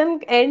कन्वर्सेशन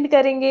एंड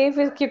करेंगे,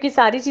 फिर क्योंकि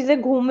सारी चीजें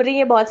घूम रही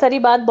है, बहुत सारी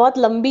बात बहुत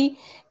लंबी,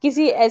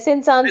 किसी ऐसे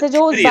इंसान से जो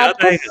फिर उस बात याद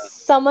को आएगा।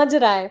 समझ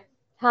रहा है,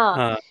 हाँ,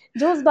 हाँ,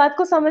 जो उस बात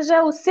को समझ रहा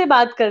है उससे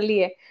बात कर ली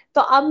है।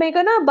 तो अब मेरे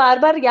को ना बार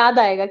बार याद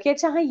आएगा कि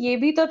अच्छा हाँ ये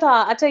भी तो था,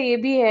 अच्छा ये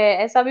भी है,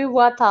 ऐसा भी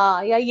हुआ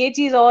था, या ये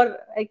चीज और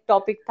एक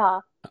टॉपिक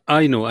था।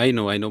 आई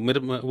नो, मेरे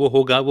वो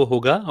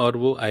होगा और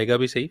वो आएगा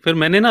भी सही। फिर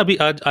मैंने ना अभी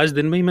आज आज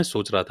दिन में ही मैं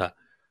सोच रहा था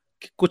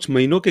कि कुछ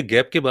महीनों के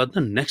गैप के बाद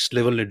ना नेक्स्ट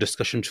लेवल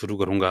डिस्कशन शुरू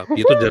करूंगा।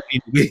 ये तो जर्नी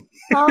हो गई।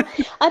 हाँ।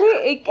 अरे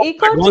एक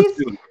एक और एडवांस चीज,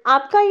 लेवल।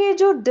 आपका ये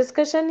जो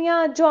डिस्कशन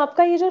या जो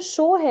आपका ये जो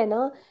शो है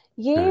ना,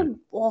 ये हाँ,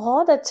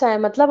 बहुत अच्छा है।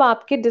 मतलब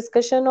आपके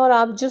डिस्कशन और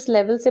आप जिस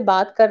लेवल से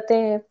बात करते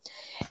हैं,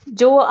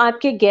 जो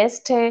आपके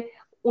गेस्ट हैं,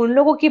 उन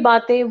लोगों की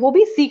बातें वो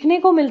भी सीखने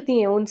को मिलती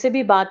हैं उनसे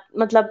भी बात,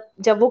 मतलब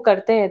जब वो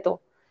करते हैं तो।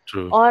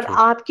 ट्रू, और ट्रू।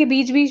 आपके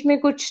बीच बीच में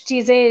कुछ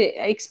चीजें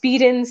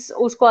एक्सपीरियंस,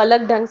 उसको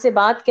अलग ढंग से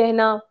बात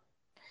कहना।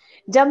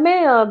 जब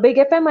मैं बिग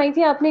एफएम आई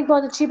थी, आपने एक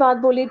बहुत अच्छी बात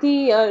बोली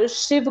थी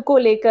शिव को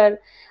लेकर,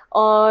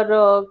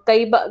 और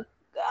कई बार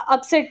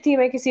अपसेट थी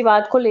मैं किसी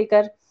बात को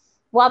लेकर,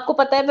 वो आपको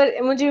पता है,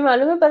 पर मुझे भी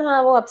मालूम है, पर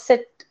हाँ वो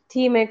अपसेट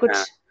थी मैं हाँ,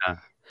 कुछ। हाँ,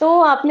 तो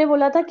आपने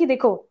बोला था कि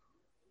देखो,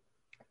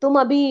 तुम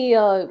अभी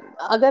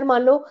अगर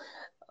मान लो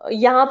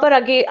यहाँ पर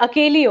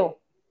अकेली हो,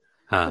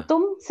 हाँ,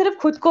 तुम सिर्फ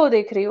खुद को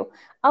देख रही हो,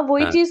 अब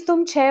वही हाँ, चीज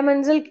तुम 6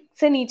 मंजिल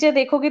से नीचे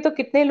देखोगे तो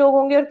कितने लोग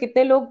होंगे, और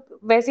कितने लोग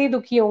वैसे ही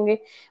दुखी होंगे।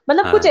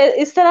 मतलब कुछ हाँ।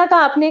 इस तरह का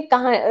आपने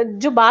कहा,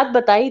 जो बात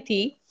बताई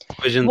थी,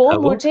 विजन वो था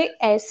वो। मुझे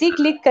ऐसी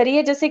क्लिक करी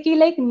है, जैसे कि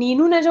लाइक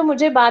नीनू ने जो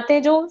मुझे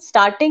बातें जो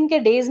स्टार्टिंग के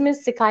डेज में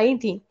सिखाई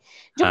थी,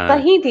 जो हाँ,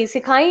 कही थी,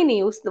 सिखाई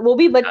नहीं, वो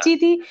भी हाँ, बच्ची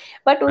थी,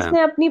 बट हाँ।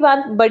 उसने अपनी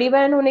बात बड़ी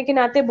बहन होने के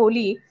नाते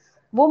बोली,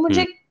 वो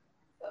मुझे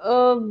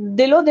हुँ,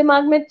 दिलो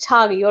दिमाग में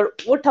छा गई, और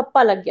वो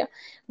ठप्पा लग गया।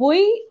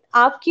 वही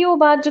आपकी वो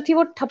बात जो थी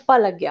वो ठप्पा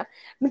लग गया।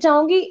 मैं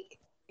चाहूंगी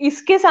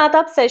इसके साथ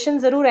आप सेशन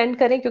जरूर एंड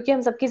करें, क्योंकि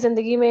हम सबकी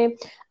जिंदगी में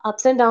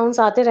अप्स एंड डाउन्स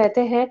आते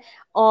रहते हैं।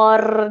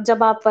 और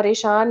जब आप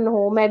परेशान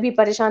हो, मैं भी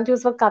परेशान थी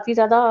उस वक्त, काफी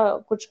ज्यादा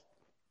कुछ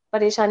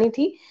परेशानी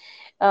थी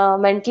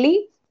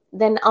मेंटली।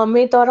 देन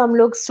अमित और हम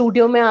लोग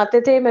स्टूडियो में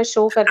आते थे, मैं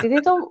शो करती थी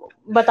तो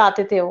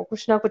बताते थे वो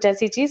कुछ ना कुछ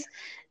ऐसी चीज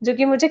जो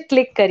कि मुझे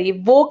क्लिक करी,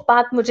 वो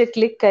बात मुझे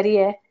क्लिक करी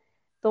है।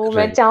 तो मैं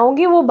राइट।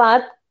 चाहूंगी वो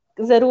बात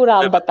जरूर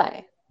आप मैं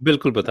बताएं।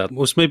 बिल्कुल बता दूं।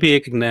 उसमें भी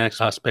एक नया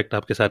एस्पेक्ट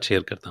आपके साथ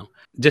शेयर करता हूँ।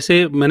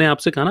 जैसे मैंने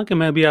आपसे कहा ना कि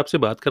मैं अभी आपसे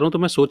बात कर रहा हूँ तो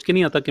मैं सोच के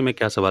नहीं आता कि मैं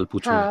क्या सवाल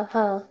पूछूंगा। हाँ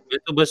हाँ। मैं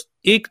तो बस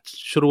एक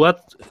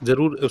शुरुआत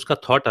जरूर उसका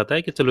थॉट आता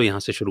है कि चलो यहाँ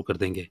से शुरू कर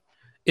देंगे।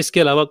 इसके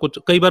अलावा कुछ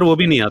कई बार वो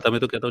भी नहीं आता। मैं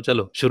तो कहता हूँ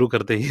चलो शुरू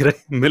करते ही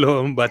रहे, मिलो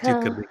हम बातचीत कर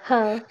हाँ देंगे।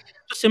 हाँ।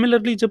 तो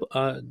सिमिलरली जब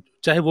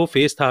चाहे वो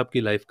फेज था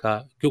आपकी लाइफ का,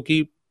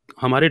 क्योंकि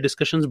हमारे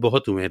डिस्कशंस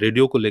बहुत हुए हैं,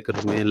 रेडियो को लेकर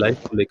हुए हैं,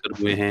 लाइफ को लेकर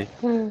हुए हैं,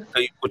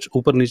 कहीं कुछ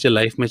ऊपर नीचे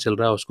लाइफ में चल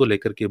रहा है उसको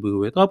लेकर के भी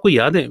हुए। तो आपको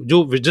याद है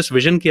जो जिस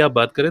विजन की आप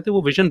बात कर रहे थे,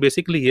 वो विजन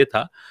बेसिकली ये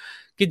था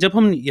कि जब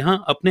हम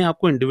यहाँ अपने आप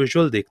को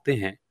इंडिविजुअल देखते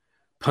हैं,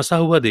 फंसा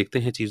हुआ देखते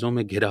हैं, चीजों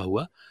में घिरा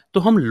हुआ, तो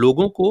हम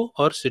लोगों को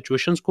और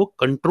सिचुएशंस को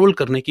कंट्रोल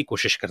करने की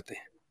कोशिश करते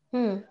हैं।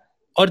 हम्म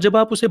और जब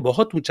आप उसे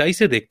बहुत ऊंचाई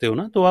से देखते हो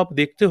ना, तो आप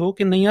देखते हो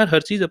कि नहीं यार,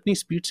 हर चीज अपनी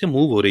स्पीड से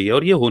मूव हो रही है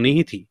और ये होनी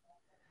ही थी।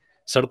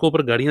 सड़कों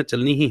पर गाड़ियां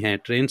चलनी ही हैं,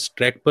 ट्रेन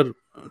ट्रैक पर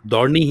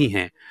दौड़नी ही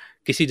हैं।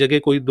 किसी जगह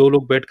कोई दो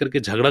लोग बैठ करके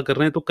झगड़ा कर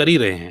रहे हैं तो कर ही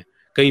रहे हैं,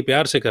 कहीं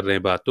प्यार से कर रहे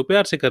हैं बात तो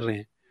प्यार से कर रहे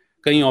हैं,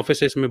 कहीं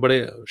ऑफिस में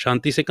बड़े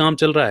शांति से काम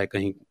चल रहा है,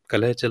 कहीं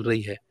कलह चल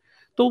रही है।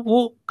 तो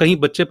वो कहीं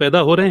बच्चे पैदा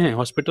हो रहे हैं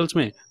हॉस्पिटल्स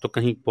में, तो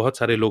कहीं बहुत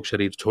सारे लोग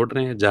शरीर छोड़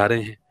रहे हैं, जा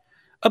रहे हैं।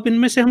 अब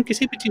इनमें से हम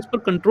किसी भी चीज पर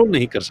कंट्रोल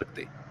नहीं कर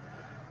सकते।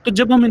 तो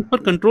जब हम इन पर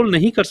कंट्रोल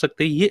नहीं कर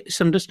सकते, ये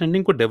इस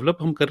अंडरस्टैंडिंग को डेवलप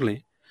हम कर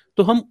लें,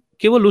 तो हम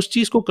केवल उस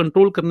चीज को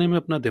कंट्रोल करने में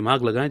अपना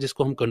दिमाग लगाएं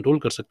जिसको हम कंट्रोल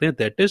कर सकते हैं।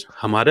 दैट इज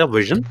हमारा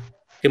विजन,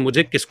 कि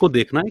मुझे किसको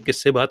देखना है,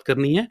 किससे बात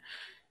करनी है,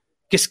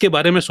 किसके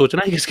बारे में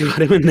सोचना है, किसके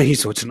बारे में नहीं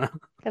सोचना।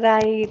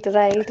 Right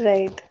right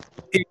right.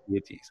 ये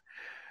चीज।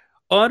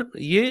 और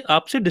ये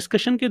आपसे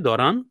डिस्कशन के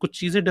दौरान कुछ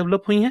चीजें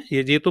डेवलप हुई हैं।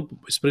 ये तो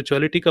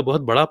स्पिरिचुअलिटी का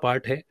बहुत बड़ा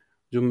पार्ट है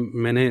जो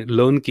मैंने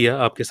लर्न किया,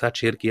 आपके साथ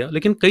शेयर किया।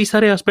 लेकिन कई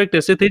सारे एस्पेक्ट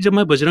ऐसे थे जब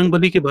मैं बजरंग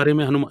बली के बारे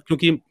में, हनुमान,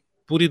 क्योंकि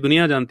पूरी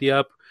दुनिया जानती है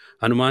आप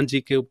हनुमान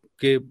जी के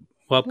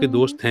वो आपके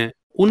दोस्त हैं,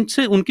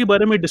 उनसे उनके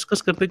बारे में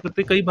डिस्कस करते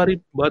करते कई बारी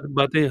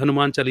बातें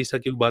हनुमान चालीसा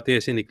की बातें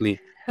ऐसी निकली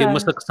कि हाँ।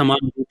 मस्तक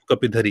समान रूप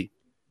कपिधरी,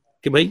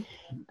 कि भाई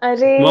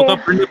अरे मौका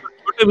पड़ने पर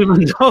छोटे भी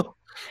बन जाओ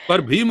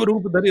पर भीम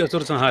रूप धरी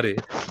असुर संहारे।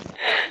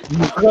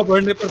 मौका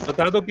पड़ने पर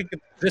बता दो कि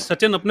जैसे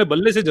सचिन अपने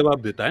बल्ले से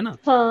जवाब देता है ना,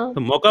 हाँ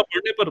तो मौका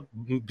पड़ने पर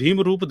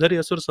भीम रूप धरे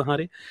असुर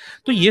संहारे।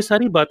 तो ये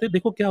सारी बातें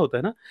देखो क्या होता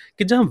है ना,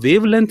 कि जहां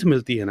वेव लेंथ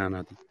मिलती है ना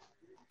नादी,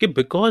 कि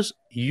because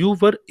you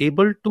were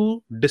able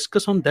to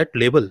discuss on that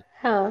level,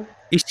 हाँ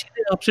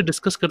इसीलिए आपसे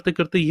डिस्कस करते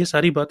करते ये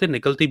सारी बातें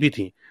निकलती भी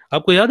थी।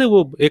 आपको याद है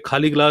वो एक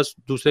खाली ग्लास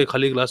दूसरे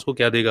खाली ग्लास को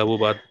क्या देगा, वो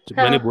बात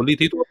मैंने हाँ बोली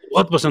थी तो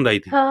बहुत पसंद आई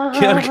थी हाँ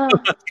कि यार हाँ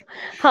हाँ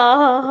हाँ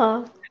हाँ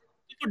हाँ।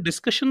 तो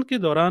डिस्कशन के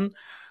दौरान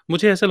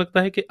मुझे ऐसा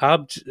लगता है कि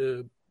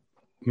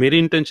मेरी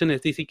इंटेंशन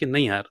ऐसी थी कि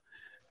नहीं यार,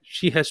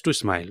 शी हैज टू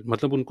स्माइल,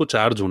 मतलब उनको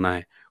चार्ज होना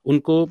है,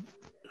 उनको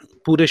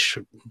पूरे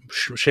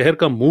शहर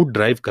का मूड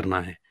ड्राइव करना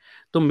है।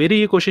 तो मेरी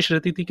ये कोशिश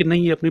रहती थी कि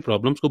नहीं, ये अपनी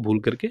प्रॉब्लम्स को भूल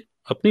करके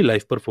अपनी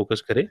लाइफ पर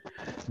फोकस करे।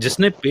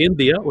 जिसने पेन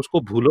दिया उसको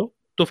भूलो,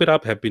 तो फिर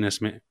आप हैप्पीनेस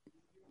में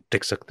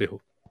टिक सकते हो।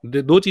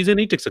 दो चीजें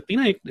नहीं टिक सकती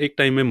ना एक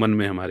टाइम में मन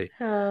में हमारे।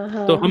 हाँ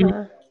हाँ तो हम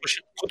हाँ।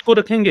 खुद को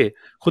रखेंगे,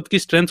 खुद की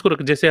स्ट्रेंथ को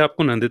जैसे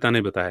आपको नंदिता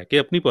ने बताया कि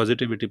अपनी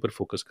पॉजिटिविटी पर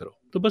फोकस करो,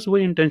 तो बस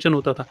वही इंटेंशन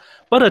होता था।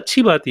 पर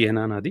अच्छी बात यह है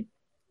ना नादी,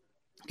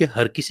 कि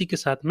हर किसी के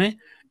साथ में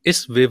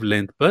इस वेव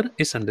लेंथ पर,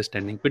 इस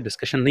अंडरस्टैंडिंग पे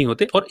डिस्कशन नहीं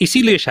होते। और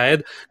इसीलिए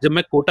शायद जब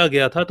मैं कोटा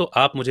गया था तो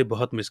आप मुझे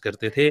बहुत मिस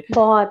करते थे,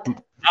 बहुत।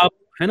 आप,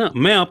 है ना,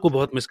 मैं आपको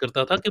बहुत मिस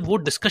करता था कि वो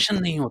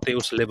डिस्कशन नहीं होते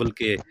उस लेवल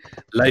के,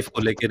 लाइफ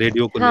को लेके,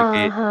 रेडियो को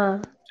लेके, हाँ हाँ।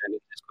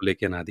 चैलेंजेस को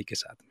लेके नादी के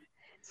साथ में।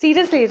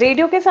 सीरियसली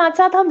रेडियो के साथ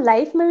साथ हम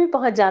लाइफ में भी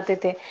पहुंच जाते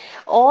थे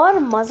और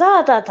मजा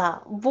आता था।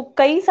 वो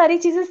कई सारी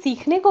चीजें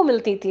सीखने को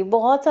मिलती थी,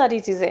 बहुत सारी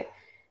चीजें।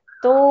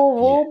 तो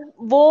वो ये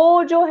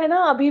वो जो है ना,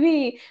 अभी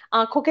भी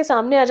आंखों के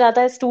सामने आ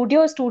जाता है।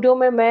 स्टूडियो स्टूडियो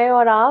में मैं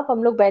और आप,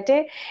 हम लोग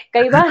बैठे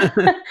कई बार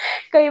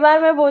कई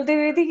बार मैं बोलती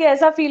हुई थी कि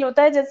ऐसा फील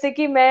होता है जैसे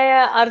कि मैं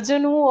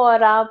अर्जुन हूँ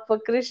और आप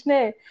कृष्ण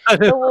हैं।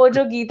 अरे तो वो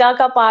जो गीता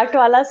का पाठ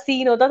वाला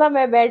सीन होता था,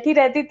 मैं बैठी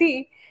रहती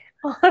थी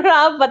और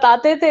आप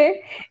बताते थे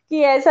कि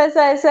ऐसा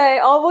ऐसा ऐसा है,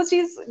 और वो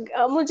चीज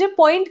मुझे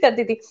पॉइंट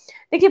करती थी।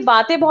 देखिए,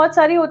 बातें बहुत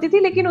सारी होती थी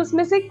लेकिन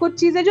उसमें से कुछ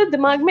चीजें जो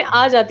दिमाग में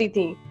आ जाती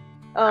थी,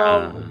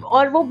 हाँ,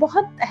 और वो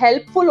बहुत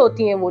हेल्पफुल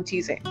होती हैं वो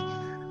चीजें।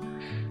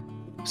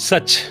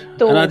 सच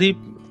तो अनादि,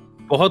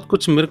 बहुत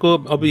कुछ मेरे को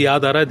अब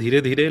याद आ रहा है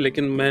धीरे धीरे,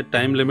 लेकिन मैं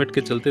टाइम लिमिट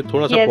के चलते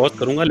थोड़ा सा पॉज यस,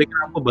 करूंगा।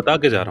 लेकिन आपको बता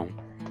के जा रहा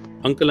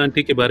हूँ, अंकल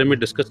आंटी के बारे में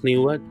डिस्कस नहीं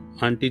हुआ।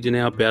 आंटी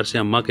जिन्हें आप प्यार से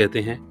अम्मा कहते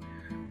हैं,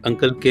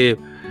 अंकल के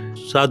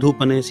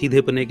साधुपने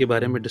सीधेपने के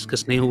बारे में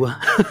डिस्कस नहीं हुआ।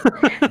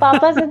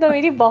 पापा से तो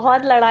मेरी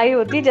बहुत लड़ाई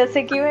होती।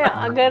 जैसे कि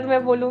अगर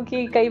मैं बोलूं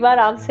कि कई बार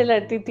आपसे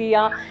लड़ती थी,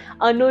 या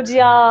अनुज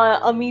या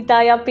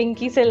अमिता या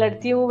पिंकी से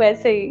लड़ती हूँ,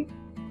 वैसे ही।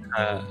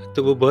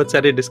 तो वो बहुत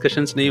सारे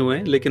डिस्कशंस नहीं हुए,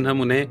 लेकिन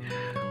हम उन्हें,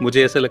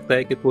 मुझे ऐसा लगता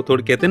है कि वो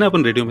थोड़ी, कहते हैं ना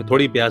अपन रेडियो में,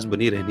 थोड़ी प्यास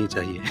बनी रहनी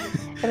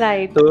चाहिए।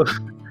 राइट। तो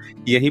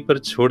यहीं पर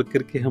छोड़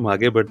करके हम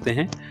आगे बढ़ते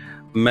हैं।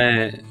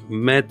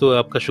 मैं तो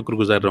आपका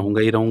शुक्रगुजार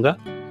रहूंगा ही रहूंगा,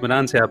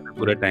 इत्मीनान से आपने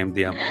पूरा टाइम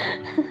दिया।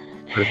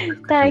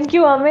 Thank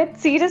you Amit,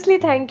 seriously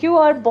thank you.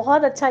 और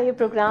बहुत अच्छा ये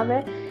प्रोग्राम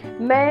है।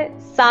 मैं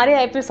सारे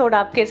एपिसोड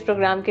आपके इस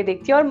प्रोग्राम के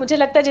देखती हूँ और मुझे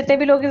लगता है जितने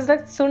भी लोग इस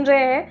वक्त सुन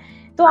रहे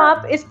हैं, तो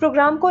आप इस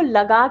प्रोग्राम को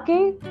लगा के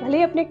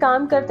भले अपने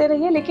काम करते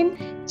रहिए, लेकिन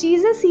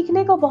चीजें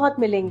सीखने को बहुत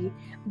मिलेंगी।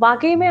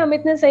 वाकई में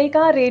अमित ने सही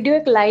कहा, रेडियो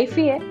एक लाइफ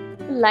ही है।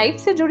 लाइफ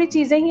से जुड़ी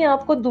चीजें ही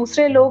आपको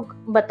दूसरे लोग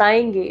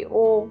बताएंगे,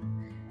 वो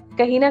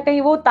कहीं ना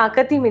कहीं वो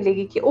ताकत ही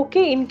मिलेगी कि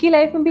ओके, इनकी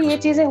लाइफ में भी ये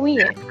चीजें हुई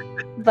हैं।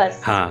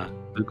 बस हाँ,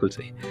 बिल्कुल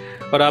सही।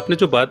 और आपने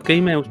जो बात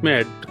कही मैं उसमें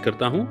ऐड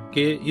करता हूँ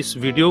कि इस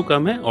वीडियो का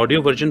मैं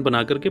ऑडियो वर्जन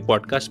बना करके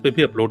पॉडकास्ट पे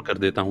भी अपलोड कर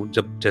देता हूँ,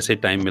 जब जैसे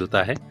टाइम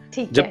मिलता है।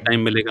 जब टाइम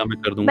मिलेगा मैं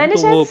कर दूंगा। मैंने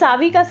शायद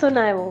सावी का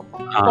सुना है वो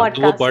पॉडकास्ट।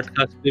 तो वो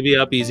पॉडकास्ट पे भी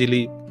आप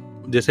इजीली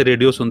जैसे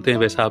रेडियो सुनते हैं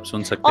वैसा आप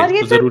सुन सकते हैं। और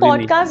ये सिर्फ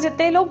पॉडकास्ट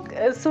जितने लोग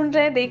सुन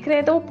रहे हैं, देख रहे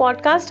हैं, तो वो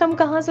पॉडकास्ट हम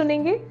कहाँ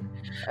सुनेंगे?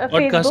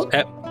 पॉडकास्ट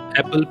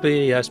एप्पल पे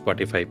या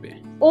स्पॉटिफाई पे।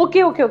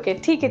 ओके ओके ओके,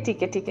 ठीक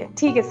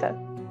है सर,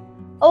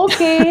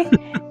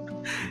 ओके।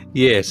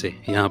 ये ऐसे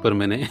यहाँ पर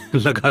मैंने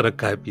लगा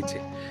रखा है पीछे।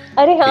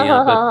 अरे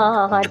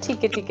हाँ,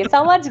 ठीक है,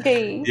 समझ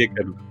गई। ये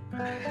कर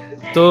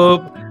तो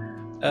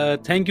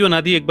थैंक यू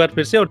अनादि एक बार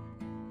फिर से। और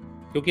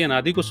क्योंकि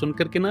अनादि को सुन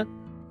करके ना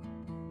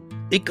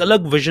एक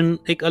अलग विजन,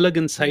 एक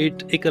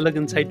अलग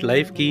इंसाइट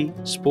लाइफ की,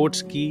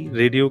 स्पोर्ट्स की,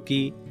 रेडियो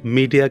की,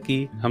 मीडिया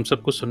की हम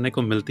सबको सुनने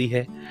को मिलती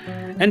है।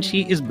 एंड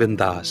शी इज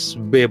बिंदास,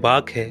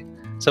 बेबाक है।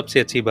 सबसे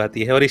अच्छी बात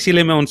यह है, और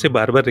इसीलिए मैं उनसे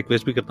बार बार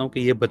रिक्वेस्ट भी करता हूँ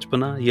कि ये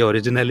बचपना, ये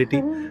ओरिजिनलिटी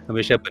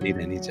हमेशा बनी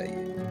रहनी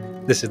चाहिए।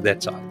 This is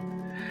that's all.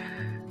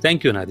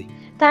 Thank you अनादि,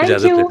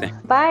 इजाजत लेते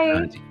हैं। Bye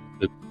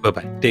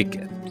bye, take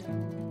care.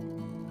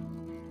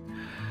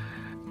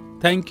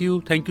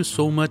 Thank you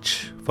so much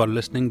for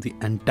listening the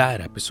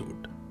entire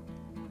episode.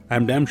 I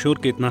am damn sure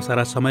कि इतना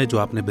सारा समय जो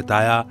आपने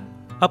बिताया,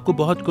 आपको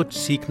बहुत कुछ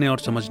सीखने और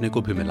समझने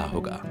को भी मिला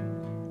होगा।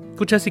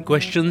 कुछ ऐसी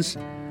क्वेश्चंस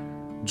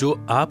जो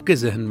आपके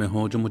जहन में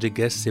हो, जो मुझे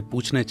गेस्ट से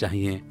पूछने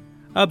चाहिए,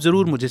 आप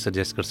जरूर मुझे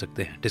सजेस्ट कर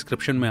सकते हैं।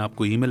 डिस्क्रिप्शन में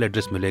आपको ईमेल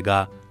एड्रेस मिलेगा,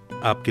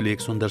 आपके लिए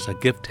एक सुंदर सा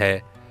गिफ्ट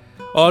है,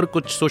 और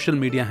कुछ सोशल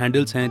मीडिया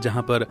हैंडल्स हैं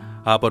जहां पर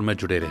आप और मैं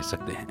जुड़े रह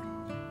सकते हैं।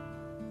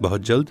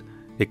 बहुत जल्द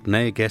एक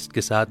नए गेस्ट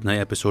के साथ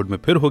नए एपिसोड में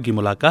फिर होगी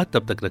मुलाकात।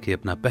 तब तक रखिए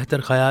अपना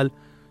बेहतर ख्याल,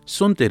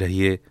 सुनते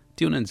रहिए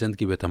ट्यून इन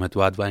जिंदगी with Amit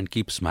Wadhwa and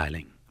keep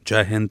smiling.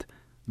 जय हिंद,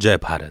 जय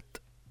भारत।